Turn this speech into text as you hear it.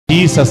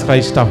Jesus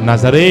Christ of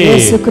Nazareth.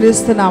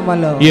 యేసుక్రీస్తు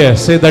నామములో. Yes,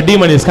 say the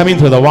demon is coming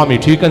through the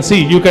vomit. You can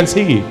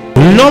see.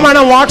 No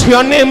matter what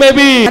your name may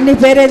be. నీ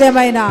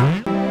పేరేదేమైనా.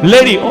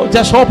 Lady,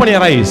 just open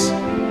your eyes.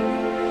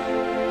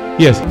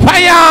 Yes,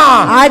 fire.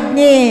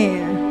 ఆజ్ఞే.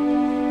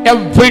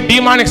 Every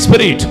demonic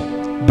spirit,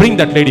 bring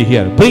that lady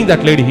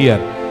here.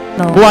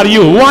 No. Who are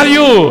you?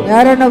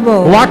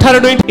 What are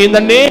you doing? In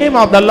the name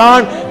of the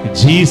Lord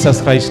Jesus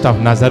Christ of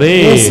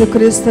Nazareth.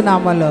 యేసుక్రీస్తు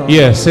నామములో.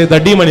 Yes, say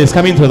the demon is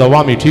coming through the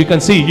vomit. You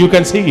can see.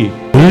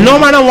 No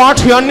matter what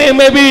your name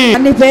may be.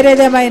 నీ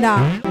పేరేదేమైనా.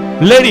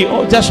 Lady,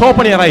 just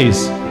open your eyes.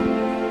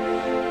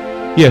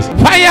 Yes,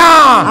 fire.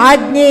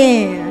 ఆజ్ఞే.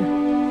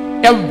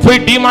 Every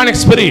demonic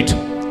spirit,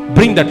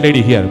 bring that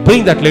lady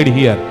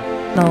here.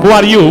 No. Who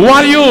are you?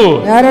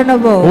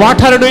 What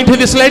are you doing to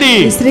this lady?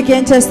 స్త్రీకి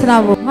ఏం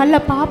చేస్తున్నావు? వాళ్ళ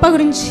పాప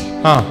గురించి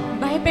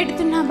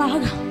భయపెడుతున్నా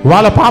బాగా.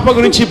 వాళ్ళ పాప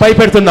గురించి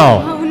భయపెడుతున్నావు.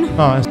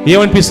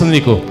 ఏమనిపిస్తుంది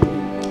నీకు?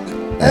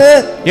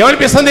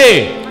 ఏమనిపిస్తుంది?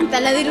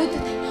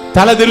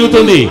 తల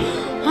తిరుగుతుంది.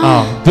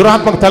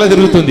 దురాత్మకు తల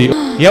తిరుగుతుంది.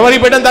 ఎవరి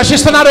బిడ్డను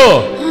దర్శిస్తున్నారు?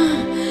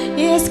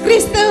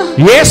 యేసుక్రీస్తు.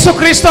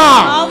 యేసుక్రీస్తు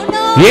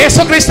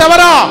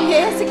ఎవరు?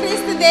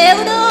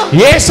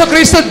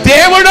 యేసుక్రీస్తు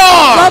దేవుడు.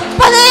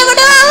 గొప్ప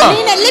దేవుడు.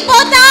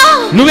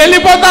 నువ్వు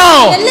వెళ్ళిపోతావు.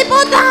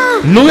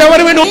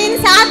 నువ్వెవరివి? నేను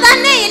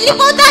సాతాన్నే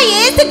వెళ్ళిపోతా.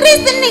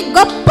 యేసుక్రీస్తుని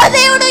గొప్ప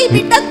దేవుడు. ఈ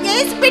బిడ్డ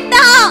యేసు బిడ్డ.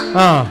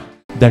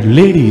 That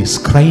lady is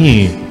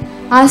crying.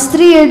 ఆ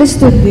స్త్రీ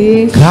ఏడుస్తుంది.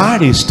 God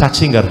is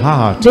touching her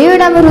heart.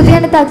 దేవుడు ఆమె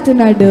హృదయాన్ని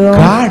తాకుతున్నాడు.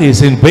 God is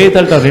in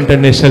Bethel Tower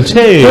International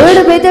Church.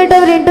 దేవుడు బెతెల్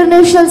టవర్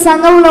ఇంటర్నేషనల్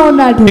సంఘంలో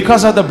ఉన్నాడు.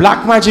 Because of the black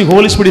magic,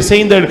 Holy Spirit is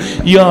saying that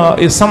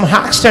some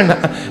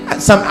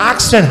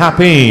accident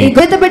happened. ఈ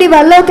గతబడి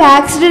వల్ల ఒక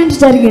యాక్సిడెంట్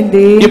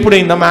జరిగింది.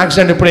 ఎప్పుడైందమ్మా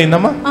యాక్సిడెంట్?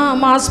 ఎప్పుడైందమ్మా?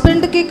 మా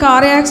హస్బెండ్ కి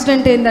కార్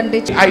యాక్సిడెంట్ అయిందండి.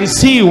 I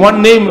see one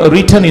name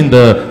written in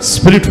the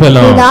spirit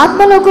realm. నేను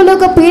ఆత్మలోకంలో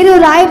ఒక పేరు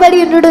రాయబడి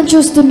ఉండడం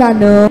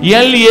చూస్తున్నాను.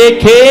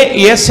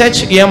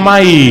 LAKSHMI.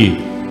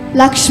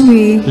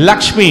 Lakshmi.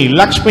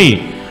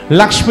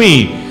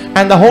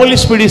 And the Holy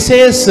Spirit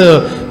says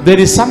there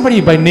is somebody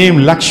by name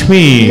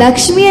Lakshmi.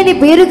 Lakshmi అని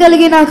పేరు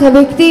కలిగిన ఒక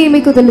వ్యక్తి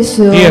మీకు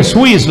తెలుసు. Yes,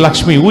 who is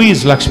Lakshmi?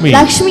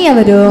 Lakshmi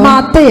ఎవరు? మా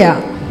అత్తయ్య.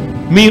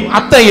 మీ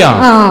అత్తయ్య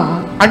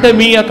అంటే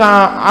మీ యొక్క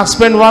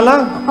హస్బెండ్ వాళ్ళ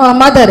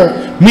మదర్.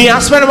 మీ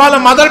హస్బెండ్ వాళ్ళ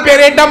మదర్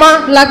పేరు ఏంటమ్మా?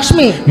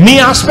 లక్ష్మి. మీ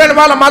హస్బెండ్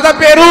వాళ్ళ మదర్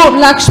పేరు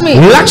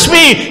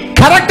లక్ష్మి.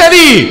 కరెక్ట్.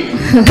 అది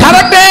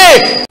కరెక్టే.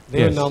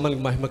 దేవుని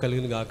నామానికి మహిమ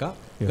కలిగిన గాక.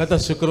 గత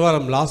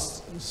శుక్రవారం, లాస్ట్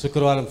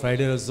శుక్రవారం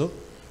ఫ్రైడే రోజు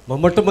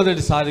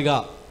మొట్టమొదటిసారిగా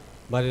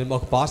మరి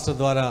ఒక పాస్టర్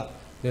ద్వారా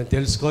నేను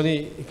తెలుసుకొని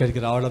ఇక్కడికి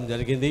రావడం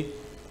జరిగింది.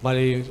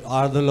 మరి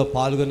ఆరాధనలో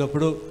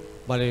పాల్గొన్నప్పుడు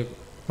మరి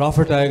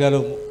ప్రాఫెట్ అయ్య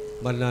గారు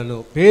మరి నన్ను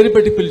పేరు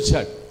పెట్టి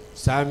పిలిచాడు.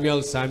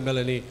 శామ్యూయల్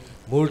అని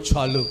 3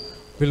 సార్లు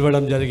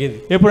పిలవడం జరిగింది.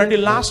 ఎప్పుడంటే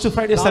లాస్ట్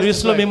ఫ్రైడే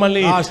సర్వీస్ లో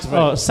మిమ్మల్ని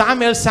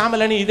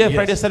శామ్యూయల్ అని ఇదే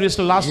ఫ్రైడే సర్వీస్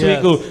లో లాస్ట్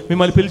వీక్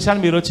మిమ్మల్ని పిలిచాను.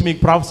 మీరు వచ్చి మీకు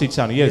ప్రాఫెసీ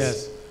ఇచ్చాను.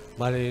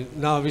 మరి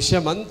నా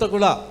విషయం అంతా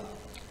కూడా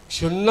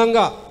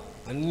క్షుణ్ణంగా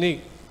అన్ని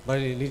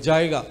మరి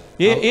నిజాయిగా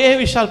ఏ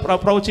విషయాలు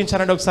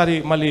ప్రవచించారంటే ఒకసారి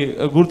మళ్ళీ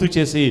గుర్తు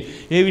చేసి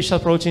ఏ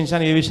విషయాలు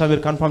ప్రవచించాను, ఏ విషయాలు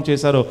మీరు కన్ఫర్మ్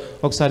చేశారో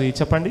ఒకసారి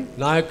చెప్పండి.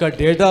 నా యొక్క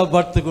డేట్ ఆఫ్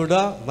బర్త్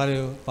కూడా మరి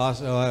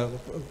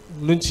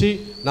నుంచి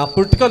నా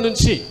పుట్టుక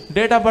నుంచి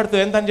డేట్ ఆఫ్ బర్త్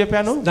ఎంత అని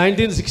చెప్పాను?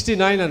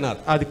 1969 అన్నారు.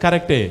 అది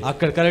కరెక్టే.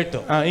 అక్కడ కరెక్ట్.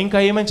 ఇంకా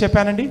ఏమని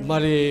చెప్పానండి?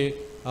 మరి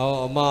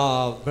మా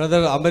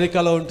బ్రదర్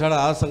అమెరికాలో ఉంటాడు,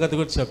 ఆ సంగతి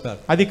కూడా చెప్పారు.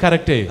 అది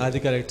కరెక్టే.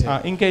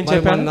 ఇంకేం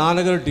చెప్పారు?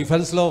 నాన్నగారు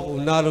డిఫెన్స్ లో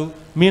ఉన్నారు.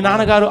 మీ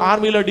నాన్నగారు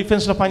ఆర్మీలో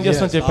డిఫెన్స్ లో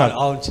పనిచేస్తామని చెప్పారు.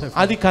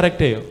 అది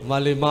కరెక్టే.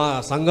 మళ్ళీ మా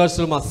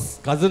సంఘర్షులు మా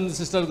కజిన్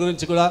సిస్టర్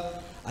గురించి కూడా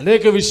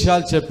అనేక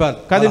విషయాలు చెప్పారు.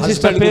 కజిన్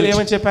సిస్టర్ పేరు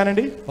ఏమని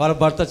చెప్పానండి? వాళ్ళ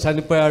భర్త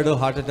చనిపోయాడు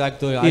హార్ట్ అటాక్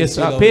తో.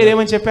 పేరు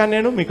ఏమని చెప్పాను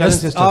నేను? మీ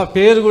కజిన్ సిస్టర్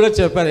పేరు కూడా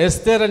చెప్పారు.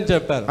 ఎస్తేర్ అని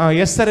చెప్పారు.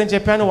 ఎస్తేర్ అని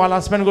చెప్పాను. వాళ్ళ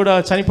హస్బెండ్ కూడా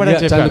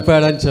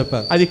చనిపోయాడని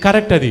చెప్పారు. అది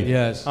కరెక్ట్. అది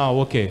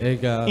ఓకే.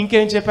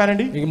 ఇంకేం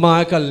చెప్పానండి? మా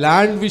యొక్క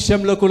ల్యాండ్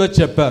విషయంలో కూడా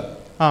చెప్పారు.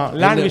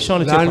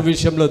 ల్యాండ్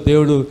విషయంలో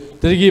దేవుడు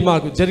తిరిగి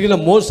మాకు జరిగిన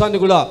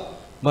మోసాన్ని కూడా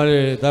మరి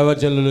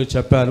దైవజనులు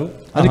చెప్పారు.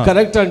 అది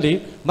కరెక్ట్ అండి.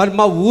 మరి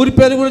మా ఊరి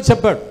పేరు కూడా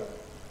చెప్పాడు.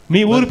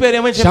 మీ ఊరి పేరు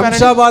ఏమని చెప్పారు?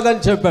 శంషాబాద్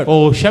అని చెప్పాడు.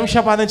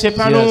 శంషాబాద్ అని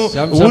చెప్పాను.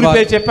 ఊరి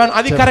పేరు చెప్పాను.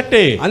 అది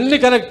కరెక్టే. అన్ని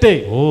కరెక్టే.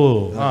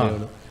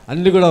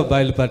 అన్ని కూడా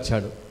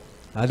బయలుపరిచాడు.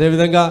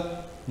 అదేవిధంగా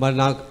మరి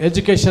నాకు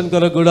ఎడ్యుకేషన్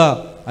కొరకు కూడా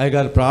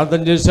అయ్యగారు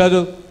ప్రార్థన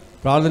చేశారు.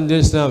 ప్రార్థన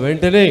చేసిన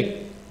వెంటనే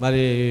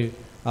మరి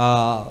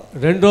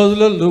 2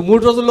 రోజుల్లో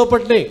 3 రోజుల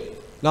లోపట్నే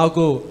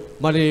నాకు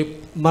మరి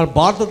మన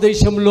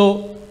భారతదేశంలో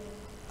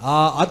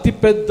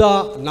అతిపెద్ద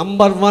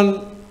number 1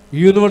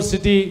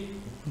 university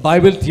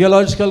Bible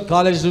theological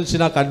college నుంచి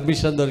నాకు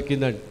అడ్మిషన్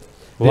దొరికిందండి.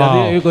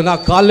 నా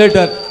కాల్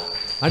లెటర్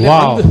అంటే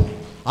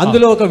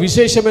అందులో ఒక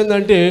విశేషం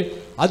ఏంటంటే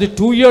అది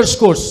 2 years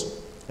course.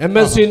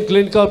 MSc in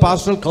clinical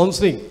pastoral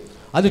counselling.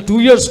 అది 2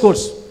 years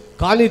కోర్స్.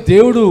 కానీ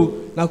దేవుడు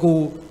నాకు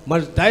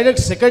మరి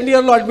డైరెక్ట్ సెకండ్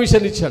ఇయర్లో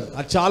అడ్మిషన్ ఇచ్చాడు.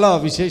 అది చాలా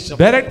విశేషం.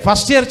 డైరెక్ట్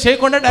ఫస్ట్ ఇయర్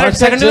చేయకుండా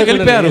డైరెక్ట్ సెకండ్ ఇయర్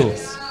వెళ్ళిపోయారు.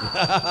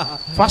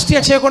 ఫస్ట్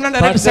ఇయర్ చేయకుండా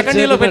డైరెక్ట్ సెకండ్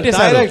ఇయర్లో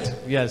పెట్టేశారు.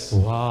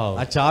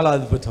 అది చాలా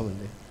అద్భుతం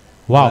అండి.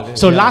 వావ్.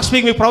 సో లాస్ట్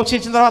వీక్ మీకు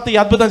ప్రవచించిన తర్వాత ఈ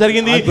అద్భుతం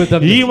జరిగింది.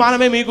 ఈ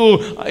వారమే మీకు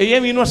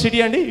ఏం యూనివర్సిటీ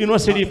అండి?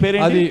 యూనివర్సిటీ పేరు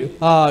అది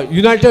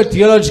United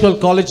theological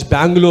college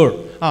Bengaluru.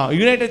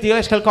 United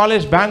theological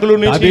college Bengaluru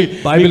నుంచి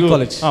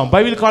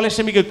బైబిల్ కాలేజ్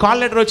మీకు కాల్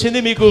లెటర్ వచ్చింది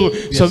మీకు.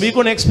 సో మీకు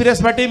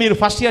ఎక్స్పీరియన్స్ బట్టి మీరు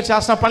ఫస్ట్ ఇయర్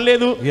చేసిన పని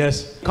లేదు.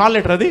 కాల్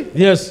లెటర్ అది.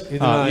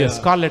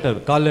 కాల్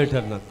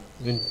లెటర్ నాకు.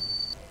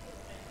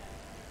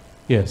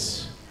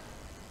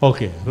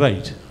 Okay,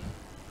 right.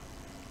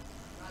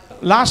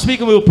 లాస్ట్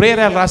వీక్ మీరు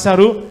ప్రేయర్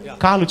రాశారు,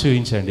 కాలు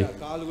చూపించండి.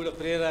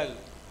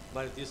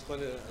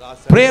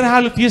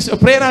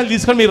 ప్రేయర్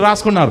తీసుకొని మీరు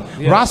రాసుకున్నారు.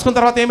 రాసుకున్న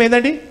తర్వాత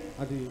ఏమైందండి?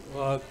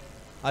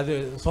 అది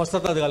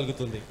స్వస్థత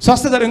కలుగుతుంది.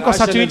 స్వస్థత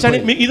ఇంకోసారి చూపించండి.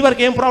 మీకు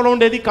ఇదివరకు ఏం ప్రాబ్లం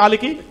ఉండేది?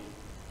 కాలికి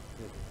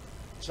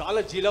చాలా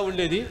చీల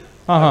ఉండేది,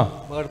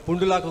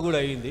 పుండులాగా కూడా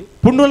అయ్యింది.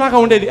 పుండులాగా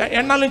ఉండేది.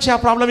 ఎన్నాళ్ళ నుంచి ఆ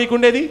ప్రాబ్లం మీకు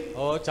ఉండేది?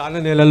 చాలా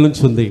నెలల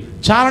నుంచి ఉంది.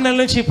 చాలా నెలల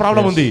నుంచి ఈ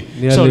ప్రాబ్లం ఉంది.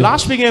 సో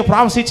లాస్ట్ వీక్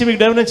ప్రాబ్లమ్స్ ఇచ్చి మీకు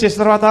డెలివరెన్స్ చేసిన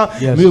తర్వాత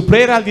మీరు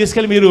ప్రేయర్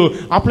తీసుకెళ్ళి మీరు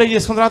అప్లై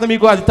చేసుకున్న తర్వాత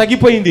మీకు అది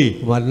తగ్గిపోయింది.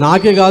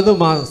 నాకే కాదు,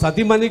 మా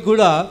సతీమణికి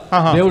కూడా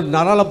దేవుడు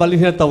నరాల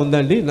బలహీనత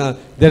ఉందండి.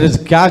 There is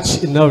catch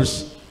in nerves.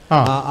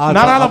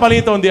 నరాల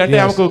బలహీనత ఉంది అంటే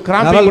ఆమెకు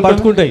క్రాంపింగ్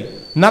పట్టుకుంటాయి.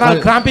 నరాల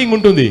క్రాంపింగ్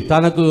ఉంటుంది.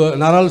 తనకు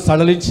నరాలు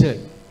సడలించే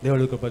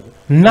దేవుడు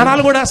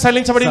నరాలు కూడా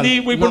సడలించబడింది.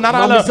 ఇప్పుడు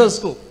నరాలు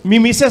మీ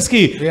మిస్సెస్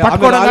కి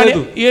పట్టుకోవడం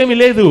ఏమీ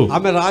లేదు.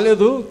 ఆమె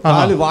రాలేదు,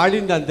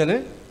 వాడింది అంతేనే.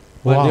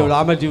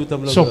 ఆమె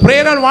జీవితంలో సో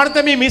ప్రేరణ వాడితే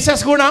మీ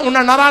మిస్సెస్ కూడా ఉన్న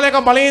నరాల యొక్క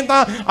బలహీనత,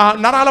 ఆ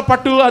నరాల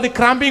పట్టు, అది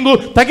క్రాంపింగ్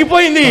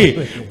తగ్గిపోయింది.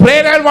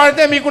 ప్రేరణ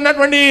వాడితే మీకు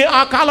ఉన్నటువంటి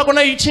ఆ కాలకున్న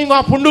ఇచ్చింగ్, ఆ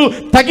పుండు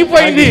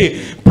తగ్గిపోయింది.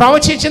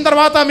 ప్రవచించిన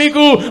తర్వాత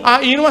మీకు ఆ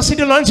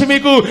యూనివర్సిటీలో నుంచి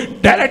మీకు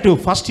డైరెక్ట్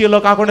ఫస్ట్ ఇయర్లో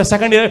కాకుండా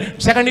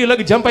సెకండ్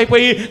ఇయర్లోకి జంప్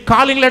అయిపోయి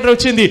కాలింగ్ లెటర్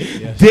వచ్చింది.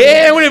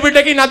 దేవుడి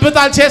బిడ్డకి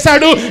అద్భుతాలు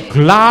చేశాడు.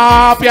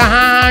 Clap your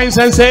hands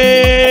and say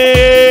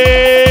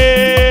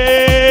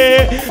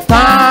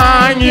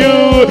thank you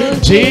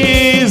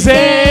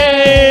Jesus.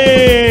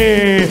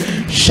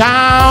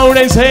 Shout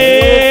and say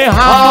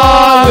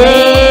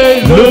hallelujah.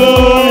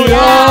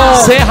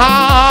 Say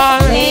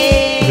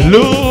hallelujah.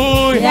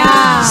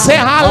 Say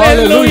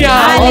hallelujah.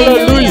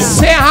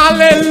 Say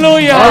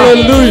hallelujah.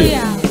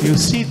 You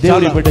see,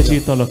 దేవుడి బిడ్డ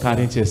జీవితంలో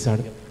కార్యం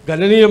చేశాడు.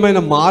 గణనీయమైన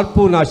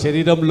మార్పు నా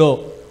శరీరంలో,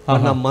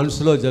 నా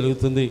మనసులో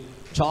జరుగుతుంది.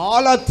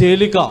 చాలా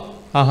తేలిక.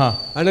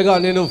 అనగా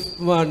నేను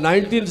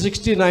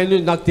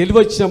 1969 నాకు తెలివి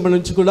వచ్చినప్పటి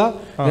నుంచి కూడా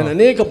నేను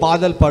అనేక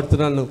బాధలు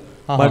పడుతున్నాను.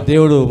 మరి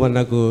దేవుడు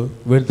నాకు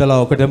విడుదల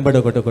ఒకటెంబడి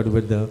ఒకటి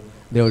విడుదల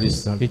దేవుడు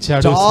ఇస్తాడు.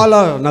 చాలా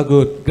నాకు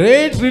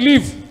great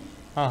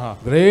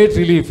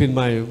relief in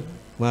my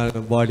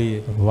body.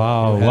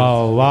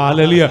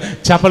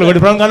 చెప్పలు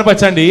కొట్టి ప్రభు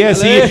కనపరచండి.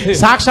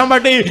 సాక్ష్యం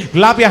బట్టి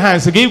clap your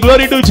hands, give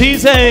glory to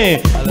Jesus.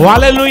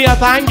 Hallelujah.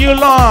 Thank you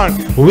Lord,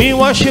 we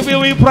worship you,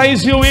 we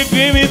praise you, we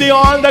give you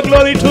all the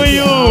glory to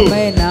you.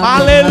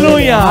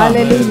 Hallelujah.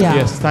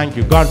 Yes, thank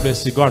you. God bless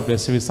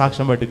you.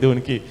 సాక్ష్యం బట్టి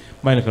దేవునికి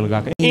మహిమ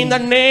గాక. In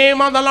the name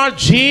of the Lord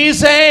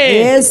Jesus.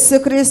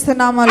 యేసుక్రీస్తు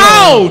నామములో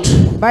out.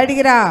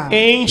 బయటికి రా.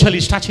 Angel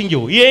is touching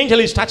you. Angel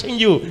is touching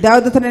you.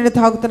 దేవదూత నిన్ను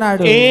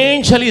తాకుతున్నాడు.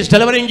 Angel is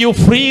delivering you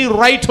free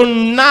right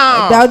now.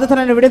 దేవదూత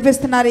నిన్ను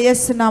విడిపిస్తున్నారు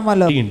యేసు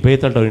నామములో. In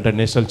Bethel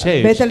International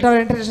Church. Bethel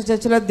International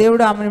Church లో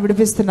దేవుడు ఆమెను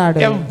విడిపిస్తున్నాడు.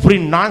 Every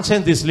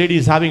nonsense this lady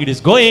is having, it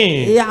is going.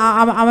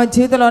 ఆమె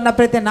జీవితంలో ఉన్న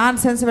ప్రతి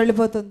నాన్సెన్స్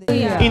వెళ్ళిపోతుంది.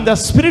 In the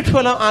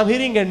spiritual I'm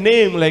hearing a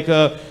name like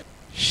a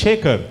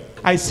Shaker.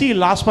 I see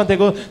last month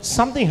ago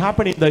something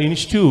happened in the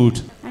institute.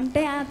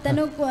 అంటే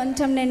అతను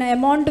కొంచెం నేను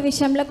అమౌంట్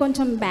విషయంలో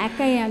కొంచెం బ్యాక్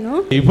అయ్యాను.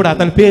 ఇప్పుడు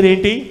అతని పేరు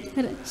ఏంటి?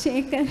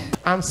 Shekhar.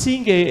 I'm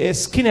seeing a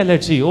skin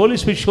allergy. Holy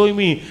Spirit showing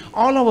me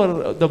all over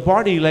the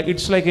body, like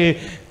it's like a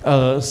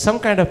some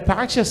kind of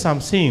patches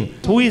I'm seeing.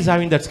 Who is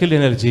having that skin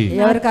allergy?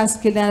 ఎవరికి ఆ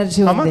skin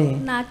energy ఉంది?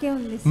 నాకే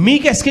ఉంది.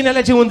 మీకే skin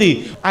allergy ఉంది.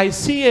 I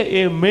see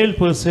a male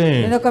person.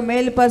 నేను ఒక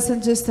male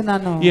person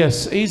చూస్తున్నాను. Yes,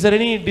 is there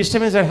any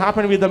disturbance that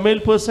happened with the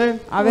male person?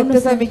 ఆ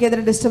వ్యక్తితో మీకు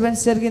ఏదైనా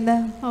డిస్టర్బెన్స్ జరిగిందా?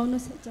 అవును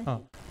sir.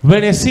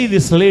 When I see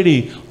this lady,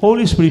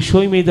 Holy Spirit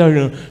showing me that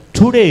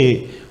today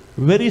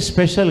very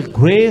special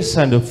grace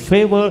and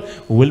favor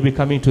will be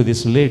coming to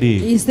this lady.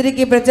 ఈ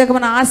స్త్రీకి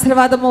ప్రత్యేకమైన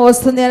ఆశీర్వాదము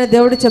వస్తుంది అని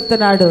దేవుడు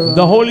చెప్తున్నాడు.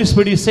 The Holy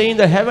Spirit is saying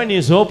the heaven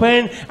is open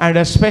and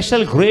a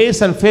special grace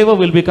and favor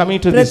will be coming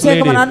to this lady.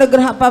 ప్రత్యేకమైన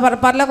అనుగ్రహం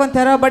పరలోకం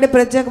తెరవబడి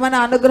ప్రత్యేకమైన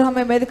అనుగ్రహం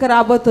మీ మీదకి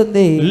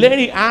రాబోతుంది.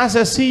 Lady, as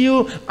I see you,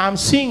 I'm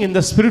seeing in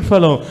the spirit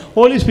fellow,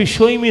 Holy Spirit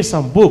showing me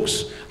some books.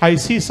 I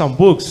see some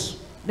books.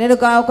 నేను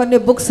కొన్ని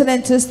books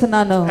నేను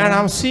చూస్తున్నాను. And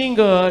I'm seeing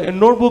a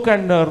notebook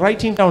and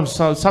writing down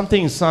some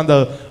things on the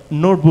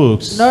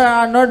notebooks.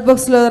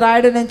 Notebooks లో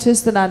రాయడం నేను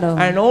చూస్తున్నాను.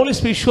 And Holy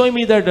Spirit showing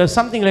me that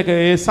something like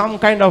some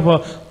kind of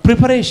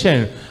preparation.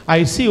 I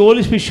see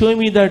Holy Spirit showing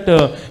me that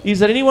is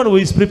there anyone who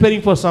is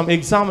preparing for some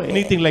exam,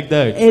 anything like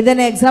that?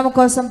 ఏదైనా exam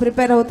కోసం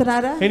prepare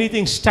అవుతున్నారా?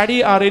 Anything study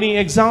or any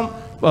exam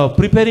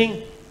preparing?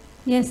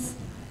 yes.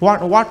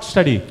 What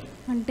study?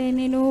 అంటే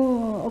నేను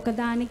ఒక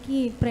దానికి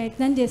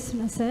ప్రయత్నం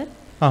చేస్తున్నా sir.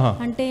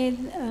 అంటే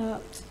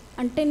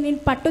నేను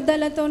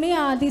పట్టుదలతోనే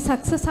అది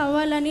సక్సెస్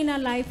అవ్వాలని నా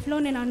లైఫ్లో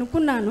నేను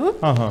అనుకున్నాను.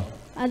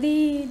 అది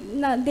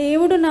నా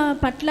దేవుడు నా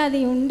పట్ల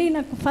అది ఉండి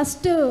నాకు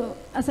ఫస్ట్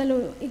అసలు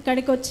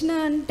ఇక్కడికి వచ్చిన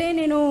అంటే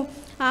నేను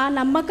ఆ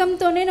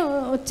నమ్మకంతోనే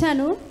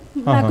వచ్చాను.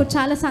 నాకు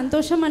చాలా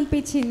సంతోషం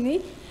అనిపించింది.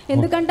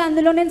 ఎందుకంటే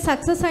అందులో నేను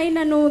సక్సెస్ అయి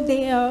నన్ను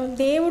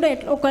దేవుడు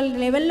ఒక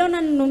లెవెల్లో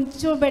నన్ను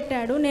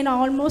నుంచోబెట్టాడు. నేను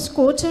ఆల్మోస్ట్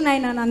కోచ్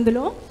అయినాను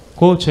అందులో.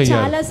 కోచ్ అయ్యారు.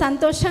 చాలా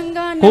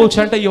సంతోషంగా. కోచ్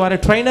అంటే you are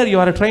a trainer, you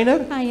are a trainer?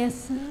 Yes.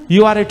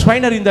 You are a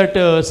trainer in that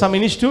some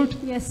institute?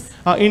 Yes.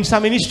 In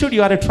some institute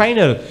you are a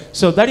trainer.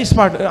 So that is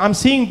part. I'm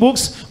seeing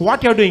books. What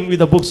you are doing with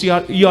the books?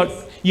 You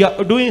are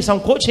doing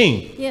some coaching.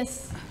 Yes.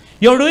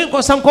 You are doing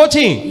some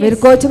coaching. మీరు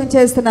coaching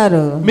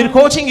చేస్తున్నారు. మీరు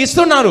coaching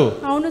ఇస్తున్నారు.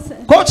 అవును sir.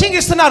 Coaching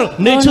ఇస్తున్నారు.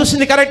 నేను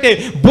చూసింది కరెక్టే.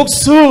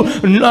 Books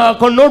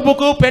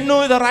notebook pen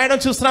ఇది రాయడం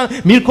చూస్తున్నాను.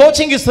 మీరు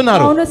కోచింగ్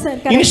ఇస్తున్నారు. అవును సార్.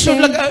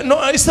 ఇన్స్టిట్యూట్ లో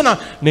ఇస్తున్నా.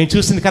 నేను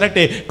చూసింది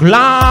కరెక్టే.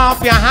 Clap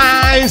your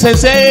hands and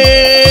say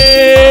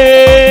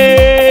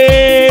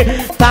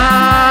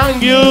thank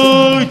you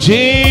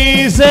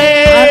Jesus.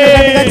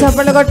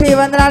 చప్పట్లు కొట్టి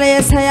వందనాలు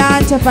యేసయ్యా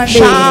అని చెప్పండి.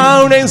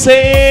 Shout and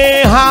say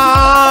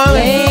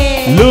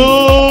hallelujah.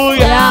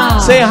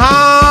 Say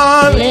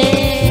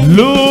hallelujah.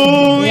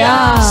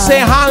 Say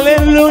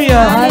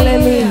hallelujah.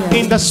 Hallelujah.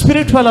 In the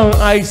spiritual,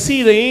 I see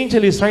the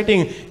angel is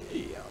writing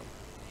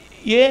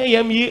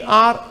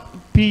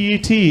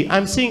AMERPET.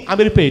 I'm seeing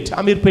Amirpet.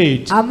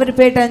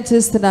 Ameerpet అని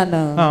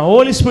చూస్తున్నాను.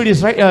 Holy Spirit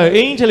is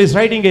angel is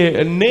writing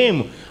a name.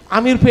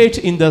 Amirpet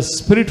in the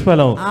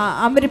spiritual.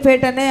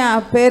 Ameerpet అనే ఆ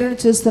పేరును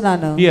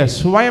చూస్తున్నాను. Yes.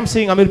 Why I'm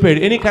saying Amirpet?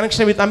 Any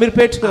connection with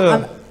Amirpet?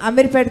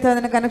 అమీర్పేటతో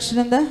ఏదైనా connection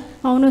ఉందా?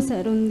 అవును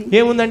sir ఉంది.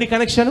 ఏముందండి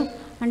కనెక్షన్?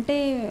 అంటే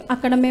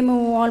అక్కడ మేము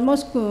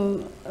ఆల్మోస్ట్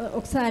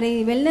ఒకసారి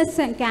వెల్నెస్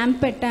క్యాంప్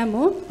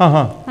పెట్టాము.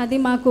 అది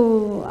మాకు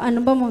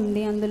అనుభవం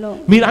ఉంది అందులో.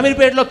 మీరు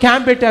అమీర్పేటలో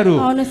క్యాంప్ పెట్టారు.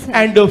 అవును సార్.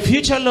 అండ్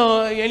ఫ్యూచర్ లో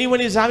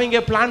anyone is having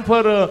A plan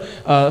for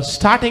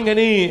starting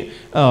any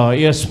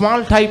a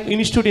small type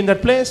institute in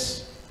that place?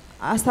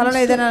 ఆ స్థలంలో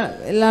ఏదైనా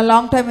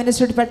లాంగ్ టైమ్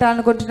ఇన్స్టిట్యూట్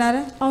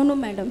పెట్టాలనుకుంటున్నారా? అవును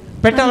మేడం.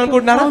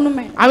 పెట్టాలనుకుంటున్నారా? అవును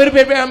madam.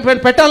 Ameerpet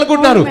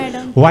పెట్టాలనుకుంటున్నారు.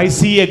 Why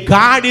see a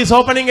God is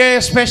opening a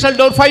special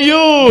door for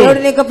you.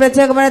 దేవుడు నీకు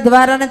ప్రత్యేకమైన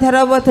ద్వారాన్ని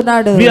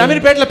తెరవబోతున్నాడు. మీరు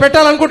అమీర్పేటలో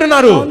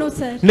పెట్టాలనుకుంటున్నారు. అవును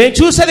సార్. నేను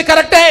చూసేది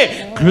కరెక్టే.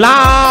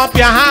 Clap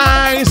your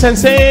hands and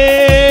say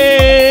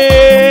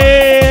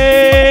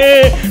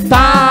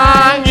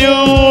thank you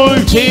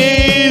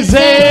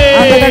Jesus.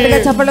 గట్టిగా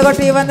చప్పట్లు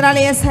కొట్టి వందనాలు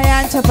యేసయ్యా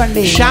అని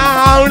చెప్పండి.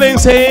 Shout and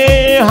say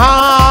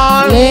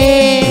hallelujah.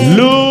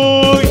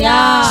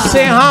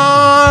 Say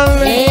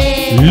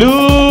hallelujah.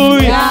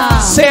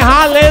 Say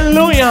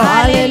hallelujah.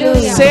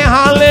 Hallelujah. Say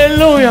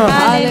hallelujah.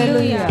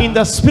 Hallelujah. In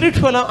the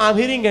spiritual, I'm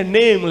hearing a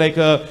name like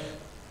a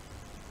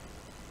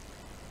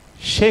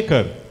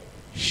shaker.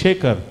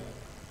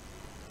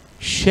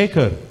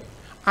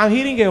 I'm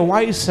hearing a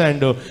voice,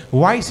 and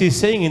voice is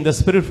saying in the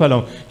spirit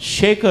realm,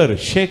 shaker.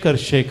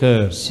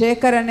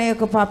 Shekhar అనే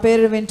ఒక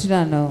పేరు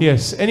వింటున్నాను.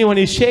 Yes. Anyone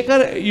is shaker?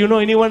 You know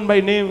anyone by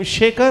name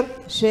shaker?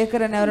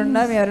 Shekhar అని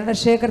ఎవరన్నా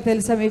శేఖర్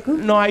తెలుసా మీకు?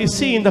 No, I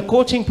see in the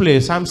coaching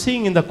place. I'm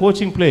seeing in the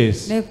coaching place.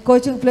 నేను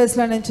coaching place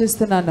లో నేను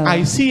చూస్తున్నాను. I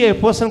see a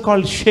person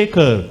called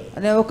shaker.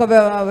 నేను ఒక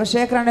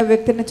శేఖర్ అనే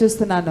వ్యక్తిని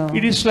చూస్తున్నాను.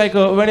 It is like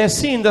when I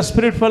see in the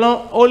spirit fellow,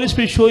 Holy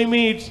Spirit showing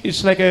me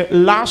it's like a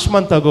last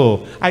month ago.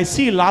 I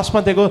see last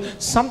month ago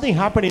something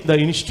happened in the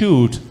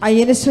institute. ఆ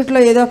institute లో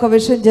ఏదో ఒక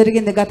విషయం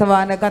జరిగింది గత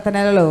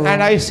నెలలో.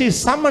 And I see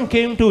someone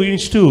came to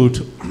institute.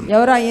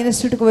 ఎవరు ఆ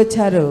ఇన్స్టిట్యూట్ కు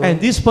వచ్చారు? And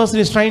this person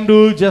is trying to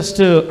just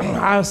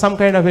have some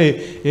kind of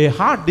a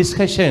hard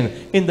discussion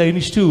in the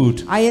institute.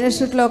 ఆ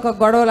ఇన్స్టిట్యూట్ లో ఒక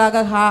గొడవ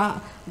లాగా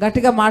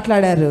గట్టిగా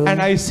మాట్లాడారు. And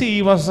I see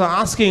he was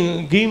asking,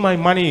 give my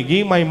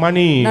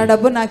money. నా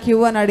డబ్బు నాకు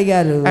ఇవ్వు అని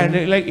అడిగారు. And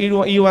like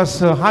he was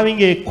having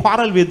a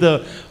quarrel with the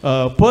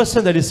person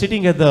that is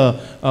sitting at the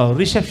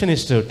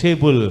receptionist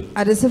table.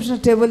 ఆ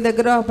రిసెప్షన్ టేబుల్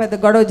దగ్గర ఒక పెద్ద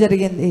గొడవ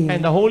జరిగింది.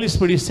 And the Holy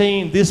Spirit is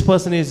saying this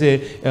person is a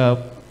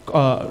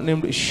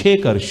named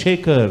shaker.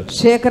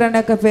 Shekhar అనే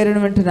ఒక పేరును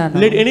వింటున్నాను.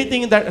 Let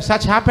anything that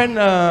such happen?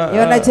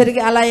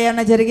 అలా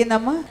ఏమైనా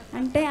జరిగిందమ్మా?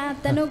 అంటే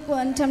అతను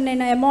కొంచెం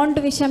నేను అమౌంట్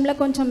విషయంలో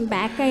కొంచెం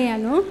బ్యాక్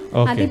అయ్యాను.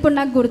 అది ఇప్పుడు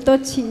నాకు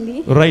గుర్తొచ్చింది.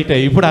 రైట్.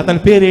 ఇప్పుడు అతని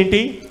పేరు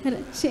ఏంటి?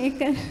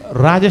 శేఖర్.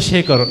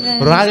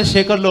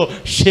 రాజశేఖర్ లో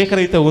శేఖర్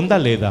అయితే ఉందా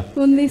లేదా?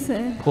 ఉంది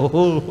సార్.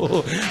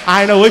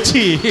 ఆయన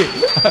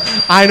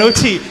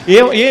వచ్చి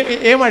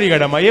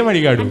ఏమడిగాడమ్మా?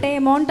 అంటే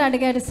అమౌంట్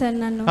అడిగాడు సార్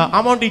నన్ను.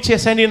 అమౌంట్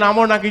ఇచ్చేసేయండి, నా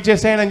అమౌంట్ నాకు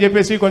ఇచ్చేసేయండి అని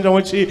చెప్పేసి కొంచెం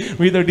వచ్చి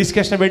మీతో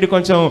డిస్కషన్ పెట్టి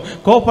కొంచెం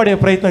కోపడే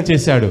ప్రయత్నం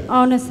చేశాడు.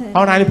 అవును సార్.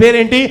 అవును. ఆయన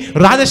పేరేంటి?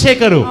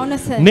 రాజశేఖరు. అవును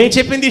సార్. నేను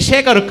చెప్పింది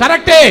శేఖరు. కరెక్టే.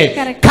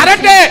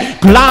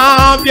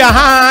 Clap your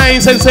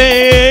hands and say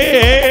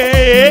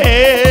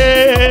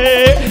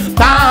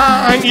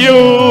thank you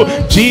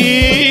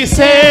Jesus.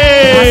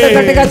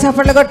 గట్టిగా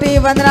చప్పట్లు కొట్టి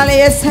వందనాలు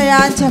యేసయ్యా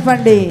అని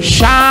చెప్పండి.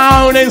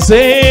 Shout and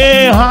say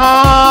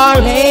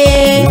hallelujah.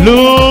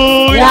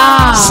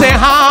 Say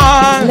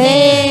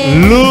hallelujah.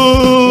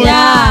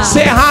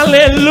 Say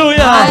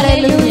hallelujah.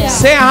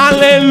 Say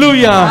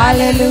hallelujah.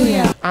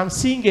 I'm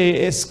seeing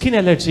a skin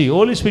allergy.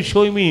 Holy Spirit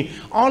showing me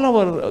all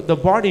over the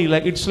body,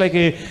 like it's like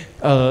a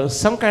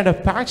some kind of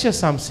patches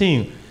I'm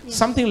seeing.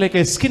 Something like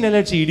a skin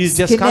allergy. It is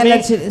just Skin coming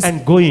allergy. and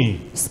going.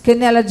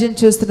 Skin ఎలర్జీని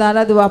చూస్తున్నారు,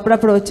 అది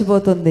అప్పుడప్పుడు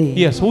వచ్చిపోతుంది.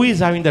 Yes, who is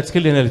having that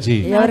skin allergy?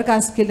 ఎవరికి ఆ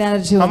skin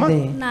allergy ఉంది?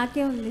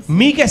 నాకే ఉంది.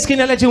 Meek skin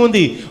allergy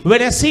undi.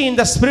 When I see in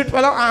the spirit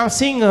fellow, I am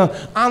seeing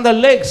on the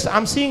legs. I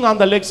am seeing on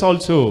the legs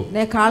also.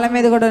 నేను కాళ్ళ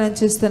మీద కూడా నేను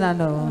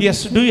చూస్తున్నాను. Yes,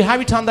 do you have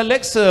it on the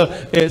legs?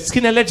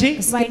 Skin allergy?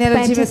 Skin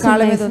allergy మీ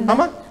కాళ్ళ మీద ఉందా?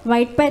 Amma?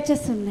 White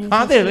patches ఉన్నాయి.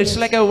 There, it's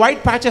like a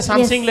white patches. I am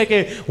Yes. seeing like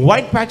a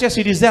white patches.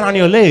 It is there on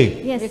your leg.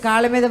 Yes. మీ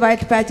కాళ్ళ మీద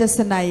white patches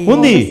ఉన్నాయి.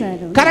 Undi. sir.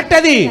 Correct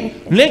adi.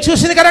 నేను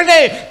చూసింది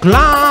కరెక్టే.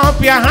 Clap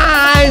your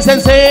hands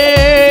and say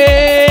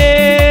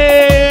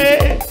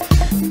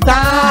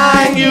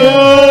thank you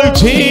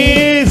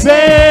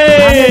Jesus.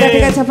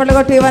 గట్టిగా చప్పట్లు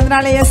కొట్టి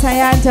వందనాలు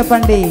యేసయ్యా అని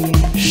చెప్పండి.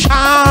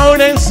 Shout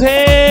and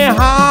say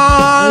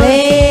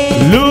hallelujah.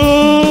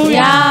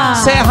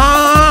 Say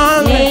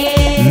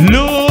hallelujah.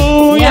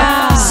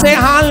 Say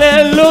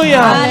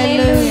hallelujah.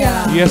 Hallelujah.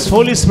 Yes,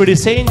 Holy Spirit is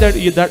saying that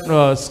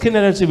skin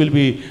allergy will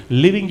be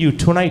leaving you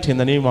tonight in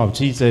the name of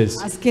Jesus.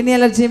 ఆ skin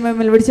allergy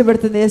మిమ్మల్ని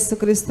విడిచిపెడుతుంది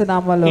యేసుక్రీస్తు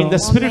నామములో. In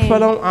the spirit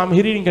fellow, I am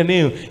hearing a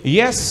name.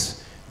 Yes,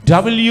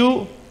 W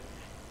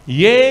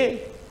A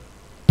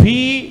P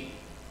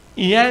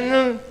N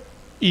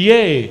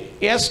A.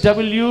 S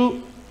W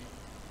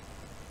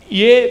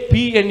A P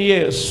N A.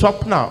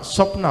 Swapna.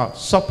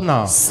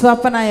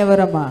 స్వప్న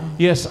ఎవరమ్మా?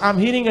 Yes, I am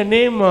hearing a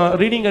name,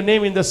 reading a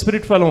name in the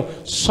spirit fellow.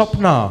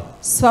 Swapna.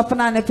 స్వప్న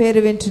అనే పేరు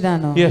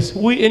వింటున్నాను. Yes,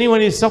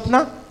 anyone is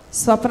Swapna?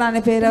 స్వప్న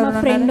అనే పేరు మా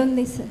ఎవరు friend ఉన్నారు?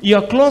 ఉంది sir.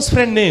 Your close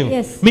friend name.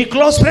 Yes. Me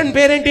close friend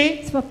పేరేంటి?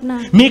 స్వప్న.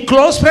 మీ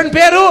close friend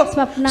పేరు?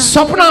 Swapna.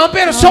 Swapna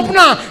పేరు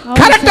Swapna.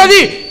 Correct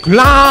అది.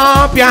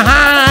 Clap your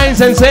hands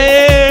and say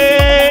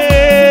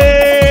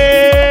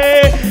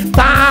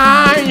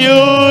thank you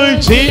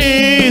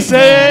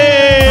Jesus.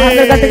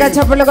 అందరూ గట్టిగా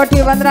చప్పట్లు కొట్టి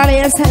వందనాలు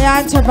యేసయ్యా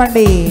అని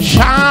చెప్పండి.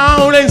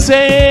 Shout and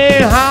say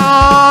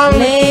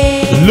hallelujah.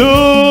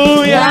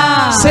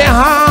 Say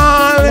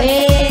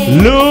hallelujah.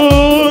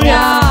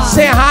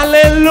 Say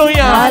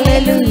hallelujah.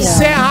 Hallelujah.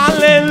 Say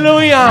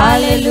hallelujah.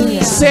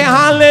 Hallelujah. Say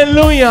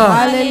hallelujah.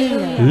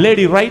 Hallelujah.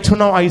 Lady, right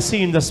now I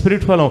see in the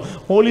spirit fellow,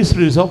 Holy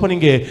Spirit is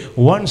opening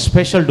one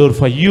special door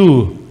for you.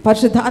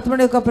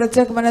 పరిశుద్ధాత్ముడు ఒక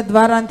ప్రత్యేకమైన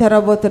ద్వారాన్ని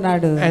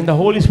తెరవబోతున్నాడు. And the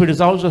Holy Spirit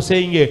is also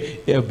saying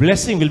a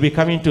blessing will be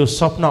coming to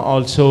Swapna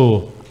also.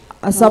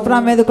 ఆ స్వప్న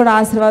మీద కూడా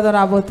ఆశీర్వాదం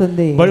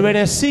రాబోతుంది. But when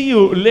I see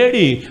you,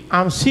 lady,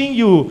 I'm seeing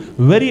you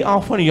very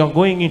often you're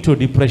going into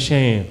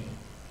depression.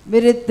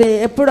 మీరు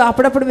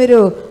అప్పుడప్పుడు మీరు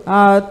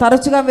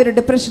తరచుగా మీరు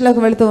డిప్రెషన్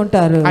లోకి వెళ్తూ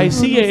ఉంటారు. I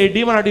see a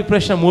demon of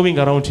depression moving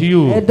around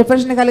you.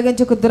 Depression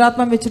కలిగించే ఒక దురాత్మ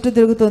మీ చుట్టూ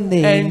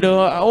తిరుగుతుంది. And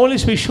Holy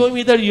Spirit showing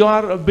me that you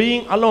are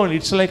being alone.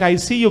 It's like I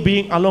see you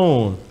being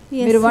alone.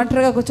 మీరు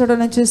ఒంటరిగా కూర్చోవడం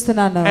నేను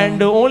చూస్తున్నాను. And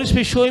Holy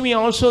Spirit showing me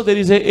also there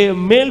is a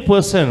male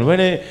person. When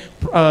I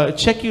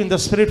check you in the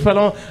spirit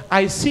fellow,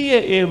 I see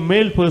a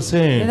male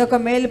person. నేను ఒక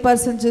male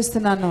person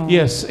చూస్తున్నాను.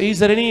 Yes, is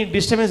there any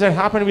disturbance that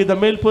happened with the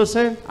male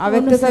person? ఆ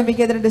వ్యక్తితో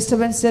మీకు ఏదైనా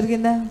disturbance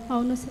జరిగిందా?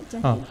 అవును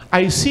sir.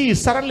 I see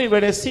suddenly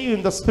when I see you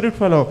in the spirit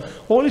fellow,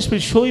 Holy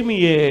Spirit showing me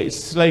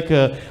it's like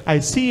I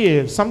see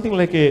something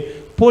like a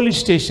police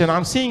station.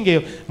 I'm seeing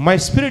my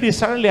spirit is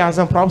suddenly, as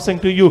I'm prophesying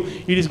to you,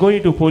 it is going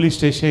to police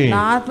station.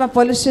 నా ఆత్మ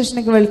police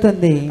station కి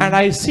వెళ్తుంది. And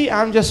I see,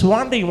 I'm just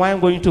wondering why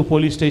I'm going to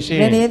police station.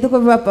 నేను ఎందుకు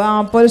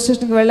police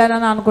station కి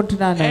వెళ్ళానని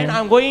అనుకుంటున్నాను. And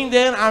I'm going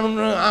there. I'm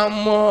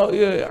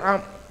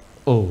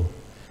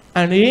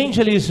and the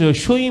angel is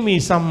showing me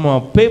some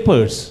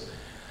papers.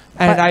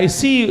 And I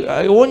see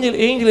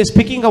angel is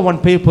picking up one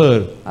paper.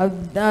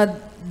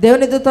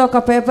 దేవుని దూత ఒక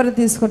paper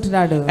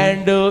తీసుకుంటున్నాడు.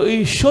 And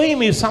he's showing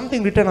me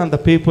something written on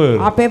the paper.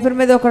 ఆ paper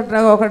మీద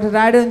ఒకటి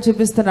రాయడం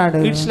చూపిస్తున్నాడు.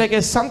 It's like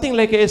something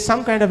like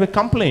some kind of a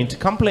complaint.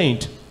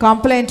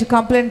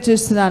 Complaint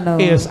చూస్తున్నాను.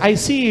 Yes, I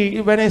see.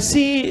 When I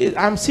see,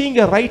 I'm seeing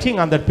a writing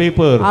on that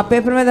paper. ఆ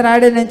paper మీద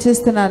రాయడం నేను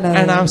చూస్తున్నాను.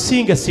 And I'm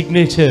seeing a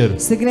signature.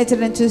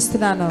 నేను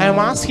చూస్తున్నాను. I'm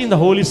asking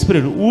the Holy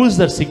Spirit whose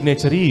that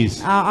signature is.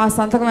 ఆ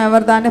సంతకం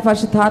ఎవరిదా అని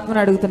పరిశుద్ధాత్మను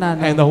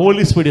అడుగుతున్నాను. And the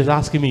Holy Spirit is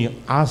asking me,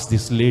 ask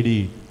this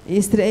lady. ఈ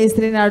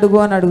స్త్రీని అడుగు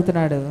అని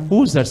అడుగుతున్నాడు.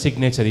 Whose that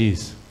signature is?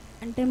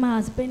 అంటే మా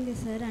హస్బెండ్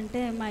సార్,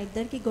 అంటే మా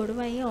ఇద్దరికి గొడవ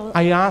అయ్యి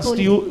I asked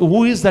you who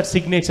is that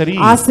signature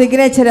is? ఆ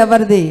సిగ్నేచర్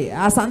ఎవరిది?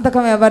 ఆ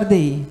సంతకం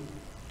ఎవరిది?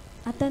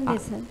 అతనిదే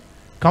సార్.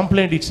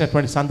 కంప్లైంట్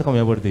ఇచ్చినటువంటి సంతకం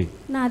ఎవరిది?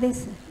 నాదే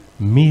సార్.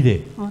 మీదే.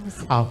 అవును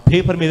సార్. ఆ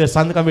పేపర్ మీద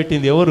సంతకం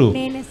పెట్టింది ఎవరు?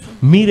 నేనే సార్.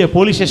 మీరే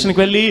పోలీస్ స్టేషన్కి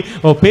వెళ్ళి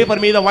పేపర్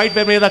మీద వైట్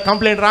పేపర్ మీద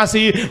కంప్లైంట్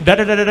రాసి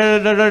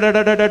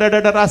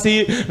రాసి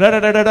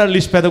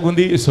లిస్ట్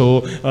పెద్దగుంది. సో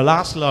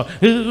లాస్ట్ లో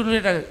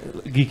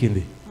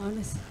గీకింది.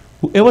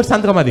 ఎవరి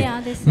సంతకం అది?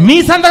 మీ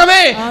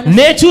సంతకమే.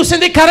 నేను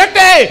చూసింది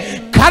కరెక్టే.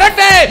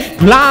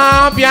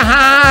 Clap your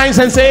hands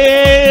and say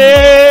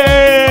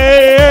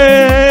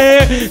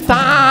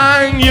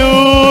thank you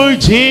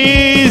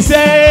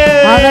Jesus.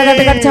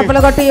 గట్టిగా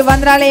చప్పట్లు కొట్టి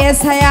వందనాలు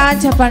యేసయ్యా అని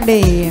చెప్పండి.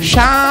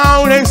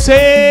 Shout and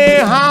say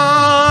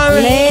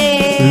hallelujah.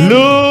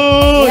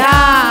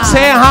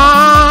 Say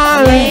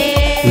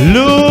hallelujah.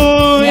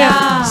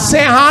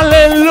 Say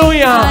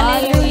hallelujah.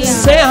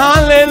 Say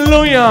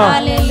hallelujah.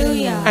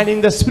 And in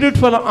the spirit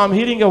fellow, I'm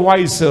hearing a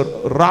voice,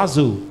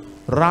 Razu.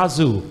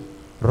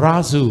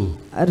 Razu.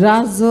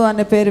 రాజు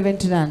అనే పేరు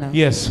వింటున్నాను.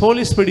 Yes,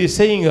 Holy Spirit is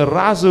saying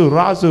Razu,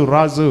 Razu,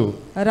 Razu.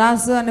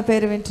 రాజు అనే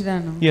పేరు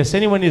వింటున్నాను. Yes,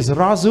 anyone is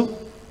Razu?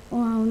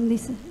 ఉంది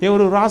sir.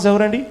 ఎవరు రాజు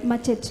ఎవరండి? మా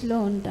చర్చ్లో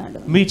ఉంటాడు.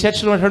 మీ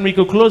చర్చ్లో ఉన్నటువంటి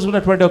మీకు క్లోజ్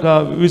ఉన్నటువంటి ఒక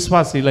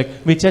విశ్వాసి, లైక్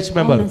మీ చర్చ్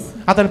మెంబర్.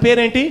 అతని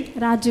పేరేంటి?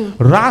 రాజు.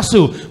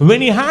 రాజు. When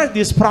you had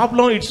this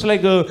problem, it's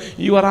like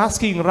you are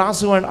asking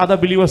Razu and other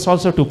believers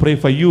also to pray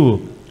for you.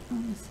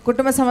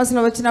 కుటుంబ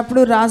సమస్యలు వచ్చినప్పుడు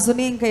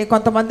రాజుని ఇంకా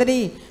కొంతమందిని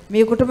మీ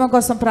కుటుంబం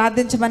కోసం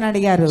ప్రార్థించమని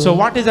అడిగారు. So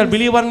what is that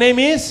believer name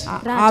is?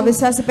 ఆ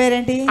విశ్వాస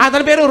పేరేంటి?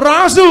 అతని పేరు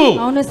రాజు.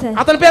 అవును సార్.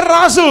 అతని పేరు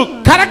రాజు.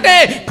 కరెక్టే.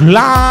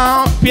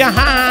 Clap your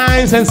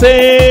hands and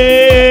say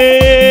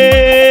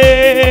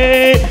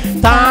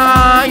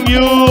thank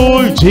you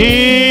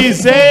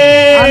Jesus.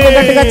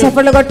 గట్టిగా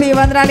చప్పట్లు కొట్టి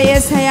వందనాలు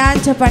యేసయ్యా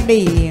అని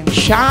చెప్పండి.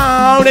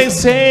 Shout and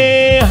say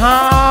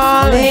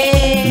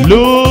hallelujah.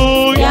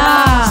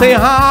 Say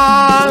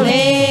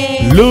hallelujah.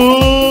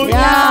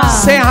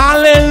 Say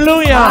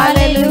hallelujah.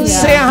 Hallelujah.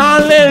 Say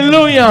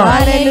hallelujah.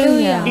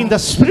 Hallelujah. In the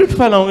spirit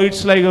fellow,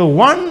 it's like a 1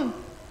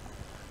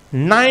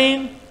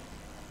 9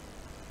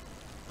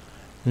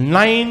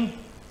 9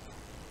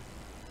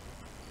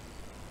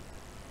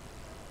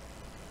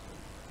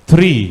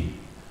 3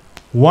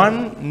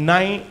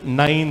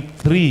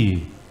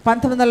 1993.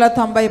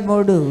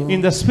 1993. In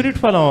the spirit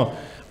fellow,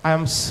 I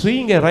am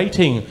seeing a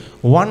writing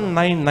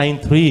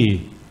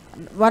 1993.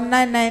 1993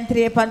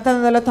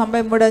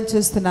 1993 అని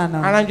చూస్తున్నాను.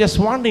 And I'm just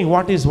wondering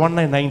what is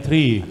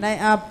 1993.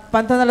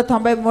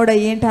 1993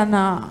 ఏంటన్న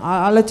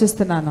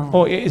ఆలోచిస్తున్నాను.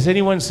 Oh, is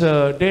anyone's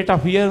date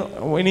of year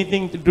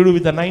anything to do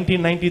with the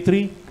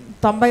 1993?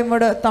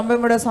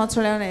 93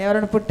 సంవత్సరాలు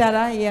ఎవరైనా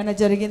పుట్టారా? ఏమైనా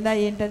జరిగిందా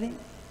ఏంటది?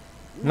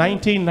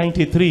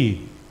 1993.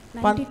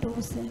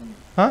 92 sir.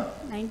 Huh?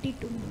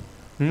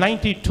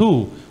 92.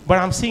 But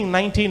I'm seeing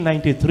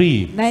 1993.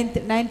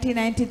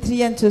 1993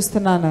 అని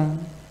చూస్తున్నాను.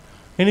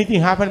 Anything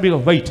happened?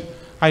 Because wait,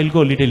 I'll go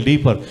a little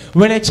deeper.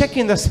 When I check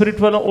in the spirit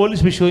world, Holy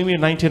Spirit showing me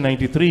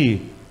 1993.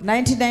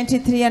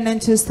 1993 అని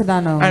నేను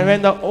చూస్తున్నాను. And when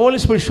the Holy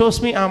Spirit shows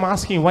me, I'm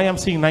asking why I'm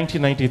seeing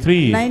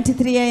 1993.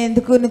 93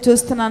 ఎందుకు నేను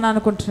చూస్తున్నాను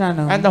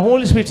అనుకుంటున్నాను. And the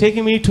Holy Spirit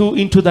taking me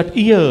into that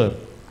year.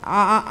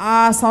 ఆ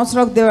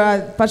సంవత్సరం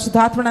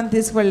పరిశుద్ధాత్మ నన్ను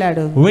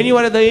తీసుకువెళ్ళాడు. When you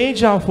are at the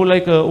age of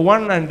like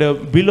 1 and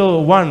below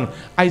 1,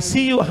 I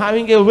see you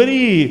having a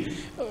very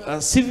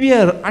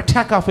severe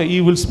attack of an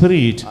evil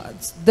spirit.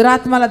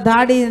 దురాత్మల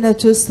దాడి నేను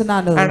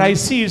చూస్తున్నాను. And I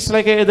see it's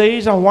like at the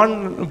age of 1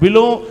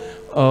 below,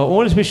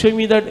 Holy Spirit showing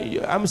me that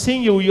I'm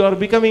seeing you are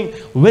becoming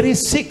very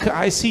sick.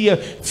 I see a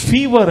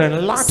fever and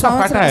lots of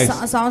attacks.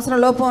 సంవత్సరం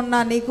లోపు ఉన్న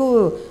నీకు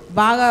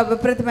బాగా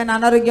విపరీతమైన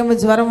అనారోగ్యం,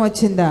 జ్వరం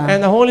వచ్చిందా? And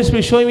the Holy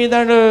Spirit showing me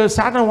that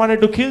Satan wanted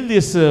to kill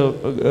this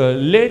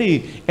lady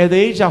at the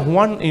age of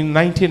 1 in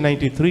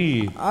 1993.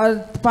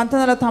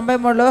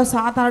 1993లో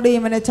సాతానుడు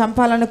ఈమెను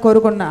చంపాలని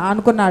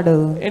అనుకున్నాడు.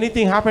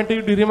 Anything happened to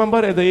you? Do you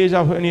remember at the age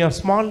of when you are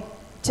small?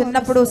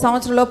 చిన్నప్పుడు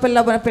సంవత్సరం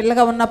లోపల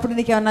పిల్లగా ఉన్నప్పుడు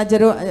నీకు ఏమన్నా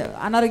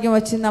అనారోగ్యం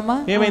వచ్చిందమ్మా?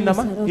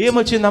 ఏమైందమ్మా?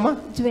 ఏమొచ్చిందమ్మా?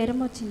 జ్వరం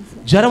వచ్చింది సార్.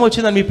 జ్వరం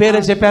వచ్చిందని మీ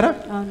పేరెంట్స్ చెప్పారా?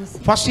 అవును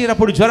సార్. ఫస్ట్ ఇయర్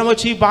అప్పుడు జ్వరం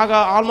వచ్చి బాగా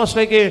ఆల్మోస్ట్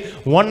లైక్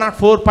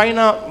 104 పైన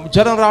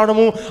జ్వరం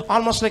రావడము,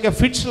 ఆల్మోస్ట్ లైక్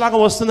ఫిట్స్ లాగా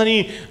వస్తుందని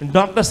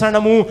డాక్టర్స్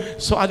అనడము.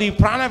 సో అది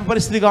ప్రాణాపాయ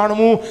పరిస్థితి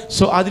కావడము.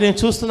 సో అది నేను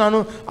చూస్తున్నాను,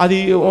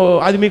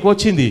 అది మీకు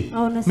వచ్చింది.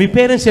 మీ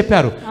పేరెంట్స్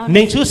చెప్పారు.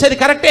 నేను చూసేది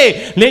కరెక్టే,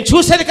 నేను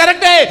చూసేది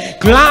కరెక్టే.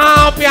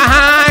 Clap your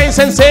hands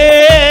and say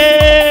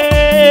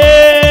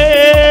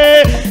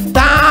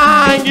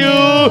thank you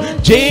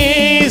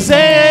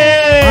Jesus.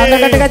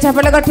 గట్టిగా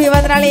చప్పట్లు కొట్టి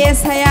వందనాలు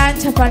యేసయ్యా అని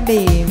చెప్పండి.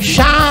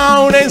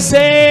 Shout and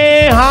say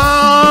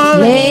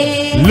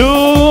hallelujah.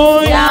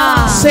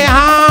 Say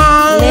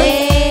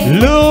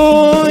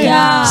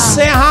hallelujah.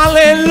 Say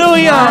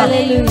hallelujah.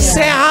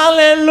 Say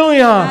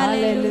hallelujah.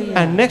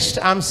 And next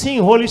I'm seeing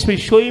Holy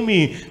Spirit showing me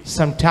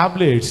some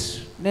tablets.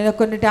 నేను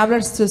కొన్ని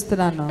టాబ్లెట్స్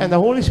చూస్తున్నాను. And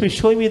the Holy Spirit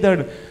showing me that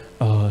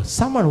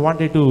someone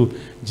wanted to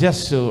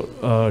just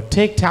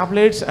take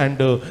tablets and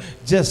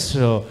just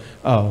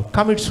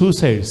commit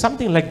suicide,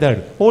 something like that.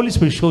 Holy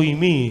Spirit showing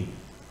me.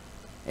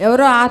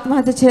 ఎవరో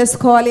ఆత్మహత్య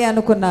చేసుకోవాలి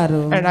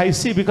అనుకున్నారు. And I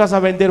see because of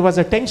when there was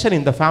a tension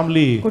in the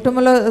family.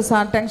 కుటుంబంలో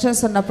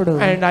tensions ఉన్నప్పుడు.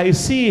 And I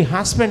see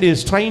husband is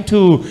trying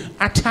to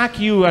attack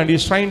you and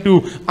is trying to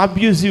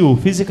abuse you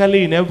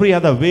physically in every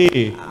other way.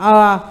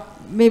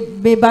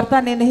 మీ భర్త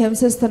నేను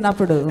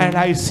హింసిస్తున్నప్పుడు. And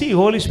I see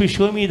Holy Spirit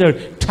showing me the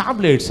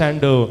tablets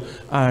and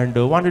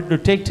wanted to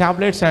take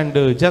tablets and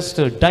just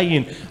die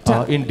in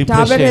depression.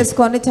 Tablet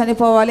వేసుకొని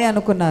చనిపోవాలి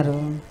అనుకున్నారు.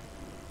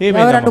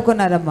 ఎవరు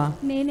అనుకున్నారమ్మా?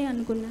 నేనే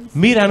అనుకున్నాను.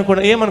 మీరు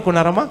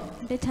ఏమనుకున్నారమ్మా?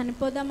 అంటే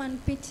చనిపోదాం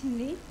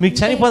అనిపించింది. మీకు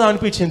చనిపోదాం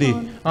అనిపించింది.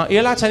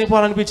 ఎలా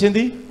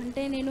చనిపోవాలనిపించింది?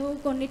 అంటే నేను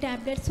కొన్ని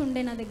టాబ్లెట్స్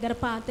ఉండే నా దగ్గర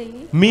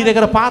పాతవి. మీ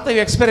దగ్గర పాతవి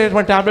ఎక్స్పైర్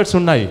అయినటువంటి టాబ్లెట్స్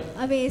ఉన్నాయి.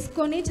 అవి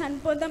వేసుకొని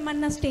చనిపోదాం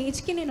అన్న స్టేజ్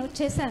కి నేను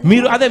వచ్చేసాను.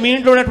 మీరు అదే మీ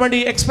ఇంట్లో ఉన్నటువంటి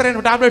ఎక్స్పైర్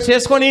అయిన టాబ్లెట్స్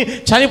వేసుకొని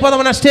చనిపోదాం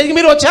అన్న స్టేజ్ కి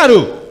మీరు వచ్చారు.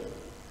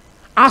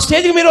 ఆ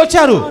స్టేజ్ కి మీరు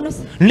వచ్చారు.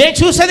 నేను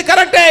చూసేది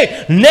కరెక్టే,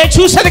 నేను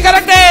చూసేది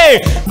కరెక్టే.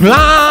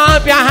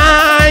 Clap your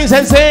hands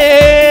and say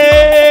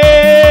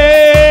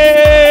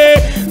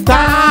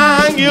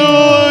thank you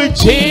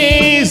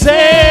Jesus.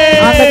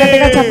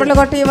 చప్పట్లు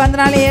కొట్టి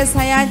వందనాలు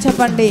యేసయ్యా అని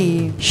చెప్పండి.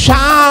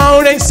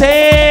 Shout and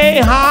say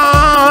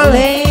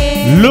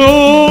hallelujah.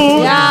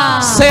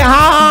 Say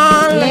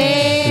hallelujah.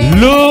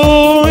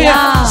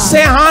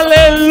 Say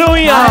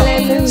hallelujah.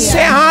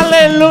 Say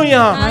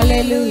hallelujah.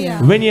 Hallelujah.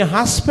 When your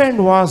husband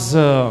was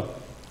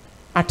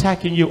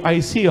attacking you, I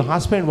see your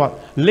husband was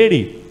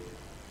lady.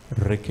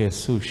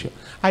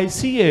 I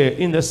see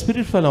in the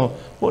spirit fellow,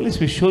 Holy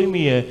Spirit showing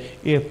me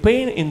a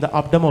pain in the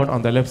abdomen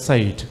on the left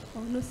side.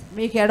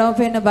 మీకు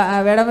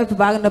ఎడమవైపు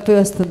బాగా నొప్పి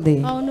వస్తుంది.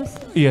 అవును.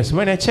 Yes,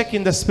 when I check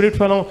in the spirit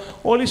fellow,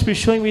 Holy Spirit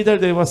showing me that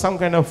there was some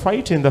kind of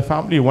fight in the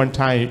family one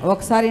time.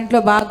 ఒకసారి ఇంట్లో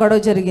బాగా గొడవ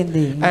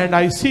జరిగింది. And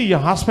I see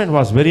your husband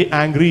was very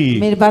angry.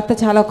 మీ భర్త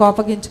చాలా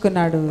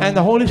కోపగించుకున్నాడు. And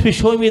the Holy Spirit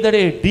showing me that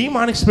a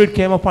demonic spirit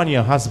came upon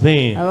your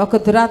husband. ఒక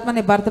దురాత్మ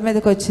నీ భర్త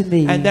మీదకి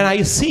వచ్చింది. And then I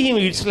see him,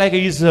 it's like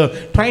he's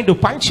trying to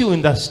punch you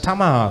in the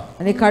stomach.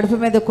 నీ కడుపు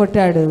మీద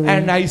కొట్టాడు.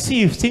 And I see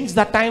since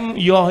that time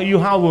you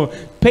have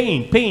pain.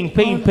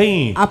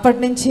 అప్పటి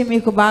నుంచి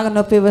మీకు బాగా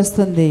నొప్పి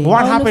వస్తుంది.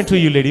 What happened to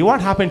you, lady?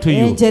 What happened to you?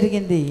 ఏం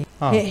జరిగింది?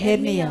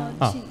 హెర్నియా.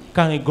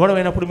 కానీ గొడవ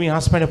అయినప్పుడు మీ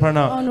హస్బెండ్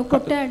ఎప్పుడైనా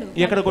కొట్టాడు.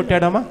 ఎక్కడ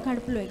కొట్టాడమ్మా?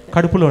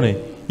 కడుపులోనే.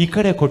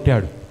 ఇక్కడే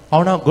కొట్టాడు.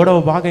 అవునా? గొడవ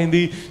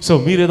బాగైంది. సో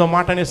మీరు ఏదో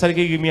మాట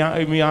అనేసరికి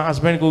మీ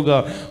హస్బెండ్కు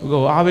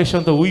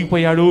ఆవేశంతో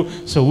ఊగిపోయాడు.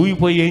 సో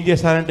ఊగిపోయి ఏం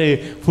చేశారంటే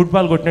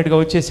ఫుట్బాల్ కొట్టినట్టుగా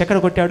వచ్చేసి ఎక్కడ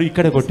కొట్టాడు?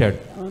 ఇక్కడే కొట్టాడు.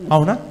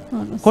 అవునా?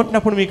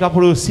 కొట్టినప్పుడు మీకు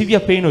అప్పుడు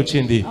సివియర్ పెయిన్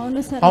వచ్చింది.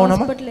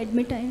 అవునమ్మా?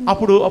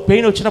 అప్పుడు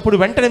పెయిన్ వచ్చినప్పుడు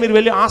వెంటనే మీరు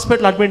వెళ్ళి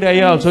హాస్పిటల్ అడ్మిట్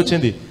అయ్యాల్సి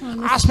వచ్చింది.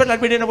 హాస్పిటల్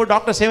అడ్మిట్ అయినప్పుడు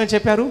డాక్టర్స్ ఏమని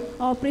చెప్పారు?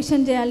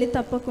 ఆపరేషన్ చేయాలి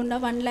తప్పకుండా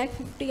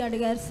 1,50,000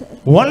 అడిగారు సార్.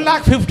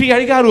 1,50,000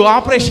 అడిగారు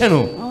ఆపరేషన్.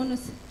 అవును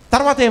సార్.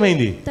 తర్వాత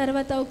ఏమైంది?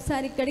 తర్వాత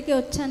ఒకసారి ఇక్కడికి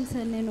వచ్చాను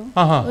సార్. నేను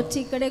వచ్చి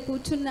ఇక్కడే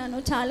కూర్చున్నాను.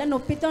 చాలా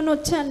నొప్పితో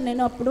వచ్చాను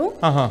నేను. అప్పుడు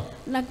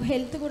నాకు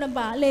హెల్త్ కూడా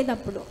బాగాలేదు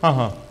అప్పుడు.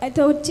 అయితే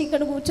వచ్చి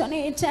ఇక్కడ కూర్చొని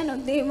ఏడ్చాను,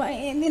 దేవా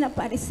ఏంది నా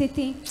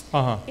పరిస్థితి,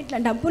 ఇట్లా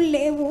డబ్బులు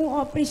లేవు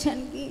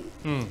ఆపరేషన్కి,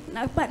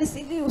 నాకు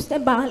పరిస్థితి చూస్తే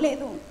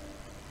బాగాలేదు,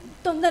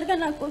 తొందరగా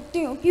నాకు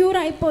క్యూర్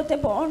అయిపోతే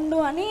బాగుండు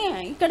అని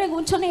ఇక్కడే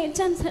కూర్చొని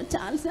ఏడ్చాను సార్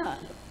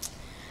చాలాసార్లు.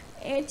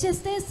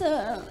 ఏడ్చేస్తే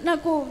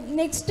నాకు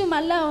నెక్స్ట్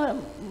మళ్ళా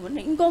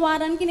ఇంకో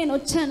వారానికి నేను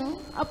వచ్చాను.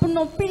 అప్పుడు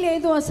నొప్పి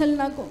లేదు అసలు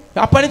నాకు.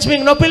 అప్పటి నుంచి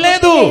మీకు నొప్పి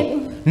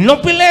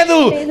లేదు.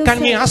 కానీ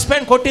మీ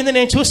హస్బెండ్ కొట్టింది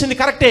నేను చూసింది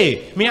కరెక్టే.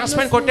 మీ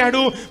హస్బెండ్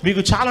కొట్టాడు,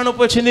 మీకు చాలా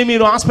నొప్పి వచ్చింది,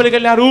 మీరు హాస్పిటల్కి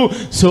వెళ్ళారు.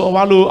 సో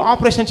వాళ్ళు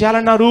ఆపరేషన్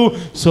చేయాలన్నారు.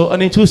 సో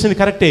నేను చూసింది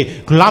కరెక్టే.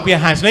 Clap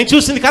your hands. నేను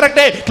చూసింది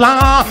కరెక్టే.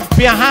 Clap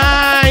your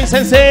hands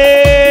and say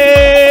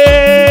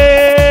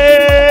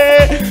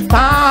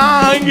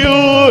thank you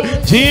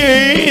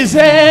Jesus.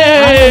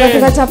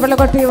 చప్పట్లు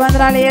కొట్టి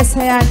వందనాలు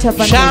యేసయ్యా అని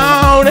చెప్పండి.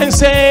 Shout and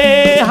say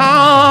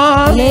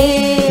hallelujah.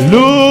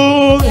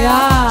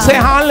 Say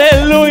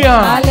hallelujah.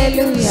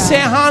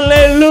 Say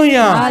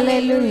hallelujah.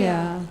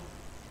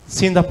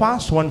 See, in the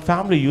past one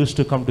family used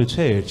to come to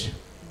church.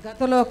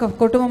 గతంలో ఒక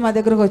కుటుంబం మా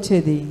దగ్గరకు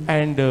వచ్చేది.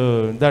 And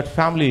that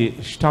family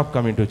stopped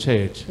coming to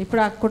church.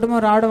 ఇప్పుడు ఆ కుటుంబం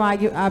రావడం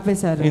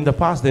ఆపేశారు. In the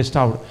past they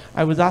stopped.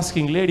 I was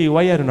asking, lady,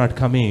 why are you not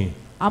coming?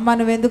 అమ్మ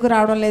నువ్వు ఎందుకు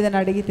రావడం లేదని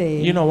అడిగితే,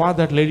 you know what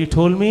that lady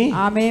told me?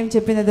 ఆమె ఏం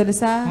చెప్పిందో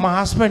తెలుసా? My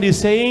husband is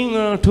saying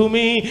to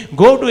me,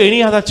 go to any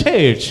other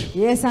church,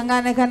 ఏ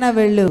సంఘానికన్నా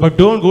వెళ్ళు, but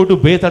don't go to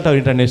Bethel Tower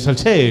International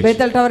Church.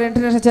 Bethel tower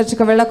international church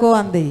కు వెళ్ళకు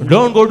అంది.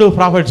 Don't go to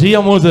Prophet G.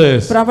 Moses.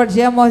 Prophet G.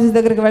 Moses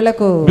దగ్గరికి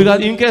వెళ్ళకు. Because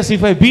in case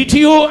if I beat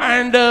you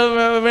and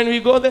when we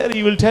go there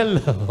you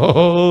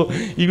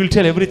will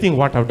tell everything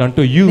what I've done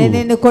to you. నేను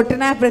నిన్ను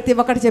కొట్టినా ప్రతి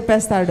ఒక్కటి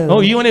చెప్పేస్తాడు. Oh,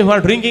 even if you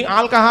are drinking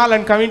alcohol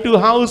and coming to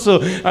house,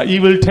 he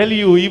will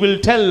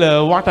tell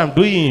what I'm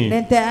doing.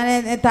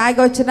 నేను తాగి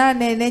వచ్చినా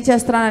నేనేం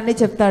చేస్తున్నాను అన్ని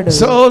చెప్తాడు.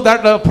 So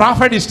that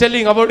prophet is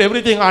telling about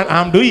everything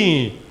I'm doing.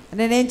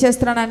 నేనేం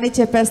చేస్తున్నాను అన్ని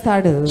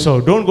చెప్పేస్తాడు. So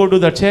don't go to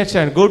the church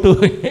and go to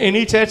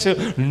any church,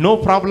 no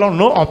problem,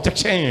 no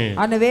objection.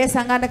 నువ్వే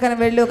సంఘానికైనా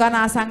వెళ్ళు కానీ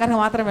ఆ సంఘానికి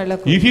మాత్రం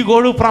వెళ్ళకు. If you go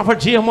to Prophet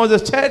G.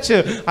 Moses church,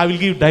 I will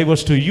give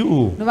divorce to you.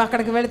 నువ్వు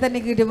అక్కడికి వెళితే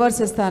నీకు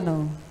డివోర్స్ ఇస్తాను.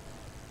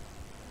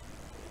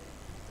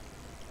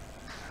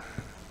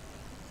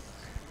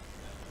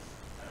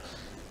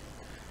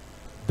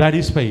 That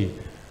is why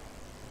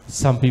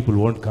some people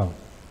won't come.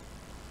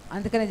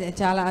 అందుకనే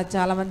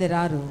చాలా మంది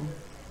రారు.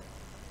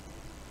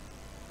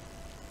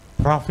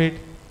 Prophet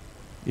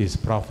is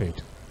prophet.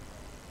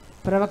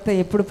 ప్రవక్త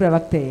ఎప్పుడు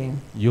ప్రవక్తే.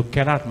 You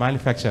cannot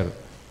manufacture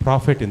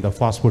prophet in the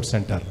fast food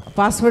center.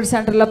 Fast food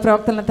centre లో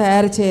ప్రవక్తలను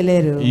తయారు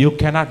చేయలేరు. You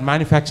cannot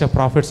manufacture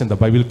prophets in the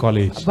Bible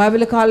college.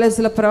 Bible college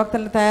లో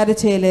ప్రవక్తలను తయారు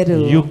చేయలేరు.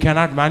 You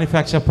cannot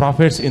manufacture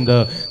prophets in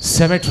the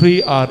cemetery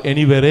or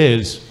anywhere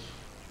else.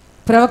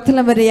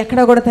 ప్రవక్తలను మరి ఎక్కడ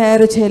కూడా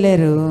తయారు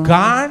చేయలేరు.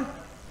 God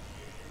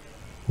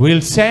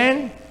will send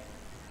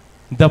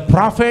the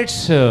prophets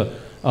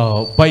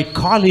by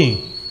calling.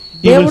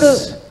 దేవుడు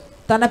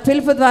తన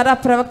పిలుపు ద్వారా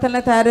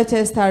ప్రవక్తలను తయారు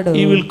చేస్తాడు.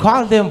 He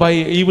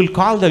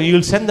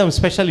will send them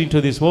specially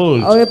into this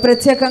world.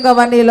 ప్రత్యేకంగా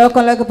వారిని ఈ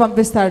లోకంలోకి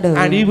పంపిస్తాడు.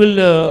 And he will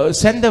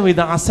send them with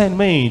an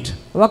assignment.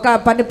 ఒక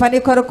పని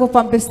కొరకు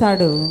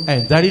పంపిస్తాడు.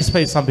 And that is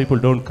why some people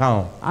don't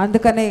come.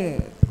 అందుకని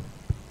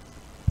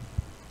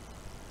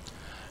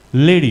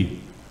Lady,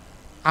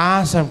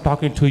 as I'm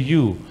talking to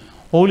you,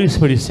 Holy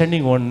Spirit is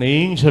sending one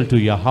angel to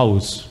your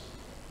house.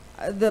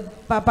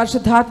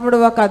 పరిశుద్ధాత్ముడు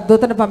ఒక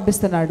దూతను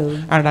పంపిస్తున్నాడు.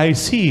 And I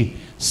see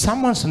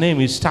someone's name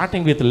is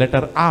starting with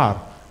letter R.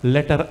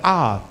 Letter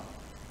R.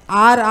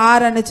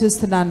 Are అని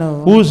చూస్తున్నాను.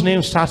 Whose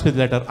name starts with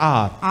letter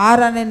R?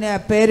 Are అనే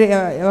పేరు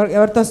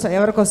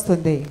ఎవరికి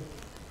వస్తుంది?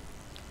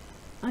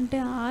 అంటే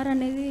ఆర్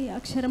అనేది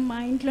అక్షరం మా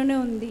ఇంట్లోనే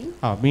ఉంది.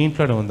 మీ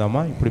ఇంట్లోనే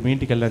ఉందమ్మా. ఇప్పుడు మీ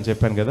ఇంటికి వెళ్ళని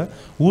చెప్పాను కదా.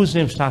 Whose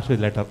name starts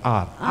with letter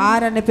R?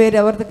 Are అనే పేరు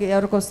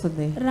ఎవరికి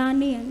వస్తుంది?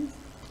 రాణి అని.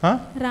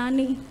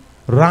 రాణి.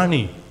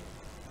 రాణి.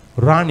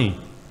 రాణి.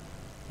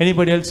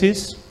 Anybody else is?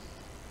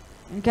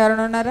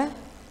 ఇంకెవరైనా ఉన్నారా?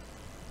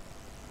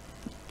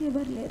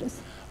 ఎవరు లేరు.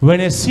 When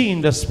I see in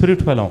the spirit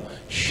realm,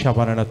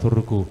 Shabarana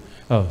Turku,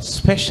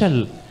 special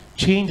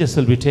changes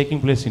will be taking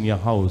place in your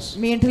house.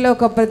 మీ ఇంటిలో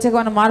ఒక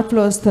ప్రత్యేకమైన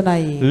మార్పులు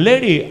వస్తున్నాయి.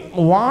 Lady,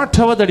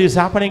 whatever that is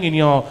happening in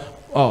your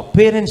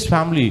parents'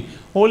 family,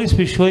 Holy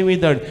Spirit showing me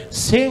that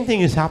same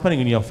thing is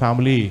happening in your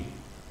family.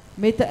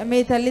 మీ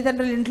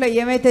తల్లిదండ్రుల ఇంట్లో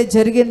ఏమైతే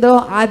జరిగిందో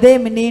అదే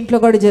మీ ఇంట్లో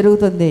కూడా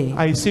జరుగుతుంది.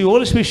 I see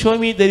Holy Spirit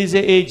showing me there is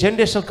a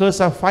generational curse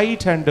of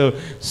fight and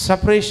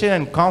separation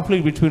and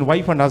conflict between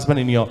wife and husband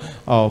in your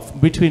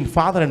between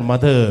father and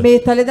mother. మీ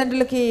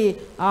తల్లిదండ్రులకి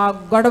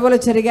గొడవలు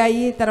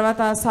జరిగాయి,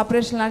 తర్వాత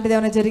సెపరేషన్ లాంటిది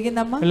ఏమైనా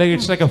జరిగిందమ్మా? Like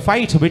it's like a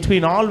fight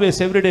between always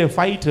everyday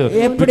fight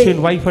between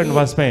wife and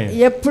husband.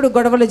 ఎప్పుడు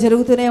గొడవలు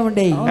జరుగుతూనే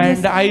ఉండేవి.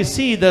 And I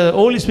see the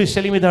Holy Spirit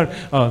telling me that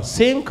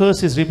same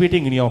curse is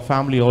repeating in your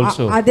family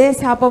also. అదే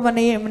శాపం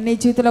నీ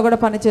జీవితంలో కూడా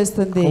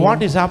పనిచేస్తుంది.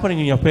 What is happening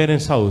in your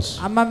parents' house?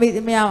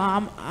 మీ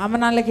అమ్మ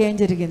నాన్నలకి ఏం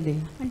జరిగింది?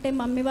 అంటే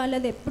మమ్మీ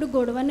వాళ్ళది ఎప్పుడు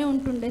గొడవనే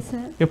ఉంటుండే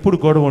సార్. ఎప్పుడు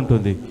గొడవ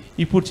ఉంటుంది.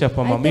 ఇప్పుడు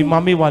చెప్పమ్మా, మీ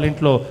మమ్మీ వాళ్ళ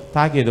ఇంట్లో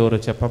తాగేది ఎవరో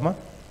చెప్పమ్మా.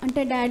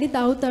 అంటే డాడీ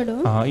తాగుతాడు.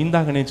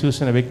 ఇందాక నేను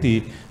చూసిన వ్యక్తి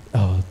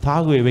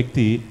తాగే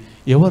వ్యక్తి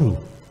ఎవరు?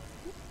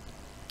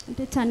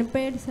 అంటే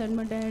చనిపోయాడు సార్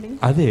మా డాడీ.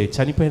 అదే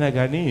చనిపోయినా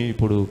కానీ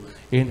ఇప్పుడు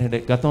ఏంటంటే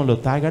గతంలో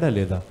తాగాడా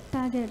లేదా?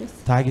 తాగాడు.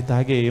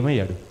 తాగే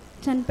ఏమయ్యాడు?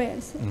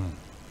 చనిపోయాడు సార్.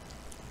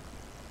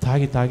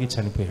 తాగి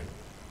చనిపోయాడు.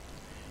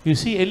 You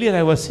see, earlier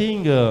I was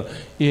seeing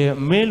a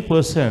male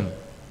person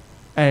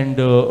and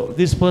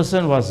this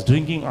person was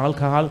drinking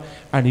alcohol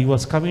and he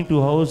was coming to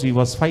house, he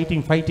was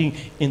fighting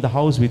in the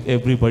house with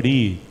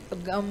everybody.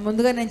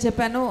 ముందుగా నేను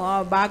చెప్పాను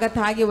బాగా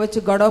తాగి వచ్చి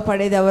గొడవ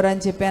పడేది ఎవరు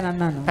అని చెప్పాను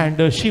అన్నాను. And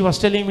she was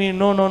telling me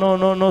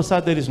no sir,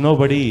 there is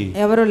nobody.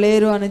 ఎవరు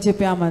లేరు అని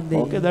చెప్పి ఆమంది.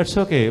 Okay, that's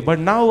okay. But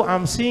now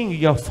I'm seeing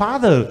your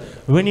father,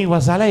 when he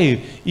was alive,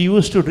 he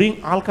used to drink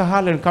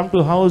alcohol and come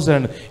to house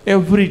and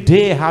every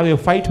day have a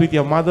fight with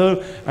your mother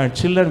and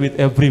children, with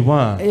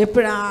everyone.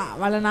 ఎప్పుడు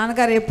వాళ్ళ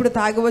నాన్నగారు ఎప్పుడు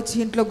తాగి వచ్చి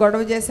ఇంట్లో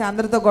గొడవ చేసి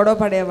అందరితో గొడవ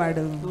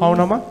పడేవాడు.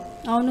 అవునమ్మా?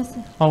 అవును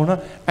సార్. అవునా?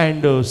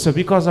 And so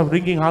because of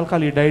drinking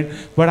alcohol he died.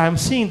 But I'm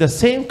seeing the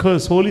same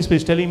curse. Holy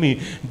Spirit is telling me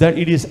that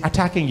it is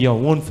attacking your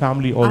own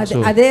family also.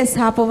 అదే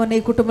శాపం నీ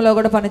కుటుంబంలో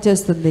కూడా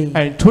పనిచేస్తుంది.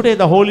 And today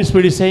the Holy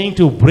Spirit is saying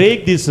to break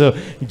this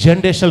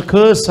generational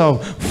curse of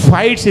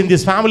fights in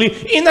this family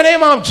in the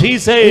name of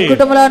Jesus. ఈ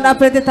కుటుంబంలో ఉన్న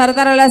ప్రతి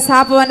తరతరాల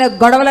శాపం అనే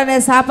గొడవలనే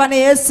శాపాన్ని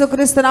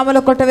యేసుక్రీస్తు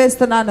నామములో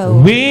కొట్టవేస్తున్నాను.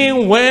 We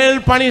will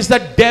punish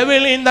the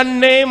devil in the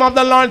name of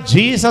the Lord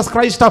Jesus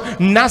Christ of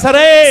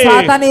Nazareth.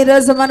 సాతాను ఈ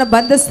రోజు మన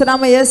బంధిస్తున్నాము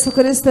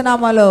యేసుక్రీస్తు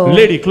నామములో.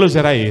 Lady, close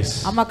your eyes.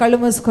 అమ్మ కళ్ళు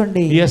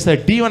మూసుకోండి. Yes, the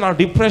demon of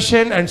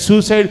depression and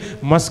suicide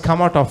must come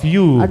out of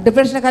you.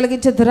 Depression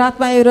కలిగించే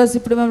దురాత్మ ఈ రోజు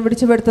ఇప్పుడు మనం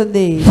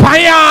విడిచిపెడుతుంది.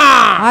 Fire!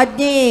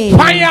 అగ్ని!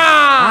 Fire!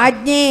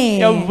 అగ్ని!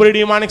 Every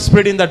demonic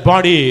spirit in that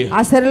body.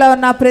 ఆ శరీరంలో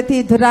ఉన్న ప్రతి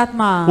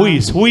దురాత్మ.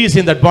 Who is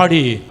in that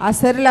body? ఆ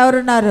శరీరంలో ఎవరు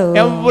ఉన్నారు?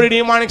 Every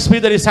demonic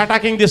spirit that is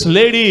attacking this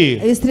lady.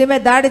 ఈ స్త్రీ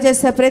మీద దాడి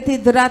చేసే ప్రతి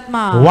దురాత్మ.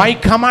 Why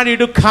command you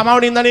to come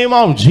out in the name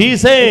of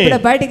Jesus?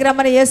 ఇప్పుడు బయటికి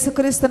రమ్మని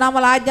యేసుక్రీస్తు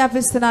నామములో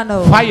ఆజ్ఞాపిస్తున్నాను.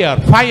 Fire!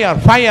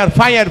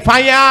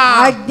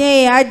 అగ్ని!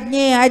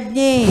 అగ్ని!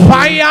 అగ్ని!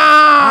 Fire!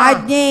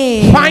 అగ్ని!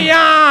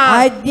 Fire!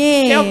 అగ్ని!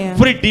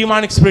 Every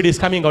demonic spirit is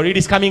coming out. It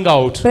is coming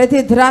out. ప్రతి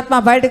దురాత్మ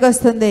బయటికి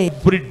వస్తుంది.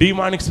 Every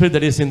demonic spirit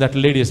that is in that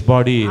lady's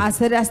body. ఆ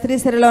స్త్రీ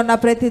శరీరంలో ఉన్న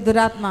ప్రతి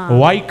దురాత్మ.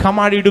 Why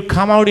command you to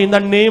come out in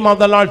the name of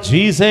the Lord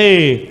Jesus?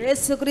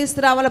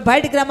 యేసుక్రీస్తు నామములో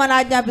బయటికి రమ్మని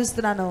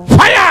ఆజ్ఞాపిస్తున్నాను.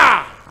 Fire!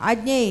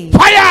 అగ్ని!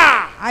 Fire!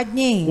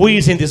 అగ్ని! Who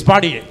is in this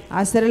body?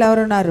 ఆ శరీరంలో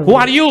ఎవరు ఉన్నారు? Who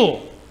are you?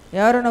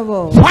 ఎవరు నువ్వు?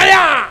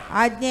 Fire!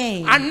 అగ్ని!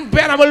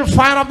 Unbearable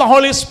fire of the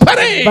Holy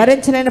Spirit.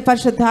 భరించలేని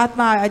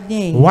పరిశుద్ధాత్మ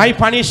అగ్ని. Why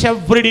punish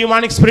every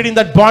demonic spirit in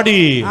that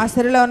body? ఆ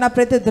శరీరంలో ఉన్న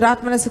ప్రతి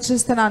దురాత్మను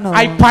శిక్షిస్తున్నాను.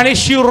 I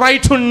punish you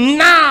right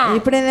now.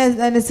 ఇప్పుడు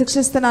నేను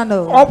శిక్షిస్తున్నాను.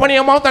 Open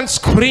your mouth and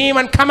scream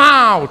and come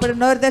out. ఇప్పుడు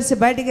నోరు తెరిచి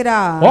బయటికి రా.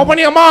 Open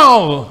your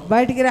mouth.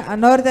 బయటికి రా.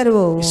 నోరు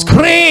తెరువు.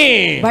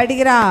 Scream.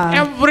 బయటికి రా.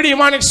 Every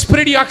demonic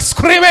spirit you are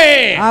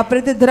screaming. ఆ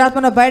ప్రతి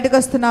దురాత్మను బయటికి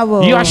వస్తున్నావు.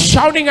 You are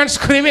shouting and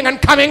screaming and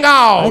coming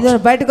out.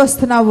 బయటికి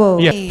వస్తున్నావు.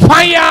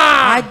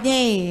 Fire!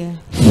 ఆజ్ఞే.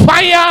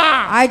 Fire.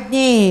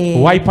 ఆజ్ఞే.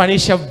 Why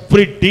punish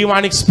every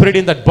demonic spirit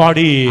in that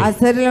body? ఆ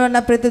శరీరంలో ఉన్న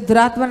ప్రతి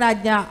దురాత్మను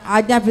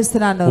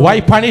ఆజ్ఞాపిస్తున్నాను. Why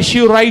punish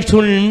you right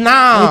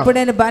now? ఇప్పుడు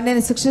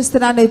నేను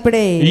శిక్షిస్తున్నాను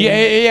ఇప్పుడే.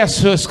 Yes,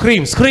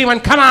 scream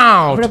and come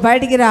out. ఇప్పుడు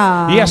బయటికి రా.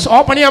 Yes,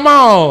 open your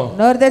mouth.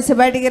 నోరు తెరిచి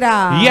బయటికి రా.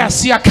 Yes,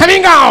 you are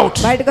coming out.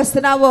 బయటికి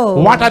వస్తున్నావు.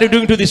 What are you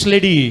doing to this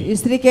lady? ఈ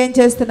స్త్రీకి ఏం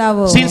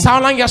చేస్తున్నావు? Since how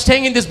long you are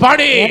staying in this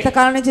body?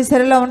 ఎంతకాలం నుంచి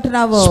శరీరంలో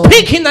ఉంటున్నావు?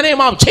 Speak in the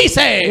name of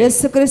Jesus.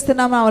 యేసుక్రీస్తు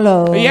నామములో.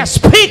 Yes,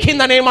 speak in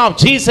the name of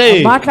Jesus.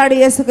 మాట్లాడు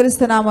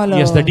యేసుక్రీస్తు నామములో.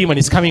 Yes, the demon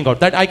is coming out.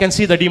 That I can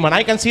see the demon.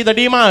 I can see the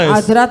demons. ఆ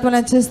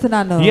దురాత్మను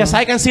చూస్తున్నాను. Yes,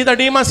 I can see the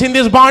demons in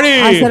this body.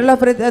 ఆ శరీరంలో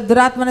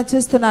దురాత్మను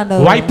చూస్తున్నాను.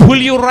 Why pull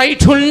you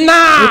right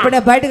now? ఇప్పుడే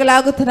బయటికి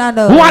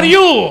లాగుతున్నాను. Who are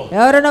you?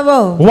 ఎవరు నువ్వు?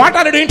 What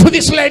are you doing to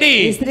this lady?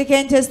 ఈ స్త్రీకి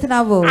ఏం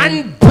చేస్తున్నావు?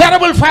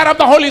 Unbearable fire of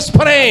the Holy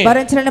Spirit.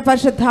 భరించలేని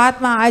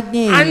పరిశుద్ధాత్మ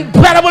ఆజ్ఞే.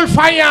 Unbearable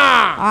fire.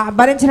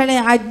 భరించలేని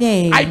ఆజ్ఞే.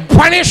 I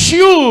punish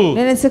you.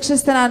 నేను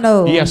శిక్షిస్తున్నాను.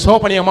 Yes,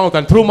 open your mouth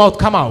and through mouth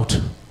come out.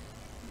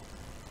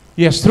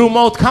 Yes, through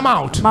mouth come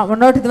out.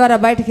 నోటి ద్వారా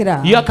బయటికి రా.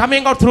 You are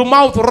coming out through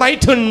mouth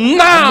right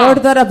now.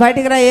 నోటి ద్వారా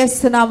బయటికి రా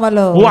యేసు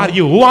నామములో. Who are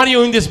you? Who are you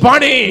in this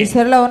body? ఈ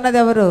శరీరంలో ఉన్నది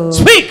ఎవరు?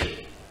 Speak.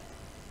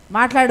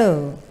 మాట్లాడు.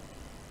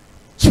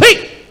 Speak.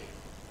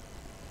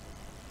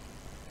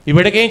 ఈ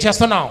బిడ్డకి ఏం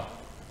చేస్తున్నావు?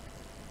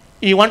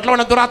 ఈ ఒంట్లో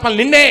ఉన్న దురాత్మలు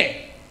నిన్నే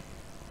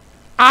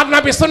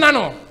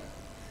ఆజ్ఞాపిస్తున్నాను.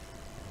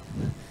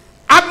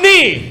 అగ్ని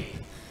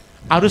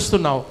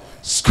అరుస్తున్నావు.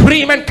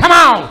 Scream and come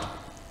out.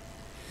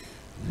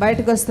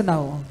 బయటికి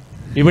వస్తున్నావు.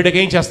 ఈ బిడ్డకి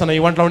ఏం చేస్తున్నావు?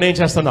 ఈ ఒంట్లో ఏం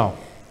చేస్తున్నావు?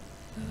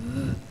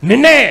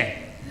 నిన్నే.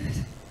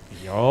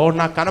 అయ్యో,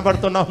 నాకు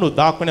కనబడుతున్నావు, నువ్వు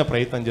దాక్కునే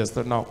ప్రయత్నం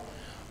చేస్తున్నావు.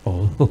 ఓ,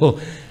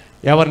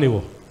 ఎవరు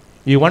నువ్వు?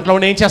 ఈ ఒంట్లో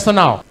ఏం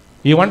చేస్తున్నావు?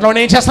 ఈ ఒంట్లో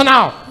ఏం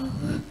చేస్తున్నావు?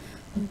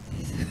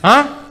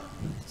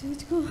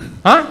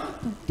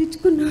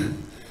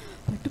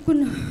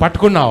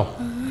 పట్టుకున్నావు.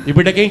 ఈ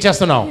బిడ్డకి ఏం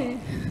చేస్తున్నావు?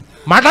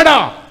 మాట్లాడా.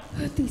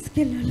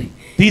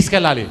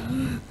 తీసుకెళ్ళాలి.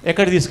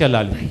 ఎక్కడ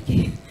తీసుకెళ్ళాలి?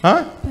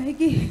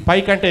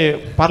 పైకంటే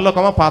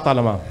పరలోకమా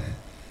పాతాళమా?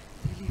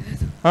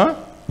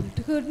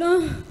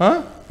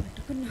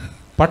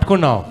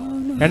 పట్టుకున్నావు.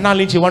 ఎన్నాళ్ళ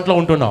నుంచి ఒంట్లో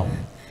ఉంటున్నావు?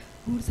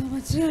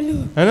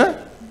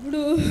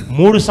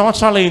 3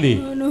 సంవత్సరాలు అయింది.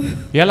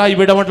 ఎలా ఈ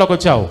బిడ్డ ఒంట్లోకి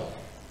వచ్చావు?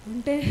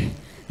 అంటే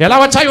ఎలా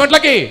వచ్చాయి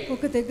ఒంట్లోకి?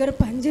 ఒక దగ్గర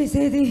పని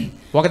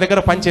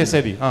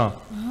చేసేది.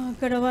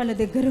 అక్కడ వాళ్ళ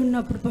దగ్గర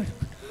ఉన్నప్పుడు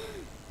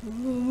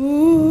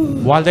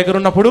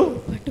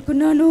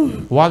పట్టుకున్నాను.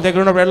 వాళ్ళ దగ్గర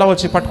ఉన్నప్పుడు ఎలా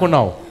వచ్చి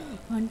పట్టుకున్నావు?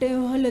 అంటే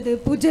వాళ్ళది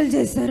పూజలు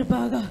చేశారు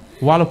బాగా.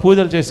 వాళ్ళు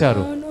పూజలు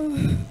చేశారు.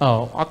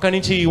 అక్కడి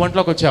నుంచి ఈ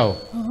ఒంట్లోకి వచ్చావు.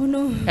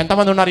 అవును.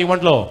 ఎంతమంది ఉన్నారు ఈ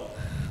ఒంట్లో?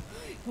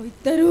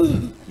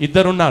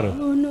 ఇద్దరు ఉన్నారు.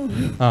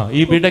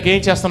 ఈ బిడ్డకి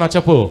ఏం చేస్తున్నావు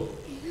చెప్పు?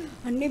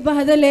 అన్ని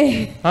బాధలే.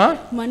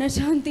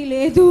 మనశ్శాంతి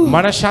లేదు.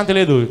 మనశ్శాంతి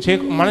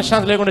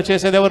లేకుండా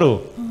చేసేది ఎవరు?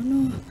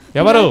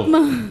 ఎవరు?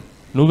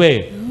 నువ్వే.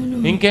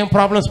 ఇంకేం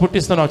ప్రాబ్లమ్స్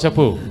పుట్టిస్తున్నావు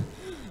చెప్పు?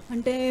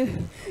 అంటే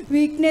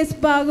వీక్నెస్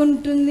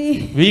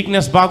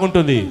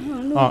బాగుంటుంది.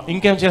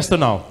 ఇంకేం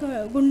చేస్తున్నావు?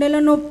 గుండెల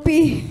నొప్పి.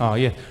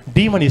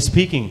 Demon is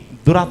speaking.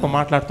 దురాత్మ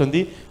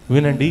మాట్లాడుతుంది,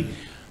 వినండి.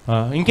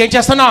 ఇంకేం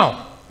చేస్తున్నావు?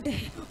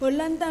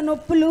 ఒళ్ళంతా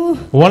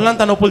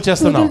నొప్పులు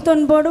చేస్తున్నావు.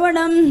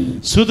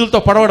 సూదులతో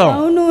పొడవడం.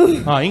 అవును.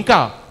 ఇంకా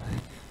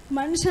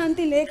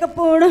మనశ్శాంతి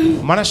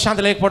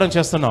లేకపోవడం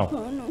చేస్తున్నావు.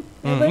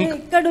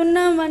 ఇక్కడున్న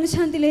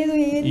మనశ్శాంతి లేదు.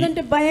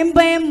 ఏంటంటే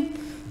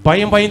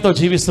భయంతో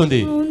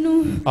జీవిస్తుంది.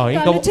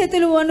 ఇంకా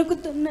అరచేతులు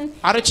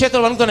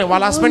వణుకుతున్నాయి.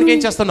 వాళ్ళ హస్బెండ్ కి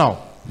ఏం చేస్తున్నావు?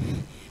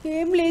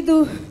 ఏం లేదు.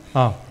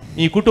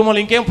 ఈ కుటుంబంలో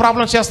ఇంకేం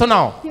ప్రాబ్లమ్స్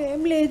చేస్తున్నావు?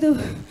 ఏం లేదు.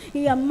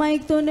 ఈ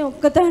అమ్మాయితోనే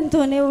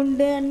ఒక్కదాంతోనే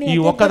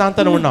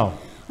ఉన్నావు.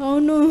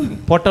 అవును.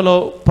 పొట్టలో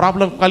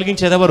ప్రాబ్లం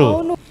కలిగించేది ఎవరు?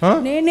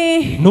 నేనే.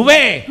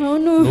 నువ్వే.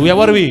 అవును.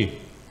 నువ్వెవరివి?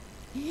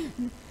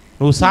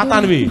 నువ్వు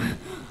సాతానువి.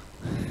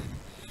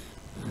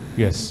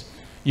 Yes,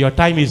 your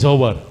time is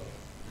over.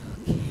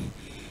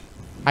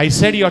 I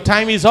said your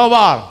time is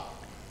over.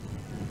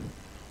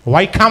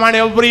 Why command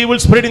every evil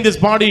spirit in this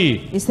body?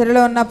 ఈ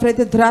శరీరంలో ఉన్న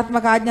ప్రతి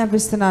దురాత్మకు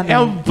ఆజ్ఞాపిస్తున్నాను.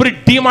 Every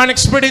demonic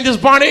spirit in this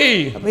body.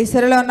 ఈ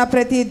శరీరంలో ఉన్న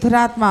ప్రతి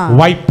దురాత్మ.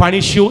 Why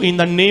punish you in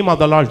the name of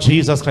the Lord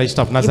Jesus Christ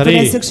of Nazareth?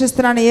 నేను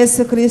శిక్షిస్తున్నాను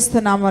యేసుక్రీస్తు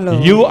నామములో.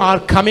 You are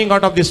coming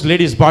out of this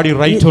lady's body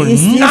right now. ఈ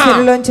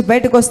శరీరంలో నుంచి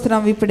బయటకు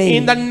వస్తున్నాం ఇప్పుడే.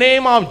 In the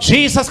name of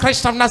Jesus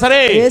Christ of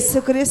Nazareth.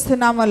 యేసుక్రీస్తు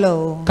నామములో.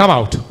 Come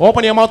out.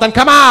 Open your mouth and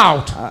come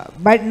out.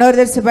 నోరు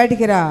తెరిచి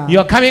బయటికి రా. You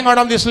are coming out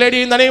of this lady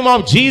in the name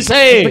of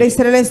Jesus. ఇప్పుడు ఈ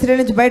శరీరం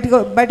నుంచి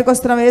బయటకు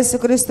వస్తున్నాం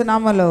యేసుక్రీస్తు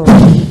నామములో.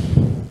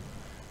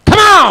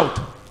 Come out.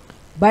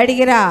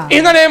 బయటికి రా.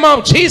 In the name of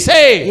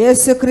Jesus.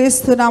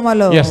 యేసుక్రీస్తు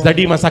నామములో. Yes, the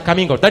demons are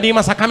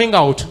coming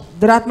out.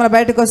 దురాత్మలు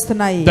బయటకు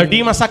వస్తున్నాయి. The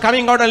demons are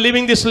coming out and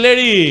leaving this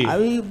lady.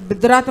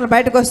 దురాత్మలు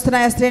బయటకు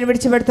వస్తున్నాయి, ఆ స్త్రీని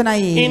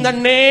విడిచిపెడుతున్నాయి. In the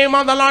name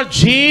of the Lord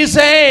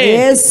Jesus.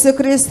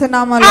 యేసుక్రీస్తు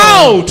నామములో.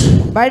 Out.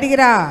 బయటికి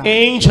రా.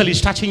 Angel is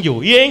touching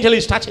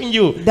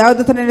you.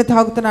 దేవదూత నిన్ను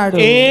తాకుతున్నాడు.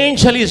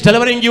 Angel is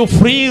delivering you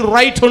free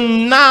right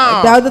now.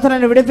 దేవదూత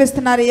నిన్ను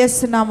విడిపిస్తున్నారు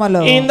యేసు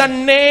నామములో. In the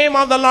name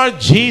of the Lord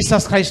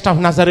Jesus Christ of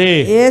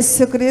Nazareth.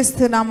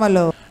 యేసుక్రీస్తు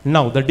నామములో.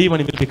 Now the demon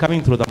will be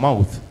coming through the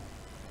mouth.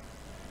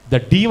 The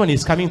demon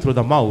is coming through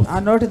the mouth. ఆ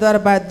నోటి ద్వారా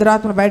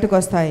దురాత్మలు బయటకు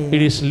వస్తాయి.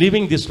 It is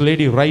leaving this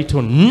lady right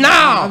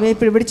now. అవి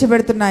ఇప్పుడు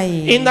విడిచిపెడుతున్నాయి.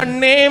 In the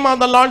name of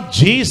the Lord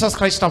Jesus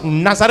Christ of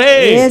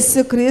Nazareth. యేసు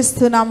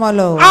క్రీస్తు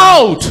నామములో.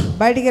 Out.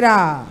 బయటికి రా.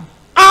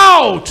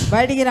 Out.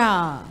 బయటికి రా.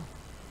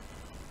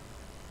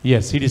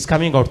 Yes, it is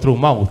coming out through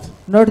mouth.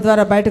 నోటి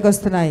ద్వారా బయటకు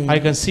వస్తున్నాయి. I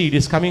can see it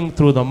is coming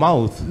through the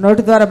mouth.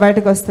 నోటి ద్వారా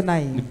బయటకు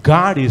వస్తున్నాయి.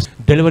 God is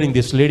delivering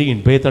this lady in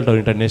Bethel Tower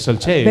International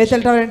Church.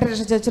 Bethel Tower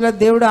International Church లో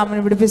దేవుడు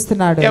ఆమెను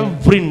విడిపిస్తున్నాడు.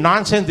 Every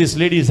nonsense this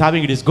lady is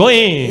having, it is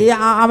going.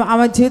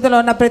 ఆమె జీవితంలో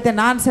ఉన్న ప్రతి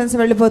నాన్సెన్స్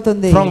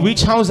వెళ్ళిపోతుంది. From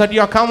which house that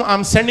you have come, I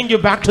am sending you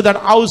back to that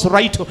house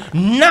right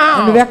now.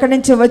 నువ్వు ఎక్కడి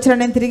నుంచి వచ్చినా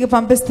నేను తిరిగి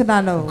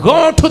పంపిస్తున్నాను. Go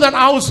to that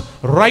house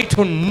right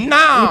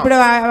now. ఇప్పుడు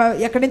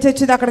ఎక్కడి నుంచి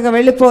వచ్చింది అక్కడికి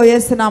వెళ్ళిపో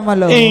యేసు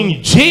నామములో. In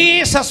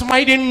Jesus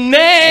mighty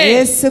name.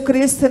 యేసు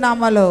క్రీస్తు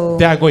నామములో.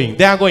 They are going.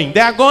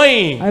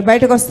 అవి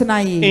బయటకు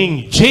వస్తున్నాయి. In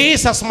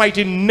Jesus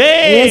mighty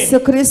name. యేసు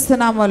క్రీస్తు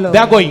నామములో.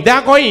 They are going.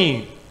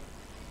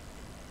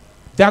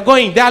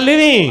 They are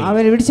living.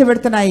 అవి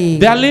విడిచిపెడుతున్నాయి.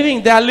 They are living.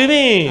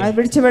 అవి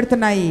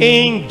విడిచిపెడుతున్నాయి.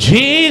 In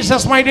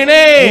Jesus mighty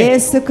name.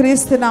 యేసు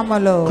క్రీస్తు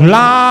నామములో.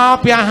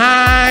 Clap your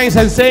hands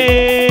and say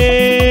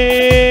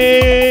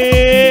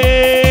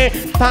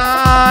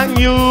thank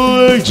you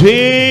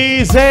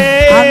Jesus.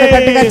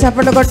 గట్టిగా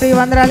చప్పట్లు కొట్టి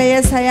వందనాలు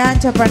యేసయ్యా అని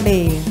చెప్పండి.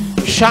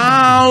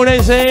 Shout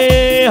and say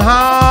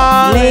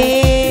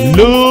hallelujah.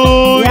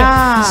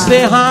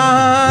 Say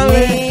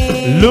hallelujah.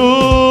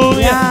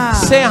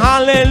 Say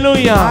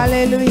hallelujah.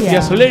 Hallelujah.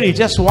 Yes, lady,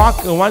 just walk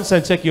once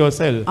and check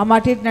yourself. ఆ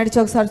మాట ఇటు నడిచి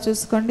ఒకసారి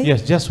చూసుకోండి. Yes,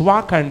 just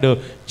walk and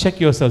check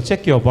yourself.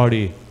 Check your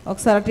body.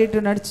 ఒకసారి అటు ఇటు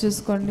నడిచి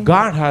చూసుకోండి.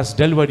 God has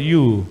delivered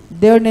you.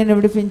 దేవుడు నిన్ను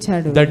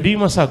విడిపించాడు. The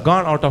demons are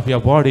gone out of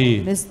your body.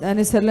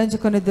 నీ శరీరం నుంచి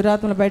కొన్ని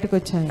దురాత్మలు బయటకు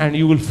వచ్చాయి. And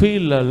you will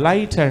feel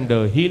light and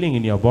healing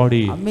in your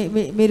body.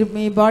 మీరు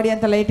మీ బాడీ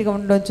అంత లైట్ గా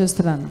ఉండడం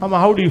చూస్తున్నాను. Amma,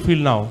 how do you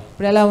feel now?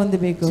 ఇప్పుడు ఎలా ఉంది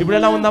మీకు? ఇప్పుడు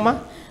ఎలా ఉందమ్మా?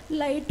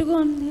 లైట్ గా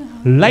ఉంది.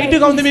 లైట్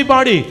గా ఉంది మీ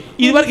బాడీ.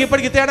 ఇదివరకు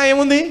ఇప్పటికి తేడా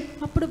ఏముంది?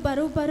 అప్పుడు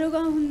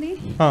బరువుగా ఉంది.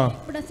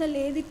 ఇప్పుడు అసలు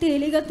ఏది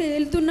తేలిగా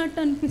తేలుతున్నట్టు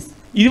అనిపిస్తుంది.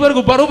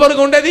 ఇదివరకు బరువుగా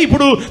ఉండేది,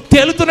 ఇప్పుడు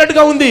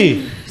తేలుతున్నట్టుగా ఉంది.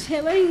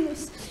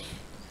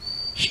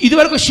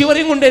 ఇదివరకు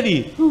షివరింగ్ ఉండేది,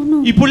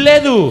 ఇప్పుడు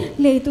లేదు.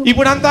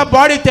 ఇప్పుడు అంతా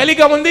బాడీ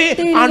తేలిగా ఉంది.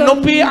 ఆ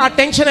నొప్పి, ఆ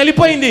టెన్షన్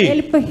వెళ్ళిపోయింది.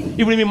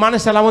 ఇప్పుడు మీ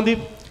మనసు ఎలా ఉంది?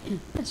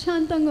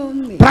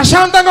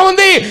 ప్రశాంతంగా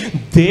ఉంది.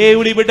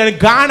 దేవుడి బిడ్డని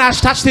God has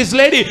touched this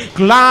lady.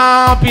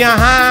 Clap your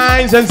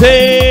hands and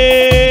say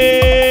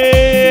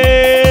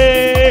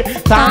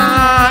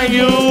thank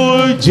you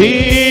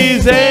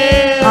Jesus.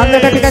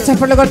 గట్టిగా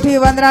చప్పట్లు కొట్టి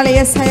వందనాలు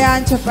యేసయ్యా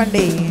అని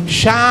చెప్పండి.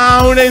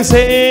 Shout and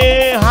say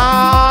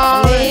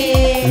hallelujah.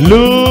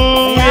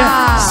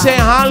 Say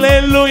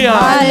hallelujah.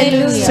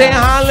 Hallelujah. Say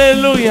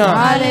hallelujah.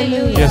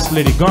 Hallelujah. Yes,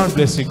 lady, God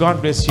bless you. God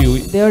bless you.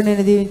 దేవుడు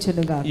నిన్ను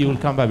దీవించును గాక. You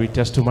will come back with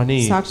testimony.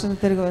 సాక్ష్యం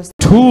తిరిగి వస్తుంది.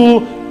 2,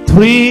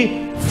 3,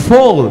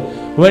 4.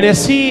 When I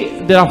see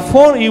there are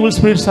 4 evil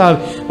spirits are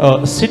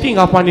sitting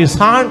upon his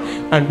hand,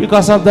 and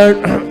because of that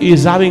he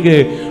is having a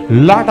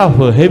lot of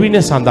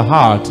heaviness on the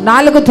heart.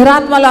 4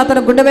 దురాత్మలు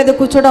అతని గుండె మీద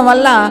కూర్చోవడం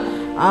వల్ల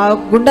ఆ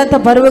గుండెంత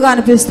బరువుగా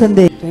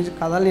అనిపిస్తుంది.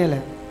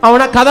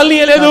 అవునా?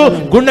 కదలనీయలేదు,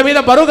 గుండె మీద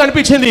బరువు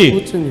కనిపించింది.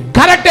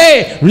 కరెక్టే,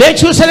 నేను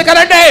చూసేది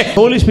కరెక్టే.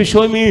 Holy Spirit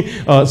show me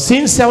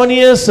since 7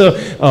 years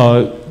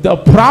the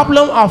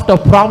problem after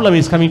problem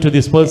is coming to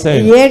this person.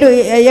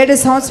 7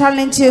 సంవత్సరాల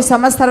నుంచి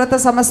సమస్య తర్వాత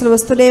సమస్యలు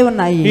వస్తూనే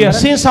ఉన్నాయి. Yes,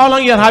 since how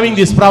long you are having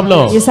this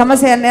problem? ఈ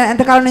సమస్య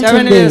ఎంత కాలం నుంచి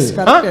ఉంది?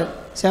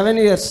 7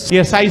 years.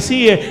 Yes, I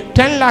see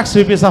 10 lakhs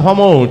rupees of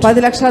amount. 10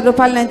 లక్షల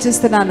రూపాయలు నేను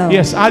ఇస్తున్నాను.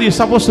 Yes, are you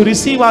supposed to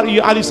receive or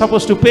are you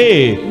supposed to pay?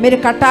 మీరు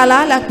కట్టాలా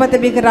లేకపోతే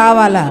మీకు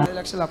రావాలా? 10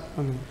 లక్షల అప్పు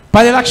ఉంది.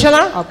 10 లక్షల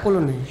అప్పులు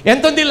ఉన్నాయి.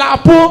 ఎంత ఉంది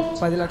అప్పు?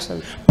 10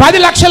 లక్షలు. 10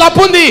 లక్షల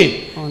అప్పు ఉంది.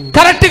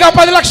 కరెక్ట్ గా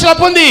 10 లక్షల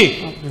అప్పు ఉంది.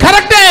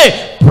 కరెక్టే.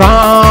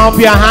 Clap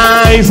your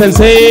hands and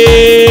say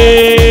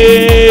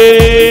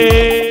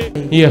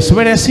yes.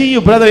 When I see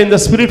you brother in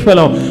the spirit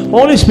fellow,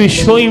 Holy Spirit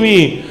showing me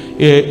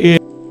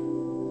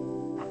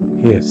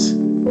yes.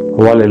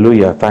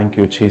 Hallelujah. Thank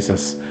you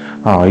Jesus.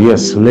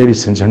 Yes,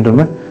 ladies and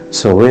gentlemen,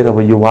 so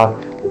wherever you are,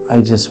 I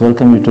just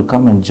welcome you to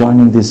come and join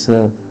in this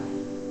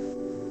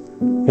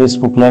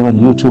Facebook live and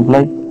YouTube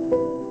live.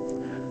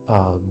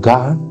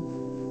 God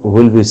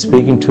will be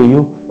speaking to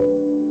you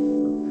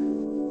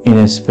in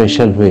a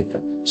special way.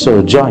 So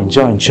join.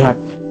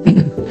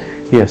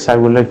 Yes, I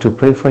would like to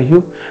pray for you,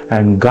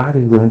 and God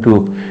is going to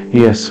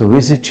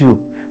visit you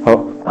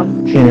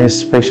in a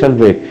special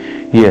way.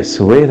 Yes,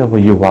 wherever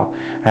you are,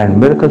 and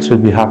miracles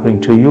will be happening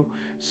to you.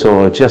 So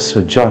just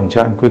join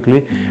quickly.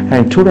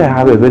 And today I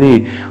have a very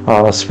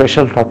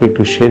special topic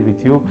to share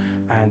with you,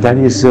 and that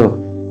is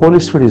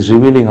Holy Spirit is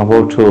revealing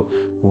about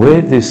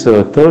where this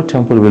third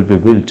temple will be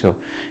built.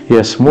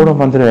 Yes, మూడో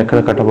మందిరం ఎక్కడ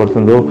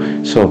కట్టబడుతుందో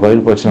so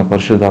బయలుపరిచిన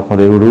పరిశుద్ధాత్మ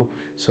దేవుడు.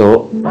 So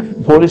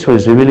Holy Spirit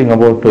is revealing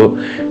about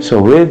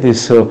where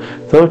this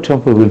third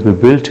temple will be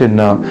built in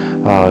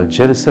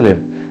Jerusalem.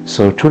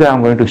 So today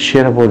I'm going to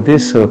share about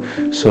this.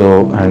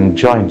 And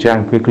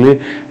join quickly,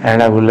 and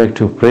I would like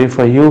to pray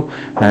for you,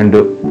 and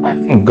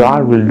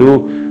God will do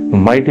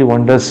mighty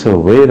wonders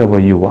wherever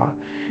you are.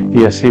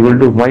 Yes, He will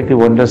do mighty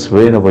wonders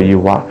wherever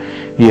you are.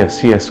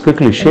 Yes, yes,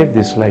 quickly share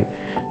this live.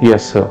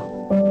 Yes, sir.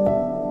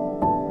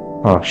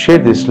 Share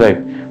this live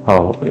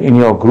in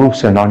your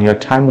groups and on your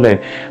timeline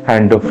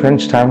and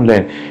friends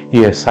timeline.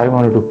 Yes, I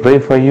wanted to pray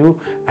for you,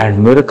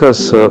 and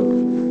miracles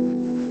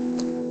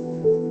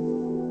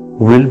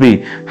will be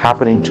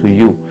happening to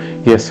you.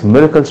 Yes,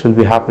 miracles will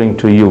be happening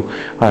to you.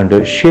 And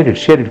share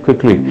it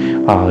quickly.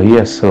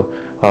 Yes,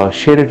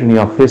 share it in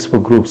your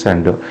Facebook groups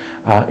and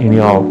in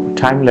your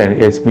timeline.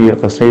 Yes, మీ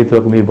యొక్క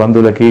స్నేహితులకు, మీ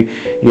బంధువులకి,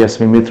 yes,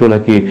 మీ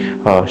మిత్రులకి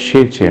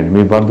share చేయండి.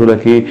 మీ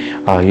బంధువులకి,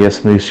 yes,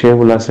 మీ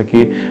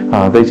శ్రేవులాసకి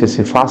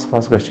దయచేసి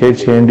ఫాస్ట్గా share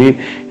చేయండి.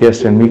 yes,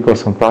 నేను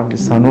మీకోసం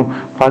ప్రార్థిస్తాను.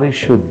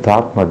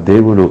 పరిశుద్ధాత్మ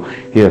దేవుడు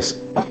yes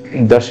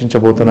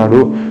దర్శించబోతున్నాడు.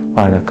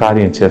 ఆయన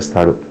కార్యం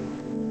చేస్తాడు.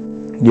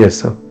 yes,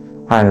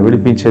 ఆయన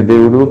విడిపించే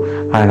దేవుడు,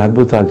 ఆయన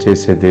అద్భుతాలు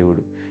చేసే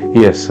దేవుడు.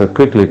 ఎస్,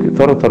 క్విక్లీ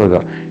త్వరగా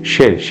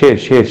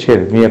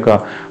షేర్ మీ యొక్క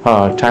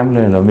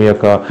టైమ్లైన్లో, మీ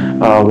యొక్క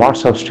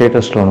వాట్సాప్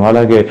స్టేటస్లోను,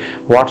 అలాగే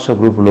వాట్సాప్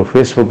గ్రూపులో,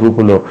 ఫేస్బుక్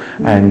గ్రూపులో.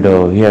 And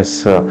yes,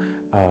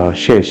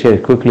 share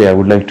quickly. I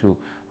would like to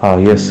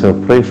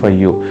pray for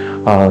you.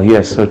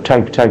 Yes,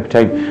 type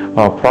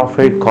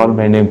prophet, call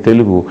my name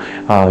Telugu.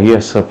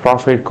 Yes,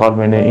 prophet, call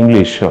my name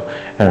English.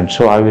 And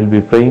so I will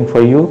be praying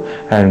for you,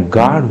 and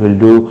God will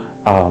do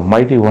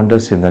mighty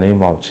wonders in the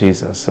name of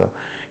Jesus.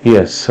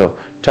 Yes,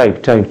 type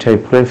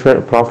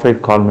prophet,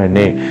 call my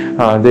name.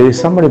 There is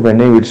somebody by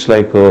name, it's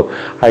like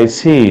I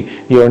see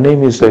your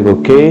name is like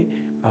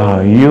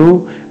Kumari.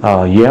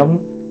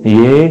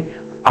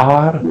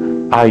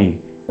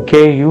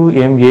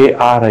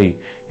 Kumari.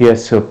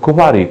 Yes,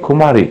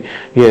 Kumari.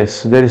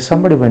 Yes, there is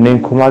somebody by name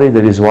Kumari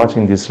that is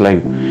watching this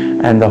live,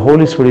 and the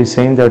Holy Spirit is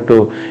saying that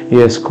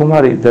yes,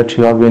 Kumari, that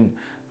you have been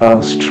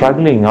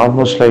struggling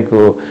almost like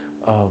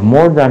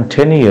more than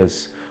 10 years.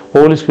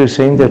 Holy Spirit is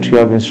saying that you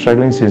have been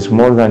struggling since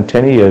more than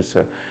 10 years,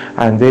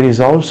 and there is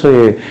also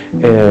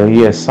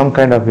yes, some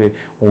kind of a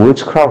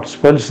witchcraft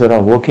spells that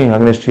are working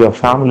against your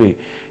family.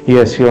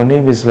 Yes, your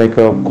name is like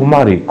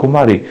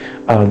Kumari,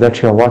 that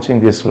you are watching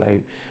this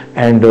live,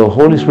 and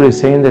Holy Spirit is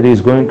saying that He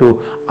is going to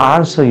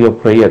answer your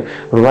prayer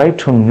right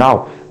from now.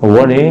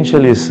 One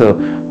angel is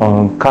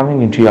coming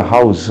into your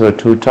house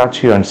to touch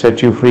you and set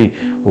you free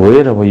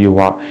wherever you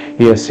are.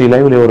 Yes, ఈ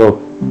live ఎవరో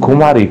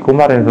కుమారి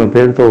అనే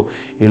పేరుతో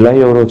ఈ live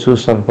ఎవరో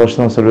చూస్తున్నారు,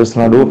 personal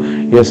సర్వీస్తున్నాడు.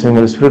 Yes,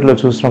 మిమ్మల్ని స్పిరిట్లో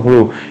చూసినప్పుడు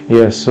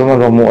yes,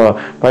 సుమారుగా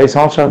 10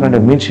 సంవత్సరాల కంటే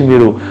మించి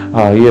మీరు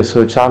ఎస్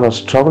చాలా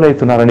స్ట్రగుల్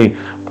అవుతున్నారని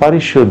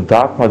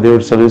పరిశుద్ధాత్మ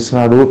దేవుడు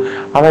చదివిస్తున్నాడు.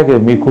 అలాగే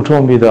మీ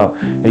కుటుంబం మీద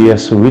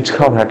ఎస్ విచ్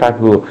క్రాఫ్ట్ అటాక్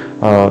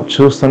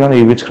చూస్తున్నాను.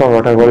 ఈ విచ్ క్రాఫ్ట్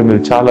అటాక్ వల్ల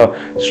మీరు చాలా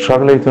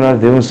స్ట్రగుల్ అవుతున్నారు.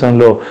 దేవుని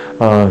స్థలంలో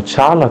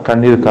చాలా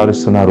కన్నీరు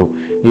కారుస్తున్నారు.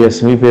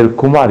 ఎస్, మీ పేరు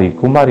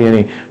కుమారి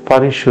అని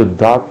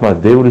పరిశుద్ధాత్మ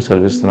దేవుడు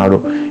చదివిస్తున్నాడు.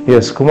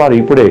 ఎస్, కుమారి,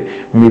 ఇప్పుడే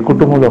మీ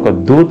కుటుంబంలో ఒక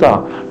దూత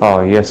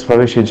ఎస్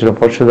ప్రవేశించిన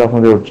పరిశుద్ధాత్మ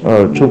దేవుడు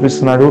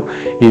చూపిస్తున్నాడు.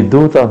 ఈ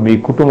దూత మీ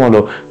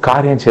కుటుంబంలో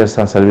కార్యం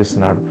చేస్తాను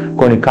చదివిస్తున్నాడు.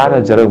 కొన్ని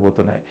కార్యాలు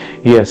జరగబోతున్నాయి.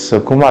 ఎస్,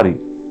 కుమారి,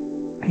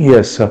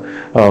 ఎస్,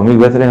 మీకు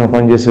వ్యతిరేకంగా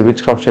పనిచేసే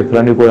విచ్ క్రాఫ్ట్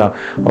శక్తులన్నీ కూడా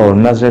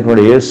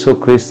నజరేయుడైన యేసు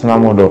క్రీస్తు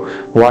నామములో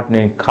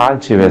వాటిని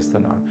కాల్చి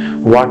వేస్తున్నాను,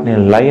 వాటిని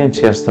లయం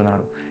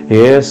చేస్తున్నాను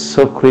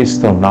యేసు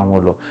క్రీస్తు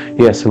నామములో.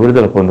 ఎస్,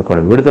 విడుదల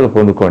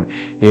పొందుకోండి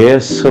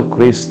యేసు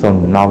క్రీస్తు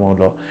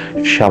నామములో.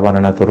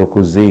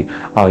 శబననతరుకుజి.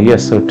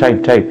 ఎస్,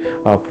 టైప్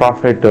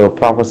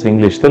ప్రాఫెట్స్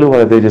ఇంగ్లీష్, తెలుగు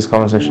వాళ్ళ దయచేసి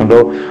కామెంట్ సెక్షన్లో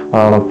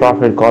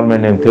prophet call my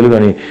name Telugu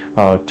అని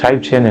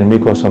టైప్ చేయండి. నేను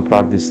మీకోసం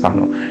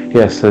ప్రార్థిస్తాను.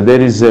 Yes,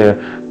 there is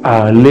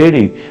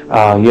lady,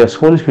 yes,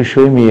 Holy Spirit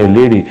showing me a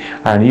lady,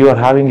 and you are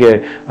having a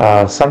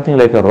something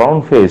like a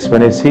round face.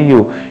 When I see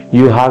you,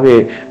 you have a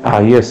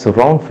yes,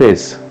 round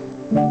face.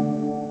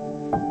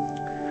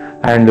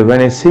 And when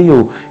I see you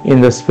in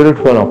the spirit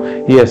realm,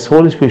 yes,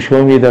 Holy Spirit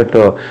showing me that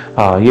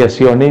yes,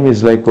 your name is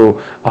like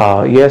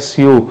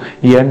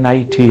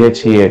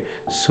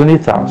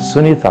Sunitha,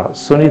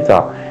 Sunitha.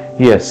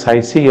 Yes, I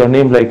see your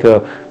name like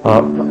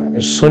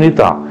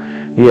Sunitha.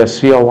 Yes,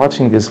 we are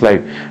watching this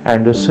live,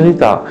 and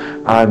Sunitha,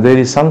 there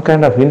is some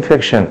kind of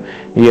infection.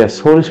 Yes,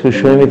 Holy Spirit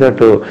showing me that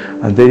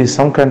there is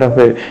some kind of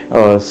a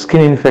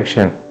skin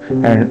infection,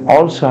 and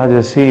also as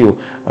I see you,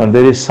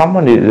 there is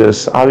someone is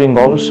having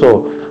also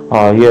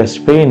yes,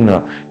 pain,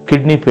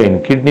 kidney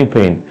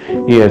pain.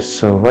 Yes,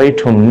 right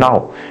now.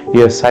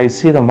 Yes, I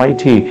see the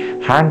mighty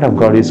hand of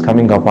God is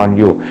coming upon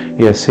you.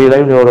 Yes, see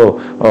live ఎవరో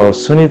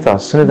Sunitha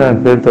అనే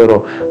పేరుతో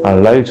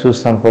live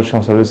చూస్తాను,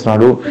 personal service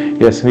నాడు.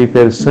 Yes, మీ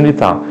పేరు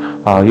Sunitha.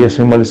 Yes,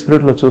 మిమ్మల్ని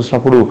స్పిరిట్లో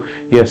చూసినప్పుడు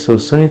yes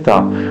Sunitha.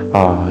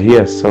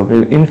 Yes,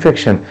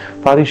 infection,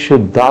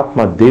 పరిశుద్ధాత్మ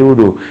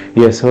దేవుడు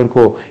ఎస్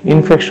ఎవరికో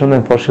ఇన్ఫెక్షన్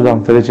ఉందని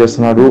పరిశుద్ధాత్మ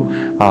తెలియజేస్తున్నాడు.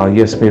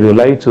 ఎస్, మీరు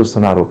లైవ్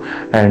చూస్తున్నారు.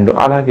 అండ్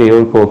అలాగే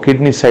ఎవరికో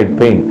కిడ్నీ సైడ్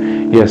పెయిన్.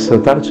 ఎస్,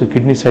 తరచు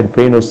కిడ్నీ సైడ్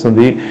పెయిన్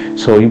వస్తుంది.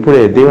 సో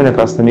ఇప్పుడే దేవుని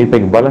హస్తం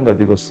మీపైకి బలంగా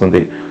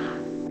దిగొస్తుంది.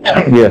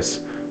 ఎస్,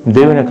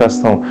 దేవుని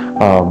హస్తం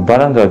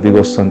బలంగా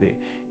దిగొస్తుంది.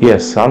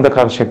 ఎస్,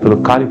 అంధకార శక్తులు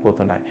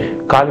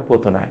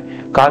కాలిపోతున్నాయి.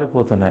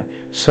 కాలిపోతున్నాయి.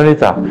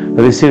 సునీత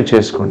రిసీవ్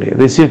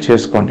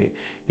చేసుకోండి.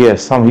 Yes,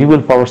 some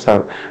evil powers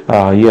are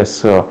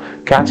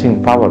catching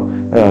power.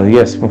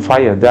 Yes,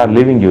 fire, they are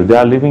leaving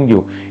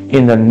you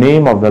in the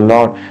name of the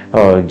Lord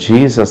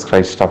Jesus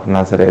Christ of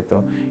Nazareth.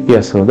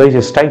 Yes,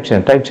 దయచేసి టైప్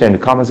చేయండి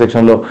కామెంట్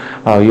సెక్షన్లో.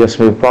 ఎస్,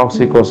 మీరు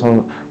ప్రాక్సీ కోసం,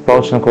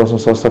 ప్రవచన కోసం,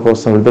 స్వస్థ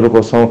కోసం, విడుదల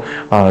కోసం,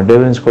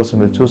 డెలివరెన్స్ కోసం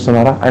మీరు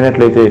చూస్తున్నారా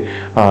అయినట్లయితే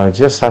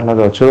జస్ట్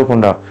అట్లాగా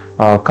చూడకుండా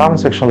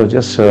కామెంట్ సెక్షన్లో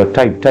జస్ట్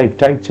టైప్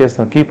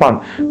చేస్తాను. కీప్ ఆన్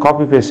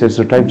కాపీ పేస్ట్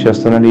చేస్తూ టైప్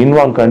చేస్తున్నాను.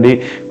 ఇన్వాల్వ్ కండి.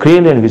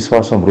 క్రియలేని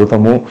విశ్వాసం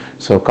మృతము.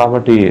 సో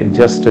కాబట్టి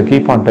just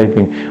keep on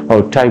typing.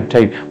 Type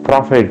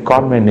prophet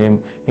call my name.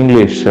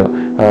 English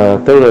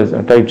Telugu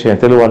type చేయండి.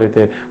 తెలుగు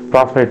వాళ్ళైతే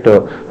prophet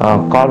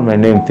call my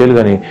name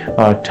తెలుగని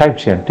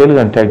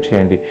type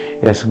చేయండి.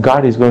 Yes,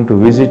 God is going to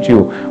visit you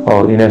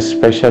in a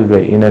special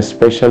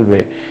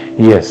way.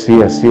 Yes,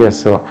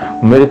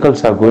 miracles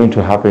are going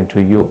to happen to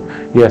you.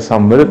 Yes,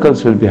 some miracles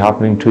will be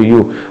happening to you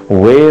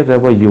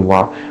wherever you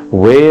are.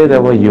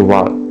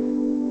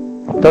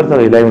 తర్వాత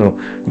ఈ లైవ్ను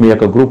మీ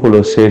యొక్క గ్రూపులో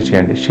share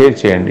చేయండి.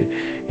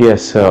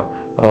 Yes,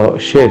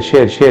 share.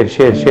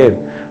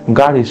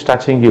 God is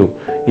touching you.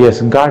 Yes,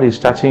 God is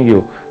touching you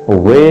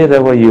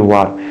wherever you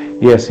are.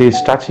 Yes, He is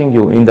touching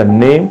you in the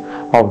name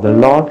of the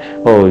Lord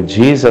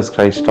Jesus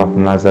Christ of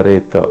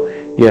Nazareth.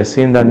 Yes,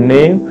 in the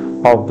name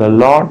of the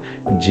Lord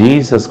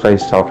Jesus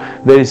Christ.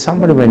 There is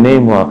somebody by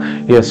name,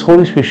 yes,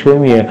 Holy Spirit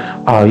showing me a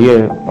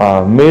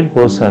male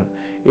person.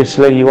 It's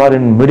like you are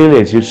in middle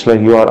age. It's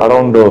like you are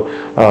around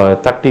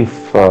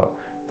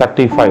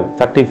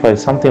 35,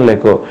 something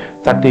like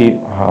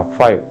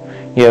 35.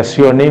 Yes,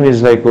 your name is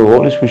like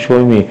Holy Spirit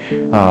showing me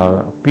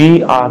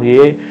Prasad.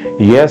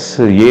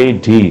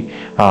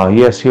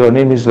 Yes, your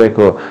name is like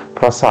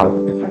Prasad.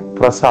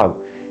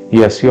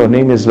 Yes, your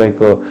name is like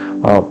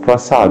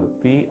Prasad.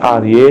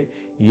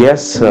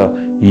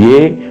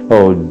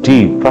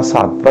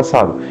 Prasad.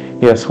 Prasad.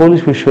 Yes, Holy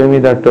Spirit showing me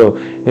that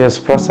yes,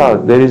 Prasad,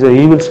 there is an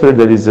evil spirit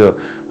that is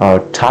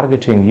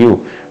targeting you.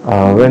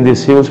 When this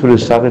evil spirit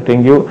is targeting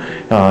you,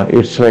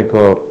 it's like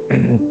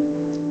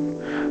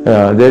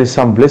there is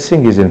some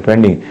blessing is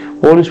impending.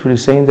 Holy Spirit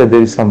is saying that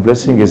there is some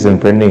blessing is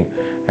impending,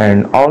 and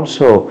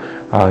also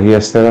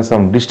yes, there are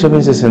some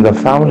disturbances in the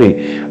family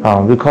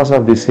because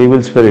of this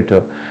evil spirit,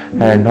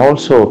 and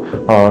also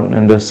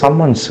and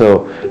someone's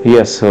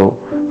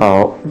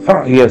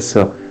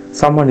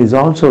someone is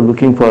also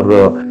looking for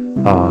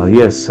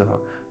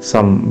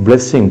some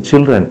blessing,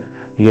 children.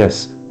 Yes,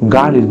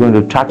 God is going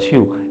to touch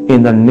you in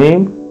the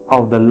name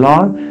of the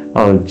Lord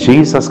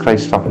Jesus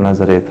Christ of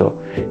Nazareth.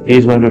 He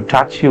is going to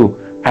touch you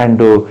and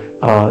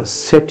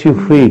set you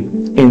free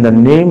in the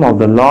name of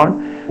the Lord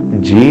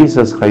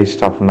Jesus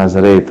Christ of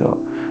Nazareth.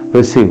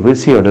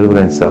 Receive your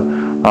deliverance.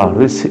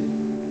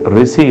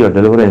 Receive your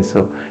deliverance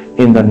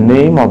in the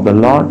name of the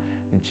Lord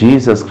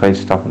Jesus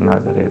Christ of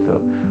Nazareth.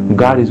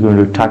 God is going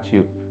to touch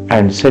you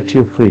and set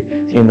you free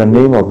in the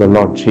name of the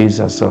Lord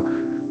Jesus.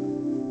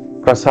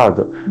 Prasad,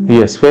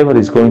 yes, favor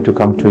is going to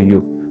come to you.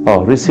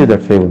 Receive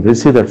that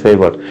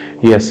favor.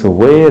 Yes,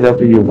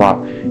 wherever you are.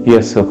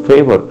 Yes,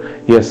 favor.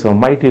 Yes,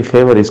 mighty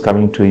favor is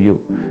coming to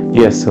you.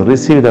 Yes,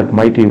 receive that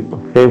mighty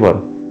favor.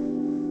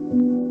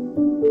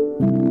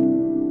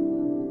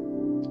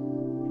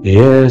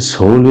 Yes,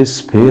 Holy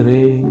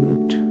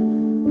Spirit.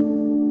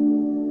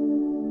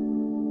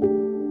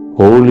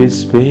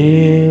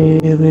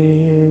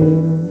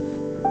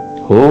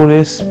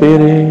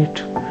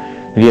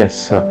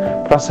 Yes,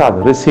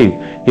 Prasad, receive.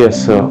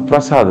 Yes,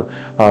 Prasad,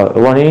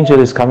 one angel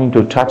is coming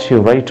to touch you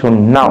right to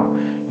now.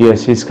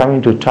 Yes, he's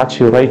coming to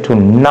touch you right to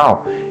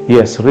now.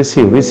 Yes,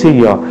 receive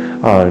your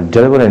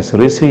deliverance,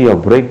 receive your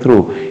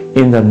breakthrough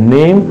in the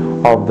name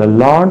of the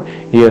Lord,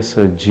 yes,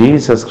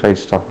 Jesus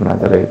Christ of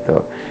Nazareth.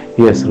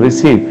 Yes,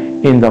 receive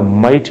in the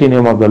mighty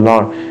name of the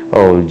Lord,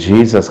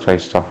 Jesus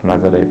Christ of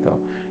Nazareth.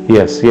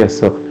 Yes.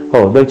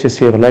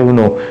 దయచేసి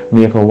లైవ్ను మీ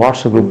యొక్క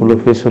WhatsApp గ్రూపులో,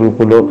 Facebook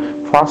గ్రూపులో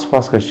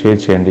ఫాస్ట్గా share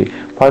చేయండి.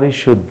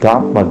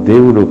 పరిశుద్ధాత్మ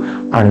దేవుడు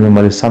ఆయన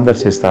మిమ్మల్ని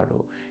సందర్శిస్తాడు.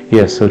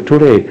 Yes,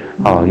 today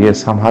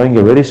yes I'm having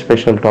a very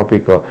special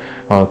topic.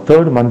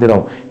 Third మందిరం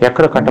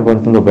ఎక్కడ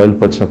కట్టబడుతుందో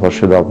బయలుపరిచిన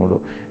పరిశుద్ధాత్ముడు.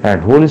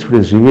 And Holi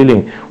spirit is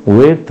revealing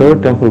wear third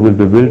temple will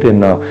be built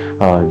in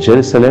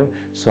Jerusalem.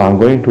 So I'm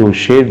going to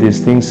share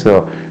these things.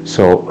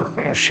 So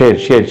share.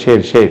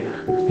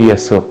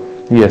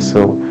 Yes.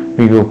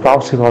 మీకు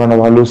ప్రాప్సీ కావాలన్న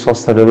వాళ్ళు,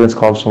 స్వస్థ deliverance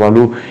కావాల్సిన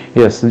వాళ్ళు,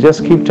 yes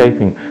just keep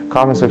typing.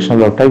 Comment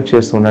సెక్షన్లో type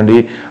చేస్తూ ఉండండి.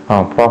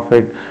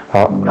 Prophet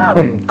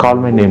call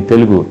my name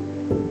Telugu.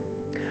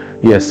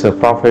 Yes,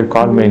 Prophet,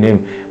 call my name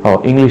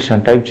English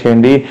and type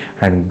చేయండి.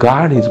 And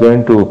God is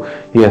going to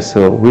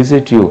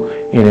visit you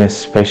in a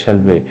special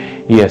way.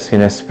 Yes,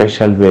 in a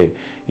special way.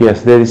 Yes,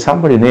 there is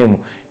somebody name.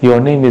 Your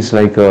name is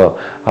like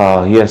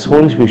yes,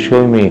 Holy Spirit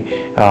showing me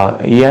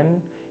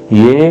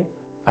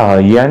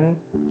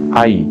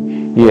N-A-N-I.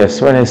 Yes,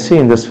 when I see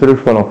in the spirit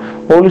form,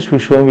 Holy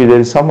Spirit showing me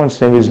there is someone's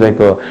name is like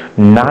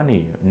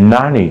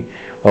Nani.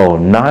 Oh,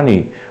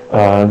 Nani,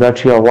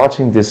 that you are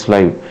watching this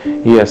live.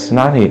 Yes,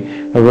 Nani,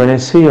 when I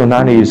see you,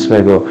 Nani, it's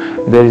like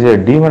there is a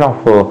demon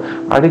of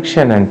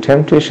addiction and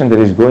temptation that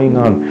is going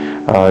on,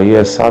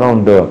 yes,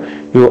 around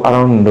you,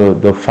 around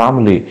the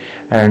family.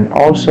 And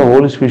also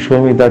Holy Spirit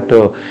showing me that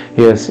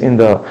yes, in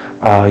the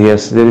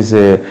yes, there is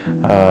a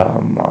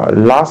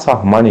loss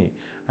of money,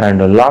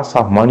 and loss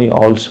of money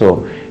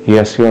also.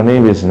 Yes, your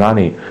name is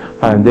Nani,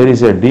 and there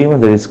is a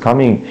demon that is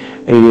coming.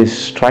 It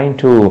is trying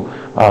to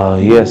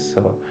yes,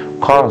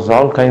 cause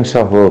all kinds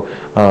of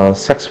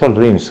sexual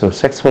dreams. So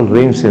sexual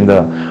dreams in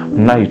the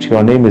night.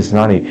 Your name is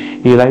Nani.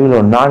 ఈ live లో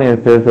నాని అనే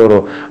పేరుతో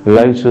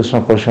live చూసిన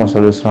question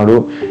చదువుతున్నాడు.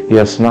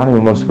 Yes, Nani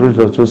మిమ్మల్ని spirit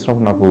లో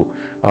చూసినప్పుడు నాకు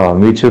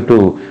మీ చుట్టూ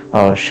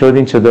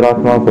శోధించే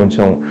దురాత్మ,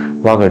 కొంచెం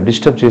బాగా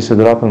డిస్టర్బ్ చేసే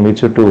దురాత్మ మీ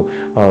చుట్టూ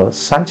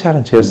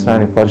సంచారం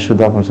చేస్తున్నాయని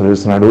పరిశుద్ధాత్మ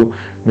చదివిస్తున్నాడు.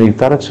 మీకు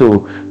తరచు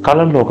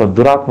కళల్లో ఒక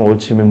దురాత్మ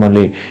వచ్చి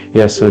మిమ్మల్ని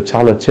ఎస్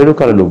చాలా చెడు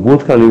కళలు,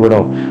 భూత కళలు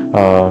ఇవ్వడం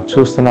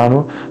చూస్తున్నాను.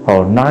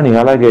 నాని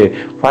అలాగే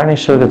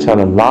ఫైనాన్షియల్ గా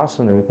చాలా లాస్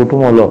ఉంది, మీ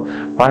కుటుంబంలో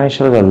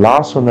ఫైనాన్షియల్ గా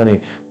లాస్ ఉందని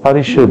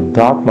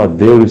పరిశుద్ధాత్మ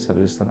దేవుడు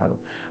చదివిస్తున్నాడు.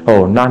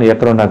 నాని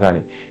ఎక్కడున్నా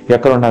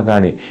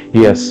కానీ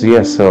ఎస్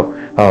ఎస్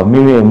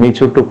మీ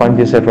చుట్టూ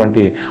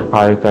పనిచేసేటువంటి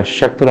ఆ యొక్క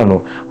శక్తులను,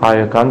 ఆ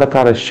యొక్క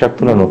అంధకార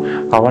శక్తులను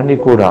అవన్నీ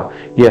కూడా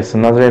ఎస్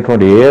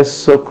నజరేటువంటి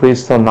యేసు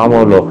క్రీస్తు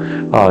నామములో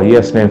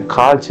ఎస్ నేను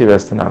కాల్చి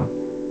వేస్తున్నాను.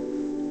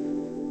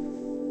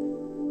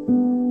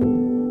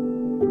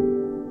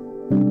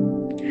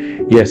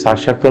 ఎస్, ఆ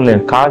శక్తులు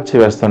నేను కాల్చి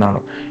వేస్తున్నాను.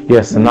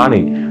 ఎస్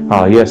నాని,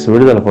 ఎస్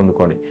విడుదల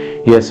పొందుకోండి.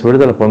 ఎస్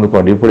విడుదల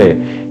పొందుకోండి ఇప్పుడే.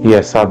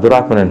 ఎస్ ఆ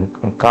దురాత్మ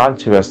నేను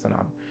కాల్చి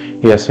వేస్తున్నాను.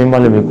 ఎస్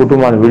మిమ్మల్ని, మీ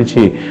కుటుంబాన్ని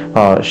విడిచి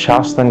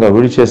శాస్త్రంగా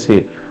విడిచేసి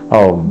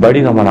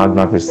బడినమని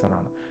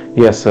ఆజ్ఞాపిస్తున్నాను.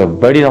 ఎస్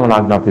బడినమని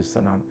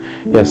ఆజ్ఞాపిస్తున్నాను.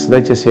 ఎస్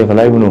దయచేసి ఒక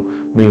లైవ్ను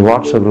మీ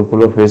వాట్సాప్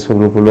గ్రూపులో, ఫేస్బుక్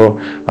గ్రూపులో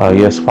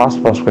ఎస్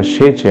ఫాస్ట్గా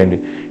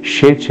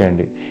షేర్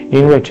చేయండి.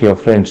 Invite your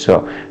friends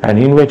and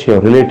invite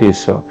your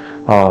relatives.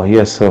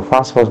 Yes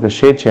ఫాస్ట్గా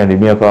షేర్ చేయండి.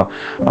 మీ యొక్క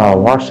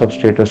వాట్సాప్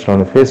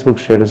స్టేటస్లోను, ఫేస్బుక్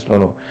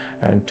స్టేటస్లోను,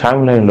 అండ్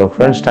టైమ్ లైన్లో,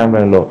 ఫ్రెండ్స్ టైమ్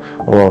లైన్లో,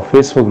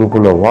 ఫేస్బుక్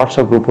గ్రూపుల్లో,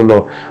 వాట్సాప్ గ్రూపుల్లో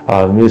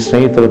మీ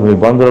స్నేహితులకు, మీ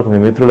బంధువులకు, మీ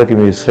మిత్రులకి,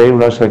 మీ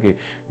శ్రేయులకి,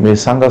 మీ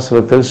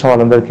సంఘస్థులకు, తెలిసిన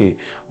వాళ్ళందరికీ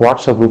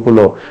వాట్సాప్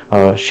గ్రూపుల్లో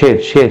షేర్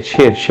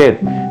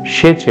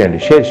చేయండి.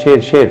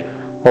 Share.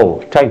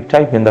 Oh,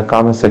 type in the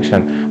comment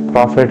section,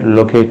 prophet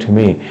locate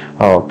me,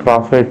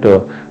 prophet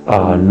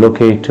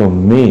locate to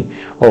me.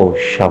 Oh,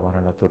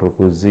 shavarana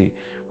turukuzi,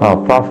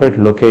 prophet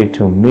locate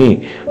to me.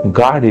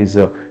 God is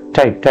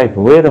type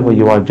wherever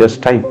you are,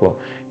 just type.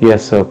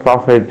 Yes,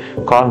 prophet,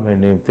 call my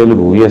name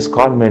Telugu. Yes,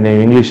 call my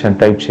name English and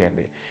type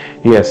cheyandi.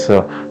 Yes,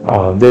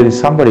 there is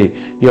somebody,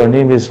 your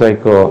name is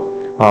like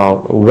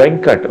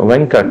Venkat.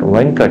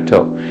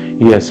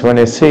 Yes, when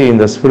I say in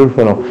the spirit,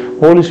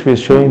 Holy Spirit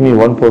is showing me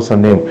one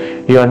person name.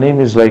 Your name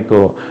is like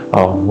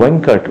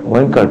Venkat,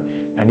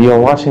 and you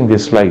are watching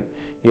this live.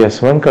 Yes,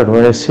 Venkat,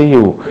 when I see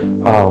you,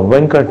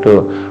 Venkat,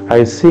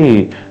 I see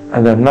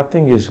and then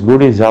nothing is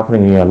good is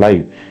happening in your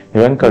life.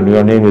 Venkat,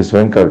 your name is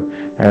Venkat.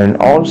 And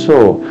also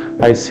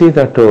I see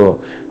that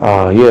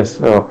yes,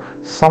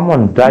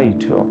 someone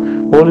died.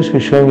 Holy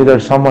Spirit showing me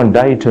that someone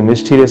died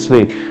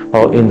mysteriously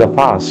in the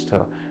past.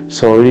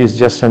 So it is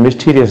just a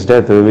mysterious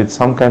death with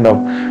some kind of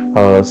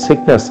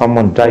sickness.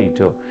 Someone died.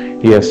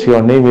 Yes,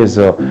 your name is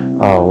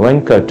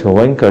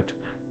Venkat.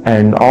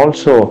 And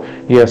also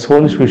yes,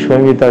 Holy Spirit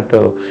showing me that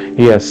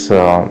yes,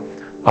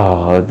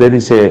 there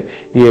is a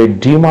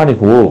demonic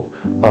woe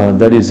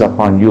that is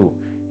upon you.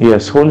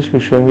 Yes, Holy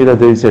Spirit showing me that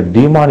there is a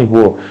demonic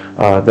woe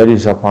that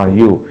is upon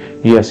you.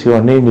 Yes,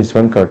 your name is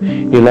Venkat.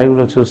 ఈ live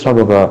లో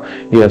చూస్తున్నాడు ఒక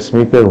yes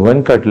మీ పేరు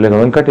వెంకట్ లేక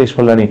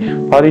వెంకటేశ్వర్లు అని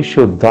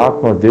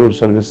పరిశుద్ధాత్మ దేవుడు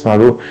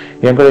చదివిస్తున్నాడు.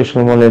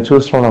 వెంకటేశ్వర నేను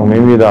చూస్తున్నాను మీ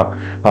మీద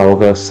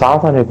ఒక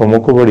సాతాను యొక్క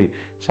మొక్కుబడి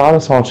చాలా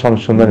సంవత్సరాల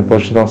ఉందని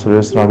పరిశుద్ధం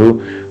చదివిస్తున్నాడు.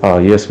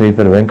 ఎస్ మీ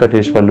పేరు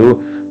వెంకటేశ్వర్లు.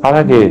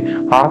 అలాగే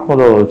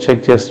ఆత్మలో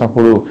చెక్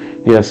చేసినప్పుడు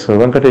ఎస్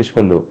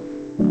వెంకటేశ్వర్లు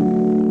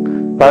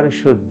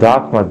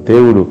పరిశుద్ధాత్మ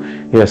దేవుడు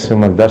ఎస్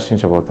మిమ్మల్ని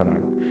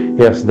దర్శించబోతున్నాడు.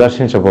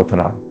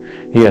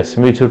 ఎస్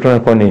మీ చుట్టూ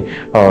కొన్ని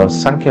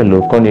సంఖ్యలు,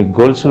 కొన్ని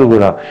గొలుసులు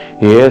కూడా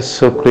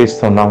యేసు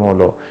క్రీస్తు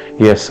నామములో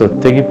ఎస్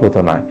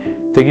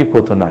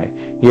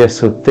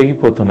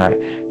తెగిపోతున్నాయి.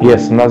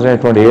 ఎస్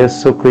నజరైనటువంటి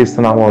యేసు క్రీస్తు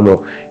నామములో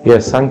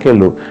ఎస్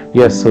సంఖ్యలు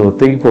ఎస్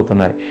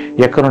తెగిపోతున్నాయి.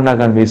 ఎక్కడున్నా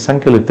కానీ మీ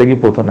సంఖ్యలు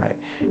తెగిపోతున్నాయి.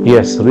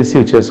 ఎస్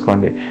రిసీవ్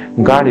చేసుకోండి.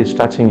 God is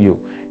touching you.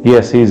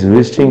 Yes is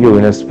visiting you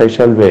in a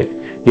special way.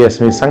 Yes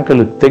మీ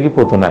సంఖ్యలు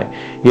తెగిపోతున్నాయి.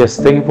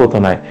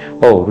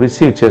 ఓ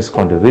రిసీవ్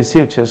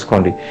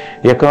చేసుకోండి.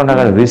 ఎక్కడున్నా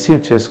కానీ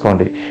రిసీవ్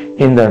చేసుకోండి.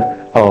 In the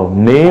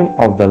name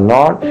of the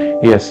Lord,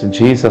 yes,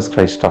 Jesus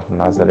Christ of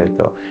Nazareth.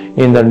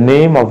 In the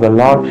name of the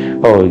Lord,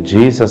 oh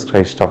Jesus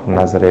Christ of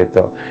Nazareth.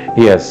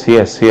 Yes.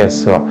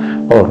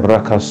 Oh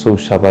Rakasu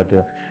Shabad.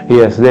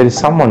 Yes, there is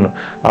someone.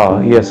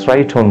 Yes,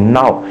 right on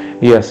now.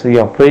 Yes, you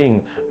are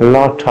praying,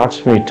 Lord,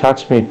 touch me.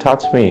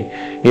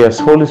 Yes,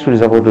 Holy Spirit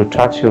is about to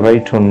touch you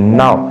right on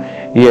now.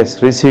 Yes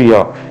receive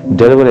your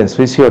deliverance,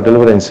 receive your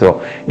deliverance.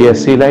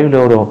 Yes ఈ లైవ్లో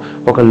ఎవరో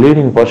ఒక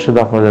లేడీని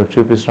పరిశుద్ధాత్మ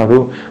చూపిస్తున్నారు.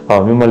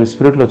 మిమ్మల్ని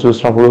స్పిరిట్లో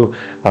చూసినప్పుడు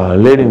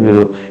lady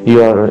మీరు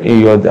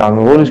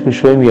Holy Spirit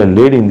showing me a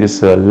lady in this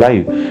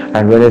live,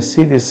 and when I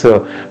see this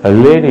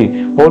lady,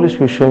 Holy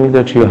Spirit showing me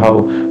that you have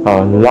a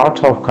lot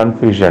of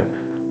confusion.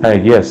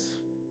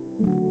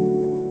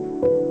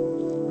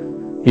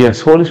 Yes,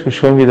 Holy Spirit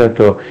showing me that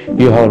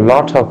you have a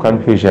lot of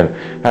confusion,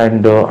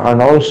 and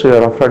also you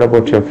are afraid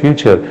about your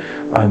future.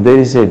 There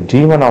is a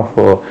demon of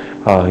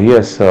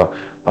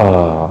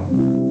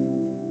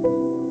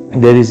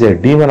there is a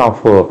demon of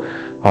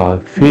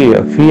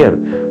fear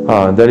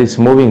that is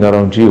moving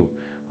around you.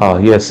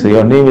 Yes,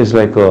 your name is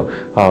like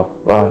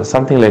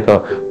something like a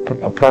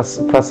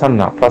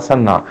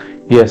Prasanna.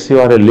 Yes, you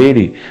are a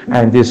lady,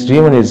 and this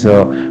demon is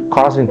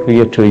causing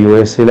fear to you.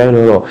 Yes,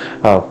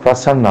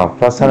 Prasanna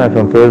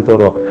from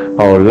Paytm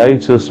live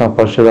చూసిన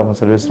పరిశుద్ధాత్మ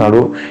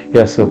సెలవిస్తున్నాడు.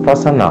 Yes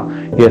Prasanna,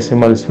 yes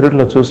మిమ్మల్ని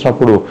స్పిరిట్లో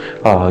చూసినప్పుడు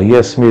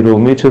yes మీరు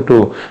మీ చుట్టూ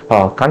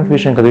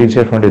confusion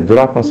కలిగించేటువంటి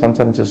దురాత్మ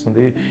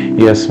సంచరించేస్తుంది.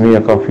 Yes మీ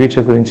యొక్క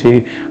ఫ్యూచర్ గురించి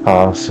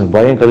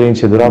భయం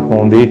కలిగించే దురాత్మ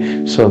ఉంది.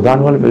 సో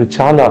దానివల్ల మీరు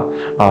చాలా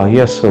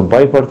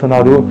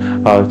భయపడుతున్నారు,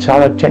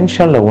 చాలా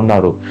టెన్షన్లో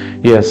ఉన్నారు.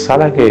 ఎస్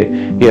అలాగే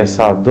ఎస్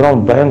ఆ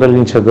భయం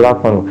కలిగించే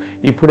దురాత్మను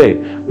ఇప్పుడే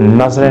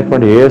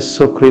నజరేటువంటి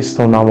యేసు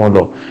క్రీస్తు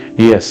నామములో,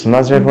 ఎస్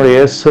నజరేటువంటి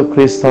యేసు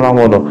క్రీస్తు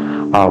నామములో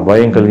ఆ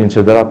భయం కలిగించే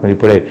దురాత్మ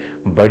ఇప్పుడే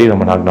బడి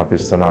రమ్మని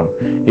ఆజ్ఞాపిస్తున్నాను.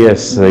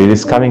 Yes it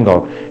is coming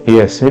out.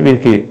 Yes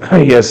వీరికి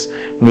ఎస్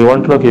మీ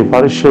ఒంట్లోకి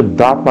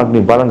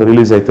పరిశుద్ధాత్మని బలంగా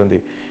రిలీజ్ అవుతుంది.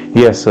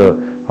 ఎస్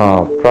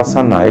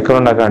ప్రసన్న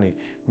ఎక్కడున్నా కానీ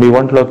మీ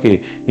ఒంట్లోకి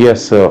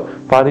ఎస్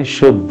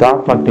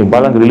పరిశుద్ధాత్మని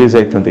బలంగా రిలీజ్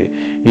అవుతుంది.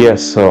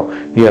 Yes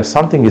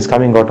something is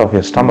coming out of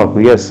your stomach.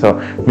 Yes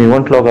మీ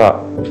ఒంట్లోగా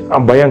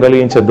భయం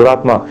కలిగించే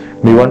దురాత్మ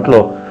మీ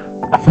ఒంట్లో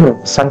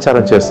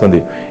సంచారం చేస్తుంది.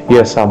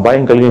 ఎస్ ఆ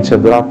భయం కలిగించే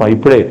దురాత్మ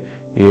ఇప్పుడే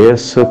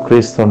యేసు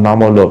క్రీస్తు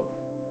నామములో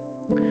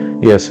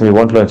ఎస్ మీ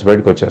ఒంట్లో నుంచి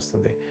బయటకు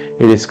వచ్చేస్తుంది.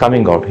 It is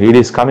coming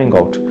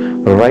out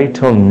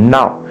right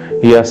now.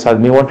 Yes అది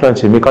మీ ఒంట్లో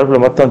నుంచి మీ కడుపులో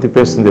మొత్తం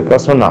తిప్పేస్తుంది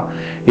Prasanna.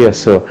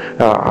 Yes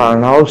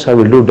and also I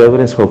will do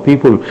deliverance for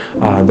people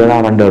that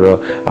are under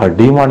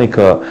demonic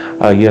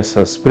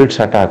spirits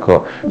attack.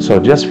 So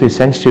just be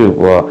sensitive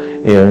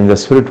in the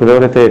spirit.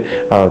 ఎవరైతే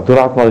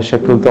దురాత్మల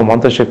శక్తులతో,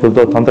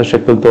 మంత్రశక్తులతో,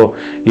 తంత్రశక్తులతో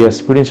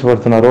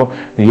పీడించబడుతున్నారో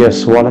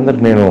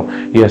వాళ్ళందరికీ నేను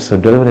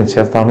డెలివరెన్స్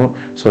చేస్తాను.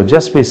 So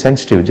just be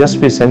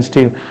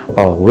sensitive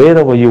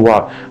wherever you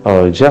are.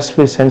 Just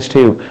be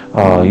sensitive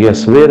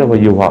wherever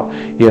you are.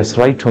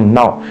 Right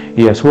now.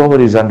 Whoever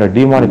is under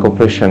demonic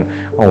oppression,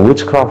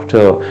 witchcraft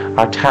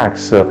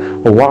attacks,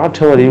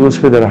 whatever evil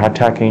spirit that are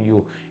attacking you,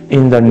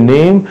 in the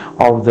name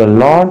of the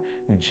Lord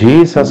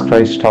Jesus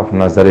Christ of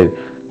Nazareth.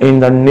 In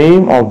the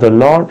name of the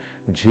Lord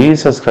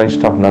Jesus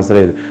Christ of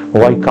Nazareth,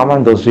 I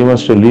command those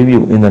demons to leave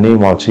you in the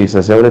name of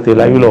Jesus. Everything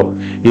live lo,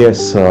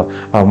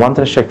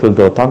 mantra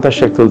shaktulto, tantra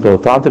shaktulto,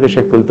 tantrika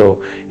shaktulto,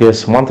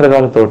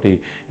 mantragalatoti,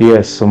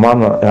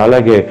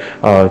 alage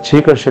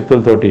చీకటి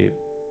శక్తులతోటి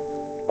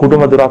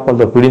కుటుంబ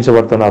దురాత్మలతో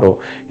పీడించబడుతున్నారు.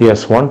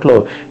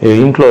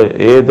 ఇంట్లో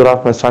ఏ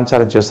దురాత్మ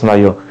సంచారం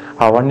చేస్తున్నాయో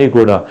అవన్నీ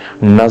కూడా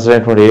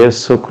నజరేటువంటి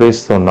యేసు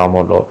క్రీస్తు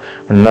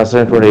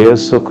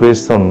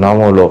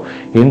నామములో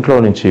ఇంట్లో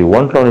నుంచి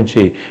ఒంట్లో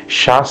నుంచి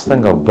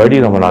శాస్త్రంగా బడి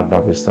రమ్మని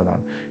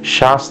ఆజ్ఞాపిస్తున్నాను.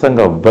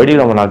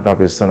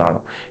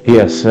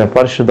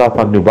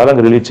 పరిశుద్ధాత్మని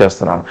బలంగా రిలీజ్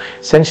చేస్తున్నాను.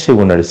 సెన్సిటివ్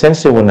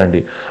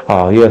ఉండండి.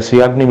 ఈ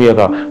అగ్ని మీ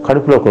యొక్క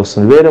కడుపులోకి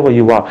వస్తుంది. wherever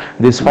you are,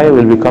 this fire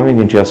will be coming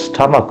into your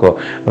stomach.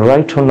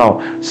 Right now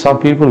some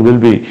people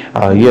will be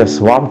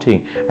vomiting,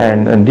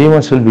 and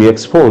demons will be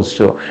exposed,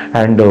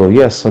 and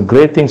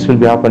great things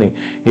will be happening.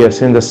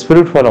 In the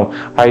spirit realm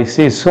I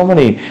see so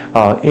many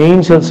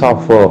angels of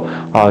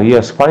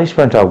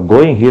punishment are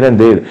going here and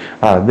there.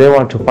 They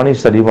want to punish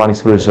the demonic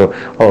spirits.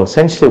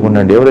 Sensitive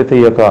unandi. ఎవరైతే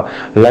ఈ యొక్క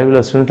live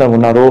లో సున్నితంగా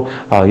ఉన్నారో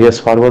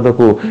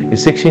పర్వతకు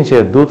శిక్షించే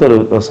దూతలు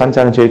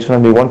సంచారం చేయించిన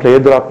మీ ఒంట్లో ఏ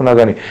దురాత్మనా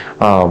కానీ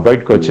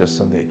బయటకు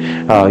వచ్చేస్తుంది.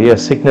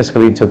 సిక్నెస్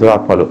కలిగించే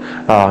దురాత్మలు,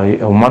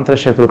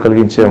 మంత్రశక్తులు,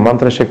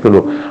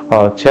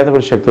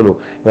 చేతబడి శక్తులు,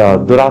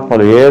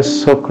 దురాత్మలు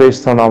యేసు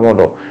క్రీస్తు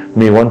నామములో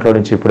మీ ఒంట్లో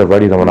నుంచి ఇప్పుడే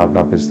బడి రమ్మని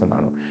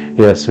ఆజ్ఞాపిస్తున్నాను.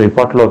 మీ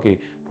పొట్టలోకి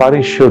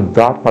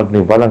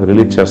పరిశుద్ధాత్మని బలంగా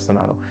రిలీజ్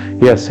చేస్తున్నాను.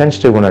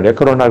 సెన్సిటివ్ ఉన్నాడు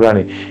ఎక్కడున్నా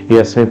కానీ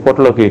మీ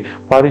పొట్టలోకి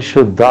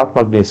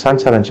పరిశుద్ధాత్మని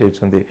సంచారం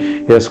చేయించింది.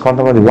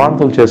 కొంతమంది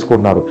వాంతులు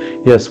చేసుకుంటున్నారు.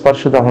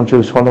 పరిశుద్ధాత్మను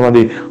చూసి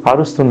కొంతమంది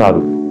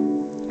అరుస్తున్నారు.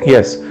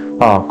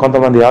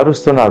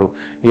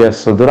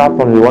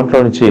 దురాత్మని ఒంట్లో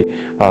నుంచి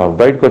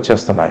బయటకు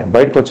వచ్చేస్తున్నాయి.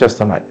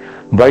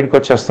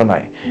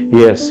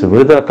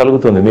 విడుదల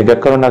కలుగుతుంది. మీకు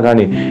ఎక్కడున్నా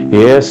కానీ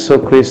యేసు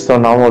క్రీస్తు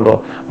నామములో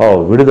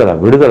విడుదల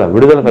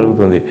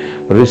కలుగుతుంది.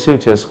 రిసీవ్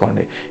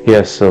చేసుకోండి.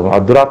 ఆ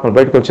దురాత్మలు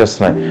బయటకు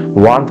వచ్చేస్తున్నాయి.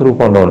 వాంతి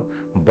రూపంలోను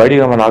బడి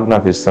రమ్మని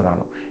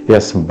ఆజ్ఞాపిస్తున్నాను.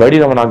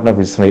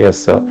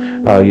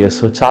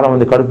 చాలా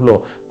మంది కడుపులో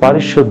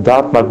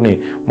పరిశుద్ధాత్మని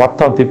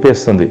మొత్తం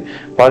తిప్పేస్తుంది.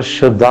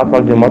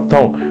 పరిశుద్ధాత్మని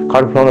మొత్తం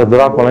కడుపులో ఉన్న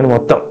దురాత్మలని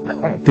మొత్తం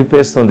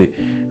తిప్పేస్తుంది.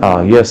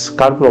 ఎస్,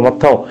 కడుపులో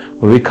మొత్తం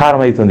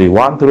వికారం అవుతుంది.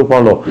 వాంతి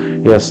రూపంలో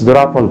ఎస్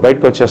దురాత్మలు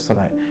బయటకు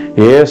వచ్చేస్తున్నాయి.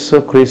 యేసు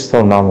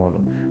క్రీస్తు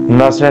నామములో,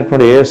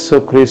 నజరేయుడైన యేసు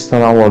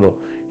క్రీస్తు నామములో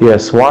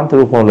ఎస్ వాంతి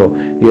రూపంలో,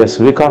 ఎస్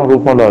వికారం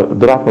రూపంలో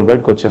దురాత్మలు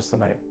బయటకు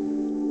వచ్చేస్తున్నాయి.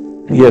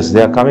 Yes,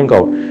 they are coming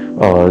out.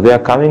 They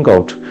are coming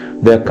out.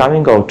 They are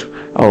coming out.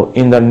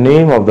 In the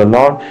name of the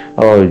Lord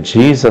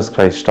Jesus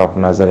Christ of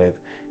Nazareth.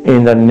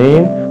 In the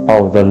name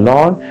of the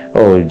Lord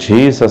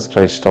Jesus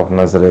Christ of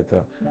Nazareth.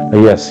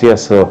 Yes,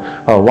 yes.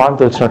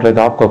 వాంతి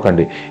వచ్చినట్లయితే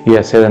ఆపుకోకండి.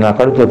 Yes, ఏదైనా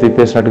కడుపులో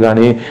తిప్పేసినట్టు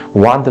కానీ,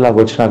 వాంతిలాగా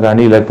వచ్చినా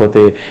కానీ,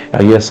 లేకపోతే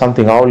yes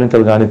something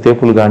ఆవులింతలు కానీ,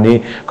 తేపులు కానీ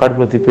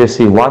కడుపులో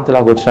తిప్పేసి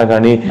వాంతిలాగా వచ్చినా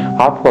కానీ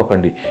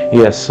ఆపుకోకండి.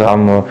 Yes,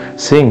 I'm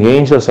seeing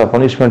angels of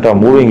punishment are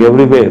moving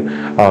everywhere.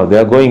 They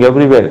are going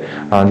everywhere.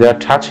 They are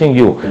touching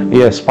you.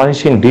 Yes,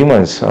 punishing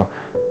demons.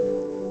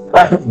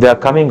 They are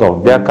coming out.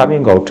 They are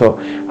coming out.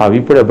 అవి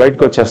ఇప్పుడే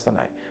బయటకు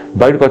వచ్చేస్తున్నాయి.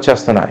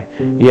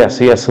 ఎస్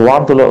ఎస్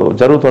వాంతులు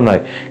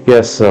జరుగుతున్నాయి.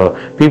 Yes,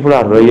 people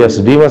are yes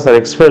demons are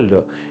expelled.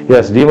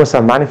 Yes, demons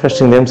are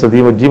manifesting themselves.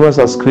 Demons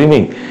are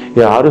screaming.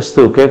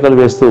 అరుస్తూ కేకలు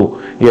వేస్తూ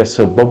yes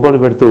బొబ్బలు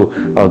పెడుతూ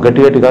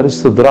గట్టిగా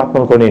అరుస్తూ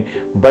దురాత్మలు కొని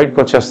బయటకు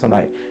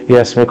వచ్చేస్తున్నాయి.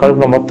 ఎస్, మీ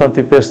కడుపులో మొత్తం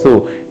తిప్పేస్తూ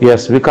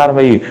ఎస్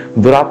వికారమయ్యి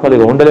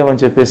దురాత్మలుగా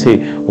ఉండలేమని చెప్పేసి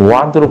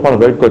వాంతి రూపాలు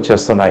బయటకు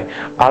వచ్చేస్తున్నాయి.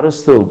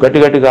 అరుస్తూ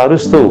గట్టిగా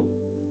అరుస్తూ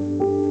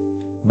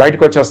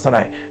బయటకు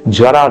వచ్చేస్తున్నాయి.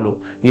 జ్వరాలు,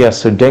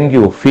 yes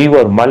dengue,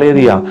 fever,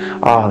 malaria,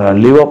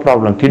 liver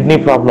problem, kidney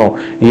problem,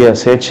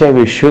 yes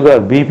HIV,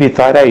 sugar, BP,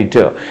 thyroid,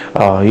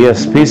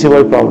 yes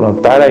PCOD problem,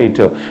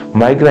 thyroid,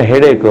 migraine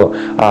headache,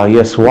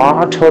 yes,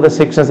 whatever the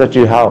sickness that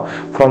you have,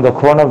 from the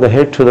crown of the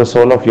head to the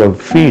sole of your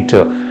feet,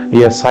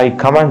 yes, I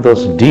command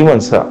those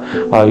demons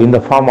in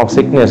the form of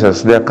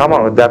sicknesses. They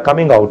are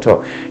coming out.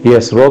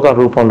 Yes, రోగ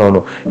రూపంలోను,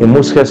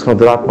 మూసుకేసుకున్న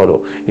దురాత్మలు,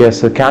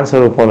 yes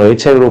cancer రూపంలో,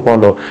 HIV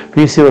రూపంలో,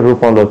 PCOD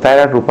రూపంలో,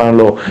 thyroid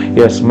రూపంలో,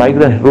 yes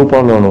migraine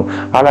రూపంలోను,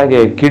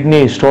 అలాగే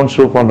kidney stones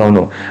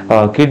రూపంలోను,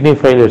 kidney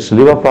failures,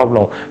 liver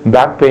problem,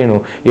 back pain,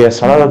 yes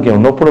అనారోగ్యం,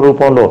 నొప్పుల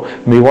రూపంలో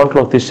మీ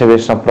ఒంట్లో తిష్ట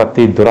వేసిన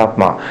ప్రతి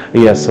దురాత్మ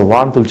ఎస్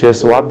వాంతులు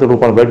చేస్తూ వాంతుల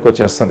రూపంలో బయటకు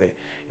వచ్చేస్తుంది.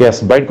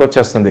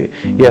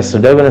 Yes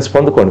deliverance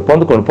పొందుకోండి.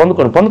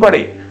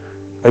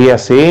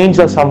 Yes,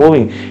 angels are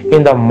moving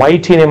in the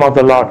mighty name of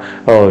the Lord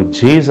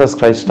Jesus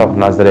Christ of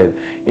Nazareth.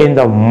 In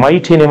the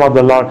mighty name of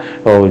the Lord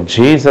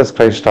Jesus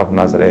Christ of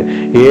Nazareth.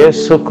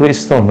 యేసు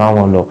క్రీస్తు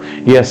నామములో,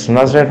 yes,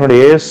 నజరేయుడైన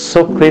యేసు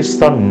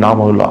క్రీస్తు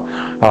నామములో,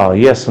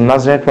 yes,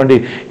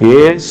 నజరేయుడైన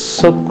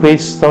యేసు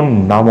క్రీస్తు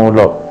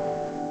నామములో,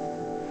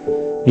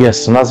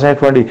 ఎస్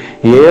నజరేయుడైన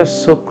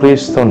యేసు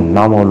క్రీస్తు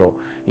నామములో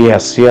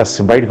ఎస్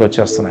బయటకు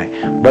వచ్చేస్తున్నాయి.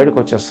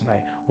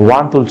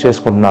 వాంతులు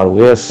చేసుకుంటున్నారు.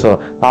 ఎస్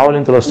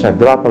ఆవలింతలు వస్తున్నాయి.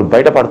 దురాత్మలు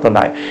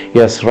బయటపడుతున్నాయి.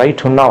 Yes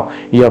right now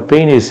your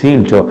pain is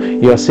healed,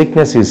 your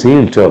sickness is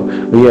healed.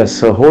 Yes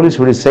Holi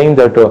spirit is saying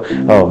that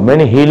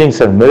many healings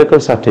and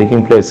miracles are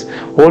taking place.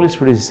 Holy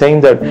Spirit is saying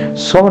that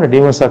so many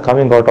demons are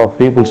coming out of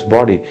people's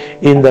body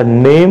in the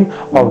name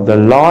of the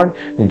Lord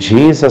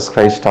Jesus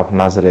Christ of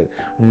Nazareth.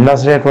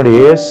 నజరేయుడైన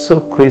యేసు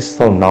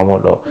క్రీస్తు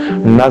నామములో,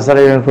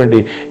 నజరేయుడైన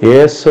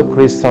యేసు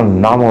క్రీస్తు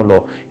నామములో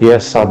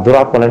yes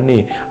దురాత్మలన్నీ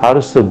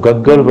అరుస్తూ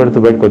గగ్గలు పెడుతూ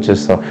బయటకు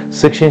వచ్చేస్తాం.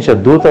 శిక్షించే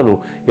దూతలు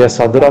ఎస్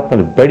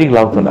దురాత్మలు బయటికి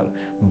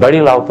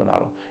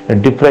లాగుతున్నారు.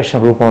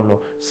 డిప్రెషన్ రూపంలో,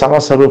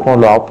 సమస్య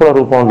రూపంలో, అప్పుల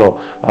రూపంలో,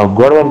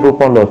 గొడవల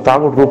రూపంలో,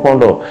 తాగుడు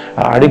రూపంలో,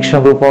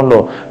 అడిక్షన్ రూపంలో,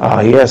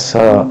 ఎస్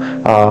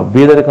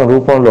బీదరికం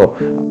రూపంలో,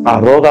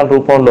 రోగాల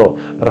రూపంలో,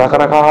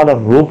 రకరకాల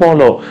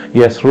రూపంలో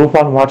ఎస్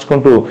రూపాలు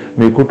మార్చుకుంటూ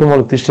మీ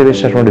కుటుంబంలో తిష్ట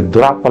వేసినటువంటి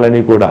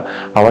దురాత్మలన్నీ కూడా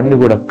అవన్నీ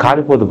కూడా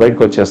కాలిపోతూ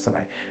బయటకు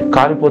వచ్చేస్తున్నాయి.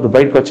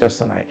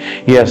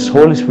 Yes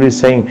Holi spirit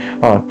saying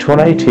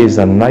tonight is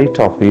the night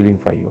of healing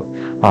for you.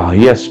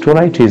 Yes,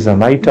 tonight is the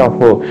night of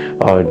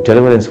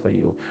deliverance for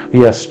you.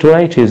 Yes,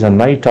 tonight is the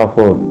night of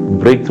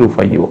breakthrough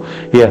for you.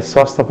 Yes,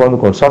 Swasthya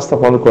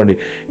పొందుకోండి.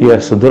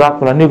 Yes,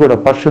 దురాత్మలన్నీ కూడా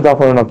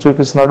పరిశుద్ధాత్మ నాకు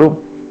చూపిస్తున్నాడు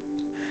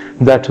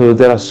that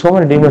there are so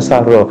many demons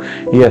are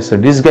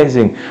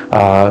disguising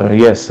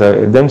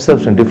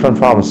themselves in different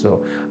forms,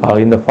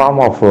 in the form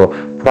of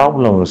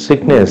problem,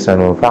 sickness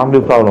and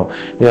family problem.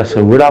 Yes,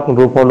 విడాకుల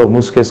రూపంలో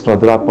మూసుకేసుకున్న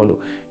దురాత్మలు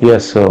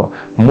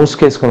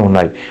మూసుకేసుకుని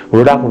ఉన్నాయి.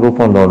 విడాకుల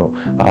రూపంలోను,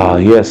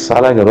 yes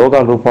అలాగే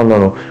రోగాల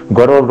రూపంలోను,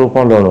 గొడవల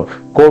రూపంలోను,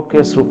 కోర్ట్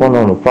కేసు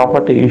రూపంలోను,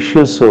 ప్రాపర్టీ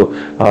ఇష్యూస్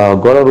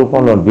గొడవ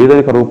రూపంలోను,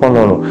 బీదరిక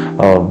రూపంలోను,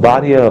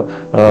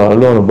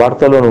 భార్యలోను,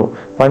 భర్తలోను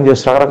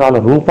పనిచేసే రకరకాల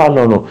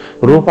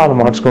రూపాలు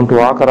మార్చుకుంటూ,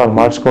 ఆకారాలు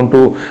మార్చుకుంటూ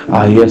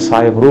ఎస్ ఆ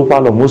యొక్క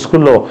రూపాల్లో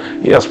ముసుగుల్లో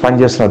ఎస్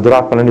పనిచేసిన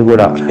దురాత్మలని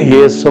కూడా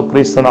యేసు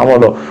క్రీస్తు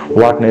నామములో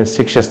వాటిని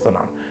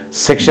శిక్షిస్తున్నాను.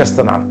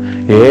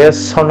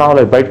 యేసు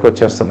నామములో బయటకు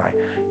వచ్చేస్తున్నాయి.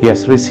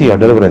 Yes receive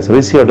your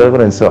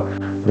deliverance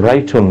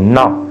right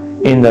now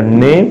in the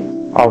name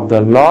of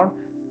the lord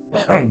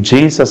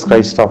Jesus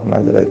Christ of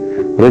Nazareth.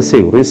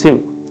 Receive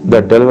the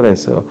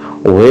deliverance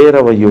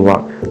wherever you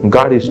are.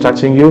 God is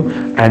touching you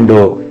and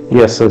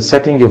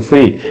setting you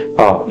free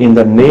in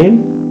the name.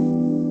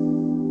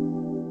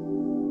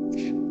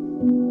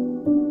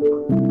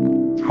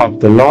 of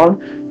the Lord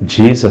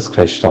Jesus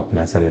Christ of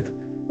Nazareth.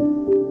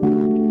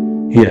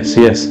 Yes,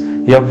 yes.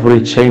 Every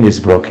chain is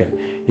broken.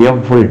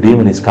 Every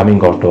demon is coming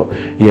out.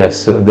 Yes,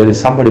 there is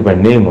somebody by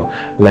name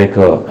like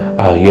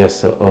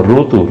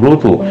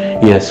Ruthu.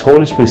 Yes,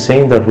 Holy Spirit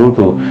saying that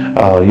Ruthu.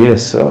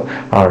 Yes,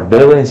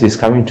 deliverance is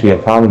coming to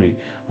your family.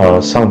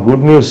 Some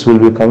good news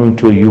will be coming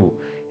to you.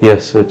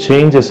 Yes,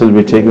 changes will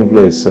be taking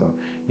place.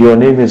 Your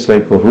name is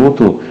like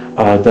Ruthu.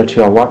 That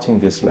you are watching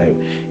this live.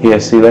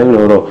 Yes, ఈ live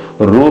లో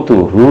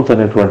Ruth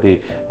అనేటువంటి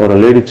ఒక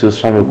lady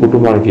చూస్తున్నాం. మీ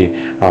కుటుంబానికి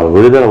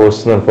విడుదల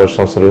వస్తుందని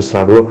పరిశ్రమ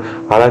సెలవిస్తున్నాడు.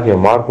 అలాగే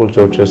మార్పులు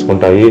చోటు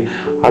చేసుకుంటాయి.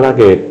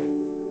 అలాగే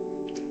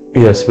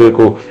ఎస్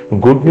మీకు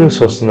గుడ్ న్యూస్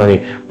వస్తుందని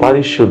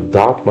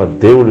పరిశుద్ధాత్మ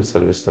దేవుడు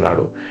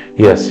సెలవిస్తున్నాడు.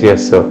 ఎస్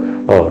ఎస్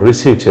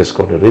రిసీవ్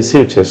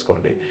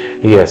చేసుకోండి.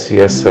 Yes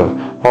yes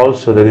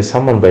also there is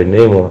someone by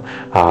name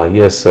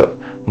yes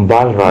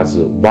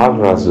Balraju.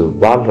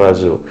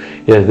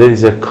 Yes, there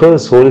is a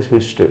curse, Holy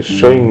Spirit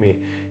showing me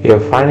a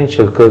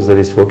financial curse that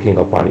is working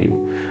upon you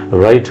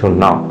right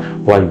now.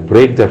 While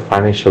break that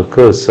financial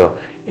curse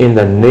in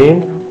the name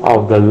of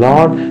the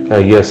Lord,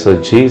 yes,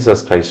 Jesus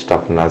Christ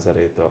of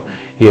Nazareth.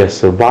 Yes,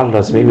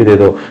 Balraj మీ మీద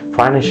ఏదో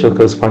financial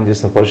curse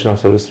పనిచేసిన పరిశ్రమ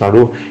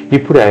సెలవిస్తున్నాడు.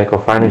 ఇప్పుడు ఆ యొక్క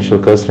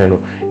financial curse నేను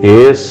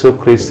యేసు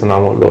క్రీస్తు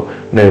నామములో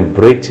నేను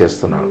బ్రేక్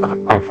చేస్తున్నాను.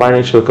 ఆ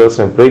ఫైనాన్షియల్ కర్స్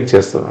నేను బ్రేక్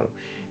చేస్తున్నాను.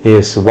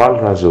 ఎస్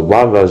బాలరాజు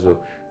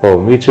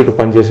మీ చుట్టూ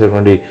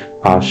పనిచేసేటువంటి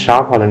ఆ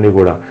శాపాలన్నీ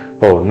కూడా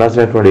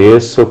నజరేటువంటి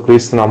యేసు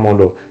క్రీస్తు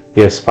నామములో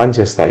ఎస్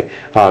పనిచేస్తాయి.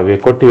 అవి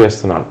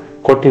కొట్టివేస్తున్నాను.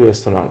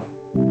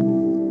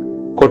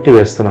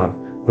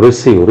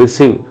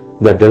 Receive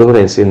the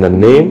deliverance in the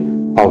name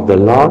of the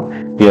Lord,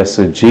 yes,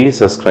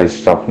 Jesus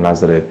Christ of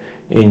Nazareth,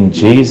 in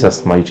Jesus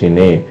mighty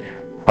name.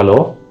 Hello.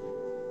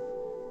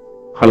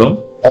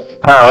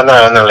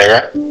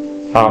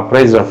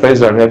 Praise God.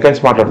 మీరు ఎక్కడి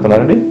నుంచి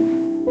మాట్లాడుతున్నారండి?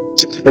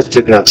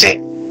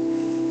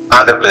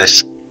 ఆంధ్రప్రదేశ్.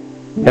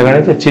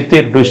 ఎక్కడైతే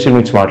చిత్తూరు డిస్ట్రిక్ట్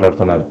నుంచి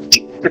మాట్లాడుతున్నారు.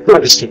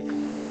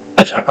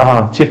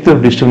 చిత్తూరు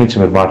డిస్ట్రిక్ట్ నుంచి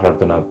మీరు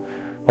మాట్లాడుతున్నారు.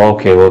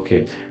 ఓకే.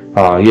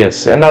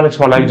 ఎస్, ఎన్నాళ్ళ నుంచి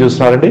మా లైవ్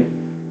చూస్తున్నారండి?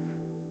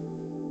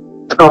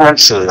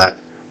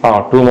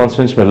 2 months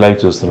నుంచి మీరు లైవ్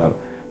చూస్తున్నారు.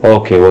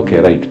 Okay,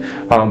 right.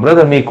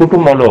 బ్రదర్, మీ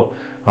కుటుంబంలో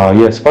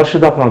ఎస్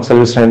పరిశుద్ధాత్మ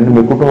సెలవిస్తున్నాయండి.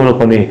 మీ కుటుంబంలో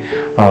కొన్ని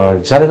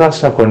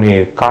జరగాల్సిన కొన్ని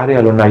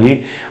కార్యాలు ఉన్నాయి.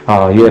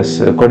 ఎస్,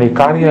 కొన్ని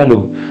కార్యాలు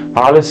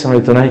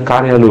ఆలస్యమవుతున్నాయి.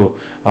 కార్యాలు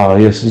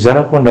ఎస్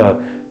జరగకుండా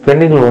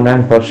పెండింగ్ లో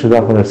ఉన్నాయని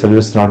పరిశుద్ధాత్మ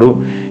సెలవిస్తున్నాడు.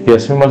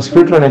 ఎస్, మిమ్మల్ని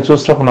స్పిరిట్ లో నేను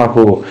చూసినప్పుడు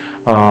నాకు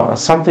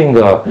సంథింగ్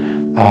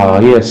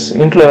ఎస్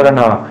ఇంట్లో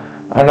ఎవరైనా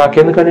నాకు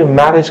ఎందుకని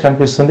మ్యారేజ్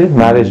కనిపిస్తుంది.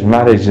 మ్యారేజ్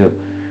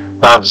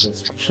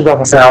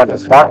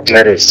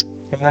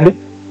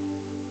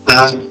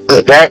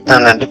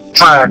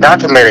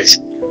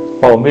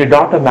మీ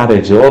డాటర్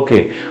మ్యారేజ్. ఓకే,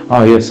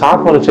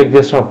 ఆత్మలు చెక్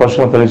చేసిన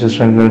ప్రశ్న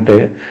తెలియజేసినట్టు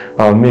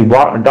మీ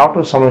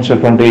డాక్టర్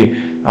సంబంధించినటువంటి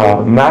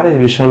మ్యారేజ్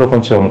విషయంలో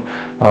కొంచెం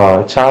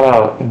చాలా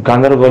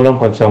గందరగోళం,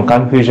 కొంచెం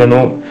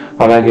కన్ఫ్యూజను,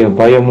 అలాగే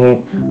భయము,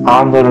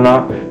 ఆందోళన,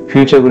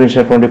 ఫ్యూచర్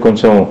గురించినటువంటి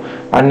కొంచెం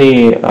అన్ని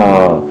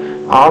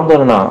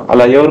ఆందోళన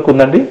అలా ఎవరికి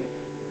ఉందండి?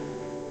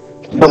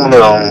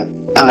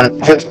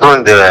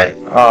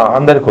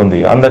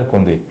 అందరికి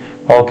ఉంది.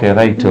 Okay,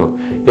 right.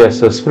 ఎస్,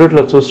 స్పిరిట్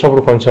లో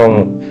చూసినప్పుడు కొంచెం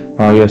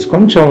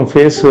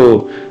ఫేస్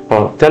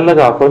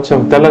తెల్లగా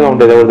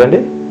ఉండేది. ఎవరిదండి?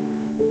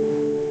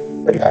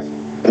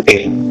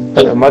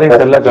 మరి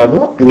తెల్ల కాదు.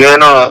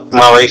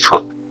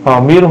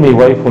 మీరు మీ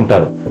వైఫ్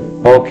ఉంటారు.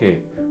 ఓకే,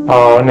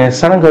 నేను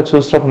సడన్ గా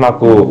చూసినప్పుడు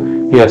నాకు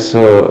ఎస్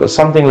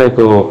సంథింగ్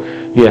లైక్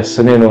ఎస్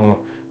నేను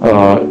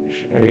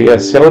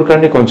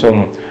ఎవరికండి కొంచెం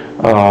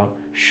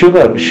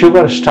షుగర్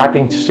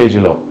స్టార్టింగ్ స్టేజ్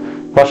లో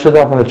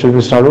పరిశుద్ధాత్మ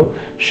చూపిస్తున్నాడు.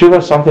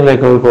 Sugar something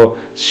like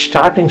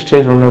starting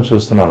stage లో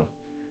చూస్తున్నాను.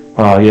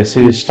 ఎస్,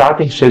 ఇది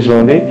స్టార్టింగ్ స్టేజ్ లో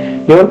ఉంది.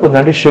 ఎవరికి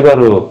ఉందండి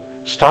షుగర్?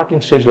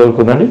 స్టార్టింగ్ స్టేజ్ లో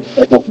ఎవరికి ఉందండి?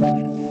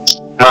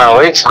 మా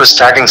వైఫ్ కు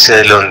స్టార్టింగ్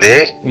స్టేజ్ లో ఉంది.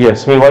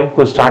 ఎస్, మీ వైఫ్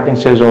కు స్టార్టింగ్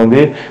స్టేజ్ లో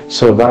ఉంది.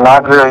 సో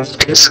నాకు 8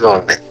 years గా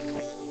ఉంది.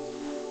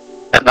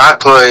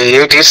 నాకు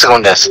 8 years గా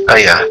ఉంది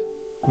అయ్యా.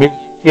 మీ 8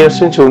 years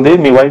నుంచి ఉంది.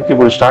 మీ వైఫ్ కి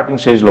ఇప్పుడు స్టార్టింగ్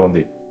స్టేజ్ లో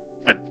ఉంది.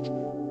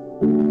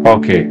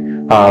 Okay,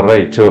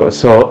 right.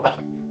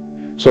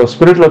 సో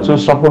స్పిరిట్ లో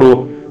చూసినప్పుడు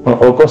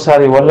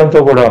ఒక్కోసారి ఒళ్ళంతా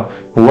కూడా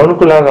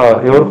వణుకులాగా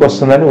ఎవరికి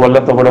వస్తుందని,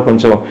 ఒళ్ళంతా కూడా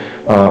కొంచెం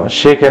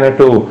షేక్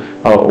అయినట్టు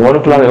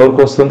వణుకులాగా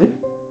ఎవరికి వస్తుంది?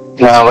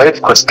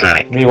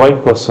 మీ వైఫ్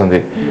కి వస్తుంది.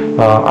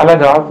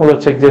 అలాగే ఆత్మలో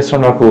చెక్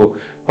చేస్తున్న నాకు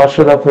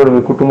పరిశుద్ధాత్ముడు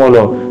మీ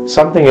కుటుంబంలో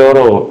సంథింగ్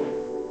ఎవరో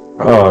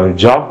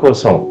జాబ్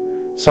కోసం,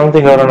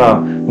 సంథింగ్ ఎవరైనా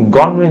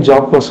గవర్నమెంట్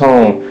జాబ్ కోసం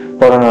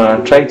ఎవరైనా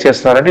ట్రై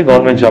చేస్తున్నారండి?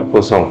 గవర్నమెంట్ జాబ్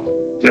కోసం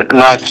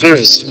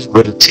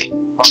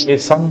మీ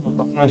సన్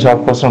గవర్నమెంట్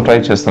జాబ్ కోసం ట్రై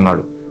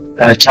చేస్తున్నాడు.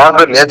 జాబ్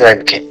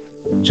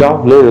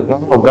లేదు.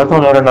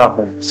 గతంలో ఎవరైనా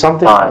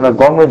సంథింగ్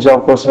గవర్నమెంట్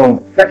జాబ్ కోసం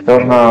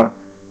ఎవరైనా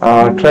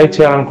ట్రై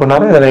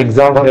చేయాలనుకున్నారా? ఏదైనా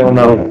ఎగ్జామ్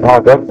ఏమన్నా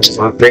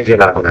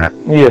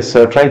ఎస్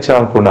ట్రై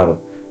చేయాలనుకున్నారు?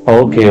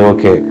 ఓకే.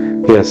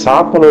 ఎస్,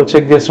 ఆత్మలో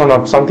చెక్ చేసిన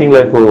నాకు సంథింగ్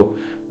లైక్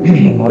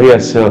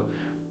ఎస్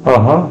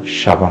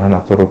శబరణ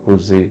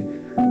తొరపూజి.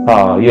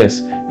 ఎస్,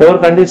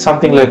 ఎవరికండి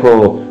సంథింగ్ లైక్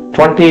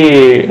 20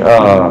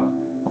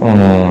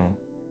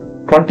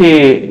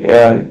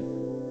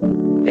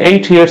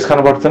 8 years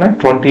కనబడుతున్నాయి,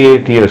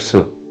 28 years.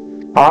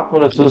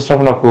 ఆత్మలో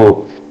చూసినప్పుడు నాకు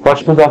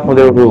పరిశుద్ధాత్మ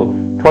దేవుడు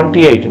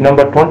 28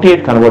 నెంబర్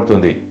 28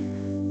 కనబడుతుంది.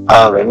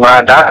 మా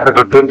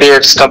డాక్టర్ 20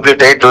 years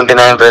కంప్లీట్ అయ్యి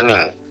 29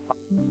 రన్నింగ్.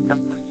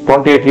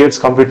 28 years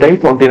కంప్లీట్ అయ్యి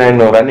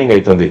 29 రన్నింగ్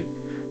అవుతుంది.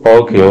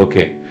 Okay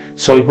okay.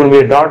 సో ఇప్పుడు మీ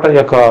డాక్టర్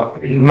యొక్క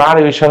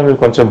మ్యారేజ్ విషయాలు మీరు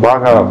కొంచెం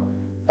బాగా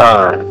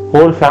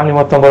హోల్ ఫ్యామిలీ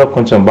మొత్తం కూడా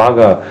కొంచెం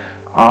బాగా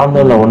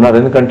ఆందోళన ఉన్నారు.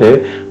 ఎందుకంటే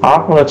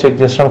ఆత్మలో చెక్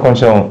చేసిన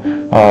కొంచెం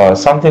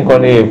సంథింగ్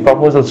కొన్ని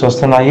ప్రపోజల్స్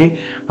వస్తున్నాయి,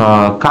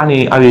 కానీ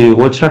అవి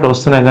వచ్చినట్టు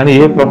వస్తున్నాయి కానీ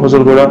ఏ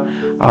ప్రపోజల్ కూడా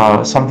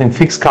సంథింగ్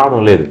ఫిక్స్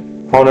కావడం లేదు.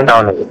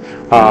 అవునండి,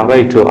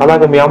 రైట్.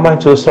 అలాగే మీ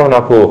అమ్మాయిని చూస్తాం,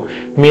 నాకు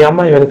మీ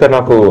అమ్మాయి వెనుక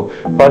నాకు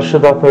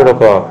పరిశుద్ధాత్ముడు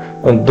ఒక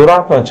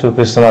దురాత్మ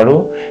చూపిస్తున్నాడు.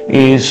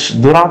 ఈ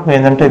దురాత్మ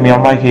ఏంటంటే మీ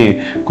అమ్మాయికి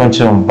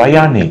కొంచెం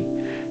భయాన్ని,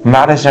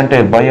 మ్యారేజ్ అంటే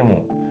భయము,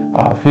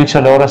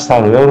 ఫ్యూచర్లో ఎవరు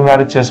వస్తారు, ఎవరు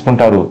మ్యారేజ్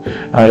చేసుకుంటారు,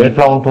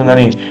 ఎట్లా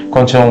ఉంటుందని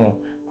కొంచెం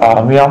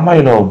మీ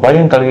అమ్మాయిలో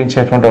భయం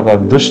కలిగించేటువంటి ఒక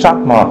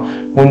దుష్టాత్మ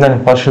ఉందని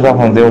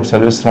పరిశుద్ధాత్మ దేవుడు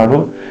చదివిస్తున్నాడు.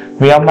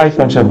 మీ అమ్మాయికి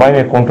కొంచెం భయం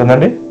ఎక్కువ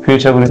ఉంటుందండి,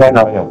 ఫ్యూచర్ గురించి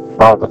భయం.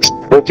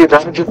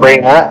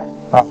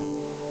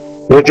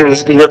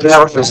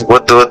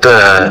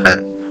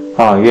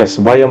 ఎస్,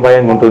 భయంగా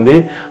ఉంటుంది.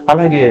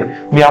 అలాగే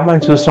మీ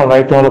అమ్మాయిని చూసిన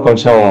రైట్ లో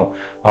కొంచెం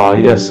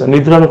ఎస్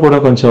నిద్రలు కూడా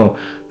కొంచెం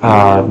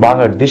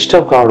బాగా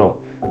డిస్టర్బ్ కావడం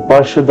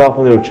పరిశుద్ధాత్మ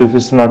దేవుడు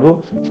చూపిస్తున్నాడు.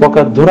 ఒక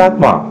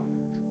దురాత్మ,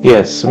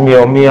 ఎస్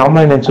మీ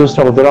అమ్మాయి నేను చూసిన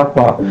ఒక దురాత్మ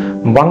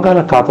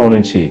బంగాళాఖాతం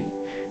నుంచి,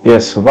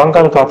 ఎస్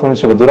బంగాళాఖాతం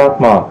నుంచి ఒక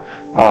దురాత్మ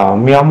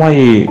మీ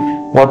అమ్మాయి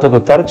వద్దకు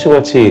తరచు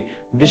వచ్చి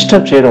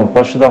డిస్టర్బ్ చేయడం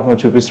పరిశుద్ధాత్మ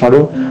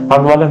చూపిస్తున్నాడు.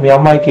 అందువల్ల మీ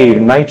అమ్మాయికి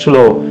నైట్స్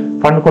లో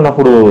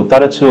పండుకున్నప్పుడు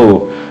తరచు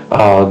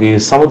ఈ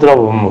సముద్ర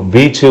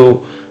బీచ్,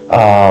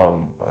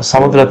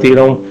 సముద్ర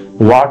తీరం,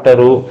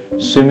 వాటరు,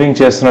 స్విమ్మింగ్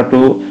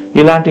చేస్తున్నట్టు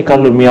ఇలాంటి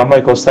కళ్ళు మీ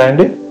అమ్మాయికి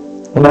వస్తాయండి,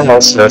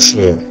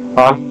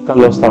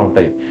 కళ్ళు వస్తూ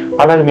ఉంటాయి.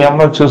 అలాగే మీ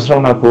అమ్మాయికి చూసిన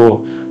నాకు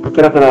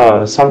అక్కడక్కడ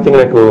సంథింగ్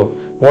లైక్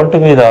ఒంటి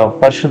మీద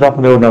పరిశుద్ధాత్మ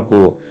దేవుడు నాకు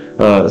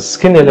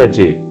skin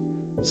allergy,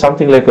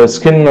 something like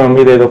skin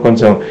మీద ఏదో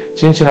కొంచెం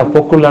చిన్న చిన్న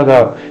పొక్కుల్లాగా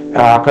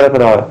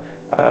అక్కడక్కడ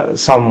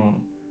సమ్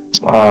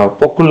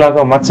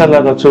పొక్కుల్లాగా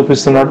మచ్చల్లాగా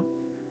చూపిస్తున్నాడు.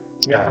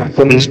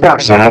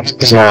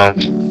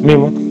 మీ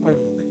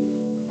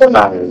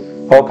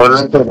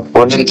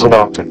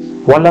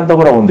వాళ్ళంతా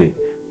కూడా ఉంది.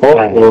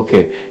 ఓకే,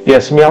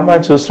 ఎస్ మీ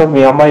అమ్మాయిని చూస్తున్నాం.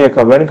 మీ అమ్మాయి యొక్క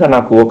వెనుక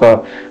నాకు ఒక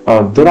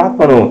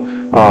దురాత్మను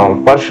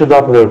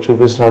పరిశుద్ధాత్మ దేవుడు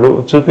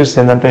చూపిస్తే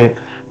ఏంటంటే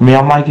మీ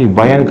అమ్మాయికి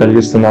భయాన్ని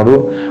కలిగిస్తున్నాడు.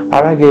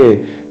 అలాగే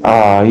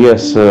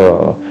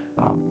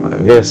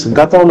ఎస్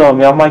గతంలో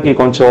మీ అమ్మాయికి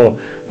కొంచెం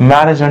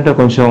మ్యారేజ్ అంటే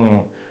కొంచెం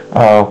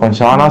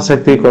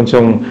అనాసక్తి,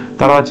 కొంచెం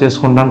తర్వాత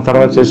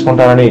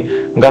చేసుకుంటానని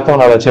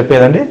గతంలో అలా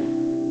చెప్పేదండి.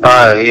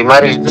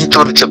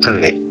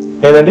 చెప్పింది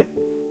ఏదండి,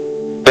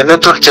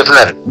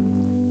 చెప్పినారు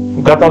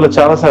గతంలో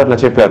చాలా సార్లు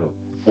చెప్పారు.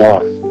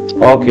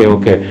 Okay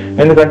okay.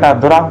 ఎందుకంటే ఆ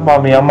దురాత్మ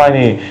మీ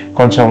అమ్మాయిని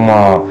కొంచెం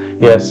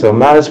ఎస్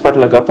మ్యారేజ్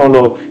పట్ల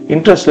గతంలో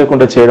ఇంట్రెస్ట్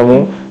లేకుండా చేయడము,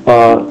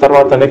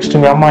 తర్వాత నెక్స్ట్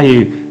మీ అమ్మాయి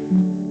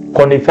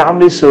కొన్ని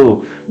ఫ్యామిలీస్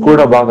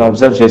కూడా బాగా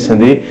అబ్జర్వ్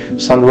చేసింది.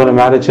 అందువల్ల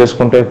మ్యారేజ్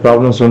చేసుకుంటే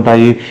ప్రాబ్లమ్స్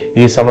ఉంటాయి,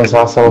 ఈ సమస్య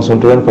ఆ సమస్య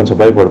ఉంటుంది అని కొంచెం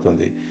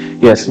భయపడుతుంది.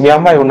 ఎస్ మీ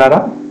అమ్మాయి ఉన్నారా?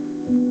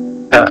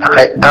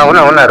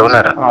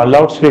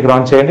 లౌడ్ స్పీకర్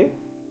ఆన్ చేయండి.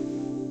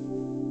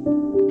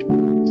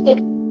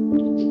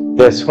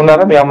 ఎస్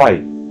ఉన్నారా మీ అమ్మాయి?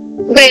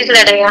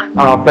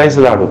 ప్రైజ్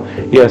లాడు.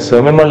 ఎస్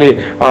మిమ్మల్ని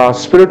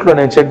స్పిరిట్ లో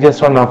నేను చెక్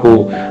చేస్తాను. నాకు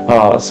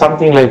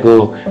something like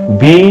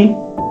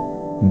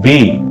BINDU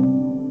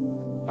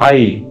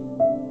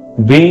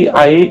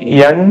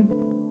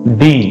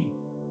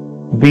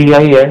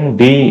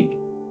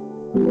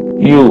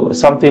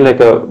something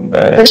like.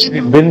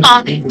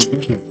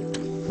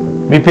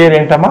 మీ పేరు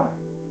ఏంటమ్మా?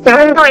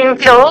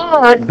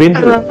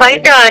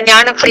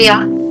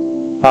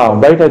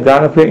 బయట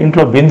జ్ఞానప్రియ,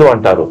 ఇంట్లో బిందు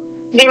అంటారు.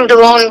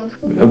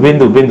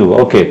 బిందు.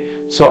 ఓకే.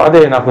 సో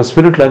అదే నాకు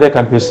స్పిరిట్ లో అదే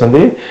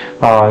కనిపిస్తుంది.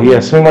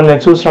 ఎస్ మిమ్మల్ని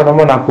నేను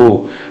చూస్తున్నాడమ్మా. నాకు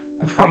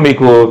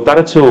మీకు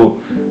తరచు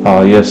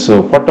ఎస్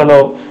పొట్టలో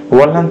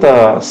వాళ్ళంతా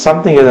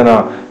సంథింగ్ ఏదైనా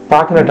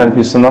తాకినట్టు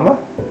అనిపిస్తుందమ్మా?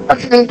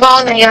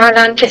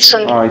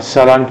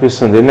 అలా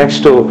అనిపిస్తుంది.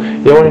 నెక్స్ట్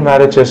ఎవరిని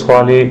మ్యారేజ్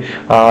చేసుకోవాలి,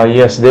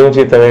 ఎస్ దేవుని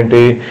జీతం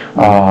ఏంటి,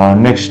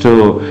 నెక్స్ట్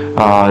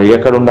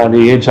ఎక్కడ ఉండాలి,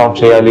 ఏ జాబ్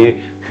చేయాలి,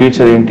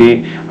 ఫ్యూచర్ ఏంటి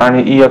అని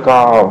ఈ యొక్క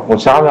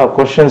చాలా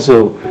క్వశ్చన్స్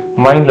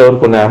మైండ్ లో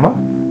ఎవరికి ఉన్నాయమ్మా?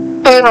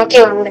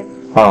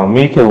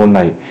 మీకే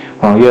ఉన్నాయి.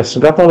 ఎస్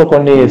గతంలో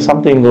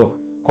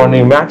కొన్ని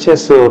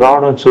మ్యాచెస్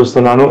రావడం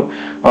చూస్తున్నాను.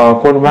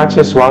 కొన్ని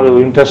మ్యాచెస్ వాళ్ళు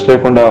ఇంట్రెస్ట్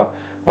లేకుండా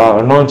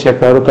నో అని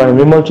చెప్పారు. కానీ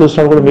మిమ్మల్ని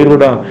చూసినప్పుడు కూడా మీరు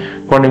కూడా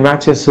కొన్ని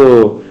మ్యాచెస్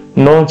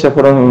నో అని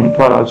చెప్పడం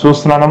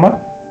చూస్తున్నానమ్మా.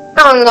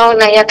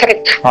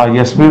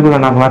 ఎస్ మీరు కూడా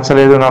నాకు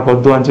నచ్చలేదు, నాకు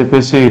వద్దు అని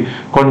చెప్పేసి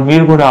కొన్ని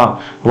మీరు కూడా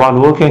వాళ్ళు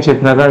ఓకే అని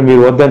చెప్పినారు కానీ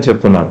మీరు వద్దని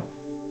చెప్తున్నారు.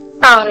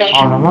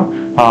 అవునమ్మా.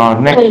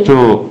 నెక్స్ట్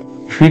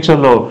ఫ్యూచర్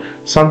లో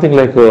something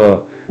like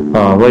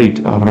white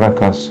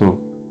రకాసు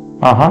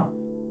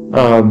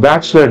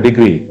bachelor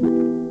degree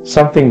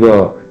something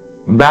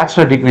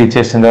bachelor degree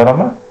చేసింది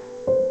ఎవరమ్మా?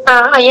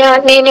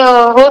 నేను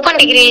open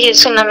degree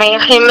చేస్తున్నానయ్యా,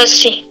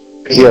 MSc.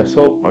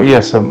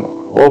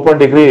 Open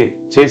degree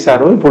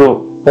చేశారు, ఇప్పుడు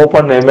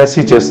ఓపెన్ MSc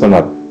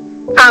చేస్తున్నారు.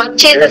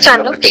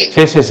 చేసేసాను.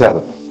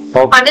 చేసేసారు.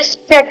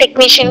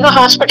 టెక్నీషియన్ గా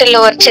హాస్పిటల్లో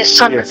వర్క్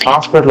చేస్తాను.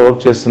 హాస్పిటల్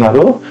వర్క్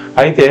చేస్తున్నారు.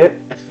 అయితే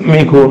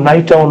మీకు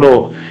నైట్ టైం లో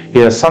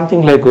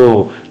సంథింగ్ లైక్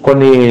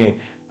కొన్ని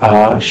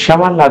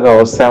శవాల్లాగా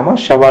వస్తాయమ్మా,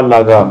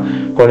 శవాల్లాగా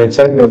కొన్ని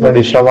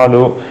చనిపోయిన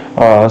శవాలు,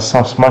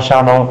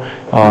 శ్మశానం,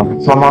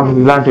 సమాధి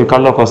ఇలాంటివి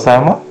కల్లోకి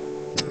వస్తాయమ్మా?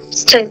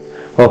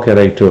 Okay,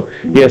 right.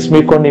 ఎస్,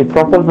 మీకు కొన్ని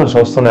ప్రపోజల్స్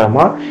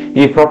వస్తున్నాయమ్మా.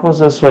 ఈ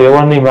ప్రపోజల్స్ లో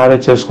ఎవరిని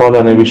మ్యారేజ్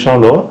చేసుకోవాలనే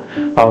విషయంలో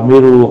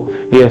మీరు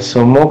ఎస్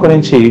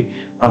మోకరించి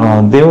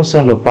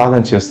దేవస్థానంలో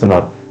ప్రార్థన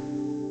చేస్తున్నారు,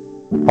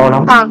 అవునా?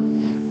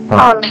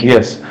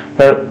 ఎస్,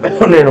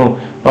 నేను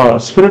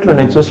స్పిరిట్ లో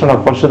నేను చూస్తున్న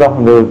పరిశుధాత్మ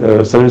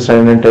సర్వీస్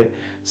ఏంటంటే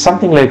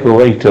సంథింగ్ లైక్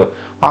వైట్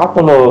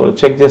ఆత్మలో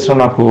చెక్ చేసిన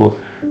నాకు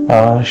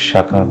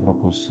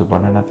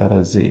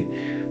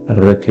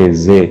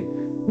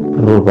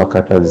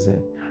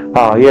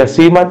ఎస్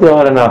ఈ మధ్య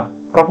ఎవరైనా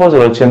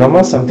ప్రపోజల్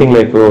వచ్చిందమ్మా? సంథింగ్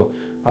లైక్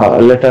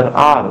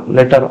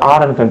లెటర్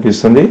ఆర్ అని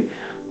కనిపిస్తుంది.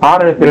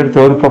 ఆర్ అనే పీరియడ్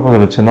ఎవరికి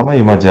ప్రపోజల్ వచ్చిందమ్మా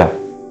ఈ మధ్య?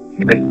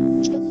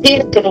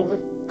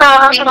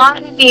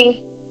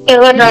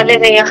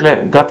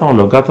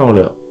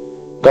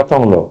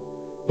 గతంలో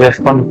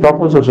కొన్ని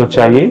ప్రపోజల్స్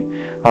వచ్చాయి.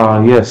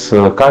 ఎస్,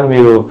 కానీ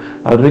మీరు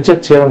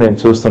రిజెక్ట్ చేయడం నేను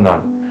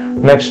చూస్తున్నాను.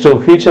 నెక్స్ట్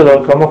ఫ్యూచర్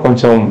వరకు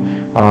కొంచెం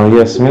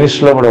ఎస్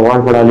మినిస్ట్రీలో కూడా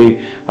వాడబడాలి,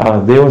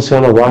 దేవుని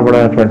సేవలో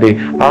వాడబడాలనేటువంటి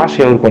ఆశ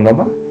ఎవరికి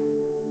ఉందమ్మా?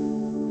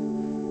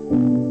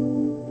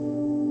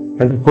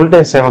 అంటే ఫుల్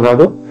టైం సేవ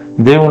కాదు,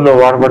 దేవుల్లో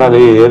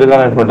వాడబడాలి,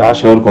 ఎదగాలనేటువంటి ఆశ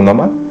ఎవరికి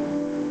ఉందమ్మా?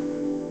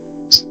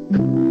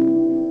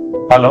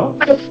 హలో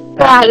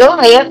హలో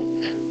అయ్యా,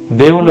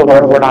 దేవుల్లో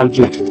వాడబడాలి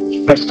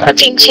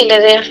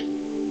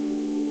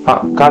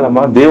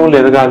కాదమ్మా, దేవుళ్ళు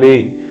ఎదగాలి,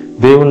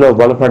 దేవుల్లో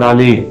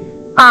బలపడాలి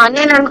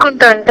నేను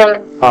అనుకుంటా ఉంటాను.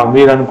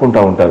 మీరు అనుకుంటా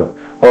ఉంటారు.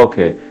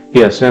 ఓకే,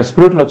 ఎస్, నేను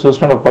స్పిరిట్ లో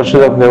చూసుకున్న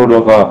పరిశుధాత్మ దేవుడు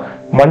ఒక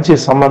మంచి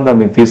సంబంధం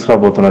మీకు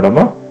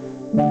తీసుకురాబోతున్నాడమ్మా.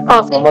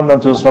 సంబంధం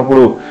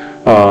చూసినప్పుడు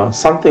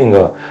సంథింగ్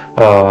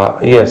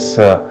ఎస్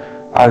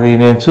అది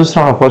నేను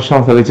చూస్తున్న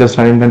పరిశుభ్రం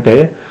తెలియజేస్తున్నాను ఏంటంటే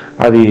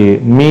అది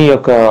మీ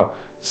యొక్క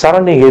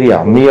సరౌండింగ్ ఏరియా,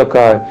 మీ యొక్క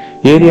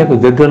ఏరియాకు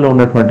దగ్గరలో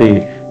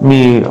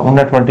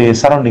ఉన్నటువంటి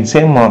surrounding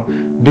same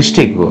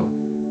district,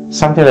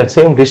 something like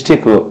same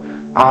district,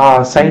 ఆ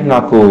సైడ్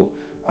నాకు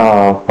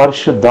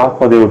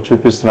పరిశుద్ధాత్మ దేవుడు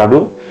చూపిస్తున్నాడు.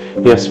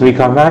 ఎస్,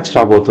 మీకు ఆ మ్యాచ్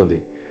రాబోతుంది.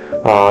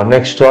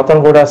 నెక్స్ట్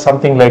అతను కూడా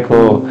something like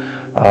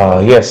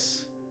yes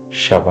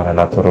శబరణ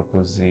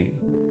తొరకుజీ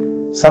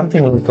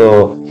something like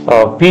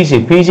PG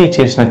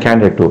చేసిన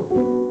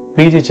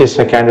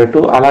క్యాండిడేట్,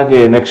 అలాగే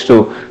నెక్స్ట్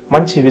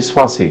మంచి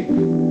విశ్వాసి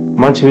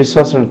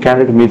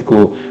క్యాండిడేట్ మీకు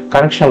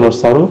కనెక్షన్లు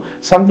వస్తారు.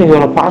 సంథింగ్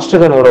ఎవరో పాస్టర్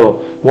గారు ఎవరో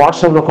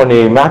వాట్సాప్ లో కొన్ని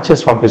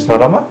మ్యాచెస్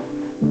పంపిస్తున్నారమ్మా?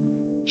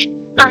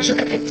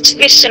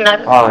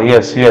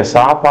 ఎస్,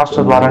 ఆ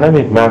పాస్టర్ ద్వారానే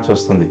మీకు మ్యాచ్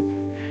వస్తుంది.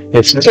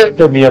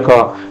 మీ యొక్క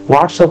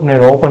వాట్సాప్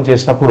నేను ఓపెన్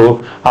చేసినప్పుడు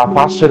ఆ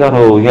పాస్టర్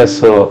గారు ఎస్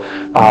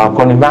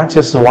కొన్ని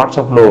మ్యాచెస్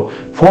వాట్సాప్ లో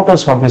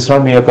ఫోటోస్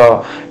పంపిస్తున్నారు. మీ యొక్క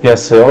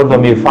ఎస్ ఎవరిదో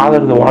మీ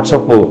ఫాదర్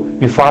వాట్సాప్,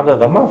 మీ ఫాదర్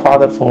అమ్మా,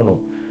 ఫాదర్ ఫోన్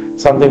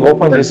సంథింగ్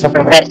ఓపెన్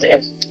చేసినప్పుడు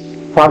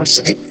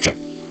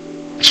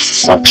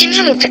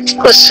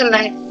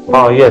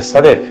ఎస్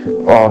అదే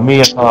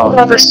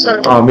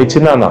మీ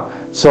చిన్నాన్న.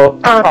 సో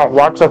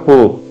వాట్సాప్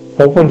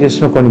ఓపెన్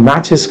చేసిన కొన్ని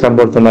మ్యాచెస్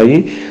కనబడుతున్నాయి.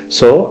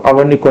 సో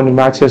అవన్నీ కొన్ని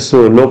మ్యాచెస్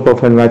లో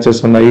ప్రొఫైల్ మ్యాచెస్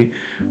ఉన్నాయి.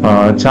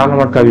 చాలా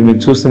మటుకు అవి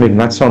మీకు చూస్తే మీకు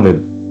నచ్చడం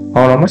లేదు,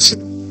 అవునమ్మా?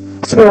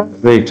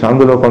 రైట్,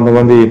 అందులో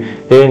కొంతమంది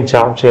ఏం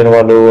జాబ్ చేయని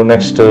వాళ్ళు,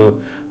 నెక్స్ట్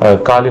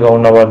ఖాళీగా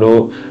ఉన్న వాళ్ళు,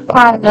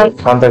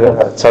 అంతగా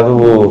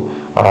చదువు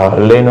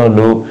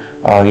లేనోళ్ళు,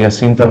 ఎస్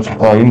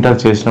ఇంటర్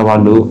చేసిన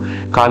వాళ్ళు,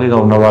 ఖాళీగా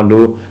ఉన్న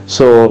వాళ్ళు,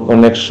 సో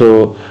నెక్స్ట్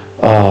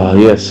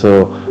ఎస్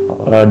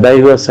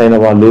డైవర్స్ అయిన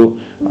వాళ్ళు,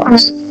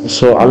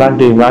 సో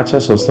అలాంటి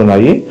మ్యాచెస్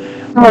వస్తున్నాయి.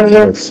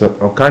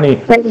 కానీ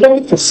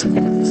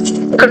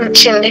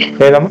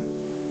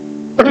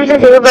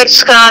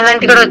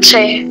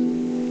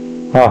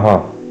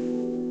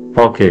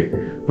ఓకే,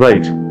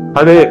 రైట్.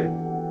 అదే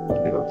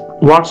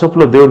వాట్సాప్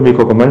లో దేవుడు మీకు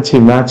ఒక మంచి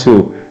మ్యాచ్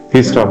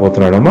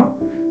తీసుకురాబోతున్నాడమ్మా.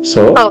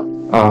 సో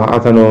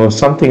అతను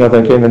సంథింగ్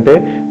అతనికి ఏంటంటే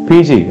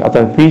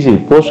పీజీ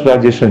పోస్ట్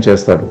గ్రాడ్యుయేషన్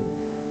చేస్తాడు.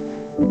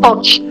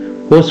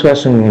 పోస్ట్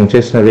గ్రాడ్యుయేషన్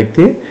చేసిన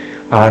వ్యక్తి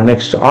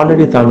నెక్స్ట్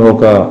ఆల్రెడీ తను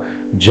ఒక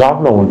జాబ్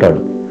లో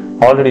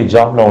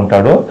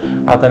ఉంటాడు.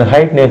 అతని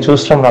హైట్ నేను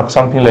చూస్తాం నాకు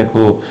something like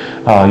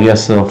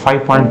yes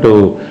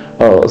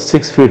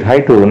 5.6 feet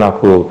height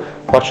నాకు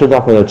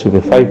పరిశుధాత్మ వచ్చి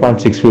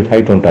 5.6 feet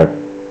హైట్ ఉంటాడు.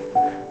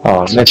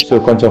 నెక్స్ట్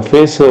కొంచెం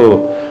ఫేస్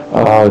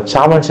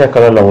చామంతి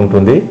కలర్లో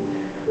ఉంటుంది.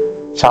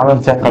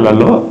 చామంతి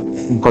కలర్లో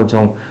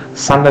కొంచెం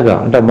సన్నగా,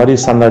 అంటే మరీ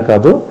సన్నగా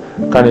కాదు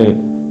కానీ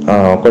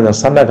కొంచెం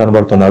సన్నగా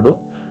కనబడుతున్నాడు.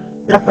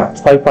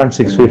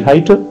 5.6 feet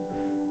హైట్,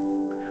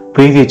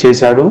 పీజీ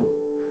చేశాడు.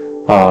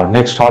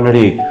 నెక్స్ట్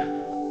ఆల్రెడీ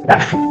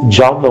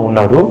జాబ్ లో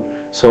ఉన్నాడు.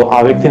 సో ఆ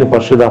వ్యక్తిని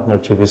పరిశుధాత్మ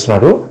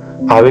చూపిస్తున్నాడు.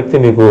 ఆ వ్యక్తి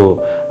మీకు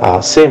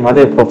సేమ్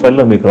అదే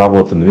ప్రొఫైల్లో మీకు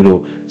రాబోతుంది. మీరు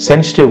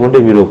సెన్సిటివ్ ఉండి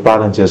మీరు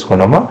ప్రార్థన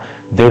చేసుకోండమ్మా,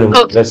 దేవుడు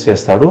బ్లెస్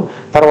చేస్తాడు.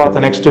 తర్వాత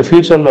నెక్స్ట్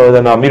ఫ్యూచర్ లో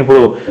ఏదైనా మీరు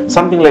ఇప్పుడు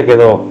సంథింగ్ లైక్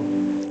ఏదో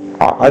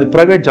అది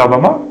ప్రైవేట్ జాబ్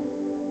అమ్మా?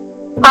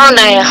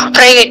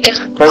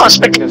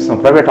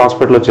 ప్రైవేట్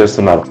హాస్పిటల్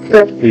చేస్తున్నారు.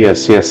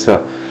 ఎస్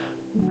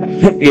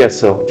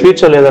ఎస్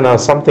ఫ్యూచర్ ఏదైనా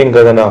సంథింగ్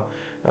ఏదైనా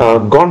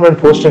గవర్నమెంట్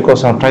పోస్టింగ్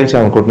కోసం ట్రై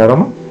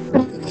చేయాలనుకుంటున్నారమ్మా?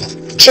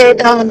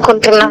 చేద్దాం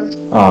అనుకుంటున్నాను.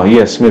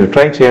 ఎస్ మీరు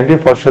ట్రై చేయండి.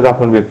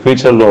 పరిశుద్ధాత్మ మీకు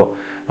ఫ్యూచర్ లో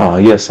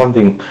ఎస్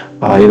సంథింగ్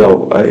ఏదో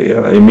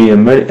మీ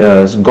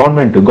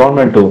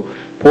గవర్నమెంట్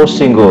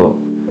పోస్టింగ్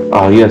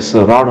ఎస్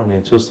రావడం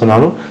నేను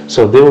చూస్తున్నాను. సో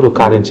దేవుడు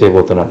కార్యం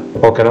చేయబోతున్నాడు.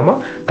 ఓకేనమ్మా?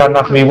 కానీ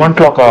నాకు మీ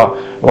ఒంట్లో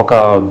ఒక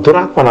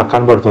దురాత్మ నాకు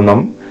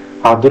కనబడుతుందమ్మా.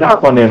 ఆ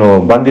దురాత్మ నేను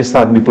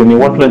బంధిస్తాను. ఇప్పుడు మీ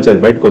ఒంట్లో నుంచి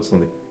అది బయటకు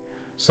వస్తుంది.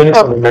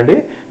 సునీతండి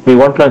మీ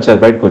ఒంట్లో నుంచి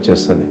అది బయటకు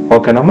వచ్చేస్తుంది.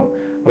 ఓకేనమ్మా?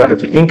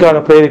 ఇంకా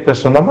ప్రేయర్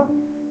రిక్వెస్ట్ ఉందమ్మా?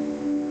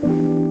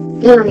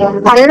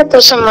 అన్న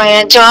కోసం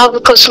జాబ్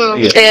కోసం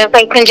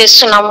ప్రయత్నం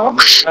చేస్తున్నాము.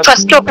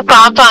 ఫస్ట్ ఒక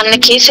పాప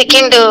అన్నకి,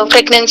 సెకండ్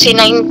ప్రెగ్నెన్సీ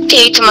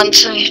 8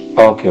 months.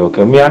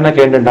 ఓకే మీ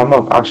అన్నకి ఏంటంటే అమ్మ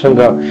యాక్చువల్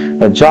గా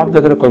జాబ్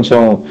దగ్గర కొంచెం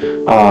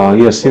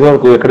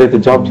వరకు ఎక్కడైతే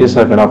జాబ్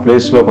చేశారు ఆ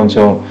ప్లేస్ లో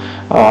కొంచెం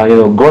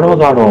ఏదో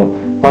గొడవగాను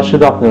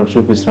పరిశుద్ధాత్మ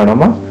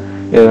చూపిస్తున్నాడమ్మా.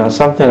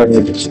 Something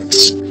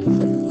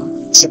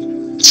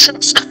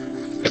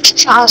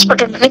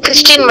hospital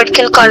Christian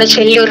medical college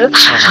Vellore,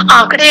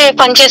 అక్కడే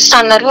పనిచేస్తా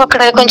అన్నారు.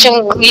 అక్కడ కొంచెం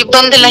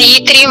ఇబ్బందులు ఈ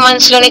 3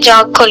 months లోనే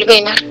జాబ్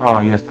కోల్పోయినారు.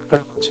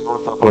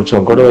 కొంచెం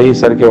గొడవ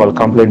అయ్యేసరికి వాళ్ళు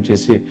కంప్లైంట్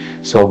చేసి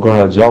సో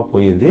జాబ్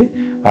పోయింది.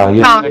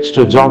 నెక్స్ట్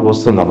జాబ్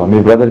వస్తుందమ్మా. మీ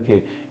బ్రదర్ కి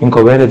ఇంకో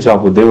వేరే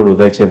జాబ్ దేవుడు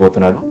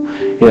దయచేయబోతున్నాడు.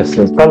 ఎస్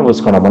కళ్ళు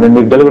మూసుకోనమ్మా. నేను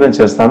మీకు డెలివరెన్స్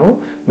చేస్తాను.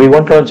 మీ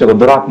ఒంట్లో నుంచి ఒక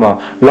దురాత్మ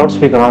లౌడ్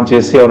స్పీకర్ ఆన్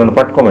చేసి ఎవరైనా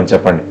పట్టుకోమని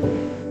చెప్పండి.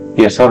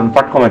 ఎవరిని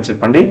పట్టుకోమని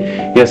చెప్పండి.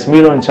 ఎస్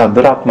మీలో నుంచి ఆ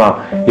దురాత్మ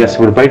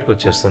ఇప్పుడు బయటకు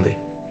వచ్చేస్తుంది.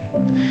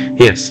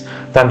 ఎస్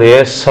తండ్రి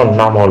యేసు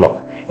నామములో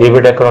ఈ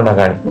బిడ్డ ఎక్కడ ఉన్నా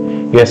కానీ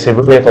ఈ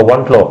బిడ్డ యొక్క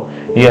ఒంట్లో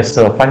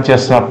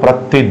పనిచేస్తున్న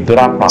ప్రతి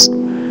దురాత్మ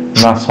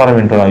నా స్వరం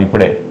వింటున్నావు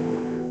ఇప్పుడే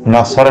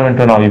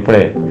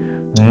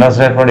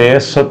నజరేయుడైన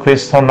యేసు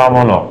క్రీస్తు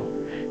నామములో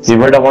ఈ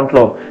బిడ్డ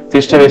ఒంట్లో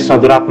తిష్ట వేసిన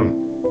దురాత్మ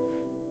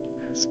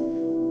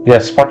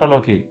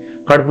పొట్టలోకి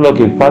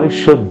కడుపులోకి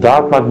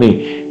పరిశుద్ధాత్మని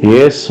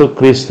యేసు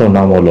క్రీస్తు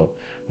నామములో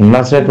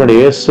నజరేయుడైన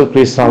యేసు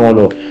క్రీస్తు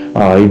నామములో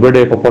ఈ బిడ్డ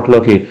యొక్క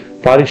పొట్టలోకి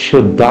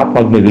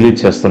పరిశుద్ధాత్మని రిలీజ్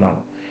చేస్తున్నాను.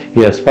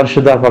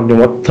 పరిశుద్ధాత్మని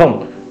మొత్తం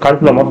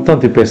కడుపులో మొత్తం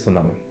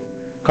తిప్పేస్తున్నాను.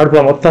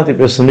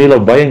 మీలో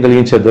భయం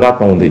కలిగించే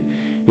దురాత్మ ఉంది.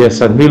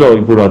 అది మీలో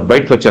ఇప్పుడు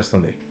బయటకు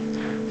వచ్చేస్తుంది.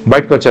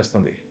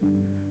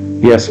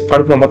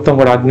 కడుపులో మొత్తం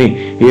కూడా అగ్ని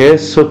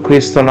యేసు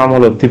క్రీస్తు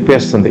నామములో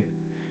తిప్పేస్తుంది.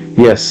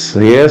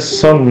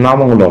 యేసు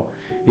నామములో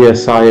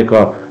ఆ యొక్క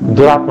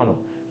దురాత్మను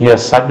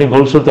అగ్ని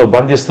గొలుసులతో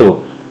బంధిస్తూ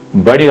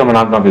బయటిగా మనం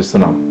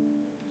ఆజ్ఞాపిస్తున్నాం.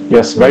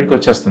 బయటకు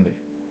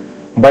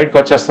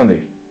వచ్చేస్తుంది.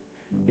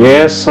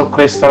 యేసు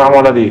క్రీస్తు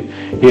నామములో అది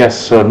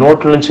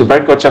నోట్ల నుంచి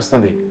బయటకు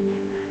వచ్చేస్తుంది.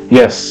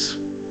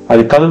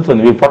 అది కదులుతుంది,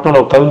 మీ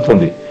పొట్టలో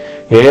కదులుతుంది.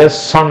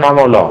 యేసు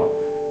నామములో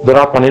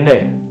దురాత్మ నిన్నే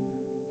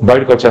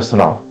బయటకు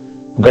వచ్చేస్తున్నావు.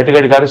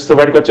 గట్టి గారిస్తూ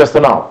బయటకు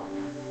వచ్చేస్తున్నావు.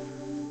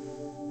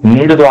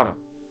 నీటి ద్వారా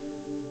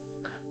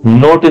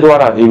నోటి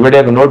ద్వారా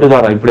నోటి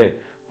ద్వారా ఇప్పుడే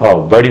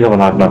బయటిగా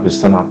మనం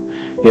ఆజ్ఞాపిస్తున్నాం.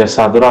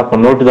 ఆ దురాత్మ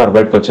నోటి ద్వారా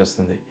బయటకు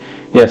వచ్చేస్తుంది.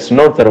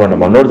 నోటి తెరవండి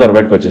అమ్మా. నోటి ద్వారా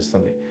బయటకు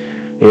వచ్చేస్తుంది.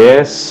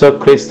 యేసు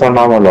క్రీస్తు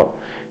నామములో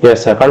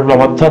కడుపులో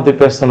మొత్తం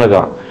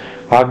తిప్పేస్తుండగా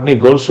అగ్ని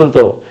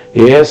గొలుసులతో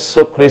యేసు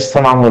క్రీస్తు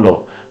నామములో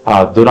ఆ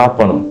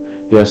దురాత్మను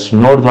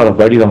నోటి ద్వారా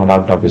బయటిగా మనం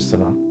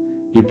ఆజ్ఞాపిస్తున్నాం.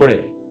 ఇప్పుడే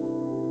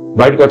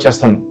బయటకు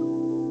వచ్చేస్తాను.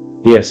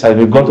 అది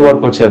మీ గొంతు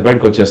వరకు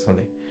బయటకు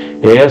వచ్చేస్తుంది.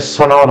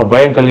 యేసు నామములో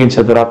భయం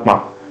కలిగించే దురాత్మ,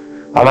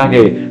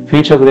 అలాగే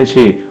ఫ్యూచర్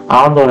గురించి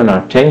ఆందోళన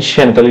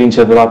టెన్షన్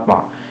కలిగించే దురాత్మ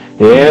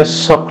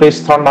యేసు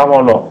క్రీస్తు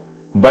నామములో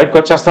బయటకు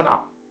వచ్చేస్తున్నా.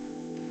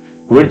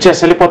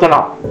 విడిచేసి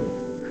వెళ్ళిపోతున్నా.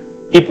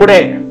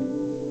 ఇప్పుడే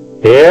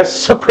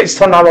యేసు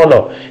క్రీస్తు నామములో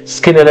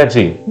స్కిన్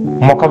ఎలర్జీ,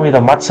 ముఖం మీద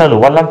మచ్చలు,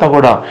 వాళ్ళంతా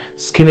కూడా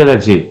స్కిన్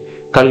ఎలర్జీ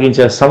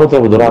కలిగించే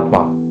సముద్రపు దురాత్మ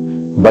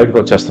బయటకు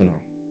వచ్చేస్తున్నాం.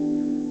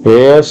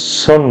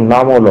 యేసు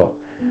నామములో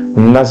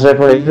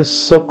నజరేయుడైన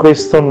యేసు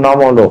క్రీస్తు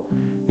నామములో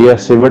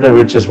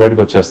విడిచేసి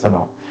బయటకు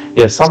వచ్చేస్తున్నాం.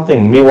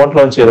 సంథింగ్ మీ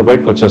ఒంట్లోంచి ఏదో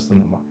బయటకు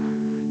వచ్చేస్తుందమ్మా.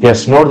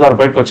 నోటి ద్వారా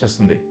బయటకు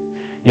వచ్చేస్తుంది.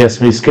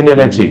 మీ స్కిన్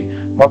ఎలర్జీ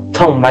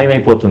మొత్తం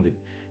నయమైపోతుంది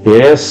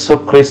యేసు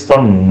క్రీస్తు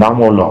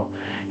నామములో.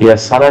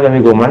 అలాగే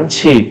మీకు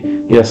మంచి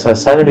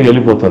సైలెంట్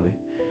వెళ్ళిపోతుంది.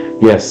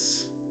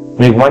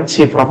 మీకు మంచి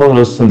ప్రపోజల్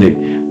వస్తుంది.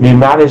 మీ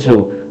మ్యారేజ్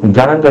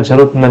ఘనంగా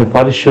జరుగుతుందని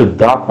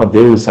పరిశుద్ధాత్మ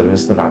దేవుడు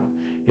సెలవిస్తున్నాను.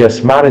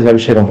 మ్యారేజ్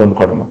అభిషేకం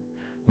పొందుకోవడమా.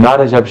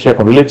 మ్యారేజ్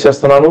అభిషేకం రిలీజ్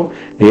చేస్తున్నాను.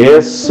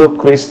 యేసు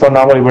క్రీస్తు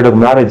నామములో వీడికి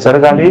మ్యారేజ్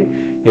జరగాలి.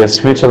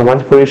 ఫ్యూచర్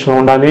మంచి పొజిషన్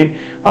ఉండాలి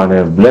అనే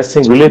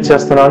బ్లెస్సింగ్ రిలీజ్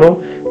చేస్తున్నాను.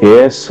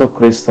 యేసు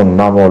క్రీస్తు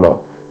నామములో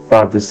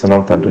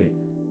ప్రార్థిస్తున్నాం తండ్రి.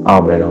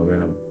 ఆమేన్.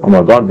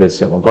 God bless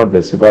you. God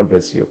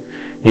bless you.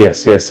 Yes,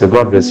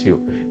 God bless you.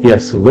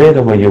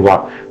 Wherever you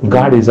are,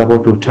 God is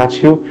about to touch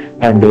you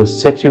and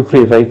set you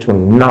free right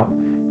now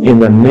in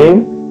the name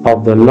of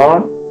the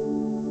Lord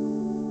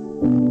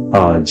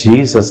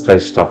Jesus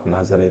Christ of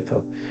Nazareth.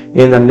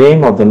 In the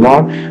name of the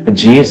Lord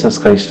Jesus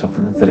Christ of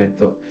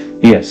Nazareth.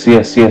 Yes.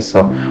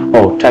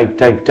 Oh, type.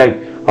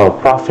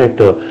 Prophet,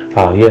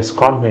 yes,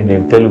 call my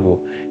name, Telugu.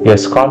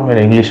 Yes, call my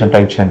name, English and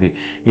type చేయండి.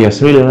 Yes,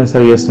 మీరు ఏమైనా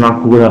సరే yes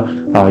నాకు కూడా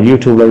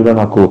YouTube live లో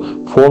నాకు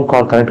phone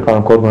call connect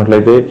కావాలని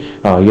కోరుకున్నట్లయితే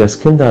yes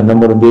కింద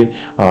నెంబర్ ఉంది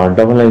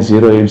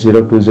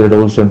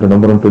 99080202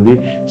 నెంబర్ ఉంటుంది.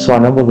 సో ఆ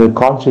నెంబర్ మీరు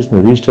కాల్ చేసి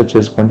మీరు రిజిస్టర్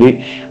చేసుకోండి.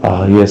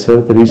 yes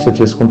ఎవరైతే రిజిస్టర్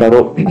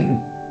చేసుకుంటారో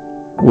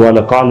వాళ్ళ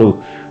కాల్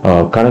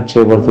కనెక్ట్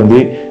చేయబడుతుంది.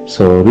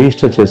 సో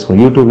రిజిస్టర్ చేసుకోండి,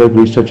 యూట్యూబ్ లైవ్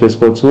రిజిస్టర్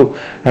చేసుకోవచ్చు.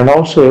 And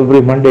also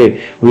every Monday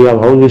we have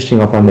house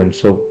visiting appointment.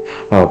 So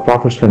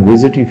profits can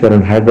visit if you're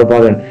in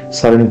Hyderabad and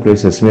surrounding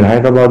places. మీరు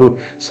హైదరాబాద్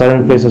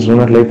సరౌండింగ్ ప్లేసెస్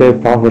ఉన్నట్లయితే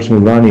profits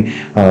మీరు కానీ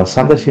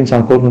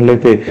సందర్శించాలని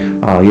కోరుకున్నట్లయితే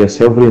yes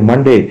every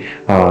Monday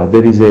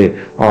there is a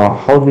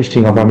house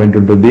visiting appointment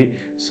ఉంటుంది.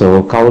 So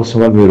కావాల్సిన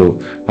వాళ్ళు మీరు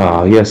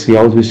yes ఈ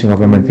హౌస్ విజిటింగ్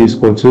అపాయింట్మెంట్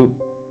తీసుకోవచ్చు.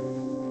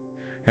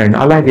 అండ్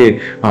అలాగే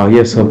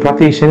ఎస్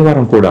ప్రతి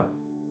శనివారం కూడా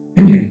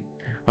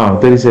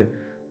there is a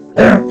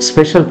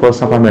special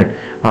person appointment.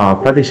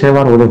 ప్రతి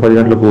శనివారం ఉదయం 10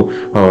 గంటలకు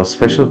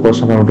స్పెషల్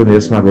పర్సన్ అపాయింట్మెంట్ ఉంటుంది.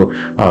 ఎస్ నాకు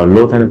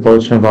లోతైన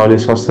ప్రవచనం కావాలి,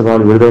 స్వస్థ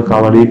కావాలి, విడుదల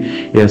కావాలి.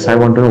 Yes I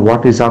want to know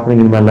what is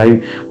happening in my life,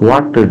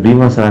 what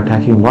demons are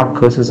attacking, what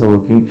curses are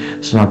working.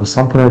 So నాకు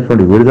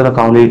సంపూర్ణమైనటువంటి విడుదల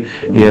కావాలి.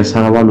 ఎస్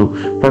అనే వాళ్ళు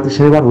ప్రతి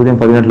శనివారం ఉదయం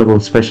 10 గంటలకు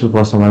స్పెషల్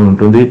పర్సన్ అపాయింట్మెంట్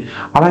ఉంటుంది.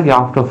 అలాగే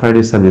ఆఫ్టర్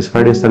ఫ్రైడే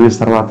సర్వీస్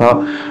తర్వాత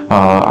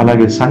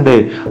అలాగే సండే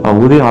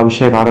ఉదయం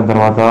అభిషేక ఆడిన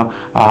తర్వాత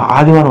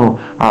ఆదివారం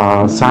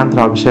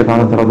సాయంత్రం అభిషేక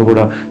ఆడిన తర్వాత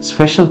కూడా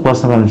స్పెషల్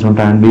పర్సన్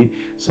ఉంటాయండి.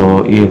 సో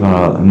ఈ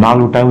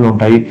 4 టైంలు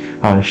ఉంటాయి.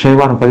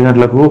 శనివారం 10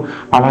 గంటలకు,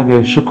 అలాగే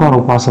శుక్రవారం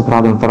ఉపవాస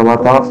ప్రార్థన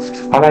తర్వాత,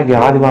 అలాగే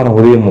ఆదివారం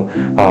ఉదయం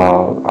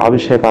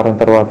అభిషేకారం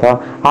తర్వాత,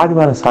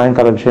 ఆదివారం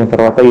సాయంకాలం అభిషేకం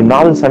తర్వాత. ఈ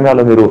 4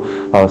 సమయాల్లో మీరు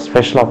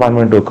స్పెషల్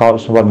అపాయింట్మెంట్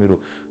కావాల్సిన వాళ్ళు మీరు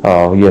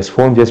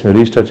ఫోన్ చేసి మీరు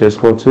రిజిస్టర్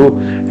చేసుకోవచ్చు.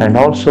 And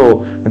also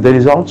there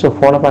is also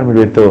phone appointment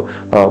with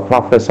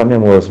professor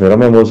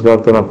Ramya మోస్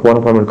గారితో నాకు ఫోన్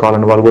అపాయింట్మెంట్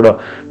కావాలని వాళ్ళు కూడా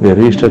మీరు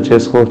రిజిస్టర్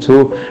చేసుకోవచ్చు.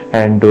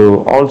 అండ్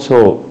ఆల్సో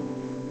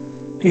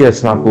ఎస్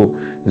నాకు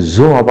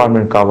జూమ్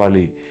అపాయింట్మెంట్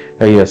కావాలి,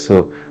 ఎస్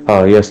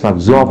నాకు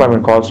జూమ్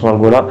అపాయింట్మెంట్ కావాల్సిన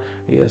వాళ్ళు కూడా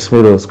ఎస్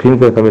మీరు స్క్రీన్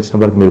పై కనిపించిన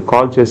నెంబర్కి మీరు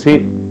కాల్ చేసి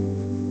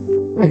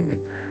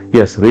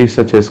ఎస్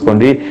రిజిస్టర్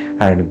చేసుకోండి.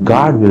 And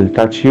God will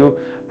touch you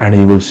and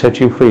he will set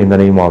you free in the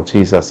name of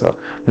Jesus.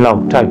 Now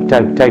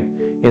type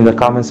in the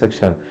comment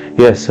section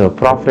yes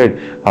prophet,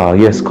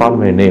 yes call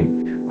my name.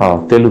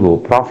 Telugu,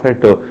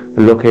 prophet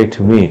locate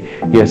me.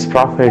 Yes,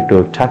 prophet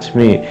touch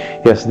me.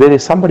 Yes, there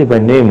is somebody by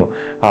name.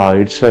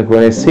 It's like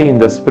when I see in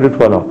the spirit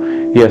realm.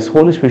 Yes,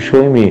 Holy Spirit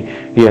showing me.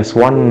 Yes,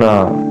 one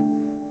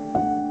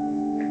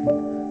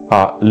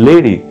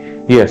lady.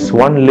 Yes,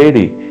 one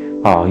lady.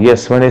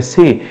 Yes, when I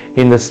see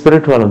in the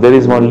spirit realm, there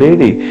is one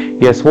lady.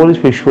 Yes, Holy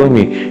Spirit showing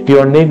me.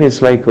 Your name is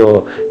like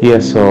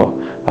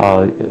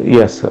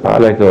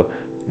like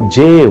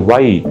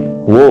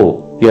J-Y-O.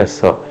 Yes,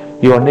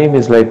 your name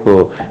is like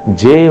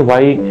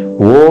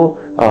J-Y-O-T-H.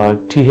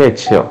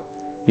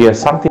 Yes,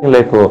 something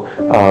like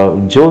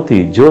Jyoti.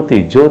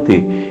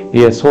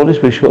 Yes, Holy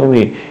Spirit show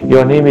me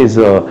your name is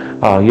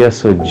yes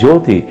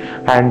Jyoti.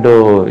 And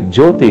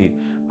Jyoti,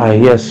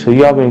 yes,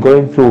 you have been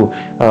going through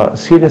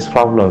serious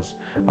problems.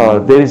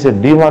 There is a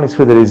demonic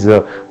spirit that is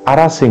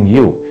harassing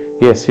you.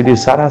 Yes, it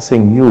is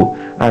harassing you,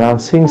 and I'm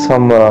seeing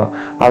some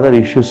other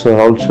issues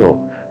also.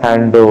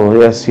 And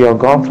yes, you have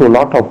gone through a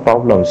lot of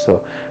problems.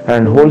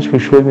 And Holy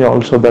Spirit showed me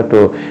also that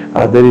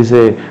there is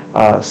a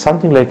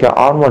something like a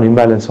hormone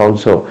imbalance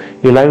also.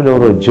 ఈ live లో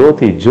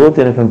జ్యోతి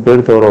అనేటువంటి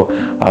పేరుతో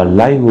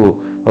live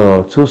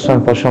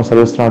చూస్తున్నాను, పరిశ్రమ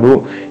చదివిస్తున్నాడు.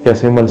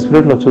 Yes మిమ్మల్ని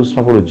spirit లో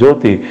చూసినప్పుడు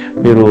జ్యోతి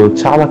మీరు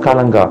చాలా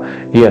కాలంగా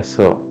ఎస్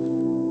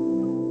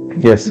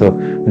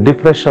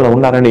డిప్రెషన్ లో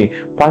ఉన్నారని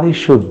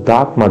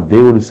పరిశుద్ధాత్మ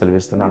దేవుడు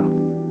సెలవిస్తున్నాడు.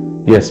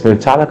 ఎస్ మీరు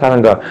చాలా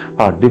కాలంగా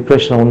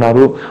డిప్రెషన్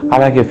ఉన్నారు,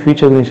 అలాగే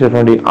ఫ్యూచర్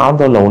గురించినటువంటి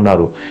ఆందోళన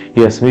ఉన్నారు.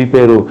 ఎస్ మీ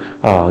పేరు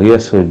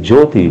ఎస్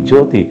జ్యోతి.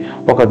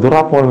 ఒక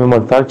దురాత్మ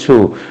మిమ్మల్ని తరచు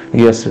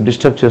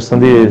డిస్టర్బ్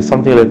చేస్తుంది.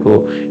 సంథింగ్ లైక్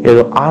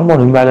ఏదో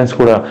హార్మోన్ ఇంబ్యాలెన్స్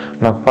కూడా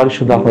నాకు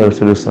పరిశుద్ధాత్మ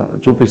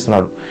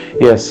చూపిస్తున్నాడు.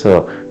 ఎస్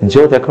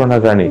జ్యోతి ఎక్కడ ఉన్నా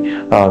కానీ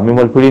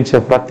మిమ్మల్ని పీడించే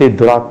ప్రతి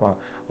దురాత్మ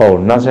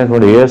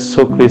నచ్చినటువంటి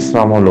యేసుక్రీస్తు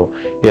నామములో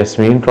ఎస్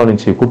మీ ఇంట్లో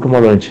నుంచి,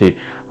 కుటుంబంలో నుంచి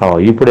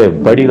ఇప్పుడే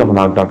బడిగా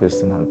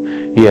ఆజ్ఞాపిస్తున్నాను.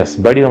 Yes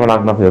బడిగా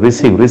ఆజ్ఞాపి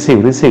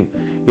receive.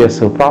 Yes,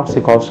 prophecy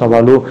calls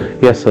వాళ్ళు.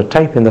 Yes,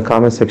 type in the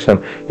comment section.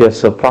 Yes,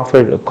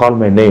 prophet call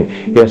my name.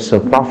 Yes,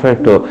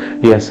 prophet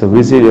yes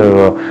visit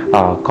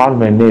call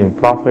my name.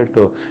 Prophet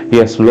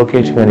yes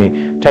locate me.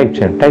 Type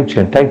chain.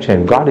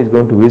 God is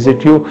going to visit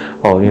you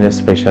in a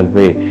special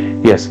way.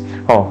 Yes.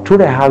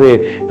 Today I have a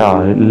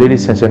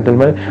ladies and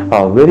gentlemen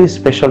very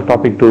special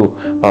topic to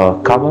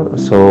cover.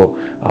 So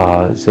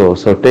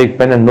take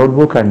pen and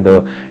notebook, and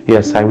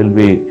yes I will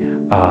be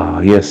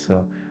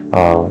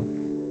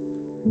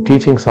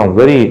teaching some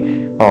very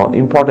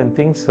important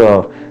things.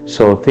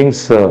 So things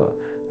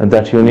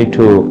that you need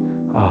to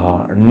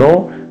know.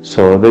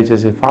 So this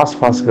is a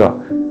fast ga.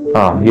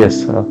 Yes,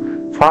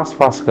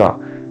 fast ga.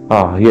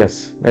 Yes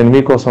నేను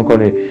మీకోసం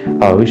కొన్ని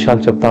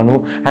విషయాలు చెప్తాను.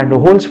 And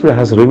whole spirit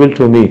has revealed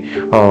to me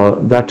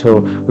that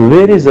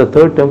where is the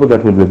third temple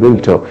that will be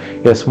built.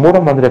 Yes మూడో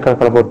మందిరం ఎక్కడ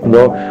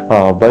కనబడుతుందో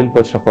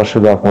బయలుపరిచిన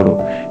పరిశుద్ధాత్ముడు.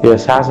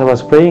 Yes as I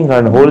was praying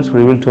and whole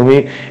spirit revealed to me,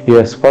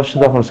 yes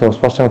పరిశుద్ధాత్ముడు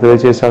స్పష్టంగా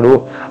తెలియజేశాడు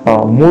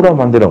మూడో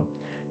మందిరం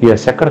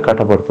ఎస్ ఎక్కడ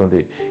కట్టబడుతుంది,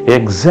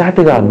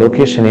 ఎగ్జాక్ట్గా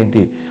లొకేషన్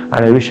ఏంటి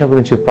అనే విషయం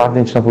గురించి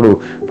ప్రార్థించినప్పుడు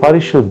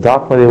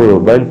పరిశుద్ధాత్మ దేవుడు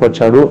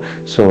బయలుపరిచాడు.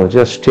 So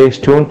just stay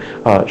tune,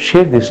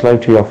 share this live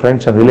to your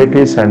friends and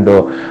relatives. And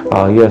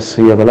yes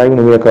ఈ యొక్క లైవ్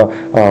మీ యొక్క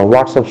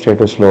వాట్సాప్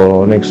స్టేటస్లో,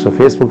 నెక్స్ట్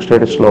ఫేస్బుక్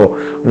స్టేటస్లో,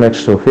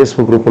 నెక్స్ట్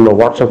ఫేస్బుక్ గ్రూపుల్లో,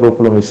 వాట్సాప్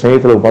గ్రూపుల్లో మీ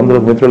స్నేహితులకు,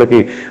 బంధువులకు,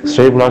 మిత్రులకి,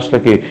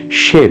 శ్రేయభిలాషులకి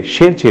షేర్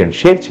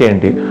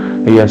చేయండి.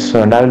 Yes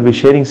and I will be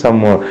sharing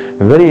some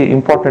very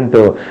important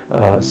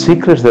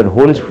secrets that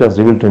Holi spirit has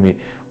revealed to me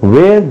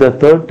wear the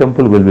third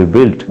temple will be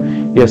built.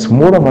 Yes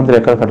మూడో మందిరం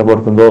ఎక్కడ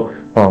కట్టబడుతుందో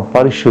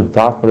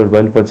పరిశుద్ధాత్ముడు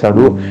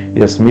బయలుపరిచాడు.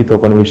 ఎస్ మీతో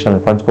కొన్ని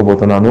విషయాన్ని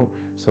పంచుకోబోతున్నాను.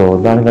 సో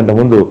దానికంటే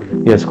ముందు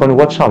ఎస్ కొన్ని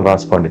వచనాలు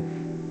రాసుకోండి.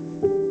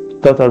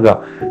 త్వరగా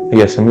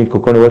ఎస్ మీకు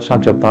కొన్ని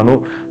వచనాలు చెప్తాను,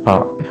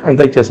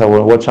 దయచేసి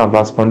వచనాలు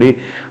రాసుకోండి.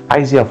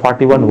 Isaiah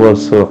 41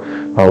 verse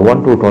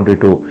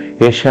 1-22,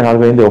 Asia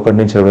 48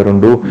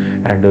 1-22,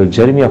 and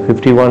Jeremiah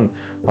 51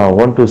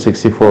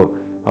 1-64,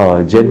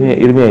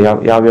 ఇర్మియా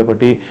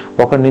 51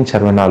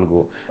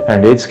 1-24,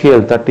 అండ్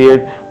హెచ్కేఎల్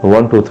 38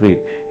 1-3,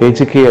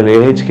 హెచ్కేఎల్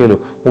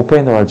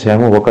 30వ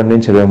అధ్యాయము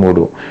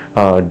 1-23,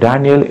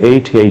 డానియల్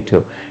 8:8,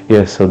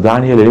 ఎస్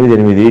దానియేలు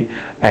 8:8,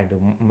 అండ్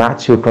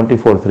మాథ్యూ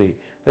 24:3.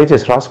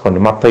 దయచేసి రాసుకోండి.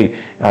 మత్తయి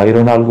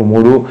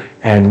 24:3,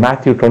 and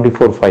Matthew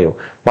 24:5,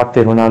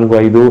 Mattayi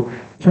 24:5,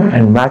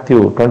 and Matthew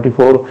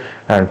 24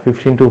 and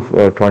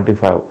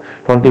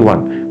 15-21,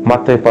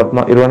 Mattayi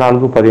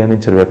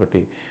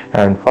 24:15-21,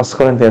 and 1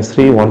 Corinthians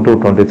 3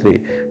 1-23,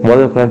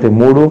 1 Corinthians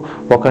 3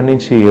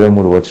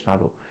 1-23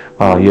 వచనాలు.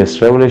 ఎస్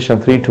రెవల్యూషన్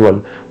 3:12,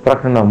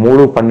 ప్రకటన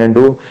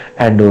 3:12,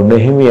 and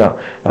Nehemiah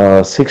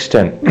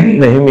 6:10,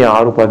 Nehemiah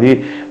 6:10,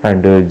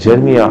 and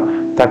Jeremiah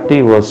 30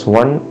 verse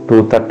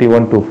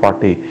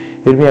 1-31-40,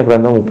 ఇర్మియా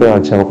గ్రంథం 30వ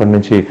అధ్యాయం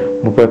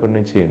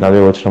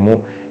 1-31 వచనము,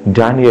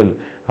 Daniel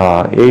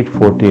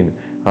 8:14,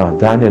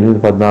 Daniel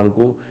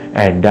 8:14,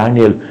 and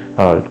Daniel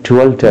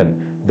 12:10,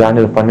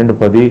 Daniel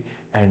 12:10,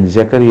 and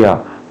Zechariah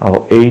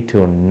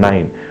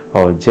 8-9,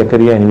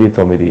 Zechariah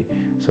 8:9.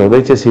 So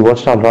దయచేసి ఈ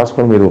వచనాలు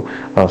రాసుకొని మీరు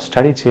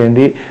స్టడీ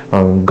చేయండి.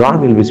 God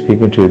will be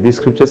speaking to you. These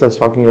scriptures are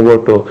talking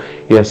about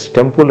yes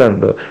temple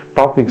and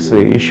topics,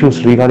 issues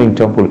regarding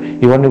temple,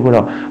 ఇవన్నీ కూడా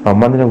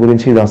మందిరం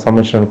గురించి దానికి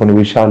సంబంధించిన కొన్ని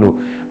విషయాలు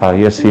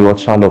ఎస్ ఈ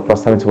వచనాల్లో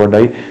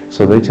ప్రస్తావించబడ్డాయి. సో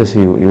దయచేసి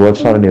ఈ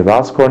వచనాలని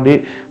రాసుకోండి,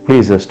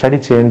 ప్లీజ్ స్టడీ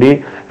చేయండి,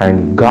 and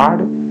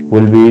God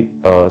will be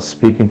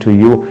speaking to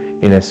you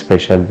in a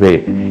special way.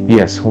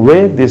 Yes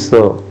wear this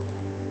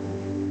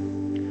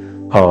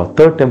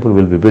third temple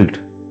will be built.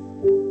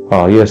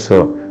 Yes,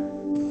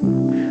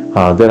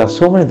 there are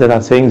so many that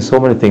are saying so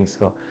many things,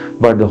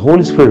 but the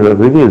Holy Spirit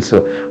reveals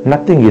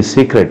nothing is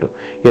secret.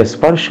 Yes,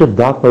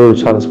 పరిశుద్ధాత్మ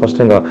చాలా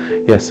స్పష్టంగా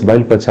yes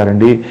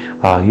బయలుపరిచారండి.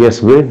 Yes,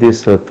 where this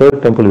third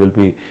temple will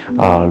be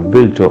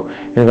built.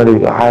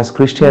 As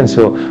Christians,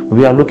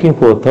 we are looking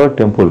for a third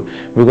temple,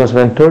 because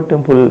when third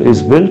temple is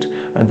built,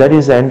 that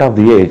is the end of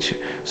the age.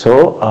 So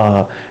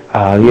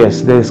yes,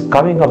 there is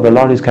coming of the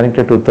Lord is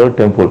connected to third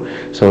temple.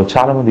 So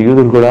చాలా మంది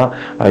యూదులు కూడా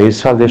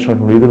Israel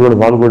దేశంలో యూదులు కూడా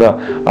వాళ్ళు కూడా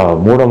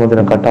మూడో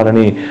మందిరం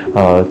కట్టాలని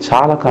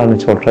చాలా కాలం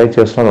నుంచి వాళ్ళు ట్రై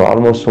చేస్తున్నారు.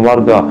 ఆల్మోస్ట్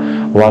సుమారుగా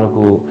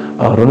వాళ్ళకు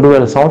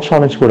 2000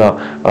 సంవత్సరాల నుంచి కూడా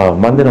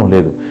మందిరం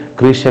లేదు.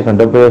 క్రీస్తు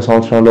 70వ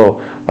సంవత్సరంలో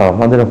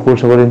మందిరం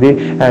కూర్చోబడింది.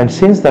 And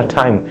since that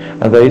time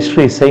the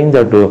history is saying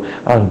that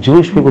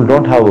Jewish people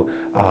don't have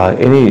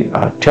any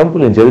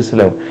temple in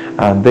Jerusalem.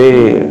 They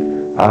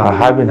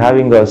have been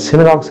having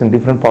synagogues in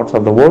different parts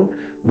of the world,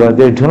 but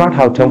they do not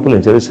have temple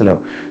in Jerusalem.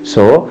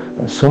 So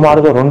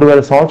సుమారుగా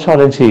 2000 సంవత్సరాల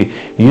నుంచి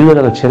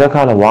యూదుల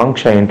చిరకాల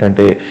వాంక్ష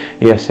ఏంటంటే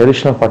yes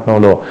యెరూషలేము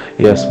పట్టణంలో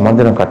yes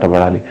మందిరం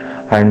కట్టబడాలి.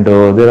 And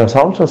there are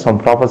also some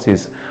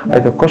prophecies.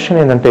 అయితే క్వశ్చన్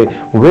ఏంటంటే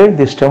wear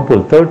this temple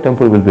third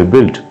temple will be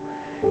built.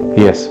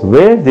 Yes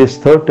wear this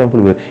third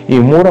temple will, ఈ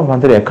మూడో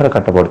మందిరం ఎక్కడ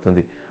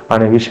కట్టబడుతుంది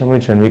అనే విషయం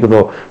గురించి నేను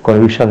మీకుతో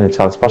కొన్ని విషయాలు నేను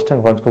చాలా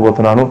స్పష్టంగా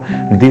పంచుకోబోతున్నాను.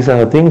 These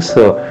are the things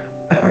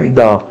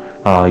the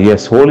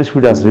yes, Holy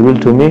Spirit has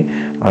revealed to me,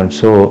 and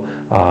so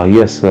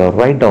yes,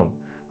 write down,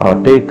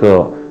 take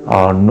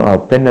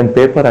pen and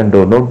paper and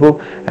notebook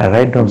and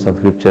write down some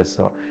scriptures.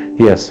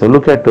 Yes, so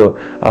look at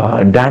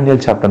Daniel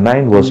chapter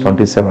 9 verse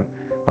 27.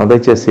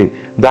 దయచేసి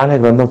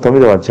దానియేలు గ్రంథం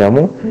 9వ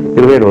అధ్యాయము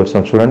 27వ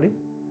వచనం చూడండి.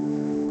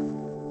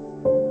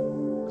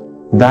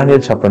 Daniel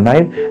chapter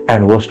 9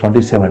 and verse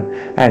 27.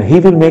 And he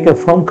will make a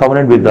firm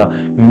covenant with the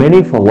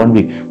many for 1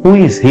 week. Who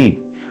is he?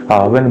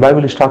 When the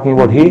Bible is talking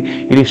about he,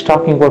 it is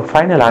talking about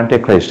final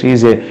Antichrist. He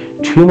is a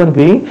human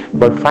being,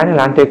 but final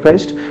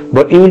Antichrist.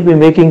 But he will be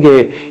making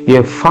a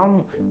firm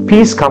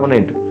peace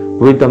covenant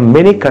with the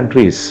many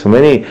countries,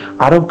 many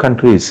Arab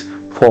countries.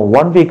 For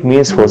 1 week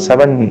means for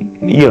 7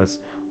 years.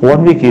 1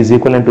 week is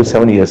equivalent to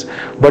 7 years.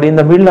 But in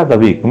the middle of the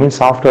week, means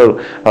after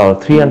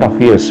 3.5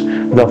 years,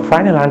 the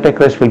final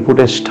Antichrist will put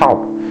a stop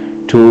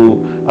to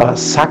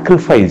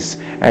sacrifice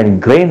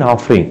and grain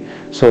offering.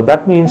 So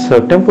that means a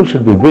temple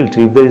should be built.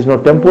 If there is no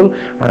temple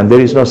and there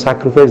is no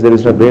sacrifice, there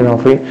is no grain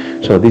offering.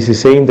 So this is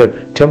saying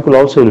that temple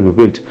also will be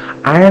built.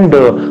 And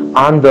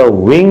on the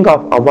wing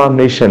of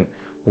abomination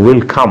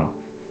will come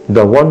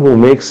the one who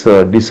makes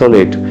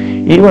desolate,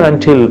 even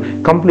until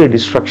complete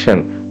destruction.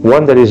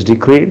 One that is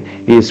decreed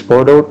is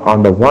poured out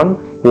on the one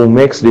who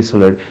makes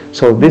desolate.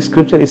 So this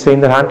scripture is saying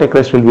that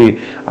Antichrist will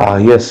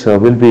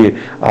be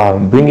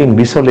bringing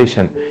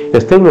desolation.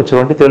 Yes, తెలుగులో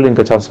చూడండి, తెలుగులో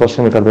ఇంకా చాలా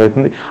స్పష్టంగా మీకు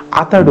అర్థమవుతుంది.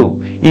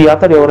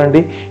 అతడు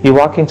ఎవరండి? ఈ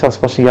వాక్యం చాలా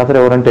స్పష్టంగా అతడు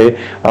ఎవరంటే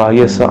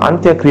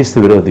అంత్యక్రీస్తు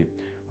విరోధి.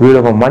 వీడు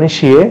ఒక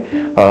మనిషియే,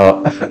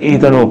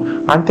 ఇతను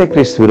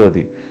అంత్యక్రీస్తు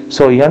విరోధి.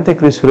 సో ఈ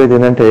అంత్యక్రీస్తు విరోధి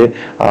ఏంటంటే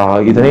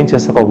ఇతను ఏం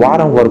చేస్తే ఒక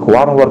వారం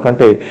వరకు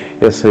అంటే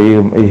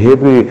ఈ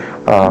హెబ్రీ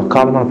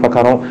కాలమాన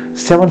ప్రకారం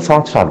 7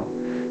 సంవత్సరాలు.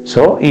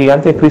 సో ఈ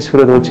అంత్యక్రీస్తు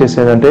విరోధి వచ్చేసి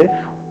ఏంటంటే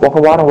ఒక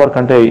వారం వరకు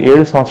అంటే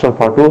 7 సంవత్సరాల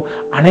పాటు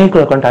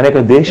అనేక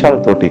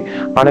దేశాలతోటి,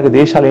 అనేక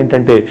దేశాలు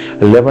ఏంటంటే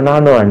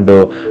లెబనాన్ అండ్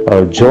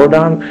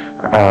జోర్డాన్,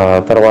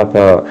 తర్వాత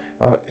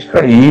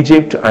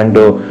Egypt and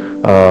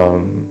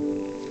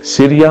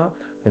Syria,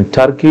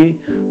 Turkey,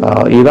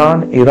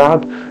 Iran,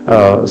 Iraq,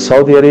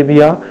 Saudi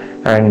Arabia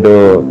and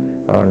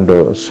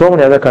so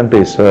many other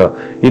countries,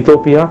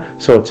 Ethiopia.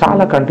 So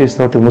చాలా కంట్రీస్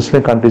తోటి,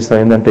 ముస్లిం కంట్రీస్ తో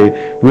ఏంటంటే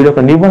వీడు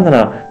ఒక నిబంధన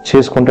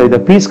చేసుకుంటే ఇది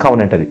పీస్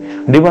కావనెంట్. అది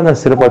నిబంధన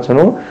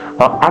స్థిరపరచను.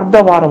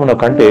 అర్ధవారమున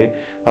కంటే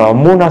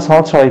 3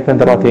 సంవత్సరాలు అయిపోయిన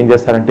తర్వాత ఏం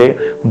చేస్తారంటే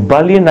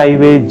బలి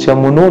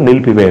నైవేద్యమును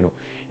నిలిపివేయను.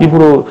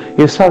 ఇప్పుడు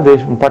ఇస్రాయల్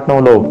దేశం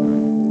పట్టణంలో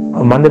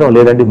మందిరం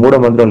లేదండి, మూడో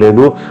మందిరం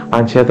లేదు,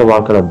 అని చేత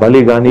అక్కడ బలి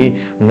కానీ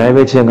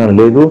నైవేద్యం కానీ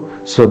లేదు.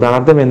 సో దాని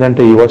అర్థం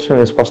ఏంటంటే ఈ వర్షం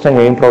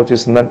స్పష్టంగా ఏం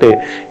ప్రవచిస్తుందంటే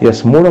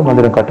మూడో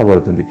మందిరం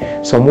కట్టబడుతుంది.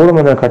 సో మూడో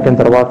మందిరం కట్టిన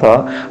తర్వాత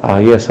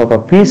ఒక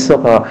పీస్,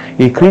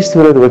 ఈ క్రీస్తు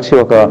విరోధి వచ్చి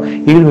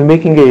ఈ will be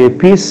making a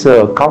piece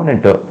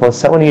covenant for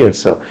 7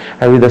 years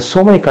with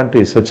so many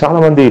countries. చాలా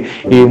మంది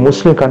ఈ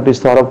ముస్లిం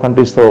కంట్రీస్ తో, అరబ్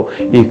కంట్రీస్ తో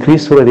ఈ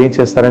క్రీస్తు విరోధి ఏం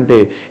చేస్తారంటే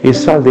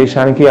ఇస్రాయల్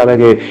దేశానికి,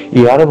 అలాగే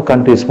ఈ అరబ్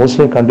కంట్రీస్,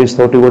 ముస్లిం కంట్రీస్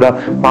తోటి కూడా,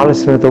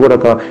 పాలస్తీనాతో కూడా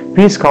ఒక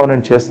పీస్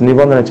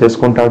నిబంధన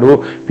చేసుకుంటాడు.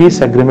 పీస్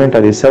అగ్రిమెంట్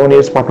అది 7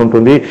 years పాటు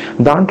ఉంటుంది.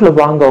 దాంట్లో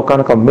భాగంగా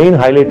ఒక మెయిన్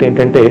హైలైట్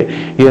ఏంటంటే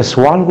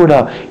వాళ్ళు కూడా,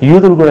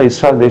 యూదులు కూడా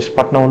ఇస్రాయల్ దేశ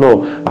పట్టణంలో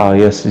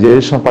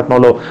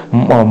పట్టణంలో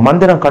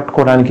మందిరం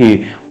కట్టుకోవడానికి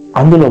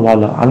అందులో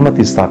వాళ్ళు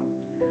అనుమతిస్తారు.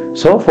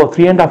 So for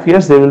 3.5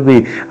 years they will be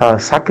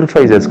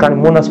sacrifices. కానీ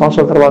 3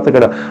 సంవత్సరాల తర్వాత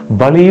ఇక్కడ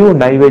బలియు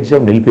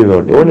నైవేద్యం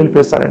నిలిపివేవాడు. ఎవరు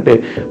నిలిపేస్తారంటే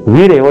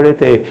వీడు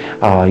ఎవడైతే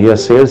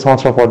 7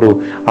 సంవత్సరాల పాటు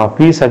ఆ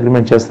పీస్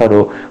అగ్రిమెంట్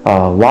చేస్తాడో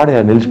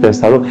వాడే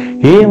నిలిచిపేస్తాడు.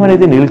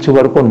 ఏమనేది నిలిచే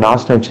వరకు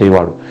నాశనం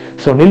చేయవాడు.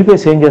 సో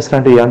నిలిపేసి ఏం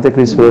చేస్తారంటే ఈ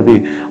అంత్యక్రీస్తు విరోధి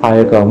ఆ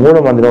యొక్క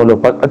మూడో మందిరంలో,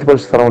 అతి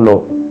పరిశుద్ధ స్థలంలో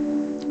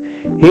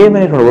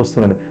ఏమైనటువంటి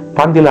వస్తుందని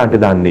పంది లాంటి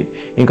దాన్ని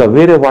ఇంకా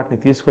వేరే వాటిని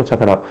తీసుకొచ్చి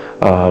అక్కడ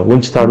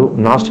ఉంచుతాడు.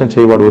 నాశనం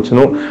చేయవాడు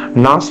వచ్చును.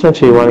 నాశనం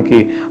చేయడానికి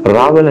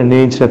రావాలని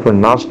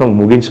నిర్ణయించినటువంటి నాశనం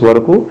ముగించే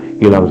వరకు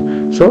ఇలా.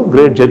 సో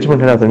గ్రేట్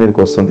జడ్జ్మెంట్ అనేది అతని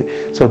మీదకి వస్తుంది.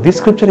 So this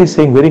scripture is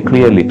saying very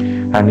clearly,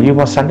 and you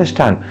must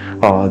understand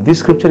this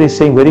scripture is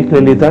saying very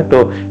clearly that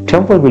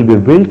temple will be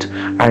built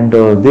and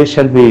there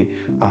shall be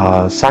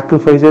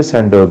sacrifices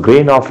and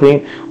grain offering,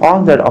 all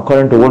that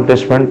according to Old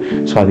Testament.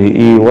 So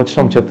ఈ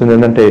వచనం చెప్తుంది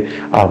ఏంటంటే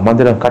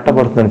మందిరం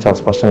కట్టబడుతుందని చాలా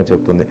స్పష్టంగా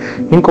చెప్తుంది.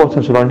 ఇంకో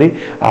వచనం చూడండి,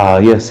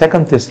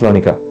 2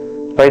 Thessalonica,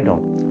 right now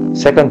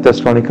 2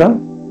 Thessalonica,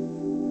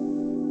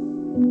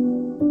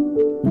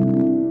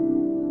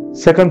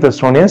 2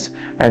 Thessalonians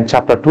and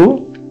chapter 2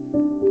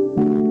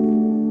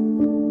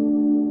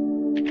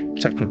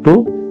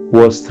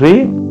 verse 3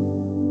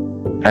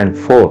 and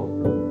 4.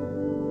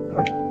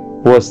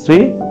 Verse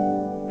 3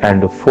 and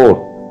 4.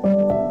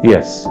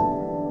 Yes.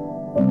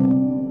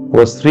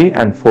 Verse 3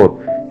 and 4.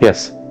 Yes.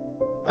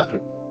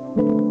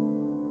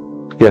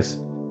 Yes.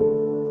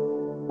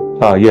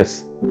 Yes.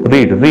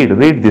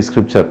 Read this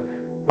scripture.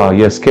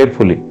 Yes,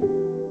 carefully.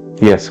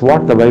 Yes,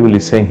 what the Bible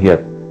is saying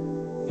here.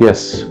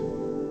 Yes.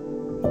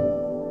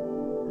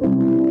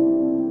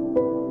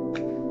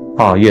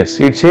 Yes,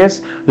 it says,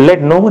 let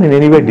no one in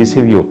any way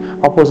deceive you.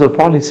 Apostle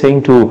Paul is saying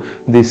to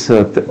these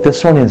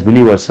Thessalonians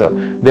believers,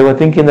 they were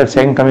thinking that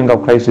second coming of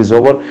Christ is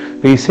over.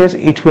 He says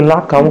it will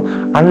not come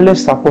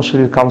unless the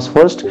apostasy comes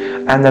first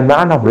and the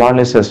man of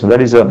lawlessness,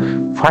 that is a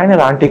final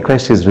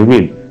antichrist, is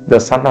revealed, the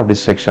son of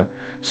destruction.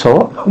 So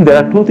there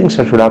are 2 things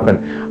that should happen: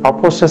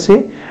 apostasy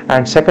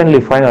and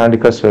secondly final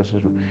antichrist.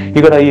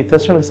 ఇక్కడ ఈ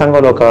తెస్సలోనిక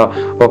సంఘంలో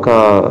ఒక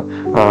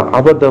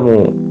అబద్ధము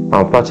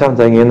ప్రచారం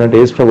జరిగింది. ఏంటంటే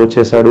యేసుప్రభు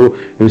వచ్చేసాడు,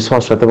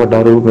 విశ్వాసం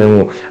ఎత్తబడ్డారు, మేము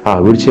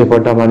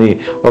విడిచిపడ్డామని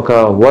ఒక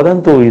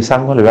వదంతు ఈ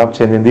సంఘంలో వ్యాప్తి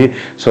చెందింది.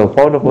 సో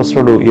పౌలు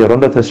అపోస్తలుడు ఈ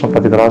 2వ తెస్సలోనిక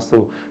పత్రిక రాస్తూ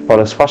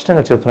వాళ్ళు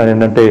స్పష్టంగా చెప్తున్నారు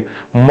ఏంటంటే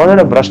మొదట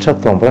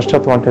భ్రష్టత్వం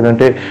అంటే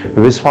ఏంటంటే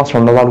విశ్వాసం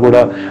ఉన్నవాళ్ళు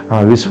కూడా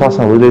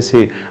విశ్వాసం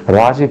వదిలేసి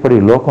రాజీపడి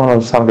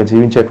లోకానుసారంగా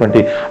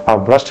జీవించేటువంటి ఆ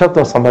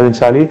భ్రష్టత్వం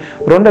సంపాదించాలి.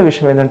 రెండో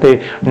విషయం ఏంటంటే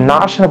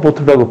నాశన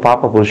పుత్రుడు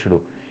పాప పురుషుడు.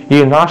 ఈ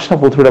నాశన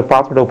పుత్రుడు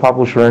పాప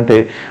పురుషుడు అంటే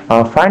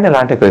ఫైనల్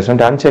యాంటిక్రైస్ట్,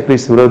 అంటే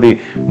అంత్యక్రీస్తు విరోధి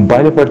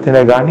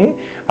బయలుపడితేనే కానీ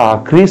ఆ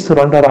క్రీస్తు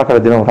రెండో రాకడ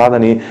దినం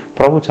రాదని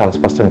ప్రభు చాలా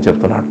స్పష్టంగా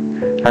చెప్తున్నాడు.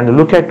 And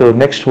look at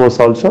next verse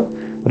also,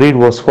 read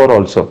verse 4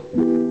 also.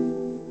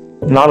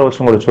 4వ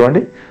వచనం కూడా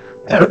చూడండి.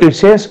 It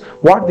says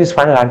what this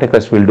final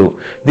Antichrist will do.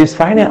 This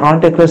final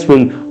Antichrist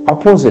will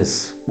opposes.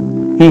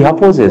 He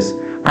opposes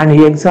and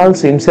he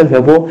exalts himself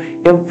above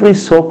every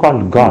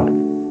so-called God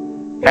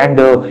and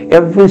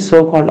every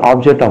so-called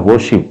object of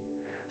worship.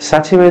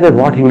 Such a way that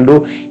what he will do,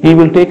 he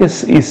will take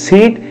his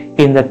seat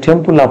in the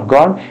temple of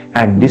God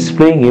and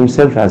displaying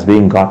himself as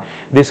being God.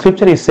 The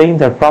scripture is saying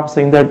that,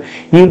 prophesying that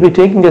he will be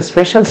taking a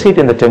special seat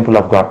in the temple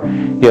of God.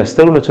 Yes,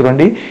 తెలుగులో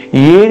చూడండి,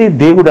 ఏది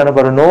దేవుడు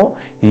అనబడనో,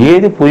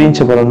 ఏది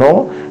పూజించబడనో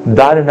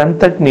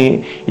దానినంతటిని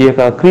ఈ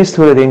యొక్క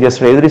క్రీస్తు ఏం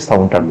చేస్తాడు, ఎదిరిస్తూ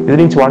ఉంటాడు.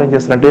 ఎదిరించి వాడు ఏం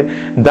చేస్తాడంటే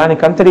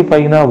దానికంతటి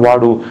పైన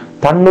వాడు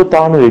తన్ను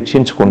తాను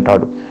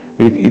హెచ్చించుకుంటాడు.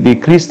 ఇది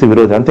క్రీస్తు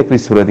విరోధి,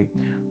 అంత్యక్రీస్తు విరోధి.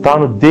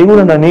 తాను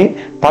దేవుడనని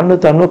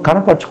తన్ను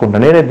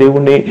కనపరుచుకుంటాడు. నేనే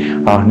దేవుణ్ణి,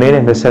 నేనే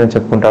మెస్సీని అని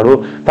చెప్పుకుంటాడు.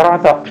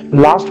 తర్వాత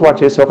లాస్ట్ వాడు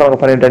చేసే ఒక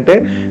పని ఏంటంటే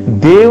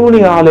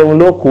దేవుని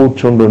ఆలయంలో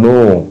కూర్చుండును.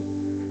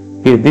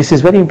 This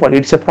is very important.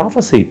 It's a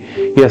prophecy.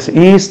 Yes,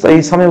 ఈ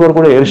సమయం వరకు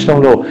కూడా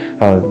యెరూషలేములో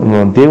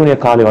దేవుని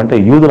యొక్క ఆలయం అంటే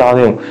యూదుల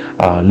ఆలయం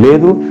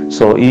లేదు.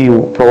 సో ఈ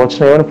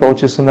ప్రవచనం ఏమైనా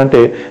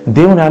ప్రవచిస్తుందంటే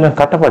దేవుని ఆలయం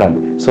కట్టబడాలి.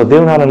 సో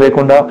దేవుని ఆలయం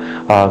లేకుండా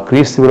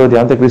క్రీస్తు విరోధి,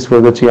 అంత్యక్రీస్తు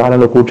విరోధి వచ్చి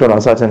ఆలయంలో కూర్చోవడం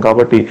అసాధ్యం.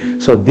 కాబట్టి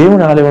సో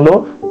దేవుని ఆలయంలో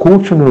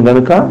కూర్చుండు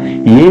కనుక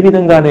ఏ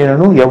విధంగా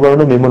నేను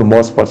ఎవరు మిమ్మల్ని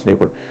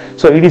మోసపరచలేకూడదు.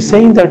 So it is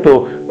saying that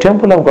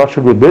temple of God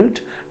should be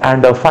built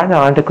and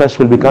final Antichrist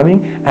will be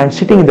coming and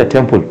sitting in the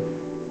temple.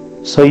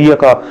 So ఈ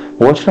యొక్క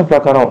వచనం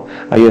ప్రకారం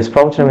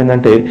ప్రవచనం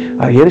ఏంటంటే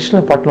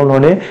యెరూషలేము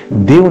పట్టణంలోనే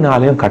దేవుని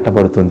ఆలయం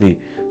కట్టబడుతుంది.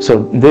 So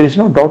there is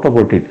no doubt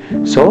about it.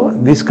 So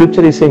the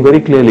scripture is saying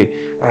very clearly,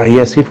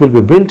 yes, it will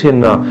be built in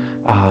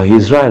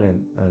Israel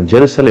and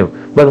Jerusalem.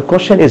 But the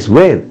question is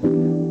where?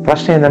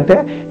 ప్రశ్న ఏంటంటే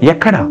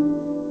ఎక్కడ?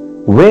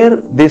 Where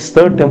this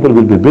third temple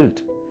will be built?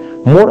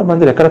 3వ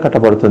మందిరం ఎక్కడ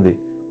కట్టబడుతుంది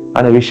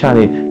అనే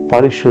విషయాన్ని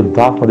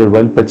పరిశుద్ధాత్ముడు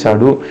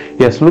బయలుపరిచాడు.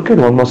 Yes, look at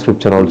one more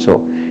scripture also.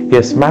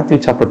 Yes, Matthew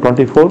chapter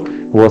 24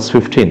 verse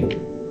 15.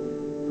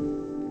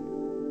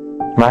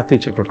 Matthew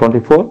chapter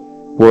 24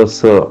 verse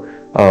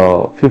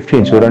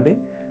 15 చూడండి.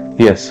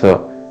 Yes,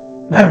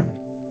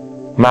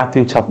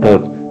 Matthew chapter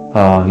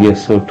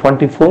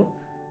 24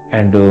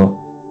 and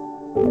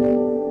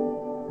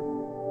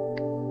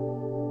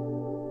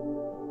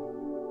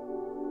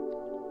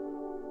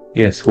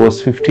verse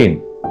 15.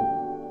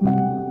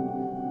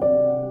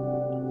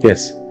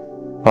 Yes,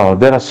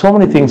 there are so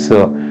many things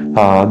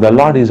the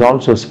Lord is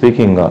also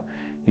speaking.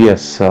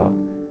 Yes,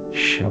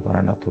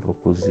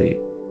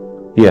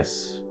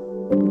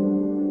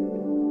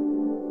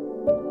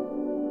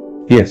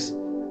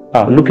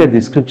 look at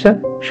the scripture.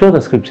 Show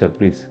the scripture,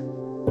 please.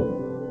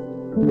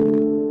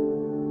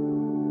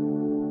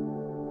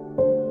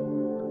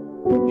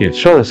 Yes,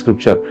 show the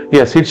scripture.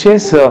 Yes, it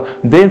says,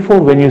 therefore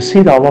when you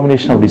see the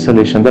abomination of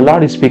desolation, the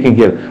Lord is speaking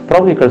here.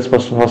 Probably ఇక్కడ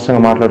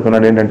స్పష్టంగా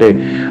మాట్లాడుతున్నాడు ఏంటంటే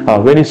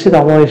when you see the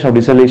abomination of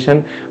desolation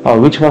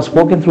which was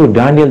spoken through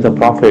Daniel the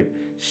prophet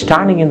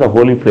standing in the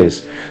holy place.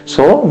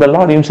 So the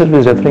Lord himself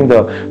is referring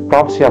the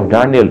prophecy of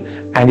Daniel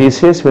and he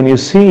says when you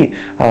see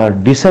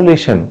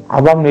desolation,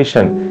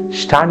 abomination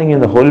standing in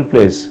the holy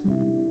place,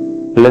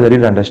 let the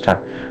reader understand.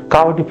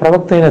 కాబట్టి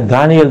ప్రవక్త అయిన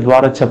దానియేలు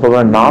ద్వారా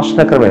చెప్పబడిన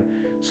నాశనకరమైన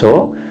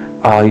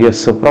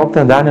ప్రవక్త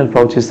దానియేలు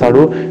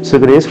ప్రవచిస్తాడు. So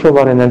ఇక్కడ యేసు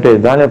ప్రభువు ఏంటంటే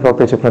దానియేలు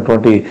ప్రవక్త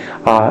చెప్పినటువంటి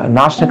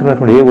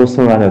నాశనకరమైనటువంటి ఏ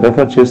వస్తువును ఆయన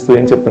రెఫర్ చేస్తూ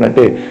ఏం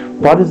చెప్తున్నట్టే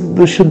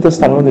పరిశుద్ధ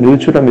స్థలం ఉంది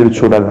నిలుచుట మీరు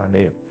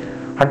చూడాలని.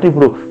 అంటే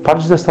ఇప్పుడు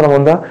పరిశుద్ధ స్థలం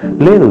ఉందా?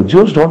 లేదు.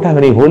 Juice don't have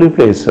any holy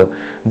place.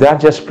 They are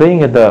just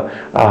praying at the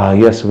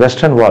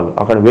western wall.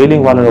 అక్కడ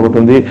వెయిలింగ్ వాల్ అని ఒకటి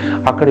ఉంది,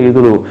 అక్కడ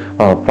ఎదురు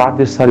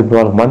ప్రార్థిస్తారు. ఇప్పుడు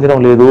వాళ్ళకి మందిరం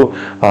లేదు,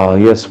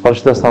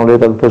 పరిశుద్ధ స్థలం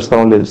లేదు, అద్భుత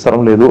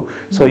స్థలం లేదు.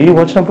 సో ఈ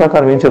వచనం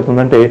ప్రకారం ఏం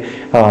చెప్తుందంటే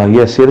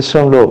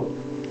యెరూషలేములో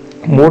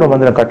 3వ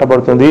మందిరం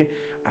కట్టబడుతుంది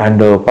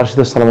అండ్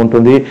పరిశుద్ధ స్థలం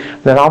ఉంటుంది.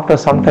 దెన్ ఆఫ్టర్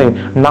సమ్ టైమ్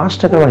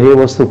నాశనకరమైన ఏ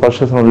వస్తువు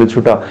పరిశుద్ధ స్థలం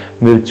నిలుచుట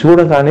మీరు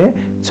చూడగానే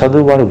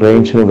చదువువారు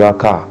గ్రహించును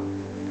గాక.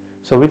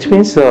 So which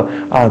means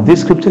this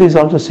scripture is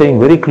also saying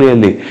very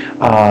clearly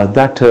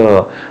that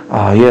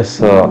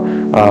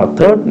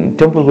third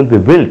temple will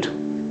be built.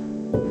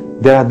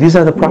 These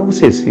are the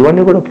prophecies.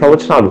 ఇవన్నీ కూడా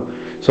ప్రవచనాలు.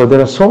 So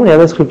there are so many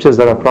other scriptures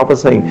that are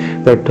prophesying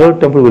that third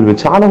temple will be.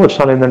 చాలా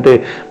వచనాలు ఏంటంటే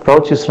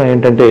ప్రవచిస్తున్నాయి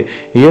ఏంటంటే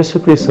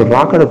యేసుక్రీస్తు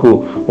రాకడకు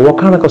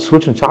ఒకనొక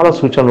సూచన, చాలా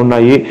సూచనలు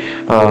ఉన్నాయి.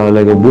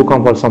 లైక్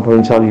భూకంపాలు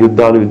సంభవించాలి,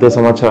 యుద్ధాలు, యుద్ధ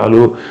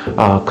సమాచారాలు,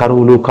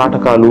 కరువులు,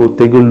 కాటకాలు,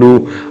 తెగుళ్ళు,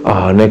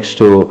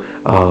 నెక్స్ట్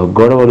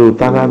గొడవలు,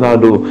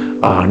 తగాదాలు,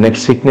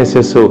 నెక్స్ట్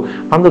సిక్నెసెస్.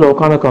 అందులో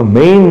ఒకనొక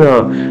మెయిన్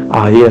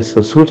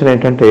సూచన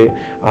ఏంటంటే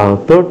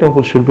third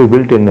temple should be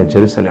built in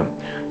Jerusalem.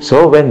 So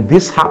when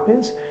this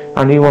happens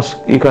and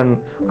you can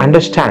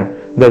understand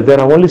that there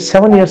are only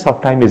 7 years of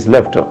time is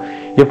left.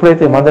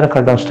 ఎప్పుడైతే మందిరం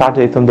కట్టడం స్టార్ట్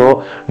అవుతుందో,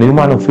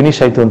 నిర్మాణం ఫినిష్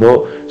అవుతుందో,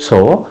 సో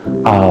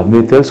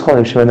మీరు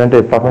తెలుసుకోవాల్సిన విషయం ఏంటంటే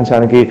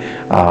ప్రపంచానికి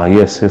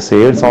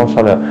 7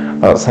 సంవత్సరాల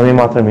సమయం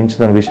మాత్రం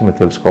మించిందనే విషయం మీరు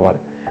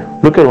తెలుసుకోవాలి.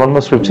 Look at one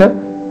more scripture,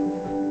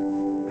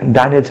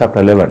 Daniel chapter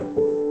 11.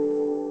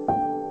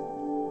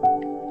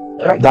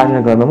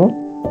 దానియేలు గ్రంథము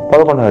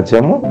 11వ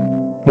అధ్యాయము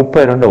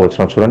 32వ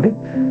వచనం చూడండి.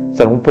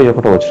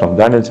 31వ వచనం,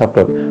 Daniel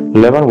chapter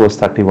 11 verse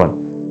 31.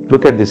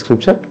 Look at this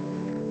scripture.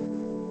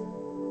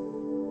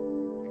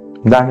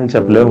 Daniel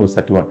chapter 11 verse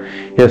 31.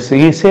 Yes,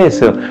 he says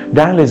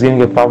Daniel is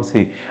giving a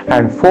prophecy,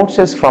 and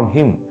forces from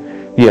him,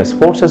 yes,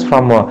 forces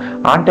from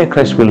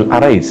Antichrist will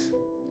arise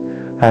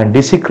and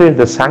desecrate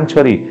the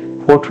sanctuary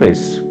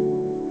fortress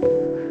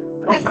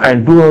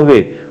and do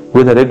away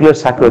with a regular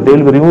sacrifice. They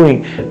will be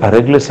removing a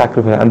regular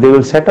sacrifice and they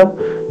will set up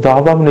the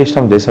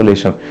abomination of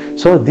desolation.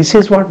 So this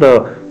is what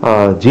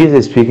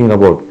Jesus is speaking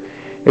about.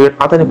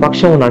 అతని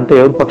పక్షం అంటే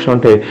ఎవరి పక్షం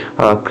అంటే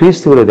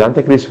క్రీస్తు విరోధి,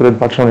 అంత్యక్రీస్తు విరోధి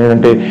పక్షం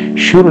ఏంటంటే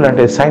శూరులు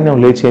అంటే సైన్యం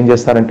లేచి ఏం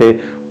చేస్తారంటే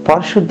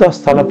పరిశుద్ధ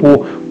స్థలపు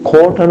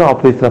కోటను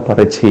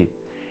అపవిత్రపరచి.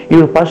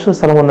 ఇప్పుడు పరిశుద్ధ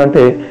స్థలం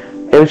ఉందంటే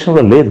ఏ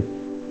విషయంలో లేదు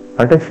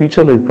అంటే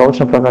ఫ్యూచర్లో, ఈ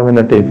ప్రవచన ప్రకారం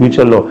ఏంటంటే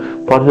ఫ్యూచర్లో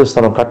పరిశుద్ధ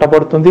స్థలం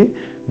కట్టబడుతుంది,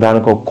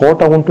 దానికి ఒక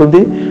కోట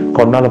ఉంటుంది,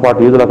 కొన్నాళ్ళ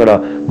పాటు యూదులు అక్కడ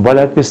బలి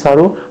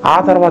అర్పిస్తారు. ఆ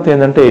తర్వాత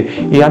ఏంటంటే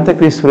ఈ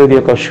అంత్యక్రీస్తు విరోధి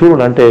యొక్క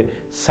శూరులు అంటే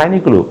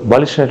సైనికులు,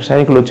 బలిష్ట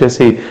సైనికులు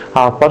వచ్చేసి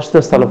ఆ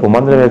పరిశుద్ధ స్థలపు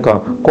మందిరం యొక్క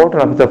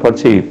కోటను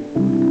అపవిత్రపరిచి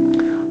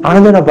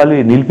ఆనందమైన బలి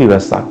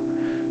నిలిపివేస్తారు.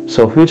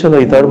 సో ఫ్యూచర్లో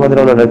ఈ థర్డ్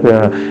మందిరంలో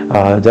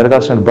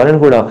జరగాల్సిన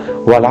బలిని కూడా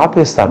వాళ్ళు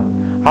ఆపేస్తారు.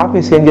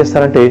 ఆపేసి ఏం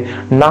చేస్తారంటే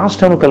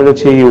నాశనం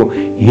కలుగచేయు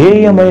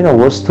ఏయమైన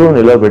వస్తువును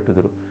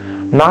నిలబెట్టుదురు.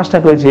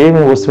 నాశనం కలిసి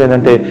ఏమేమి వస్తువు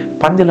ఏంటంటే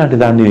పంది లాంటి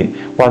దాన్ని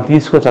వాళ్ళు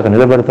తీసుకొచ్చి అక్కడ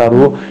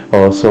నిలబెడతారు.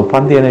 సో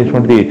పంది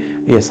అనేటువంటిది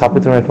ఈ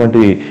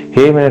సపవిత్రమైనటువంటి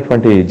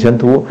ఏమైనటువంటి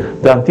జంతువు,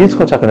 దాన్ని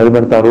తీసుకొచ్చి అక్కడ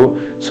నిలబెడతారు.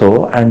 సో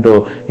అండ్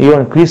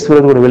ఈవెన్ క్రీస్తు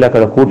కూడా వెళ్ళి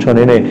అక్కడ కూర్చొని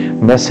నేనే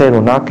మెస్సైను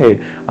నాకే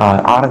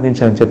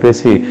ఆరాధించాలని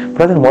చెప్పేసి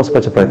ప్రజలు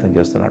మోసపరిచే ప్రయత్నం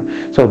చేస్తున్నాడు.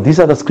 So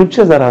these are the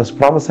scriptures that are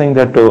promising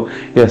that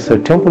yes, a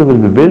temple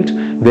will be built,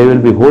 there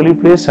will be holy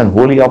place and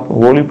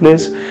holy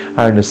place,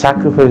 and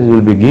sacrifices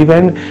will be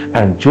given,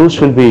 and Jews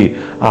will be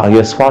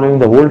yes, following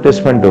the Old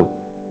Testament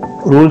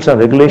rules and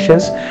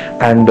regulations,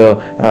 and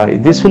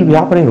this will be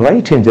happening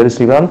right in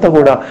Jerusalem. Anta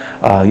kuda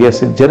yes,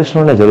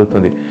 Jerusalem lo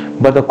jarugutundi.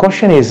 But the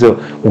question is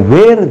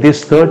where this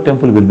third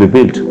temple will be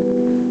built.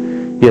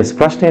 Yes,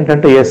 ప్రశ్న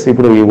ఏంటంటే yes,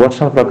 ఇప్పుడు ఈ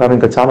వర్షాల ప్రకారం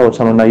ఇంకా చాలా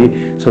వర్షాలు ఉన్నాయి.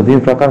 సో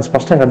దీని ప్రకారం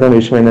స్పష్టంగా అర్థమైన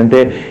విషయం ఏంటంటే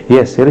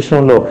ఎస్,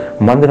 యెరూషలేములో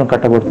మందిరం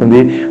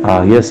కట్టబడుతుంది.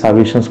 ఎస్, ఆ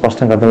విషయం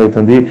స్పష్టంగా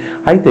అర్థమవుతుంది.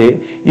 అయితే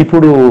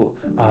ఇప్పుడు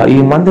ఈ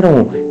మందిరం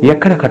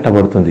ఎక్కడ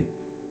కట్టబడుతుంది?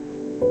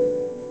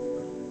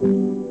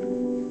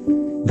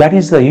 That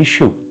is the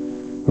issue.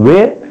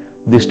 Wear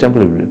this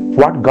temple,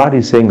 what God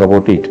is saying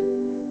about it.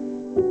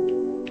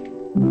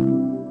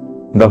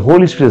 The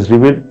Holy Spirit has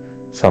revealed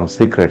some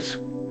secrets.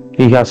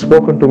 He has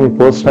spoken to me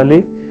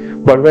personally.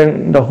 But when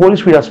the Holy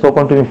Spirit has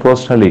spoken to me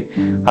personally,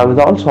 I was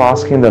also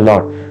asking the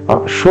Lord,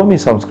 show me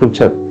some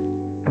scripture.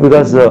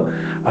 Because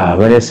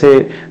when I say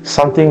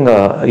something,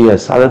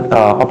 yes,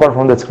 apart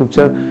from that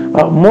scripture,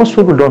 most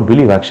people don't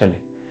believe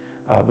actually.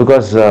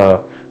 Because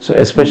so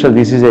especially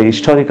this is a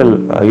historical,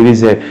 it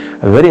is a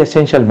very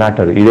essential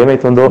matter. ఇది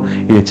ఏమైతుందో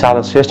ఇది చాలా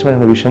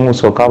శ్రేష్టమైన విషయము.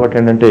 So కాబట్టి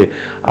ఏంటంటే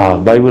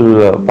Bible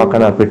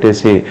పక్కన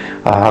పెట్టేసి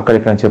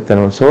అక్కడిక్కడ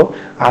చెప్తాను. So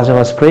as I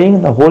was praying,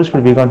 the Holy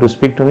Spirit began to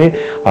speak to me.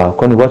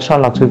 కొన్ని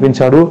వచనాలు నాకు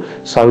చూపించాడు.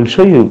 So I will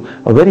show you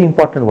a very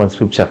important one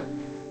scripture.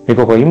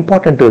 మీకు ఒక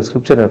ఇంపార్టెంట్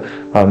స్క్రిప్చర్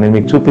నేను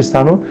మీకు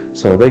చూపిస్తాను.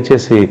 సో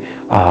దయచేసి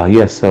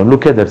yes,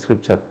 look at that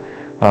scripture.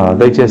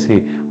 దయచేసి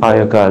ఆ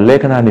యొక్క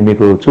లేఖనాన్ని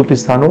మీకు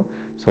చూపిస్తాను.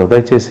 సో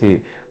దయచేసి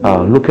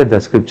look at the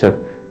scripture.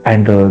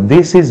 And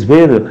this is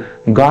where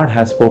God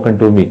has spoken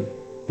to me.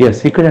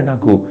 Yes, ఇక్కడ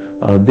నాకు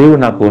దేవుడు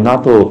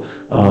నాతో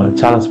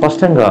చాలా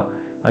స్పష్టంగా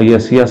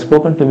yes, he has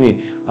spoken to me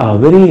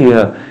very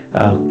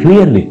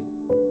clearly.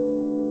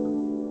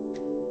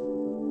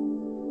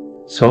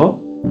 So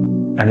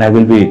and I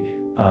will be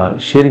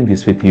sharing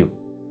this with you.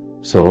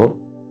 So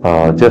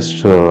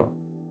just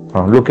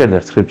look at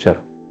that scripture.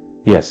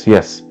 Yes,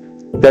 yes,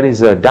 that is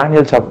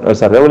Daniel chapter,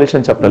 Revelation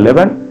chapter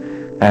 11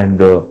 and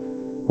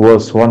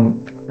verse 1,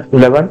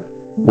 11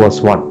 verse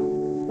 1.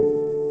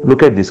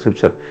 Look at this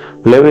scripture.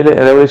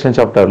 Revelation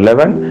chapter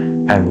 11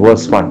 and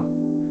verse 1.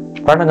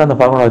 Pranaganda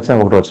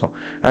 11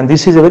 and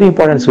this is a very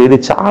important. So it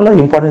is chala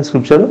important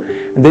scripture.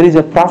 There is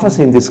a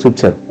prophecy in this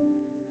scripture.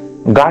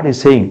 God is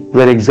saying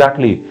where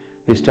exactly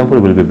his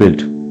temple will be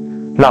built.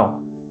 Now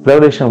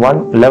Revelation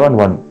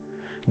 11:1.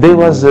 There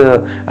was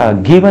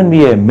given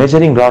me a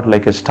measuring rod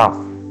like a staff.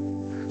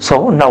 So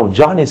now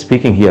John is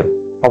speaking here,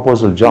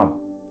 Apostle John.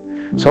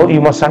 So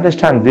you must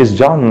understand this.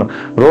 John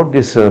wrote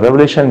this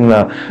revelation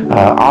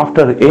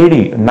after AD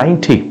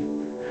 90.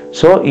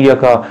 So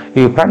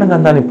ఈ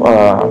ప్రాణగంధాన్ని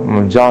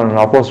John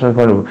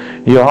అపోస్తలుడు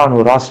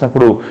యోహాను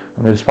రాసినప్పుడు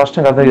మీరు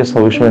స్పష్టంగా అర్థం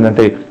చేస్తున్న విషయం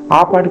ఏంటంటే ఆ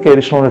పాటికి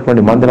యెరూషలేములో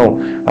ఉన్నటువంటి మందిరం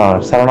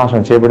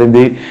సర్వనాశనం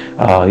చేయబడింది.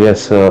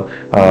 ఎస్,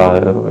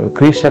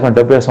 క్రీస్తు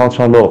 70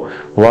 సంవత్సరంలో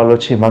వాళ్ళు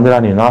వచ్చి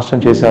మందిరాన్ని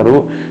నాశనం చేశారు.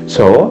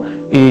 సో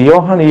ఈ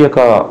యోహాను ఈ యొక్క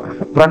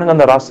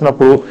ప్రాణగంధం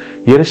రాస్తున్నప్పుడు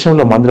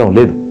యెరూషలేములో మందిరం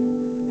లేదు.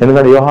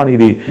 ఎందుకంటే యోహాను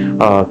ఇది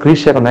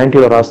క్రీస్తు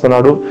 90లో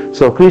రాస్తున్నాడు.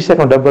 సో క్రీస్తు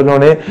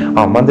 70లోనే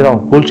ఆ మందిరం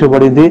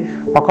కూల్చబడింది.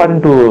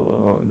 According to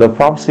the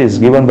prophecies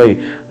given by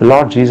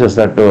lord Jesus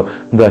that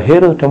the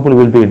Herod temple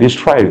will be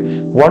destroyed,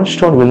 one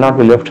stone will not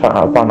be left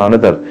upon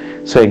another.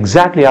 So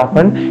exactly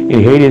happened in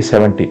AD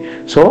 70.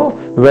 So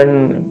when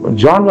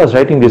John was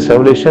writing this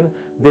revelation,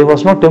 there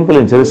was no temple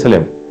in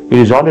Jerusalem. It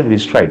is already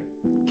destroyed.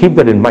 Keep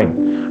that in mind.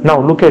 Now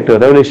look at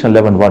Revelation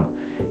 11:1.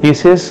 he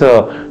says,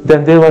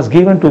 then there was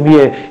given to me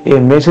a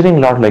measuring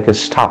rod like a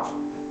staff.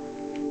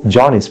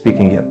 John is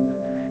speaking here.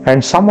 And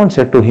someone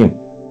said to him,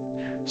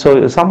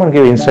 so someone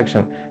gave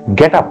instruction,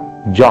 get up,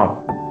 John,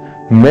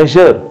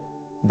 measure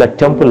the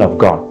temple of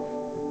God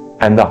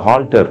and the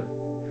altar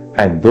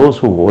and those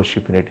who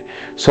worship in it.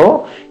 So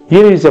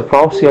here is a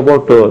prophecy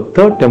about the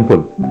third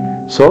temple.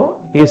 So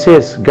he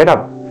says, get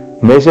up,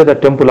 measure the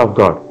temple of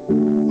God,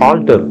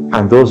 altar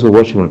and those who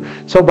worship him.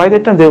 So by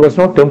that time there was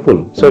no temple.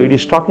 So it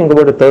is talking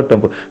about the third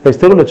temple.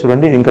 తెలుగులో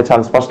చూడండి ఇంకా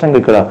చాలా స్పష్టంగా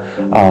ఇక్కడ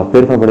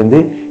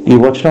పేర్కొనబడింది. ఈ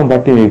వచనం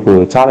బట్టి మీకు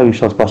చాలా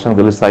విషయాలు స్పష్టంగా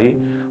తెలుస్తాయి.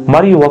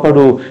 మరియు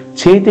ఒకడు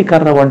చేతి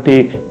కర్ర వంటి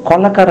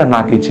కొల్లకర్ర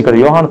నాకు ఇచ్చి, ఇక్కడ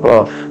యోహాను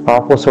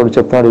అపోస్తలుడు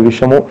చెప్తున్నాడు ఈ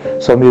విషయము.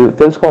 సో మీరు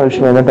తెలుసుకోవాల్సిన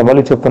విషయం ఏంటంటే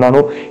మళ్ళీ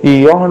చెప్తున్నాను, ఈ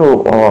యోహాను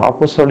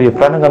అపోస్తలుడు ఈ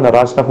ప్రకటన గ్రంథం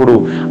రాసినప్పుడు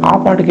ఆ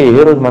పాటికి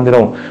ఏ రోజు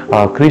మందిరం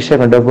క్రీస్తు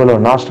 70లో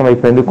నాశనం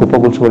అయిపోయింది,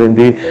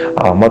 కుప్పకూల్చబడింది,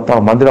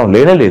 మొత్తం మందిరం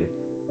లేనేలేదు.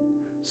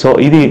 సో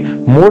ఇది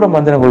మూడో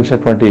మందిరం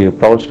గురించినటువంటి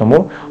ప్రవచనము.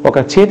 ఒక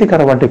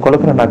చేతికర వంటి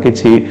కొలతను నాకు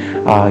ఇచ్చి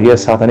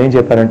అతను ఏం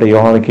చెప్పారంటే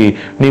యోహానుకి,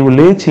 నీవు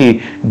లేచి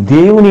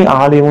దేవుని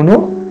ఆలయమును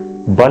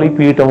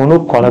బలిపీఠమును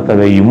కొలత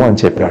వేయము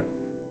అని చెప్పాడు.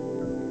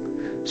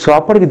 సో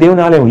అప్పటికి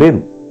దేవుని ఆలయం లేదు,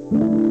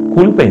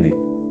 కూలిపోయింది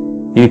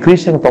ఈ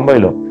క్రీస్తు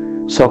 90లో.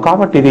 సో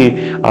కాబట్టి ఇది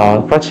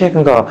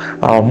ప్రత్యేకంగా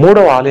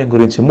మూడవ ఆలయం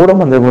గురించి, మూడవ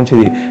మందిరం గురించి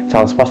ఇది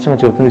చాలా స్పష్టంగా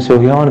చెబుతుంది. సో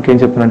యోహానుకి ఏం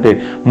చెప్తుందంటే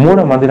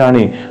మూడవ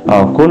మందిరాన్ని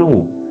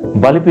కొలువు,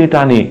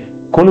 బలిపీఠాన్ని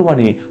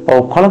కొలువని ఓ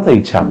కొలత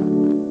ఇచ్చాడు.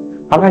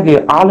 అలాగే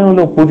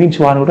ఆలయంలో పూజించే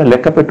వారిని కూడా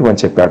లెక్క పెట్టుమని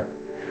చెప్పాడు.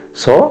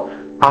 సో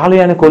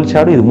ఆలయాన్ని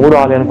కొలిచాడు, ఇది మూడో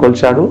ఆలయాన్ని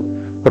కొలిచాడు.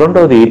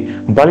 రెండవది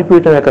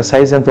బలిపీఠం యొక్క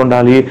సైజ్ ఎంత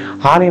ఉండాలి,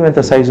 ఆలయం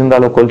ఎంత సైజ్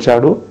ఉండాలో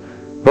కొలిచాడు.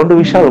 మూడు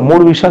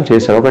విషయాలు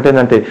చేశాడు. ఒకటి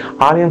ఏంటంటే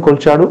ఆలయం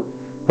కొలిచాడు,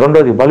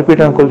 రెండోది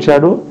బలిపీఠం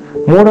కొలిచాడు,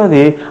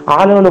 మూడోది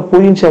ఆలయంలో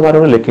పూజించే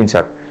వారిని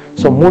లెక్కించాడు.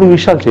 సో మూడు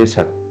విషయాలు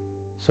చేశాడు.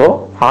 సో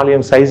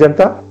ఆలయం సైజ్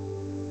ఎంత,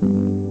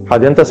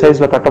 అది ఎంత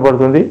సైజులో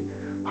కట్టబడుతుంది,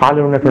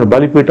 ఆలయం ఉన్నటువంటి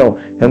బలిపీఠం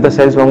ఎంత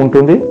సైజులో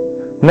ఉంటుంది,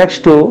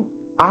 నెక్స్ట్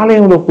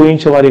ఆలయంలో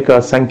పూజించే వారి యొక్క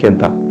సంఖ్య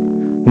ఎంత.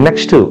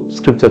 నెక్స్ట్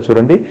స్క్రిప్చర్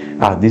చూడండి,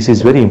 this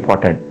is very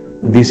important.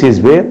 This is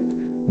where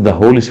the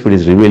Holi spirit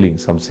is revealing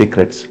some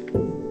secrets.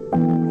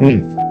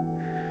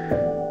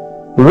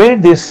 Where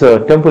this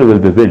temple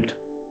will be built?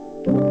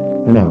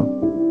 Now,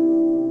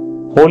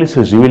 Holy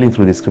Spirit is revealing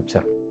through the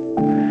scripture.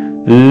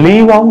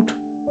 Leave out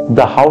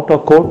the outer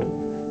court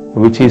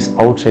which is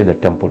outside the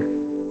temple.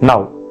 Now,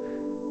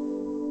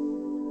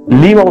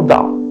 leave out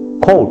the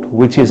court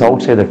which is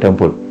outside the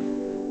temple.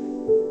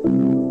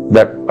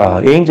 That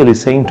angel is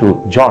saying to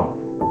John,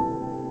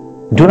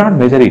 do not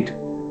measure it.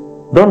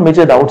 Don't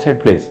measure the outside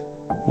place.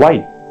 Why?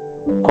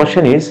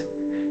 Question is,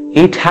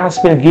 it has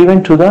been given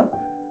to the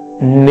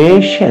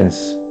nations.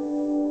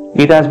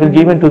 It has been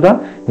given to the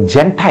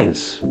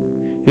Gentiles.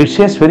 It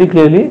says very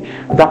clearly,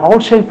 the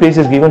outside place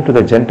is given to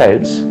the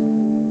Gentiles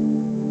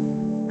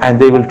and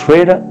they will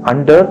trade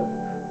under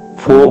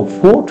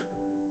foot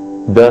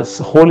the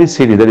holy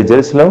city, that is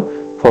Jerusalem,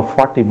 for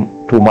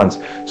 42 months.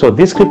 So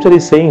this scripture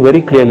is saying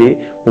very clearly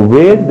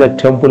where the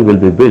temple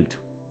will be built.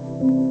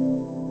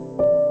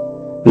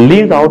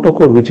 Leave the outer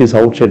court which is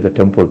outside the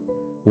temple.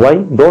 Why?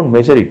 Don't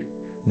measure it.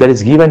 That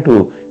is given to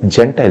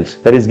Gentiles.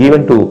 That is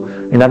given to,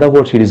 in other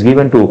words, it is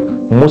given to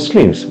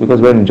Muslims, because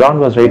when John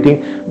was writing,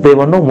 there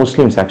were no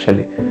Muslims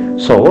actually.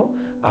 So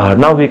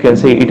now we can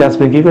say it has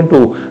been given to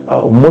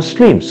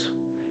Muslims.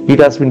 It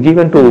has been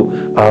given to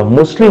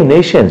Muslim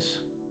nations.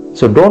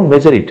 So don't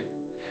measure it.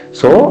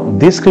 So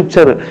this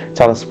scripture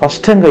చాలా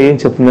స్పష్టంగా ఏం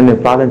చెప్తుందని నేను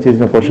ప్రార్థన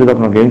చేసిన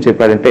పరిశుద్ధాత్మ నాకు ఏం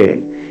చెప్పాడంటే,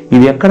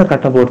 ఇది ఎక్కడ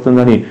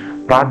కట్టబడుతుందని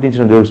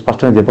ప్రార్థించిన దేవుడు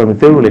స్పష్టంగా చెప్పాడు.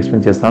 తెలుగులో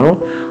ఎక్స్ప్లెయిన్ చేస్తాను.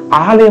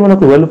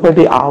 ఆలయమునకు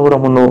వెలుపటి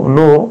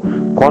ఆవరణమును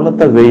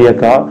కొలత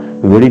వేయక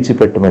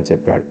విడిచిపెట్టమని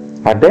చెప్పాడు.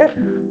 అంటే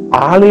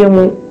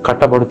ఆలయము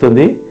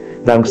కట్టబడుతుంది,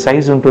 దానికి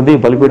సైజు ఉంటుంది,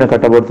 బలిపీఠం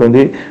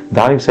కట్టబడుతుంది,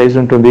 దానికి సైజు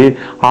ఉంటుంది,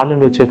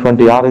 ఆలయంలో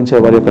వచ్చేటువంటి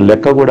ఆరాధించే వారి యొక్క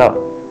లెక్క కూడా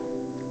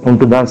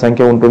ఉంటుంది, దాని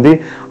సంఖ్య ఉంటుంది.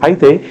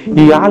 అయితే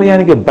ఈ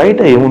ఆలయానికి బయట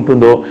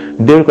ఏముంటుందో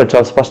దేవుడు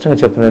చాలా స్పష్టంగా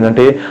చెప్తుంది.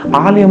 ఏంటంటే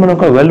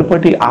ఆలయమునకు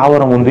వెలుపటి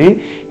ఆవరణం ఉంది,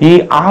 ఈ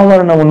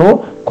ఆవరణమును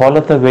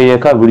కొలత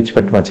వేయక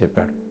విడిచిపెట్టమని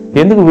చెప్పాడు.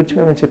 ఎందుకు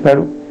విడిచిపెట్టమని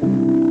చెప్పాడు?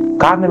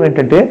 కారణం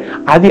ఏంటంటే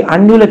అది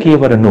అన్యులకి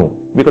ఇవ్వరను.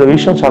 ఇక్కడ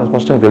విషయం చాలా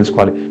స్పష్టంగా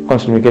తెలుసుకోవాలి,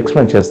 కొంచెం మీకు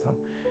ఎక్స్ప్లెయిన్ చేస్తాను.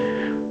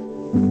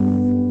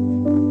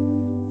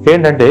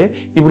 ఏంటంటే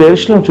ఇప్పుడు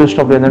యెరూషలేం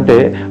చూసినప్పుడు ఏంటంటే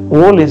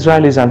whole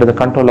Israel is under the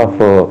control of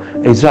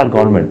Israel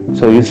government.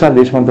 So Israel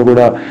దేశం అంతా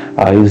కూడా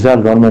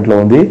ఇజ్రాయల్ గవర్నమెంట్ లో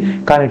ఉంది.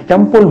 కానీ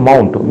టెంపుల్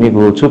మౌంట్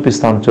మీకు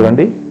చూపిస్తాను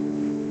చూడండి,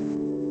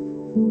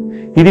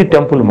 ఇది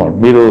టెంపుల్ మౌంట్.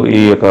 మీరు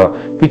ఈ యొక్క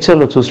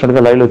పిక్చర్ లో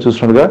చూసినట్టుగా, లైవ్ లో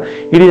చూసినట్టుగా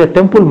ఇది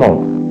టెంపుల్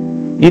మౌంట్.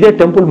 ఇదే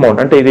టెంపుల్ మౌంట్.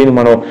 అంటే దీన్ని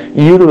మనం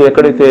ఈయుడు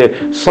ఎక్కడైతే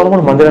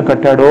సొలొమోను మందిరం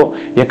కట్టాడో,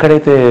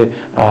 ఎక్కడైతే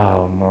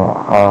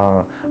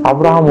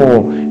అబ్రహాము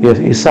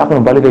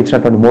ఇస్సాకును బలిగా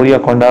ఇచ్చినటువంటి మోరియా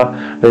కొండ,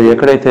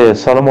 ఎక్కడైతే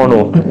సొలొమోను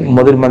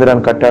మొదటి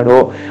మందిరాన్ని కట్టాడో,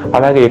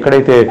 అలాగే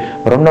ఎక్కడైతే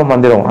రెండవ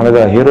మందిరం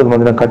అనగా హేరోదు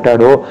మందిరం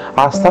కట్టాడో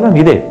ఆ స్థలం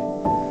ఇదే.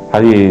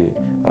 అది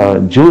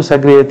జూస్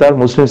అగ్రి అవుతారు,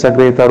 ముస్లిమ్స్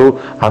అగ్రి అవుతారు,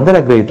 అందరు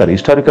అగ్రి అవుతారు.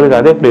 హిస్టారికల్ గా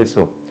అదే ప్లేస్.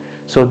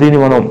 సో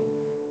దీన్ని మనం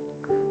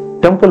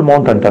టెంపుల్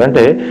మౌంట్ అంటారు,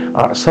 అంటే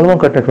సొలొమోను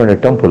కట్టినటువంటి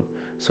టెంపుల్.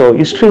 సో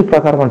హిస్టరీ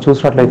ప్రకారం మనం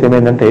చూసినట్లయితే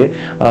ఏమైందంటే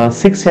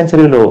 6th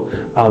centuryలో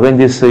when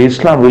this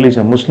Islam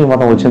religion, ముస్లిం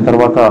మతం వచ్చిన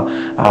తర్వాత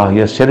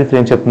చరిత్ర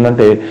ఏం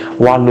చెప్తుందంటే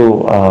వాళ్ళు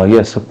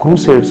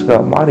క్రూసేడ్స్గా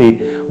మారి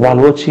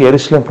వాళ్ళు వచ్చి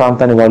యెరూషలేం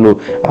ప్రాంతాన్ని వాళ్ళు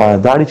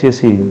దాడి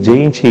చేసి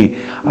జయించి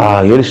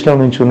యెరూషలేం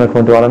నుంచి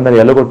ఉన్నటువంటి వాళ్ళందరినీ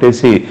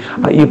ఎల్లగొట్టేసి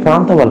ఈ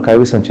ప్రాంతం వాళ్ళు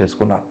కైవసం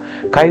చేసుకున్నారు.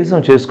 కైవసం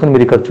చేసుకుని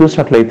మీరు ఇక్కడ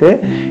చూసినట్లయితే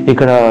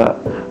ఇక్కడ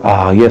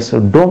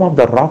డోమ్ ఆఫ్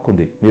ద రాక్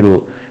ఉంది. మీరు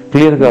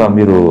క్లియర్గా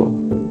మీరు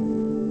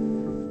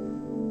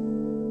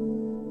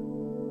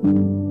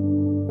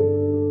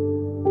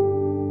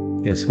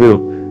మీరు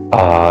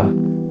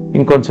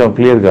ఇంకొంచెం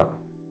క్లియర్గా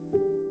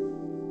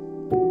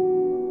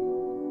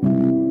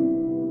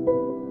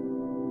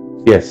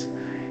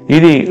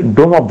ఇది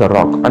డోమ్ ఆఫ్ ద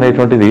రాక్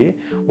అనేటువంటిది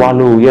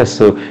వాళ్ళు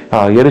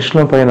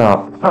యెరూషలేం పైన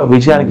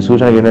విజయానికి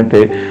సూచన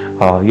ఏంటంటే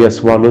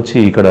వాళ్ళు వచ్చి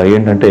ఇక్కడ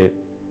ఏంటంటే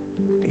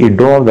ఈ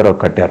డోమ్ ఆఫ్ ద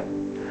రాక్ కట్టారు.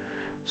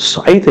 సో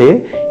అయితే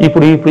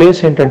ఇప్పుడు ఈ ప్లేస్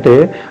ఏంటంటే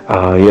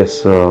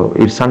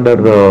ఇట్స్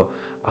అండర్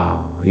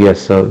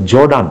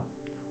జోర్డాన్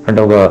అంటే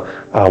ఒక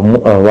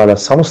వాళ్ళ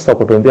సంస్థ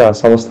ఒకటి ఉంది. ఆ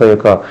సంస్థ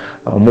యొక్క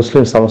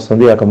ముస్లిం సంస్థ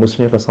ఉంది. ఆ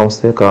ముస్లిం యొక్క సంస్థ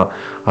యొక్క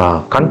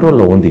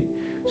కంట్రోల్లో ఉంది.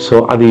 సో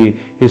అది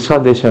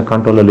ఇస్రాయల్ దేశం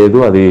కంట్రోల్లో లేదు,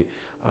 అది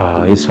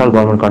ఇస్రాయల్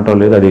గవర్నమెంట్ కంట్రోల్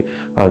లేదు, అది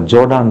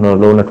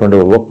జోర్డాన్లో ఉన్నటువంటి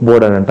వక్ఫ్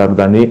బోర్డ్ అని అంటారు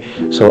దాన్ని.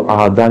 సో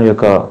దాని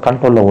యొక్క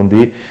కంట్రోల్లో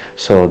ఉంది.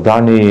 సో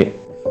దాన్ని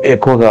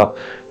ఎక్కువగా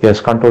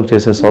కంట్రోల్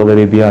చేసే Saudi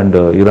Arabia and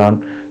Iran.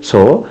 So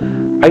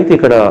అయితే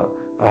ఇక్కడ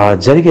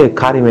జరిగే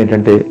కార్యం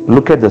ఏంటంటే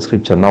look at the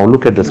scripture. Now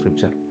look at the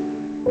scripture.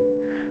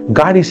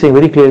 God is saying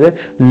very clearly that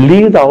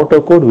leave the outer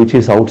court which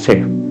is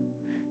outside.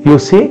 You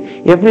see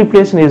every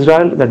place in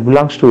Israel that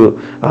belongs to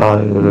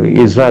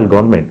Israel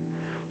government,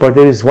 but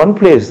there is one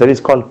place that is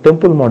called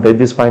Temple Mount. At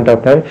this point of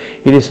time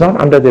it is not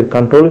under their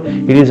control,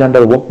 it is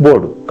under Waqf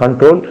board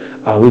control,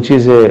 which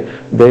is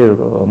their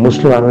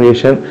Muslim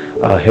organization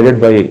headed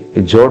by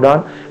Jordan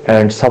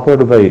and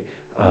supported by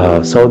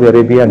Saudi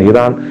Arabia and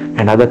Iran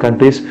and other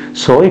countries.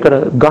 So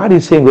God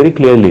is saying very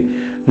clearly,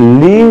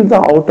 leave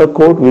the outer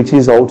court which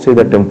is outside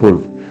the temple.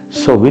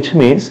 So which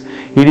means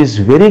it is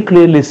very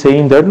clearly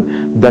saying that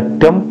the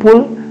temple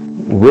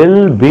will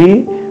be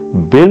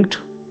built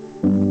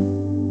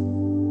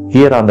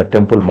here on the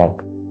Temple Mount.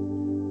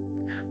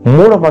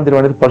 మూడవ మందిరం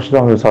అనేది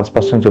పరిశుద్ధంగా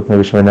స్పష్టంగా చెప్పిన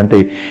విషయం ఏంటంటే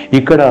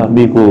ఇక్కడ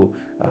మీకు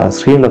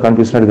స్క్రీన్లో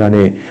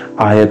కనిపిస్తున్నట్టుగానే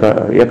ఆ యొక్క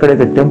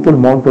ఎక్కడైతే టెంపుల్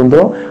మౌంట్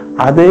ఉందో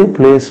అదే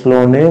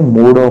ప్లేస్లోనే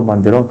మూడవ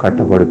మందిరం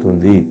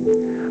కట్టబడుతుంది.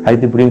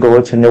 అయితే ఇప్పుడు ఇంకో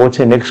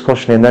వచ్చే నెక్స్ట్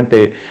క్వశ్చన్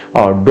ఏంటంటే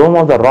డోమ్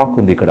ఆఫ్ ద రాక్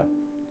ఉంది ఇక్కడ,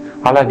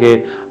 అలాగే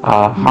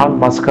హాల్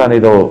మస్కా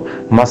అనేదో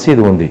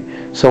మసీదు ఉంది.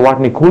 సో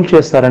వాటిని కూల్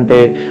చేస్తారంటే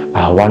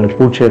వాటిని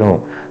కూల్ చేయడం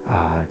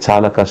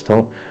చాలా కష్టం.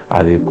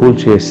 అది కూల్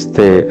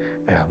చేస్తే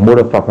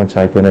మూడో ప్రపంచం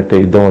అయిపోయినట్టే,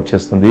 యుద్ధం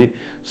వచ్చేస్తుంది.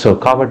 సో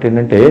కాబట్టి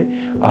ఏంటంటే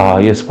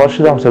ఈ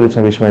స్పర్శదాంశ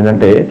ఇచ్చిన విషయం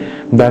ఏంటంటే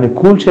దాన్ని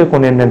కూల్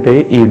చేయకుండా ఏంటంటే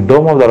ఈ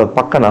డోమ్ ఆఫ్ ద రాక్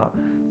పక్కన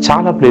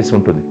చాలా ప్లేస్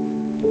ఉంటుంది.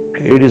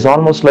 ఇట్ ఈస్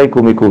ఆల్మోస్ట్ లైక్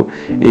మీకు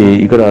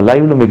ఇక్కడ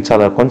లైవ్లో మీకు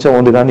చాలా కొంచెం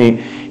ఉంది, కానీ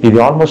ఇది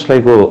ఆల్మోస్ట్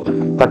లైక్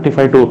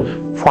 35 to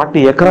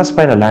 40 acres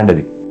పైన ల్యాండ్.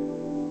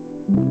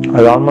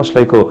 అది ఆల్మోస్ట్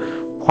లైక్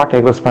 40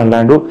 acres పైన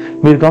ల్యాండ్.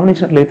 మీరు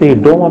గమనించినట్లయితే ఈ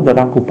డోమ్ ఆఫ్ ద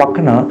రాక్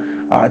పక్కన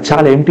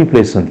చాలా ఎంటీ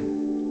ప్లేస్ ఉంది.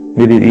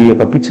 మీరు ఈ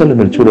యొక్క పిక్చర్లో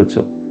మీరు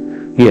చూడొచ్చు.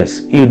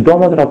 ఈ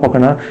డోమ్ ఆఫ్ ద రాక్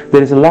పక్కన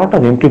there is a lot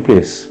of empty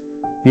place.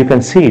 You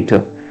can see it.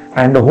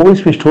 And the Holy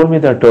Spirit told me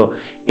that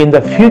in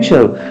the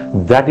future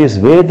that is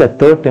where the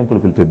third temple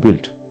will be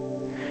built.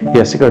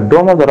 ఇక్కడ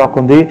dome of the rock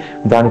ఉంది,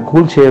 దాన్ని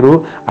cool చేయరు,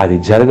 అది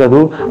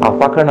జరగదు. ఆ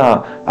పక్కన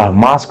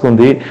mask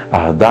ఉంది,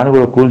 దాన్ని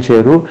కూడా కూల్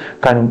చేయరు.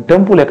 కానీ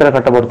టెంపుల్ ఎక్కడ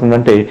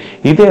కట్టబడుతుందంటే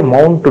ఇదే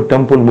మౌంట్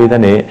టెంపుల్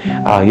మీదనే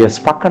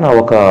పక్కన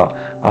ఒక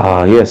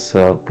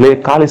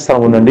ఖాళీ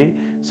స్థలం ఉందండి.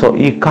 సో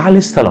ఈ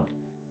ఖాళీ స్థలం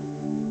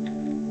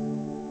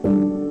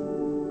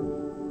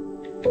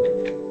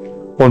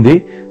ఉంది.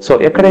 సో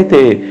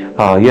ఎక్కడైతే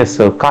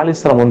ఖాళీ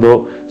స్థలం ఉందో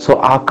సో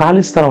ఆ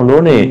ఖాళీ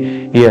స్థలంలోనే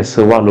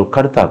వాళ్ళు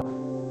కడతారు.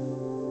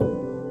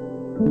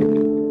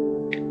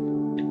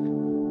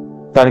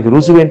 దానికి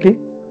రుజువు ఏంటి?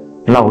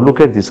 Now look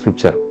at the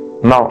scripture.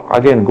 Now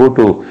again go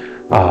to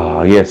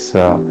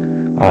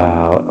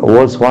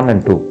verse 1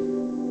 and 2.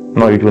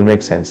 Now it will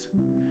make sense.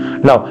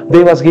 Now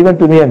there was given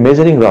to me a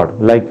measuring rod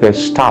like a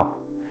staff,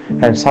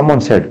 and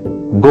someone said,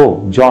 go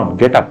John,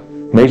 get up,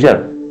 measure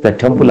the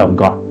temple of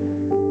God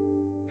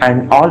and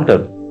altar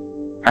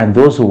and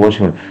those who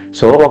worship him.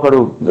 So ఒకడు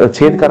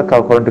చేతికర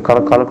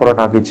కలకొర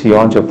నాకు ఇచ్చి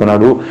అని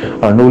చెప్తున్నాడు,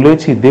 నువ్వు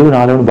లేచి దేవుని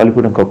ఆలయం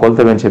బలిపీఠం కొలత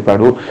వేయని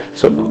చెప్పాడు.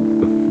 సో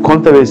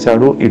కొలత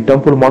వేశాడు, ఈ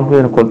టెంపుల్ మౌంట్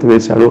మీద కొలత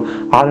వేశాడు,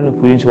 ఆలయం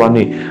పూజించి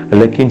వాడిని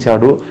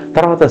లెక్కించాడు.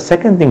 తర్వాత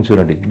సెకండ్ థింగ్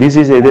చూడండి,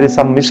 there is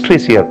some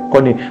mysteries here.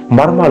 కొన్ని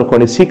మర్మాలు,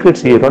 కొన్ని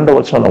సీక్రెట్స్ ఈ 2వ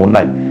వచనంలో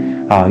ఉన్నాయి.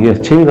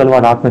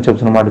 చేయగలవాడు ఆత్మ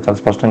చెప్తున్న మాట చాలా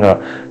స్పష్టంగా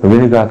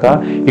వినిగాక.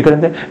 ఇక్కడ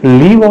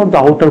leave out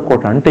the outer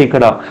coat అంటే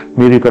ఇక్కడ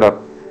మీరు ఇక్కడ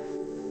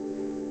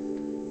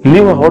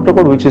leave a outer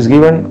court which is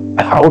given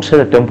outside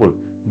the temple.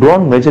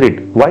 Don't measure it.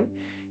 Why?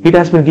 It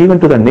has been given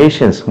to the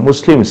nations,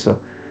 Muslims,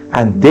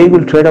 and they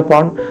will trade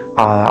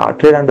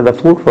under the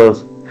foot for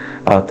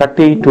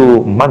 32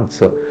 months.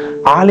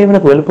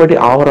 ఆలయమునకు వెలుపటి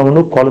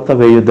ఆవరణను కొలత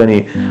వేయొద్దని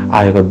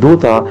ఆ యొక్క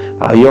దూత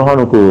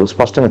యోహానుకు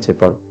స్పష్టంగా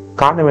చెప్పాడు.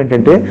 కారణం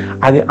ఏంటంటే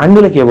అది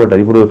అన్యులకు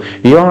ఇవ్వబడ్డారు. ఇప్పుడు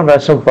యోహాను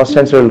రాసిన ఫస్ట్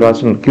సెంచరీ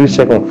రాసిన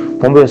క్రీస్తు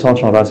 90వ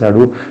సంవత్సరం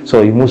రాశాడు. సో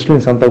ఈ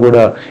ముస్లిమ్స్ అంతా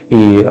కూడా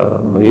ఈ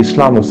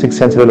ఇస్లాం 6th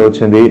సెంచరీలో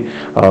వచ్చింది.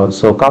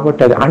 సో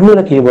కాబట్టి అది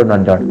అన్యులకు ఇవ్వబడి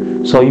అంటాడు.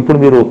 సో ఇప్పుడు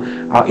మీరు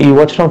ఈ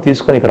వచనం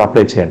తీసుకొని ఇక్కడ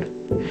అప్లై చేయండి.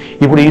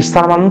 ఇప్పుడు ఈ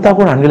స్థలం అంతా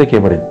కూడా అన్యులకు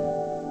ఇవ్వబడింది.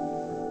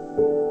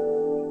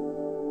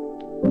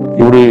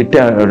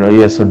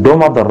 ఇప్పుడు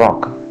డోమ్ ఆఫ్ ద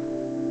రాక్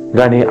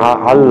కానీ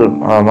అల్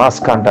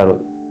మాస్క్ అంటారు.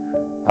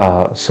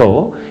 So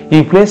ఈ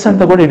ప్లేస్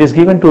అంతా కూడా it is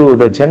given to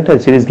the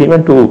Gentiles, it is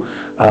given to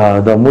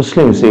the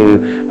Muslims.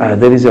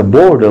 There is a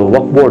board,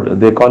 work board,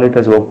 they call it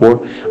as work board,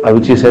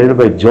 which is headed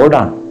by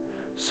Jordan.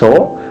 So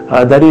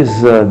that is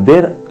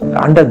there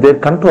under their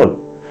control.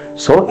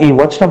 So ఈ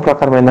వచనం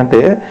ప్రకారం ఏంటంటే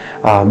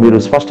మీరు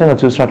స్పష్టంగా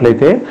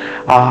చూసినట్లయితే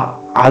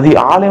అది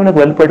ఆలయంలోకి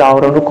వెళ్ళిపోయి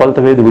ఆవరణను కొలత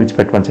వేది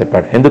విడిచిపెట్టమని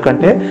చెప్పాడు.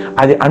 ఎందుకంటే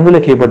అది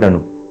అన్యులకు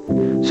ఇవ్వబడ్డాను.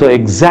 సో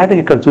ఎగ్జాక్ట్గా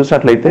ఇక్కడ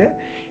చూసినట్లయితే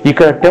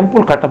ఇక్కడ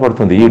టెంపుల్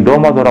కట్టబడుతుంది. ఈ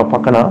డోమా ద్వారా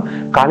పక్కన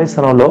ఖాళీ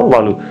స్థలంలో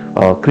వాళ్ళు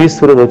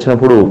క్రీస్తు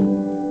వచ్చినప్పుడు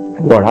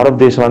వాడు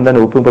అరబ్ దేశం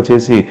అందరినీ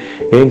ఒప్పింపచేసి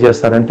ఏం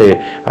చేస్తారంటే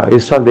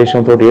ఇస్రాయల్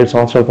దేశంతో 7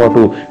 సంవత్సరాల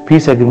పాటు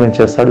పీస్ అగ్రిమెంట్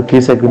చేస్తాడు.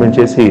 పీస్ అగ్రిమెంట్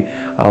చేసి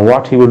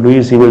what he will do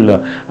is he will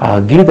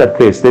give that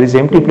place. There is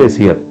empty place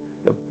here.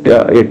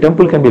 A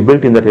temple can be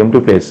built in that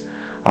empty place.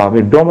 మీ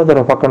డోమ ధర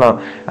పక్కన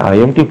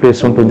ఎంటీ ప్లేస్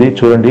ఉంటుంది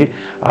చూడండి.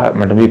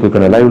 అంటే మీకు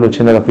ఇక్కడ లైవ్ లో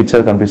చిన్నగా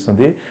పిక్చర్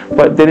కనిపిస్తుంది.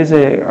 But there is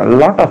a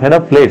lot of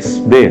enough place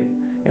there,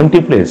 empty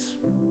place.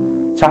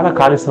 చాలా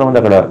ఖాళీ స్థలం ఉంది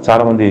అక్కడ.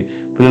 చాలా మంది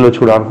పిల్లలు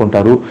వచ్చి కూడా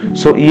ఆడుకుంటారు.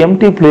 సో ఈ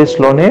ఎంటీ ప్లేస్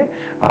లోనే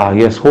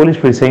yes Holi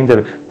spirit saying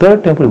that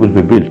third temple will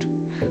be built.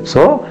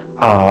 So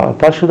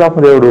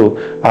పరిశుద్ధాత్మ దేవుడు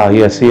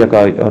ఎస్ ఈ యొక్క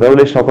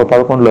రెవల్యూషన్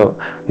 11లో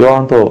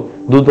యోహానుతో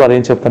దూత ద్వారా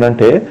ఏం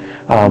చెప్తానంటే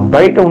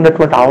బయట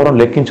ఉన్నటువంటి ఆవరణ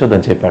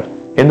లెక్కించొద్దని చెప్పాడు.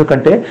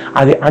 ఎందుకంటే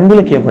అది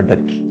అన్యులకు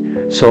ఇవ్వబడ్డది.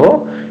 సో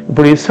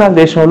ఇప్పుడు ఇస్రాయల్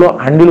దేశంలో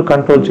అన్యులు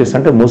కంట్రోల్ చేసి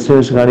అంటే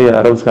ముస్లిమ్స్ కానీ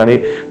అరబ్స్ కానీ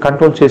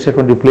కంట్రోల్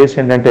చేసేటువంటి ప్లేస్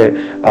ఏంటంటే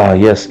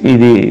ఎస్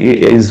ఇది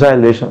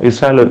ఇజ్రాయెల్ దేశం.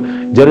 ఇస్రాయల్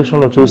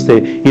జెరూసలంలో చూస్తే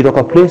ఇది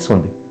ఒక ప్లేస్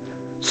ఉంది.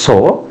 సో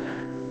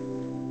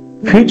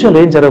ఫ్యూచర్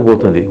ఏం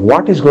జరగబోతుంది,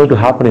 what is going to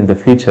happen in the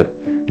future,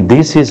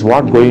 this is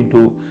what going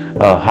to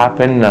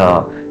happen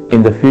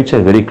in the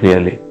future very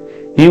clearly.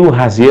 He who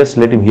has ears,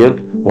 let him hear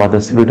what the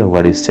Spirit of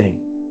God is saying.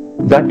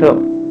 That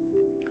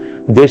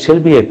there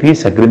shall be a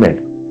peace agreement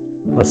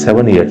for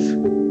 7 years.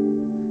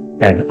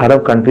 And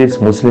Arab countries,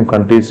 Muslim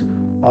countries,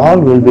 all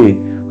will be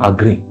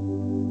agreeing.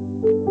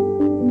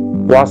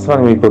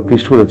 వాస్తవానికి మీకు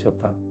కృష్ణుడు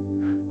చెప్తాను,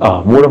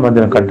 మూడో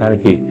మందిరం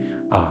కట్టడానికి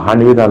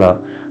అన్ని విధాల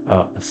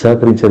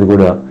సహకరించేది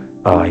కూడా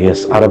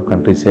ఎస్ అరబ్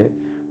కంట్రీసే,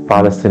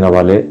 పాలస్తీనా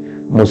వాళ్ళే,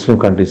 ముస్లిం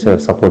కంట్రీసే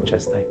సపోర్ట్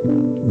చేస్తాయి.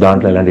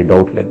 దాంట్లో ఎలాంటి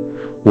డౌట్ లేదు.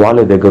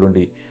 వాళ్ళే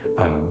దగ్గరుండి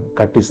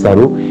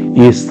కట్టిస్తారు.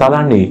 ఈ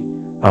స్థలాన్ని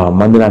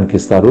మందిరానికి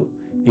ఇస్తారు.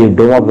 ఈ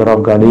డోమ్ ఆఫ్ ద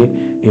రాక్ కానీ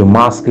ఈ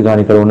మాస్క్ కానీ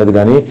ఇక్కడ ఉన్నది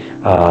కానీ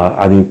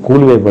అది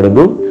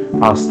కూలివేయబడదు.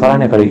 ఆ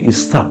స్థలాన్ని అక్కడ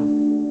ఇస్తారు.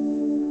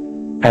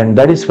 And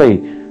that is why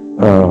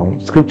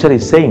scripture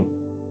is saying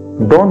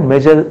don't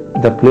measure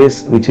the place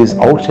which is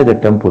out side the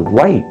temple.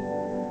 Why?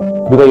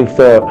 Because if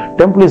the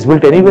temple is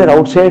built anywhere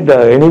outside,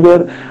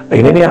 anywhere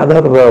in any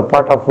other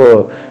part of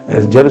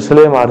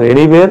Jerusalem or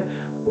anywhere,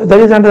 that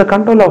is under the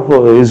control of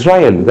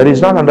Israel. That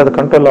is not under the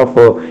control of,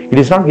 it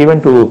is not given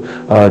to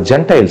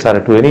Gentiles or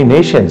to any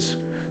nations.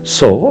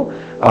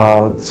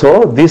 So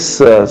this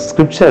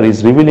scripture is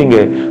revealing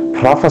a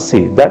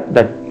prophecy that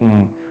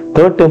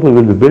third temple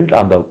will be built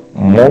on the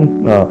mount,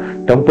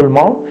 temple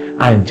mount,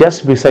 and just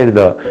beside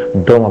the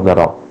dome of the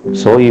rock.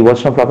 So ఈ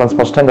వచనం ప్రకారం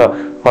స్పష్టంగా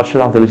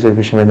పరిశుద్ధాత్మ తెలిసే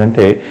విషయం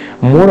ఏంటంటే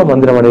మూడో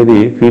మందిరం అనేది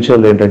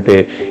ఫ్యూచర్లో ఏంటంటే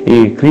ఈ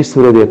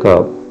క్రీస్తు యొక్క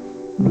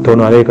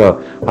తోను అనేక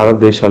అరబ్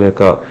దేశాల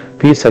యొక్క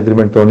పీస్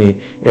అగ్రిమెంట్ తోని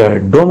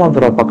డోమ్ ఆఫ్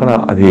ద రాక్ పక్కన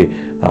అది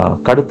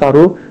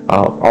కడతారు.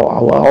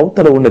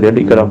 అవతల ఉన్నది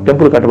అంటే ఇక్కడ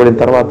టెంపుల్ కట్టబడిన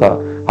తర్వాత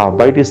ఆ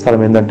బయటి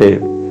స్థలం ఏంటంటే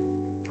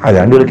అది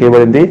అన్యులకు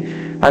ఇవ్వబడింది.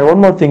 And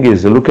one more thing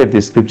is look at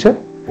this scripture.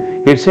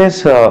 It says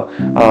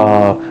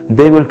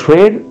they will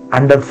trade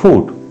under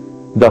food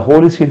the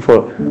holy seed for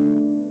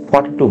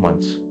 42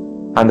 months.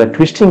 And the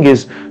twisting is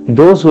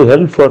those who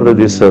help for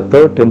this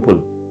third temple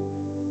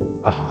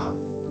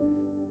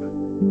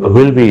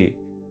will be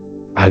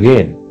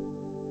again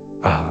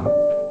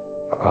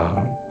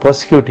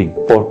persecuting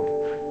for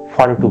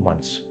 42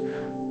 months.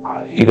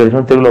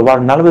 ఇక్కడ తెలుగులో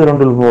వారు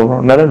 42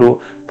 నెలలు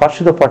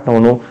పరిశుద్ధ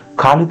పట్టణమును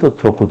కాలితో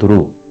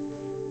త్రొక్కుదురు.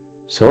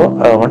 So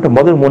అంటే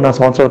మొదటి 3-4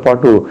 సంవత్సరాల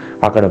పాటు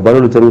అక్కడ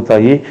బలులు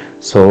జరుగుతాయి.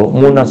 సో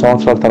 3-4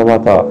 సంవత్సరాల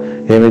తర్వాత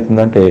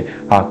ఏమవుతుందంటే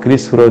ఆ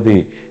క్రీస్తు విరోధి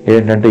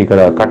ఏంటంటే ఇక్కడ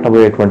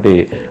కట్టబోయేటువంటి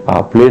ఆ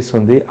ప్లేస్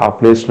ఉంది. ఆ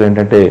ప్లేస్లో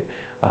ఏంటంటే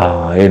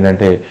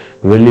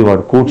వెళ్ళి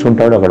వాడు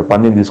కూర్చుంటాడు, అక్కడ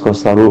పన్నీని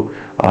తీసుకొస్తారు.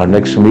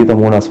 నెక్స్ట్ మిగతా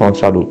 3-4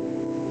 సంవత్సరాలు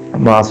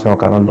మహాశ్రమ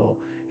కాలంలో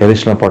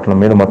యెరూషలేము పట్టణం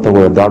మీద మొత్తం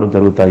కూడా దాడులు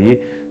జరుగుతాయి.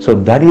 So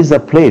that is the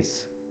place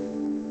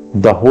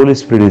the Holy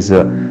Spirit is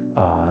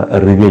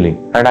revealing.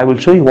 And I will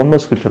show you one more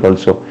scripture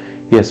also.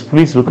 Yes,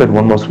 please look at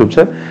one more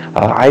scripture.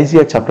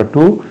 Isaiah chapter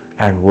 2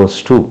 and verse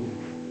 2.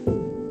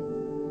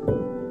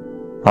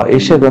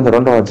 Asia గ్రంథం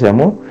 2వ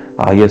అధ్యాయము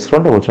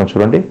 2వ వచనం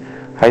చూడండి.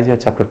 Isaiah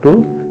chapter 2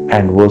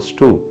 and verse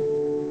 2.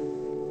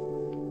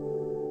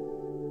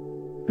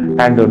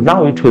 And now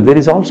there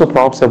is also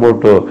props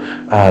about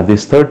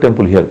this third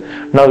temple here.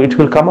 Now it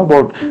will come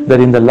about that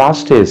in the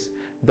last days,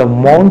 the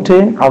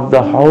mountain of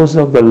the house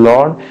of the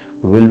Lord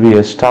will be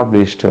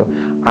established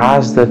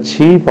as the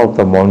chief of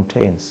the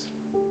mountains.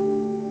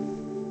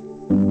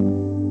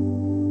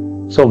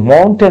 So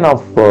mountain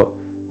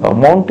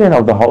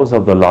of the house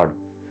of the Lord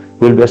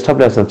will be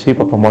established as the chief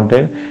of a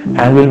mountain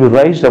and will be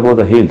raised above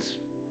the hills,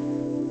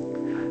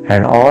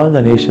 and all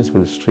the nations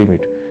will stream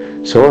it.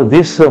 So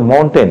this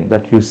mountain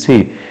that you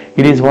see,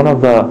 it is one of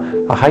the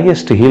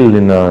highest hill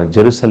in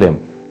Jerusalem.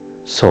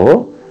 So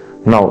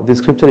now this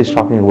scripture is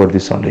talking about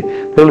this only.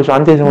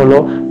 అంత్యదినములో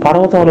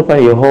పర్వతములపై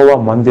యెహోవా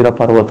మందిర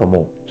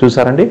పర్వతము.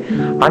 చూసారండి,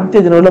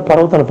 అంత్యదినంలో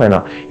పర్వతాల పైన,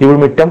 ఇప్పుడు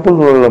మీ temple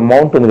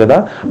mount ఉంది కదా,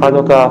 అది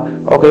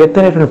ఒక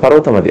ఎత్తైనటువంటి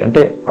పర్వతం. అది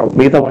అంటే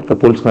మిగతా వాటితో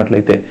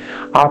పోల్చుకున్నట్లయితే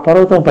ఆ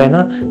పర్వతం పైన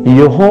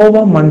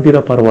యెహోవా మందిర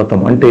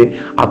పర్వతం అంటే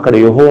అక్కడ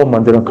యెహోవా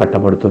మందిరం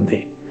కట్టబడుతుంది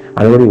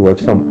అని కూడా ఈ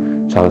వచనం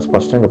చాలా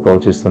స్పష్టంగా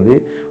ప్రవచిస్తుంది.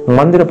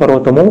 మందిర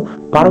పర్వతము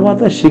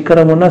పర్వత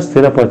శిఖరమున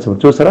స్థిరపరచము.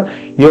 చూసారా,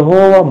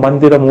 యెహోవా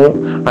మందిరము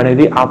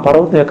అనేది ఆ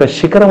పర్వతం యొక్క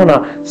శిఖరమున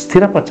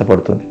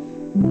స్థిరపరచబడుతుంది.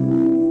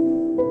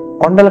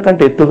 కొండల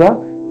కంటే ఎత్తుగా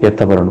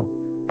ఎత్తబడను.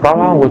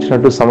 ప్రవాహం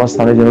వచ్చినట్టు సమస్త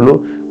జనులు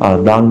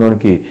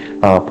దానిలోనికి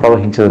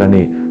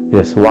ప్రవహించదని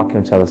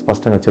వాక్యం చాలా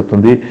స్పష్టంగా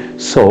చెప్తుంది.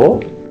 So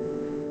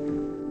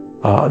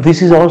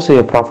this is also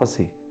a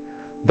prophecy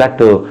that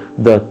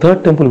the third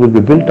temple will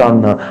be built on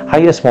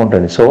highest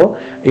mountain. So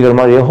ఇక్కడ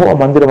మన యెహోవా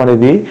మందిరం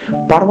అనేది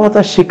పర్వత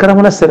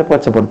శిఖరమున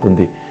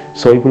స్థిరపరచబడుతుంది.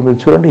 సో ఇప్పుడు మీరు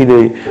చూడండి, ఇది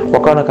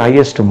ఒకనొక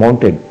highest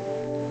mountain.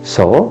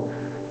 So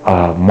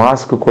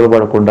mask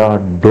కూలబడకుండా,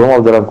 dome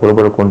of the rock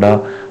కూలబడకుండా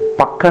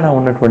పక్కన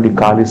ఉన్నటువంటి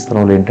ఖాళీ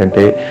స్థలంలో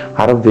ఏంటంటే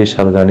అరబ్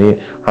దేశాలు కానీ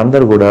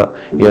అందరూ కూడా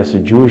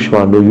జూయిష్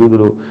వాళ్ళు,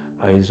 యూదులు,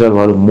 ఇజ్రాయెల్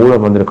వాళ్ళు 3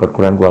 మందిని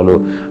కట్టుకోవడానికి వాళ్ళు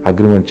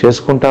అగ్రిమెంట్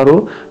చేసుకుంటారు.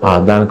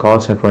 దానికి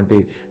కావాల్సినటువంటి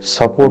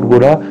సపోర్ట్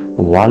కూడా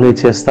వాళ్ళే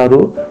చేస్తారు.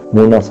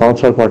 3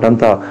 సంవత్సరాల పాటు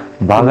అంతా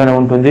బాగానే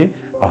ఉంటుంది.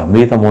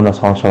 మిగతా 3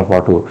 సంవత్సరాల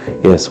పాటు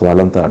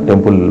వాళ్ళంతా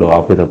టెంపుల్లో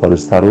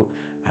ఆపేతపరుస్తారు.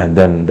 And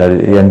then the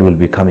end will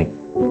be coming.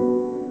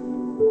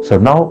 So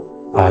now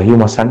you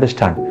must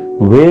understand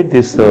where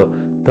this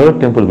third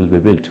temple will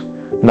be built.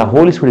 Now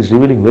Holy Spirit is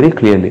revealing very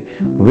clearly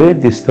where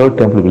this third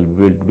temple will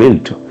be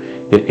built.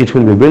 It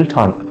will be built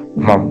on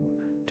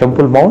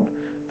Temple Mount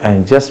and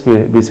just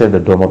beside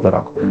the Dome of the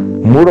Rock.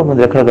 3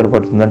 మంది ఎక్కడ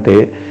కట్టబడుతుందంటే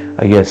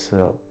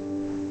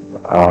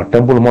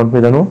temple mount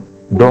మీదను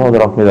dome of the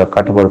rock మీద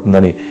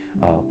కట్టబడుతుందని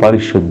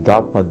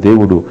పరిశుద్ధాత్మ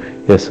దేవుడు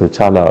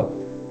చాలా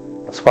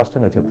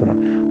స్పష్టంగా చెప్తున్నాడు.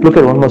 Look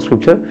at one more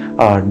scripture,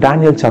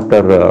 Daniel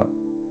chapter,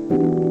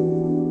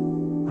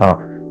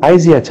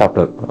 Isaiah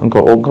chapter.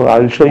 I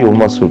will show you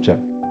one more scripture.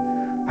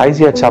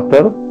 Isaiah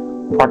chapter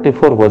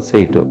 44 verse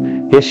 8.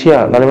 Asia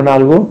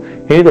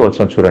 44:8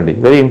 వచనం చూడండి.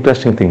 Very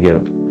interesting thing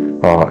here.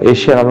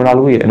 Asia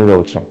 44:8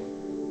 వచనం.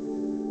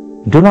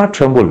 Do not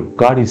tremble,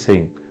 God is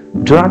saying.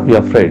 Do not be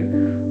afraid.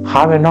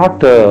 Have I not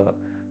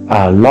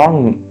long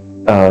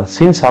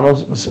since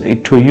announced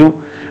it to you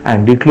and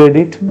declared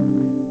it?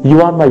 You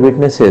are my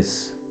witnesses.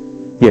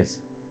 Yes.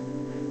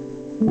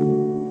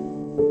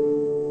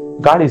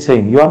 God is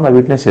saying, you are my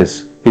witnesses,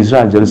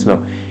 Israel,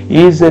 Jerusalem.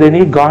 Is there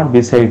any God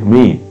beside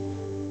me?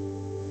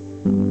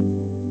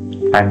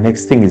 And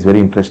next thing is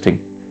very interesting.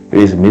 It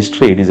is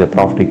mystery, it is a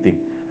prophetic thing.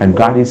 And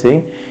God is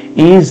saying,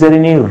 is there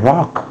any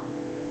rock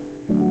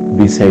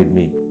beside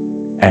me?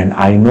 And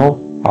I know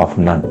of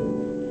none.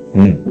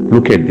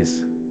 Look at this.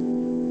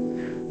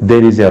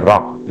 There is a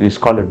rock. It is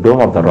called a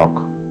dome of the rock.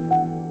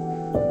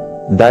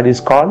 That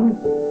is called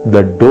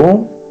the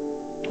dome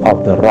of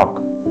the rock.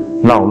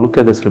 Now look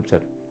at the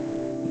scripture.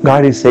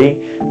 God is saying,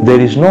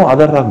 there is no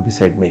other rock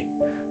beside me.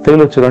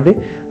 తెలుగులో చూడండి,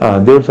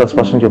 దేవుడు చాలా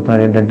స్పష్టంగా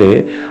చెప్తున్నాడు ఏంటంటే,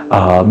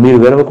 మీరు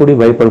వెరవకుడి,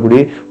 భయపడకుడి,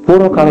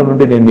 పూర్వకాలం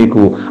నుండి నేను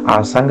మీకు ఆ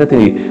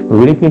సంగతిని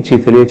వినిపించి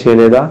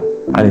తెలియచేయలేదా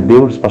అని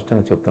దేవుడు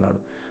స్పష్టంగా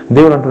చెప్తున్నాడు.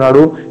 దేవుడు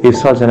అంటున్నాడు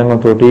ఇశ్రాయేలు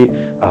జనాంగంతో,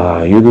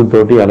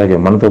 యూదులతోటి, అలాగే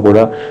మనతో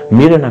కూడా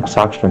మీరే నాకు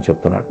సాక్ష్యం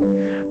చెప్తున్నాడు.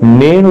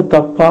 నేను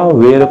తప్ప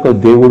వేరొక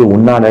దేవుడు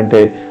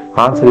ఉన్నాడంటే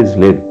ఆన్సర్ ఇస్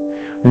లేదు.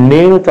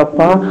 నేను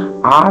తప్ప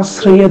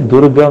ఆశ్రయ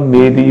దుర్గం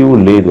ఏదియూ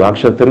లేదు.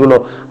 అక్షర తెలుగులో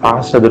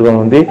ఆశ్రయ దుర్గం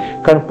ఉంది,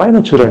 కానీ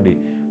పైన చూడండి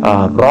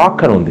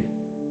రాక్ అని ఉంది.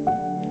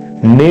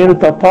 నేను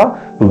తప్ప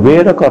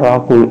వేరొక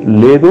రాకు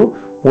లేదు,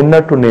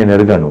 ఉన్నట్టు నేను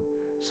ఎరగను.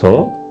 సో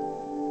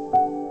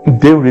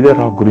దేవుడు ఇదే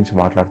రాక్ గురించి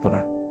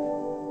మాట్లాడుతున్నాడు.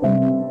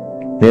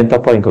 నేను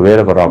తప్ప ఇంకా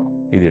వేరొక రాక్,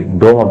 ఇది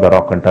డోమ్ ఆఫ్ ద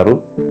రాక్ అంటారు.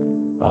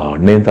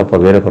 నేను తప్ప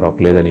వేరొక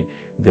రాక్ లేదని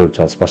దేవుడు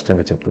చాలా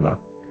స్పష్టంగా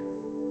చెప్తున్నాడు.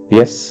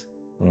 Yes,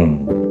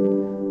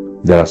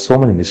 there are so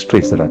many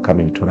mysteries that are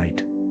coming tonight.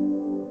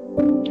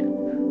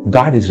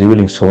 God is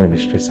revealing so many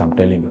mysteries, I'm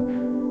telling you.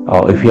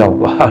 If you have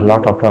a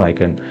lot of time, I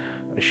can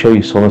show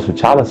you so much.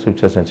 చాలా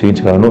scriptures నేను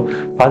చూపించగలను.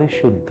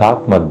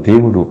 పరిశుద్ధాత్మ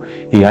దేవుడు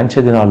ఈ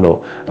అంచె దినాల్లో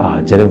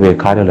జరిగే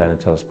కార్యాలు ఆయన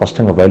చాలా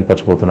స్పష్టంగా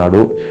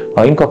బయలుపరచబోతున్నాడు.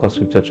 ఇంకొక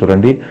స్క్రిప్చర్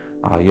చూడండి.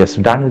 Yes,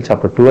 Daniel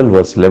chapter 12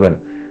 verse 11.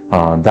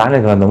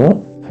 దానియేలు గ్రంథము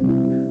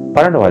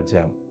 12వ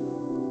అధ్యాయం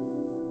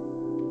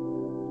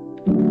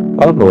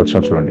 11వ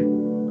వచనం చూడండి.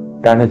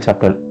 Daniel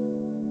chapter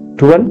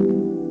 12,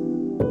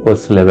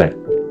 verse 11.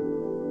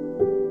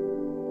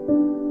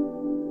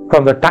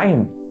 From the time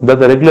that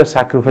the regular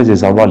sacrifice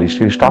is abolished,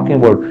 he is talking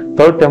about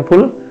third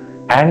temple,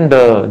 and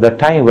the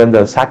time when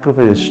the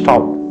sacrifice is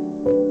stopped,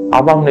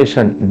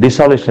 abomination,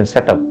 desolation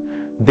set up,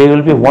 there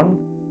will be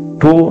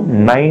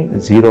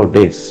 1290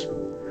 days.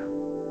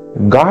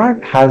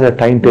 God has a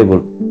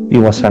timetable,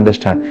 you must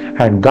understand,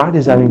 and God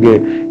is having a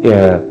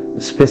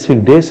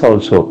specific days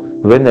also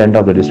when the end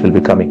of the days will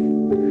be coming.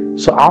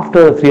 So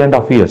after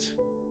 3.5 years,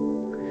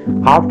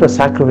 after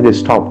sacrifice is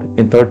stopped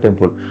in third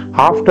temple,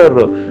 after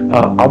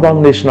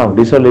abomination of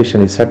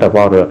desolation is set up,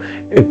 or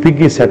a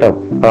pig is set up,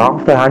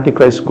 after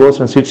Antichrist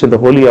goes and sits in the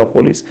Holy of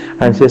Holies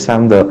and says, I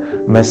am the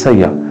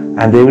Messiah,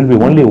 and there will be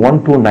only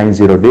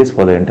 1290 days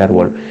for the entire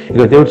world.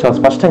 ఇక దేవుడు చాలా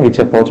స్పష్టంగా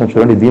ఇచ్చే ప్రవచనం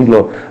చూడండి. దీనిలో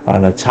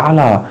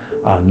చాలా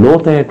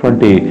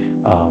లోతైనటువంటి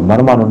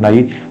మర్మాలు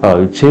ఉన్నాయి.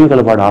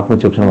 చేయగలవాడు ఆత్మ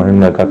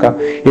చెప్తున్నా కాక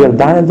ఇక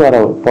దాని ద్వారా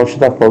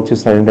పరిశుద్ధాత్మ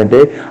ప్రవచిస్తున్నారు ఏంటంటే,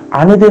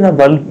 అనుదిన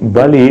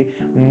బలి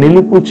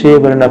నిలుపు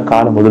చేయబడిన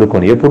కాలం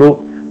మొదలుకొని, ఎప్పుడు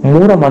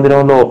మూల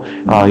మందిరంలో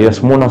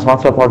 3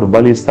 సంవత్సరాల పాటు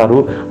బలి ఇస్తారు.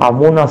 ఆ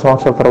 3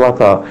 సంవత్సరాల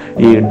తర్వాత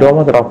ఈ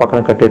డోమదర పక్కన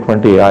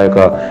కట్టేటువంటి ఆ యొక్క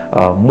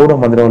మూల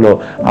మందిరంలో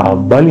ఆ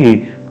బలి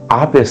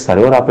ఆపేస్తారు.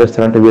 ఎవరు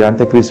ఆపేస్తారంటే వీరు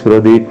అంత్యక్రీస్తు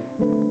విరోధి,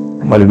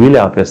 మళ్ళీ వీళ్ళే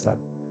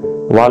ఆపేస్తారు.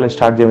 వాళ్ళే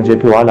స్టార్ట్ చేయమని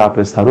చెప్పి వాళ్ళు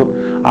ఆపేస్తారు.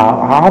 ఆ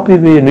ఆపి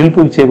నిలుపు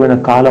చేయబడిన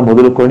కాలం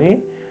మొదలుకొని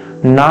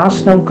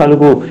నాశనం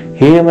కలుగు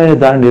ఏమైనా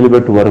దాన్ని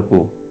నిలబెట్టు వరకు,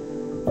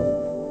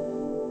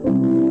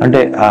 అంటే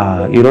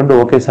ఈ రెండు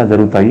ఒకేసారి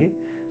జరుగుతాయి.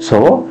 సో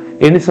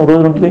ఎన్ని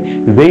రోజులు ఉంటుంది?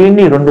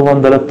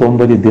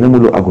 1290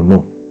 దినములు అగును.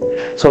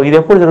 సో ఇది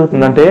ఎప్పుడు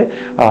జరుగుతుందంటే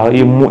ఈ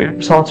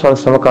 7 సంవత్సరాల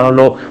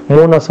శ్రమకాలంలో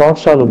 3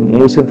 సంవత్సరాలు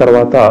మూసిన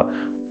తర్వాత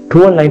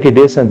 1290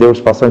 days అని దేవుడు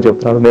స్పష్టంగా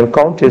చెప్తున్నారు. నేను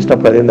కౌంట్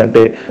చేసినప్పుడు అది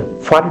ఏంటంటే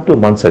 42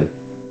 months అది,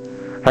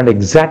 అండ్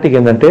ఎగ్జాక్ట్గా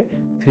ఏంటంటే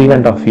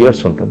 3.5 years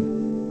ఉంటుంది.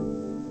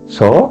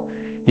 సో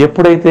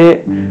ఎప్పుడైతే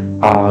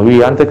ఈ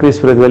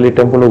అంత్యక్రీస్తు వెళ్ళి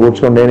టెంపుల్లో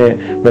కూర్చొని నేనే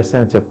బెస్ట్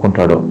అని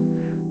చెప్పుకుంటాడో,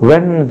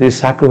 when this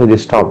sacrifice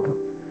is stopped,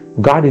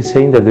 God is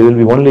saying that there will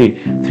be only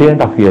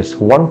 3.5 years,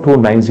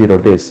 1290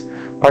 days,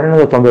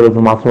 1290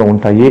 రోజులు మాత్రమే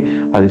ఉంటాయి.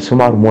 అది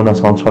సుమారు 3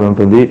 సంవత్సరాలు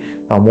ఉంటుంది.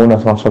 ఆ 3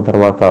 సంవత్సరాల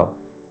తర్వాత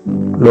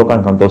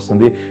లోకానికి అంత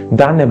వస్తుంది.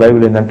 దాన్నే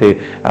బైబిల్ ఏంటంటే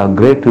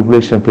గ్రేట్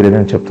ట్రిబ్యులేషన్ పీరియడ్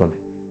అని చెప్తుంది.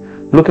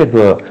 లుక్ ఎట్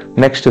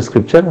నెక్స్ట్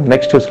స్క్రిప్చర్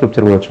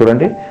కూడా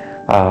చూడండి,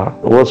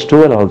 verse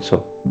 12 also.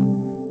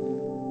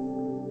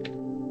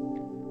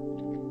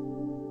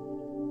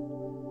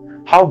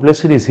 How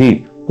blessed is he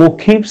who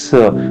keeps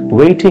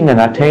waiting and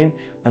attain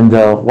in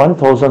the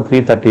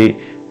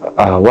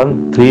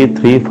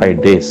 1335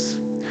 days.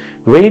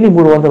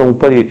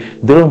 1330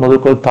 దినం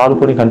మొదలుకొని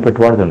తాలుకొని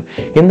కనిపెట్టువాడు.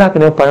 ఇందాక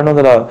నేను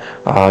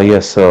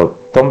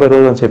 1290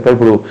 రోజులు అని చెప్పి,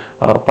 ఇప్పుడు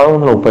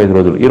 1235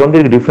 రోజులు. ఈ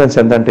రెండింటికి డిఫరెన్స్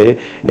ఏంటంటే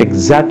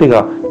ఎగ్జాక్ట్గా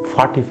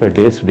 45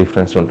 days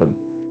డిఫరెన్స్ ఉంటుంది.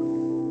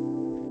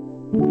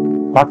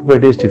 45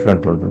 days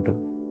డిఫరెంట్ ఉంటుంది.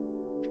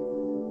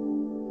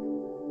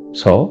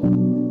 సో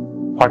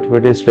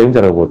 45 days ఏం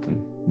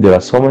జరగబోతుంది? There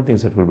are so many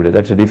things that will be there.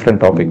 That's a different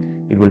topic.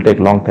 It will take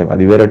long time.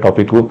 అది వేరే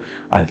టాపిక్,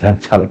 అది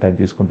చాలా టైం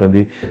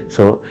తీసుకుంటుంది.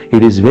 So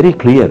it is very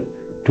clear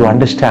to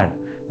understand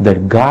that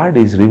God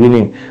is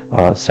revealing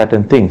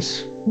certain things.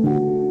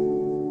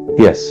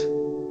 Yes.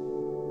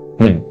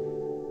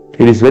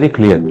 It is very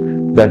clear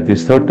that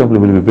this third temple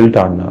will be built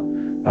on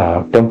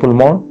Temple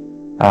Mount.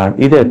 And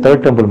ఇదే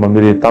third temple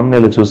మీరు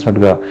thumbnail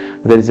చూసినట్టుగా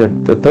there is a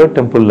third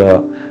temple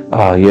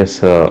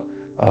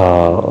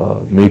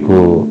మీకు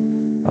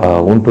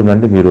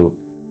ఉంటుందండి, మీరు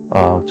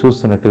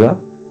చూస్తున్నట్టుగా.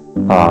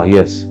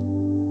 Yes,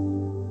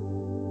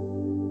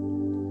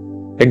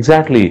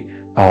 exactly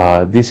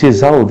this is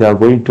how they are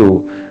going to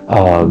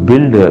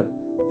build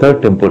third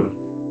temple.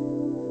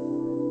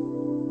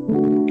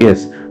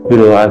 Yes,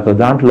 మీరు ఆ యొక్క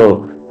దాంట్లో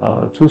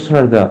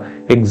చూస్తున్నట్టుగా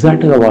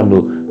ఎగ్జాక్ట్గా వాళ్ళు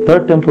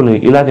థర్డ్ టెంపుల్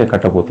ఇలాగే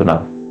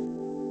కట్టబోతున్నారు.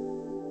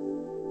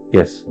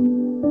 Yes,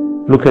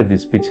 look at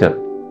this picture.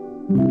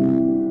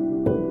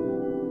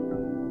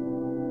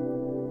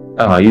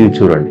 ఇది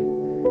చూడండి.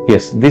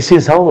 Yes, this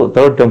is how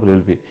third temple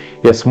will be.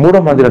 Yes, మూడో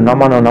మందిరం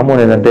నమూనా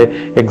ఏంటంటే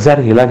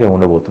ఎగ్జాక్ట్ ఇలాగే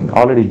ఉండబోతుంది.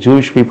 ఆల్రెడీ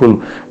జూయిష్ పీపుల్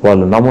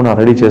వాళ్ళు నమూనా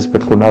రెడీ చేసి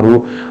పెట్టుకున్నారు.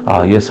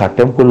 ఎస్, ఆ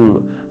టెంపుల్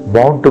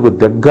మౌంట్కు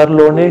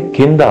దగ్గరలోనే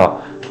కింద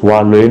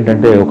వాళ్ళు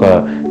ఏంటంటే ఒక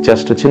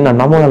జస్ట్ చిన్న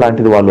నమూనా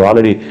లాంటిది వాళ్ళు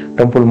ఆల్రెడీ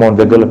టెంపుల్ మౌంట్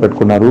దగ్గరలో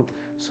పెట్టుకున్నారు.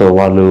 సో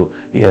వాళ్ళు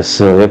ఎస్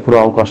ఎప్పుడు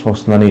అవకాశం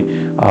వస్తుందని,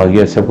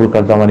 ఎస్ ఎప్పుడు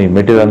కడదామని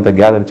మెటీరియల్ అంతా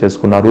గ్యాదర్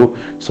చేసుకున్నారు.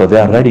 So they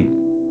are ready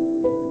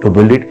to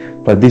build it.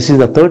 But this is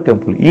the third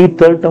temple. ఈ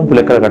థర్డ్ టెంపుల్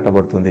ఎక్కడ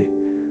కట్టబడుతుంది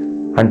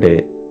అంటే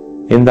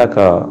ఇందాక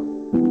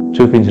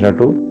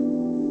చూపించినట్టు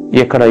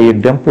ఇక్కడ ఈ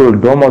టెంపుల్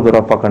డోమదొర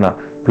పక్కన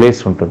ప్లేస్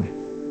ఉంటుంది.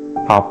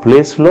 ఆ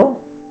ప్లేస్లో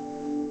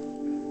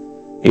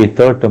ఈ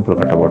థర్డ్ టెంపుల్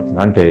కట్టబడుతుంది.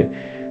 అంటే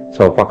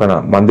సో పక్కన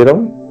మందిరం,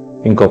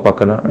 ఇంకో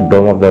పక్కన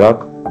డోమ్ ఆఫ్ ద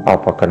రాక్, ఆ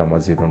పక్కన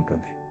మస్జిద్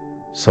ఉంటుంది.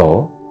 So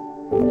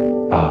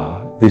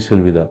this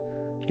will be the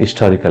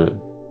historical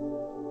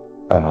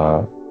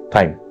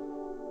time,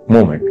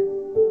 moment.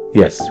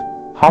 Yes.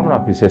 How many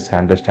of you says I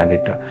understand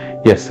it?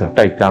 Yes,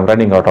 type. I'm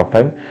running out of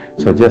time.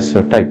 So just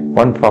type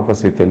one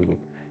prophecy Telugu.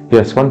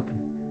 Yes, one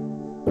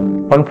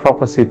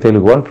prophecy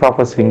Telugu, one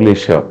prophecy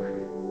English.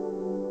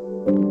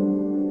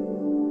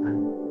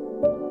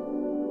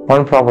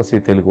 One prophecy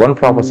Telugu, one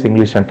prophecy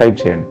English and type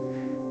చేయండి.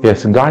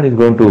 Yes, God is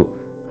going to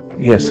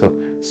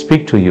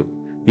speak to you.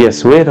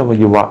 Yes, wherever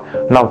you are.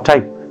 Now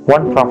type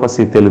one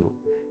prophecy Telugu.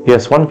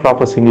 Yes, one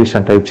prophecy English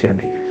and type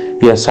చేయండి.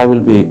 Yes, I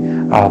will be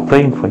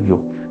praying for you.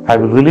 I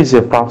will release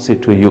a prophecy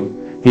to you.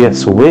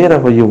 Yes,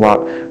 wherever you are,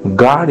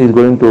 God is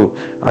going to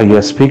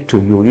speak to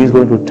you. He is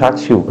going to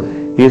touch you.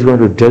 He is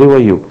going to deliver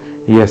you.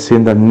 Yes,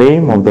 in the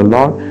name of the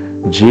Lord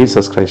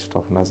Jesus Christ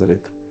of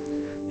Nazareth.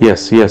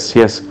 Yes, yes,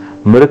 yes.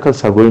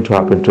 Miracles are going to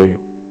happen to you.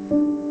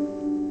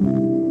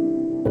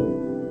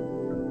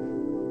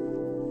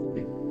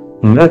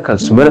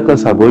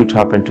 Miracles are going to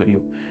happen to you.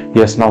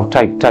 Yes, now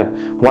type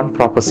one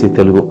prophecy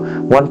Telugu,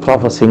 one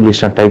prophecy English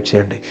and type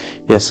చేయండి.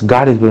 Yes,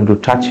 God is going to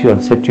touch you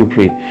and set you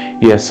free.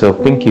 Yes,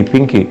 Pinky,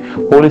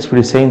 Holy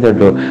Spirit is saying that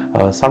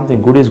something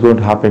good is going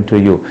to happen to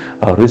you.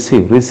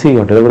 Receive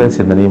your deliverance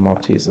in the name of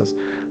Jesus.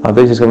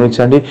 దయచేసి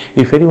గమనించండి.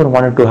 If anyone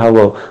wanted to have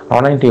a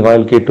anointing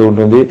oil kit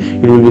ఉంటుంది,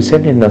 it will be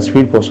sent in the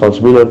speed post also.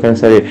 మీరు ఎవరికైనా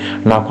సరే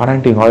నాకు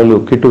anointing oil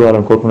kit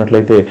కావాలని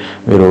కోరుకున్నట్లయితే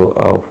మీరు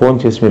phone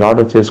చేసి మీరు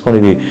ఆర్డర్ చేసుకొని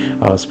ఇది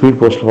స్పీడ్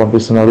పోస్ట్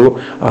పంపిస్తున్నారు.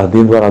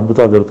 దీని ద్వారా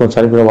అద్భుతాలు జరుగుతున్నాయి.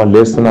 చనిపోయిన వాళ్ళు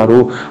లేస్తున్నారు,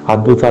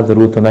 అద్భుతాలు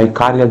జరుగుతున్నాయి,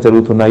 కార్యాలు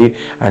జరుగుతున్నాయి,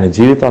 ఆయన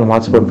జీవితాలు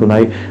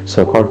మార్చబడుతున్నాయి. సో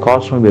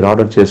కావాల్సిన మీరు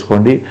ఆర్డర్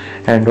చేసుకోండి.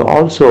 అండ్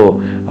ఆల్సో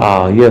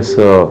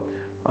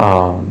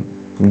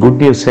గుడ్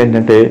న్యూస్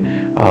ఏంటంటే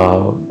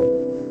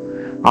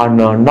ఆన్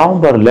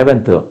నవంబర్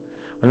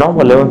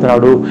 11th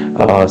నాడు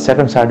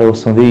సెకండ్ సాటర్డే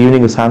వస్తుంది.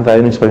 ఈవినింగ్ సాయంత్రం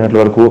 5 నుంచి 10 గంటల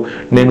వరకు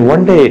నేను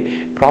one day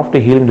profit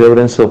healing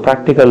deliverance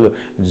practical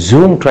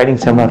Zoom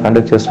training seminar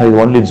conduct చేస్తున్నాను. ఇది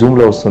ఓన్లీ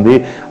జూమ్లో వస్తుంది.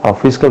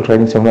 ఫిజికల్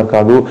ట్రైనింగ్ సెమినార్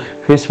కాదు.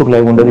 ఫేస్బుక్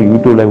లైవ్ ఉండదు,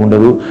 యూట్యూబ్ లైవ్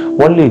ఉండదు.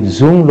 ఓన్లీ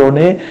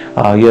జూమ్లోనే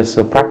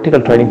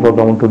ప్రాక్టికల్ ట్రైనింగ్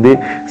ప్రోగ్రామ్ ఉంటుంది.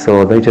 సో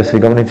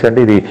దయచేసి గమనించండి.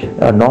 ఇది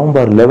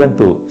నవంబర్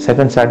 11th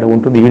సెకండ్ సాటర్డే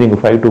ఉంటుంది. ఈవినింగ్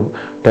 5 to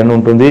 10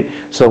 ఉంటుంది.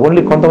 సో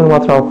ఓన్లీ కొంతమంది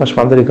మాత్రం అవకాశం,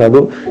 అందరికీ కాదు.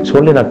 సో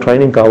ఓన్లీ నాకు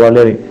ట్రైనింగ్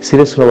కావాలి అని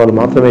సీరియస్లో వాళ్ళు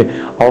మాత్రమే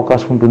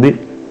అవకాశం ఉంటుంది.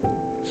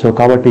 సో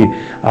కాబట్టి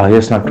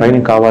నాకు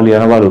ట్రైనింగ్ కావాలి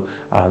అనేవారు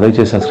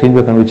దయచేసి స్క్రీన్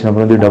పై కనిపించిన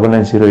నెంబర్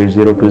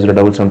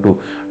 9908020272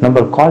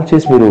 నంబర్ కాల్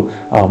చేసి మీరు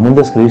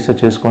ముందస్తు రిజిస్టర్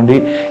చేసుకోండి.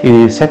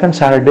 ఇది సెకండ్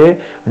సాటర్డే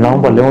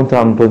నవంబర్ 11th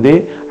ఉంటుంది.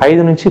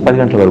 5 నుంచి 10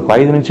 గంటల వరకు,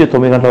 5 నుంచి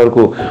 9 గంటల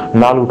వరకు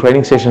 4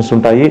 ట్రైనింగ్ సెషన్స్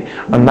ఉంటాయి.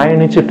 9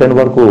 నుంచి 10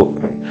 వరకు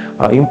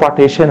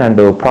impartation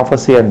and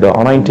prophecy and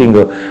anointing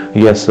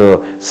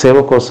సేవ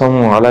కోసం,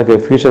 అలాగే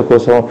ఫ్యూచర్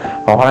కోసం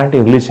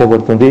అనాయింటింగ్ రిలీజ్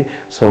చేయబడుతుంది.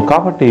 సో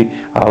కాబట్టి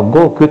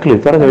గో క్విక్లీ,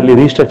 త్వరగా వెళ్ళి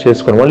రిజిస్టర్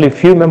చేసుకోండి. ఓన్లీ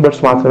ఫ్యూ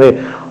మెంబర్స్ మాత్రమే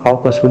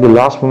అవకాశం ఉంది.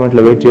 లాస్ట్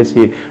మూమెంట్లో వెయిట్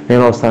చేసి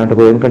నేను వస్తానంటే,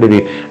 ఎందుకంటే ఇది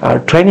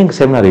ట్రైనింగ్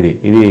సెమినార్,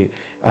 ఇది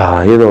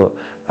ఏదో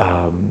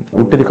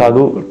ఉట్టిది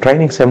కాదు,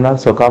 ట్రైనింగ్ సెమినార్.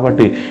 సో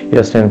కాబట్టి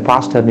నేను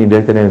పాస్టర్ని,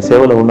 లేదా నేను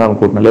సేవలో ఉన్నాను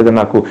అనుకుంటున్నాను, లేదా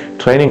నాకు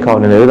ట్రైనింగ్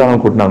కావాలి, నేను ఎదుగుదాం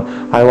అనుకుంటున్నాను,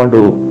 I want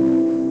to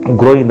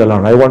grow in the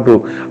Lord, I want to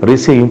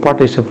receive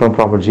impartation from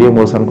Prophet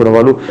GMOs అనుకున్న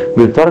వాళ్ళు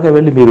మీరు త్వరగా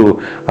వెళ్ళి మీరు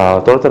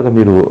త్వరగా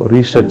మీరు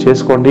రిజిస్టర్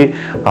చేసుకోండి.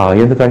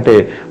 ఎందుకంటే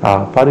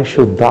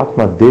పరిశుద్ధాత్మ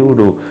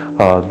దేవుడు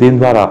దీని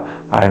ద్వారా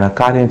ఆయన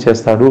కార్యం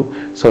చేస్తాడు.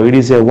 So it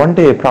is a one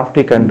day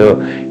ప్రాక్టిక్ and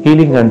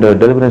healing and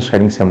deliverance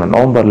training seminar.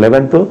 November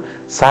 11th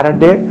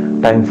Saturday,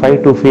 time 5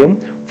 to 5 PM,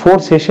 4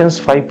 sessions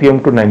 5 PM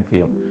to 9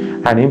 PM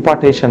and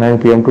impartation 9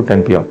 PM to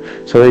 10 PM.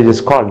 So they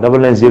just call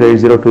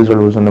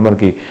 99080202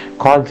 నెంబర్కి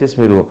call చేసి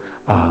మీరు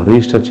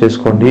register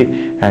చేసుకోండి.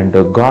 And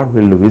God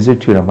will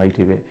visit you in a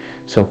mighty way.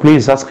 So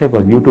please subscribe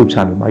our YouTube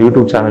channel. మా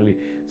YouTube ఛానల్ని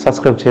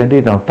subscribe చేయండి.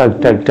 నా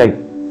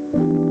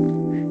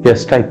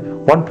type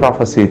one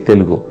prophecy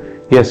Telugu.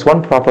 Yes, one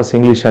prophecy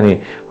English and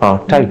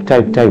type.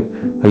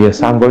 Yes,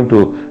 I'm going to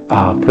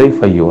pray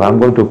for you. I'm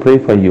going to pray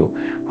for you.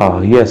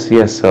 Yes.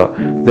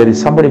 There is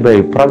somebody by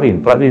Praveen.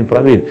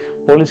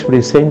 Holy Spirit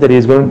is saying that He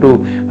is going to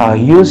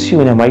use you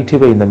in a mighty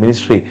way in the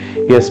ministry.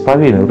 Yes,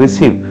 Praveen,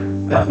 receive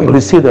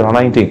the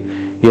anointing.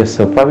 Yes,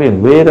 Praveen,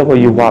 wherever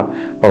you are,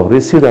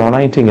 receive the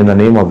anointing in the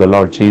name of the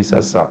Lord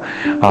Jesus.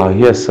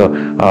 Yes,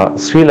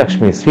 Sri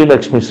Lakshmi.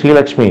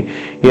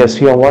 Yes,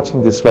 you are watching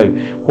this live.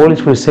 Holy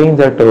Spirit is saying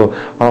that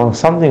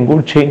something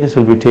good changes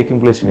will be taking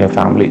place in your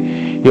family.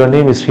 Your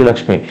name is Sri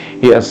Lakshmi.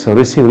 Yes,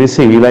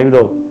 receive. You live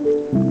though.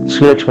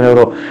 Srilakshmi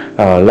ఎవరో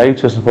live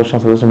చేసిన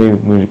పరిశుభ్రం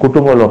మీ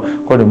కుటుంబంలో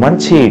కొన్ని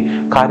మంచి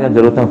కార్యాలు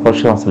జరుగుతున్న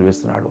పరిశుభ్రం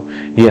వేస్తున్నాడు.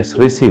 Yes,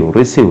 receive.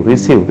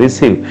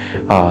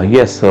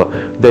 Yes,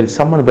 there is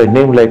someone by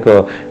name like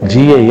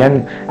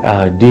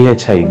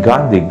GANDHI,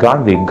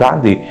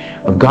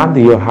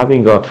 Gandhi. You are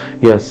having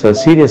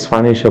serious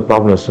financial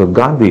problems. So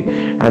Gandhi,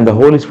 and the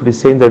Holy Spirit is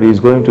saying that He is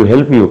going to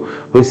help you.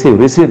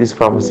 Receive this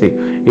prophecy.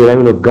 ఈ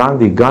లైవ్లో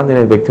గాంధీ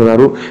అనే వ్యక్తి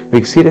ఉన్నారు.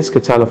 మీకు సీరియస్గా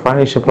చాలా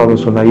financial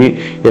problems ఉన్నాయి.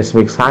 Yes,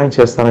 మీకు సాయం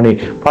చేస్తానని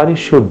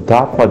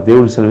పరిశుద్ధాత్మ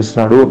దేవుడు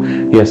సెలవిస్తున్నాడు.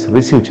 ఎస్,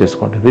 రిసీవ్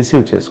చేసుకోండి.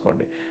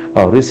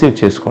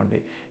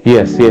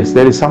 Yes,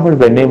 there is somebody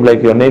by name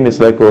like your name is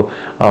like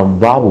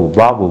Babu.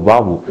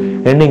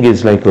 Ending is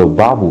like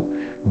Babu.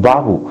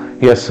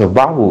 Yes,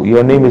 Babu.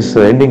 Your name is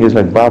ending is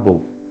like Babu.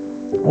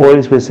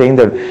 Holy Spirit saying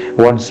that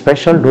one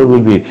special door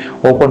will be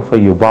open for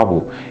you, Babu.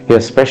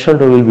 Yes, special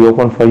door will be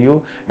open for you,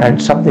 and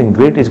something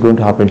great is going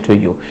to happen to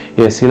you.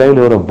 Yes, ఈ live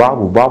లో ఎవరో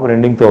బాబు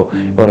రెండింగ్ తో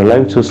ఎవరో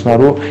live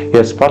చూస్తున్నారు.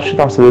 Yes,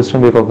 పరిశుద్ధాత్మ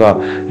సెలవిస్తున్నాడు మీకు ఒక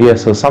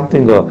ఎస్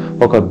సంథింగ్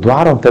ఒక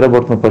ద్వారం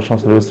తెరబడుతున్న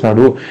పరిశుద్ధాత్మ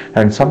సెలవిస్తున్నాడు,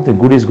 and something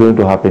good is going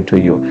to happen to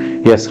you.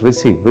 Yes,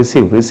 receive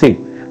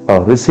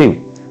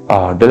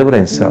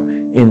deliverance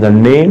in the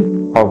name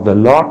of the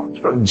Lord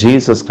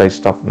Jesus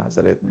Christ of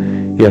Nazareth.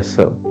 Yes,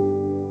 sir.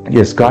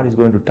 Yes, God is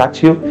going to touch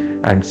you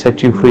and set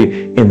you free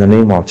in the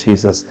name of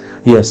Jesus.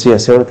 Yes,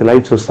 everything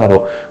life chustaro.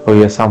 Oh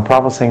yes, I'm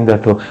prophesying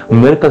that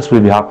miracles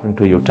will be happening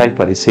to you. Type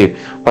I receive.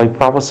 I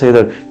prophesy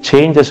that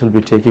changes will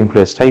be taking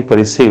place. Type I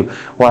receive.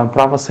 Oh, I'm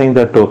prophesying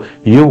that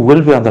you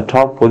will be on the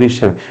top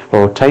position.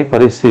 Oh, type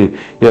I receive.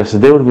 Yes,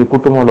 they will be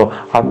కుటుంబంలో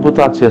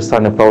అద్భుతాలు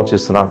చేస్తారని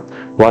ప్రవచిస్తున్నాను.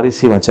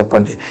 వారిసీవ్ అని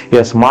చెప్పండి.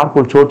 Yes,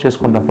 మార్పులు చోటు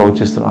చేసుకుంటా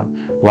ప్రవచిస్తున్నాను.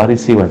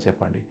 వారిసీవ్ అని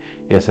చెప్పండి.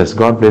 Yes,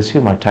 God bless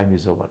you. My time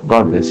is over.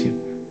 God bless you.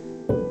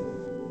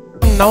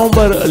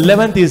 November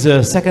 11th is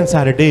second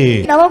Saturday.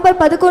 November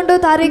 11వ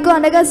తారీఖు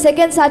అనగా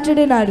సెకండ్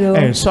సాటర్డే నాడు.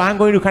 And so I'm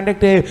going to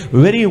conduct a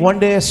very one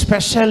day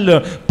special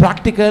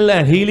practical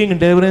and healing and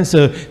deliverance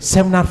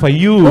seminar for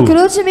you. ఒక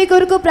రోజు మీ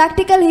కొరకు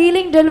practical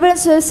healing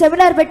deliverance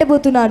seminar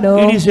పెట్టబోతున్నాను.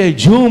 It is a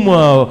Zoom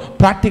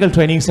practical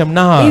training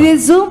seminar. ఇది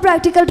Zoom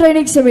practical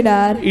training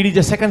seminar. It is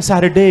the second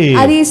Saturday.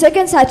 అది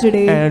second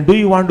Saturday. And do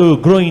you want to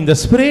grow in the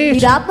spirit?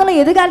 మీరు ఆత్మలో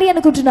ఎదగాలి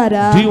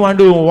అనుకుంటున్నారా? Do you want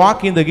to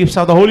walk in the gifts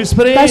of the Holy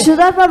Spirit?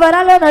 పరిశుద్ధాత్మ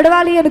వరాల్లో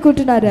నడవాలి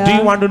అనుకుంటున్నారా? Do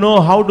you want to know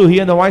how to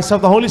hear the voice of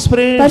the Holy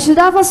Spirit?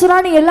 పరిశుద్ధాత్మ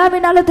స్వరాన్ని ఎలా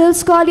వినాలో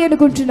తెలుసుకోవాలి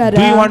అనుకుంటున్నారా?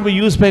 Do you want to be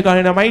used by God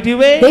in a mighty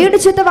way? దేవుని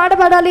చేత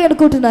వాడబడాలి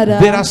అనుకుంటున్నారా?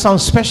 There are some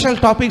special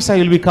topics I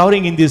will be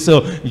covering in this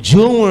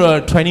Zoom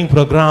training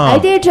program.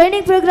 అయితే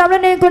training programme లో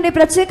నేను కొన్ని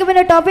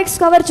ప్రత్యేకమైన టాపిక్స్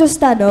కవర్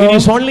చేస్తాను. It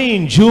is only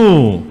in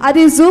Zoom.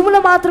 అది జూమ్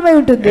లో మాత్రమే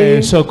ఉంటుంది.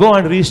 So go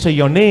and register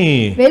your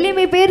name. వెళ్ళి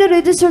మీ పేరు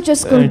రిజిస్టర్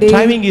చేసుకోండి.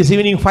 Timing is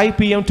evening 5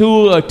 p.m. to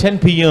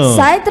 10 p.m.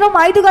 సాయంత్రం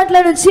 5 గంటల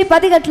నుంచి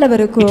 10 గంటల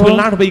వరకు. It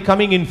will not be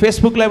coming in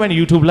Facebook Live and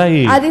YouTube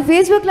Live. అది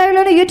ఫేస్బుక్ లైవ్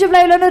లోను యూట్యూబ్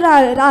లైవ్ లోను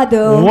రాదు.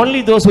 Only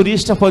those who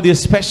register for this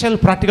special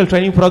practical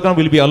training program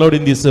will be allowed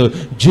in this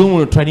Zoom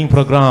training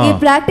program. ఈ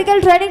practical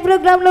training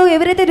programme లో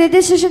ఎవరైతే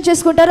registration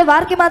చేసుకుంటారో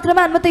వారికి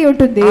మాత్రమే అనుమతి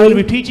ఉంటుంది. I will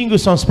be teaching you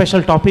some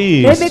special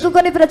topics. నేను మీకు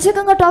కొన్ని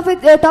ప్రత్యేకంగా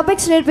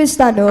టాపిక్స్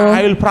నేర్పిస్తాను.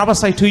 I will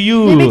prophesy to you.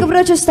 నేను మీకు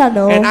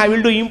ప్రవచిస్తాను. And I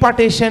will do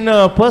impartation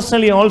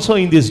personally also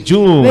in this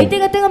Zoom.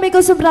 వ్యక్తిగతంగా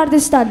మీకోసం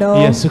ప్రార్థిస్తాను.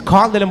 Yes,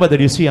 call the number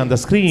that you see on the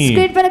screen.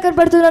 Screen పైన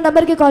కనబడుతున్న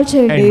నంబర్ కి కాల్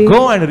చేయండి. And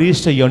go and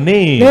register your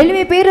name. వెళ్ళి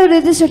మీ పేరు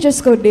రిజిస్టర్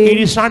చేసుకోండి. It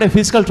is not a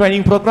physical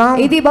training program.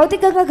 ఇది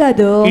భౌతికంగా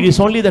కాదు. It is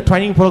only the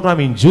training program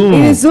in Zoom.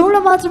 ఇది జూమ్ లో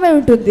మాత్రమే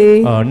ఉంటుంది.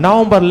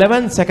 November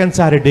 11th second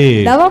Saturday.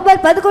 November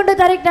 11వ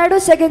తారీఖు నాడు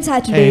second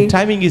Saturday. And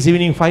timing is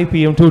evening 5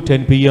 p.m. to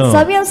 10 p.m.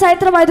 సమయం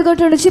సాయంత్రం 5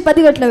 గంటల నుంచి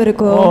 10 గంటల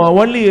వరకు.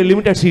 Only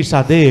limited seats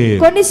are there.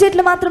 కొన్ని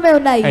సీట్లు మాత్రమే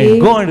ఉన్నాయి. And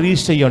go and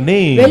register your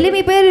name. వెళ్ళి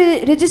మీ పేరు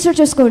రిజిస్టర్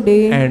చేసుకోండి.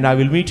 And I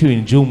will meet you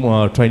in Zoom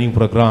training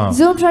program.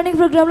 Zoom training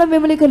programme లో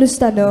మిమ్మల్ని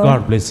కలుస్తాను.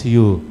 God bless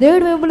you.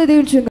 దేవుడు మిమ్మల్ని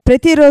దీవించును.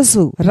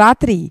 ప్రతిరోజు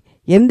రాత్రి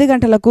 8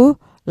 గంటలకు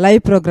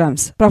live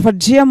programmes prophet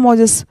GM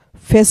Moses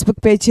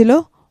Facebook పేజీలో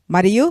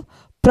మరియు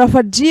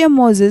ప్రొఫెట్ జిఎం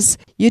మోజెస్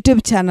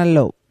యూట్యూబ్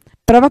ఛానల్లో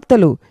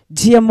ప్రవక్తలు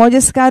జిఎం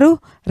మోజెస్ గారు,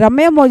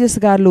 రమ్య మోజెస్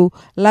గారు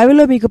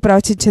లైవ్లో మీకు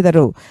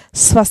ప్రవచించెదరు.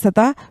 స్వస్థత,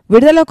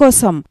 విడుదల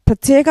కోసం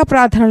ప్రత్యేక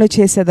ప్రార్థనలు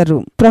చేసెదరు.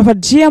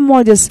 ప్రొఫెట్ జిఎం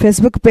మోజెస్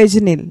ఫేస్బుక్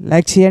పేజీని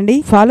లైక్ చేయండి,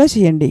 ఫాలో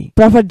చేయండి.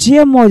 Prophet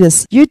GM Moses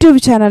YouTube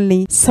channel ని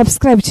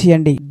సబ్స్క్రైబ్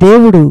చేయండి.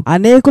 దేవుడు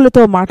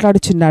అనేకులతో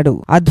మాట్లాడుచున్నాడు.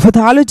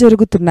 అద్భుతాలు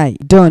జరుగుతున్నాయి.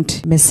 Don't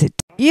miss it.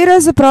 ఈ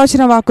రోజు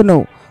ప్రవచన వాక్కును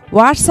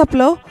వాట్సాప్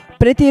లో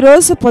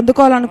ప్రతిరోజు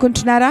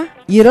పొందుకోవాలనుకుంటున్నారా?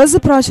 ఈ రోజు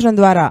ప్రవచనం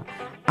ద్వారా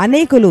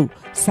అనేకులు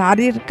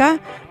శారీరక,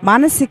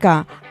 మానసిక,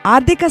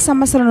 ఆర్థిక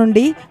సమస్యల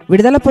నుండి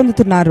విడుదల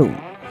పొందుతున్నారు.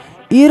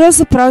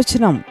 ఈరోజు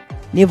ప్రవచనం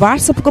నీ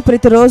వాట్సాప్కు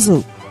ప్రతిరోజు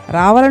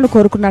రావాలని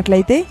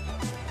కోరుకున్నట్లయితే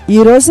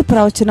ఈరోజు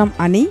ప్రవచనం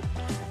అని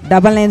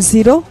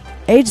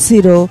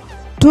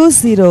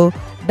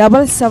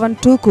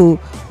 9980207772కు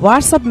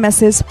వాట్సాప్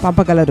మెసేజ్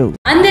పంపగలరు.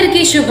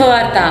 అందరికీ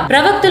శుభవార్త.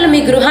 ప్రవక్తలు మీ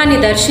గృహాన్ని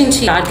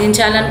దర్శించి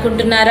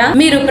ప్రార్థించాలనుకుంటున్నారా?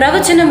 మీరు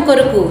ప్రవచనం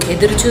కొరకు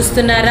ఎదురు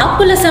చూస్తున్నారా?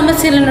 అప్పుల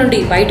సమస్యల నుండి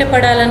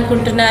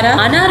బయటపడాలనుకుంటున్నారా?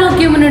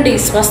 అనారోగ్యం నుండి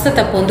స్వస్థత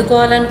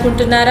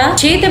పొందుకోవాలనుకుంటున్నారా?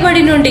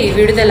 చేతబడి నుండి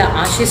విడుదల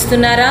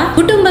ఆశిస్తున్నారా?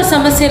 కుటుంబ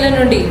సమస్యల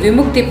నుండి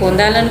విముక్తి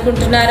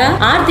పొందాలనుకుంటున్నారా?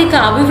 ఆర్థిక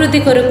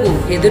అభివృద్ధి కొరకు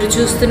ఎదురు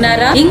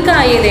చూస్తున్నారా? ఇంకా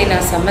ఏదైనా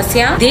సమస్య?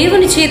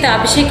 దేవుని చేత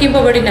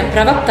అభిషేకింపబడిన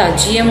ప్రవక్త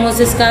జిఎం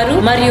మోజెస్ గారు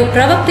మరియు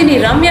ప్రవక్తిని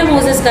రమ్య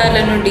మోజెస్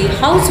గారుల నుండి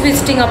హౌస్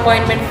విజిటింగ్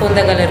అపాయింట్మెంట్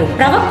పొందగలరు.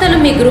 ప్రవక్తలు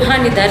మీ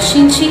గృహాన్ని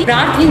దర్శించి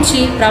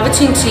ప్రార్థించి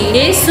ప్రవచించి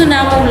యేసు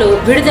నామములో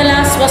విడుదల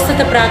స్వస్థత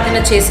ప్రార్థన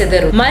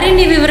చేసెదరు.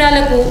 మరిన్ని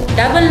వివరాలకు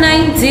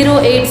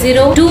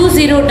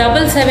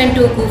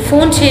 9980207772కు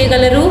ఫోన్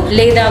చేయగలరు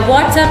లేదా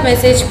వాట్సాప్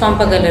మెసేజ్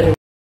పంపగలరు.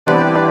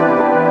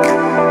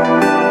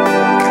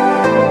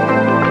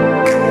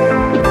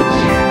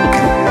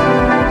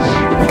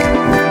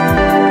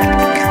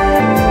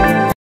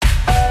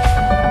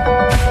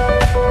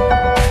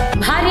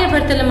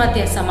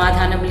 మధ్య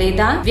సమాధానం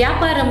లేదా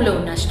వ్యాపారంలో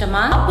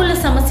నష్టమా? అప్పుల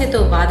సమస్యతో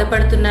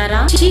బాధపడుతున్నారా?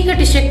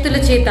 చీకటి శక్తుల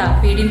చేత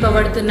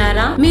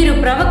పీడింపబడుతున్నారా? మీరు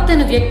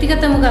ప్రవక్తను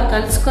వ్యక్తిగతముగా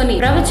కలుసుకొని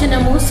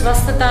ప్రవచనము,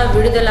 స్వస్థత,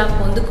 విడుదల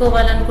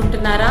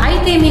పొందుకోవాలనుకుంటున్నారా?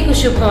 అయితే మీకు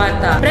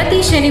శుభవార్త. ప్రతి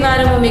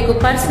శనివారము మీకు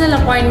పర్సనల్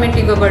అపాయింట్మెంట్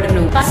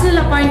ఇవ్వబడును.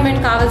 పర్సనల్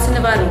అపాయింట్మెంట్ కావలసిన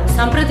వారు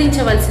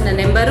సంప్రదించవలసిన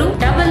నెంబరు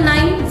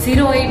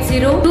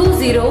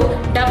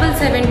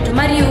 9908020772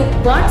 మరియు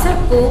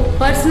వాట్సాప్ కు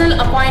పర్సనల్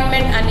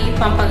అపాయింట్మెంట్ అని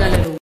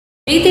పంపగలరు.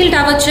 బెథెల్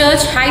టవర్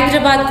చర్చ్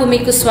హైదరాబాద్ కు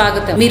మీకు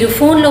స్వాగతం. మీరు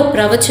ఫోన్ లో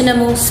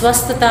ప్రవచనము,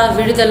 స్వస్థత,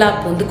 విడుదల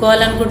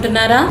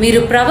పొందుకోవాలనుకుంటున్నారా? మీరు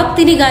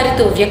ప్రవక్తిని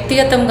గారితో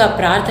వ్యక్తిగతంగా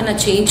ప్రార్థన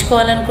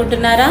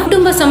చేయించుకోవాలనుకుంటున్నారా?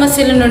 కుటుంబ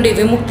సమస్యల నుండి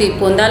విముక్తి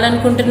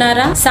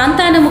పొందాలనుకుంటున్నారా?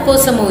 సంతానము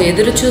కోసము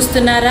ఎదురు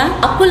చూస్తున్నారా?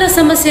 అప్పుల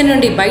సమస్య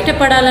నుండి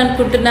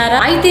బయటపడాలనుకుంటున్నారా?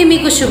 అయితే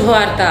మీకు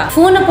శుభవార్త.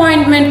 ఫోన్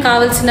అపాయింట్మెంట్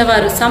కావలసిన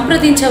వారు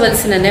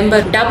సంప్రదించవలసిన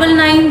నెంబర్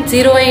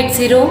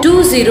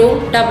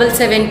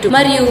 9908020772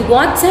 మరియు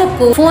వాట్సాప్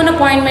కు ఫోన్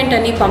అపాయింట్మెంట్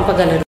అని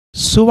పంపగలరు.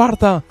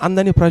 సువార్త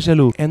అందని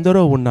ప్రజలు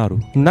ఎందరో ఉన్నారు.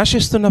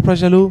 నశిస్తున్న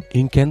ప్రజలు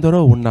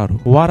ఇంకెందరో ఉన్నారు.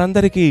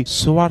 వారందరికీ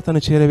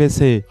సువార్తను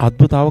చేరవేసే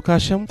అద్భుత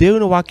అవకాశం,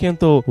 దేవుని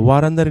వాక్యంతో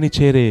వారందరిని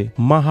చేరే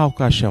మహా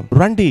అవకాశం.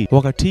 రండి,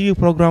 ఒక టీవీ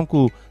ప్రోగ్రామ్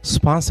కు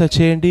స్పాన్సర్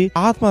చేయండి.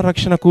 ఆత్మ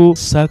రక్షణకు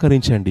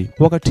సహకరించండి.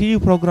 ఒక టీవీ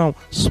ప్రోగ్రామ్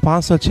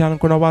స్పాన్సర్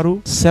చేయాలనుకున్న వారు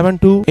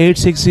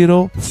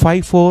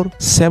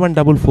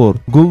 7286054744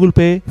 Google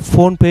pay,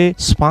 phone pay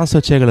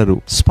sponsor చేయగలరు.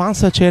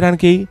 స్పాన్సర్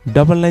చేయడానికి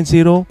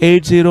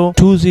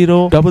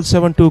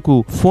 9908020772 కు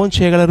ఫోన్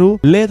చేయగలరు.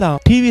 లేదా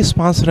టీవీ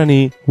స్పాన్సర్ అని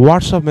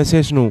వాట్సాప్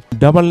మెసేజ్ ను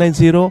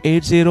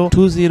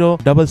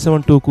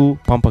 9908020772 కు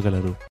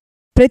పంపగలరు.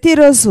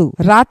 ప్రతిరోజు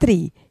రాత్రి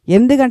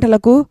 8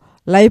 గంటలకు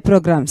live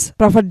programmes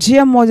prophet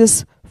GM Moses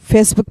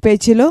Facebook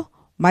పేజీలో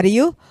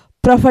మరియు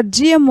ప్రొఫెట్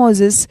జిఎం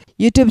మోజెస్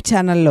యూట్యూబ్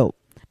ఛానల్లో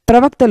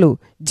ప్రవక్తలు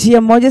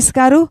జిఎం మోజెస్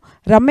గారు,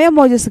 రమ్య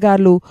మోజెస్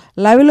గారు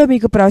లైవ్లో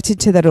మీకు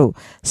ప్రవచించెదరు.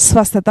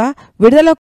 స్వస్థత, విడుదల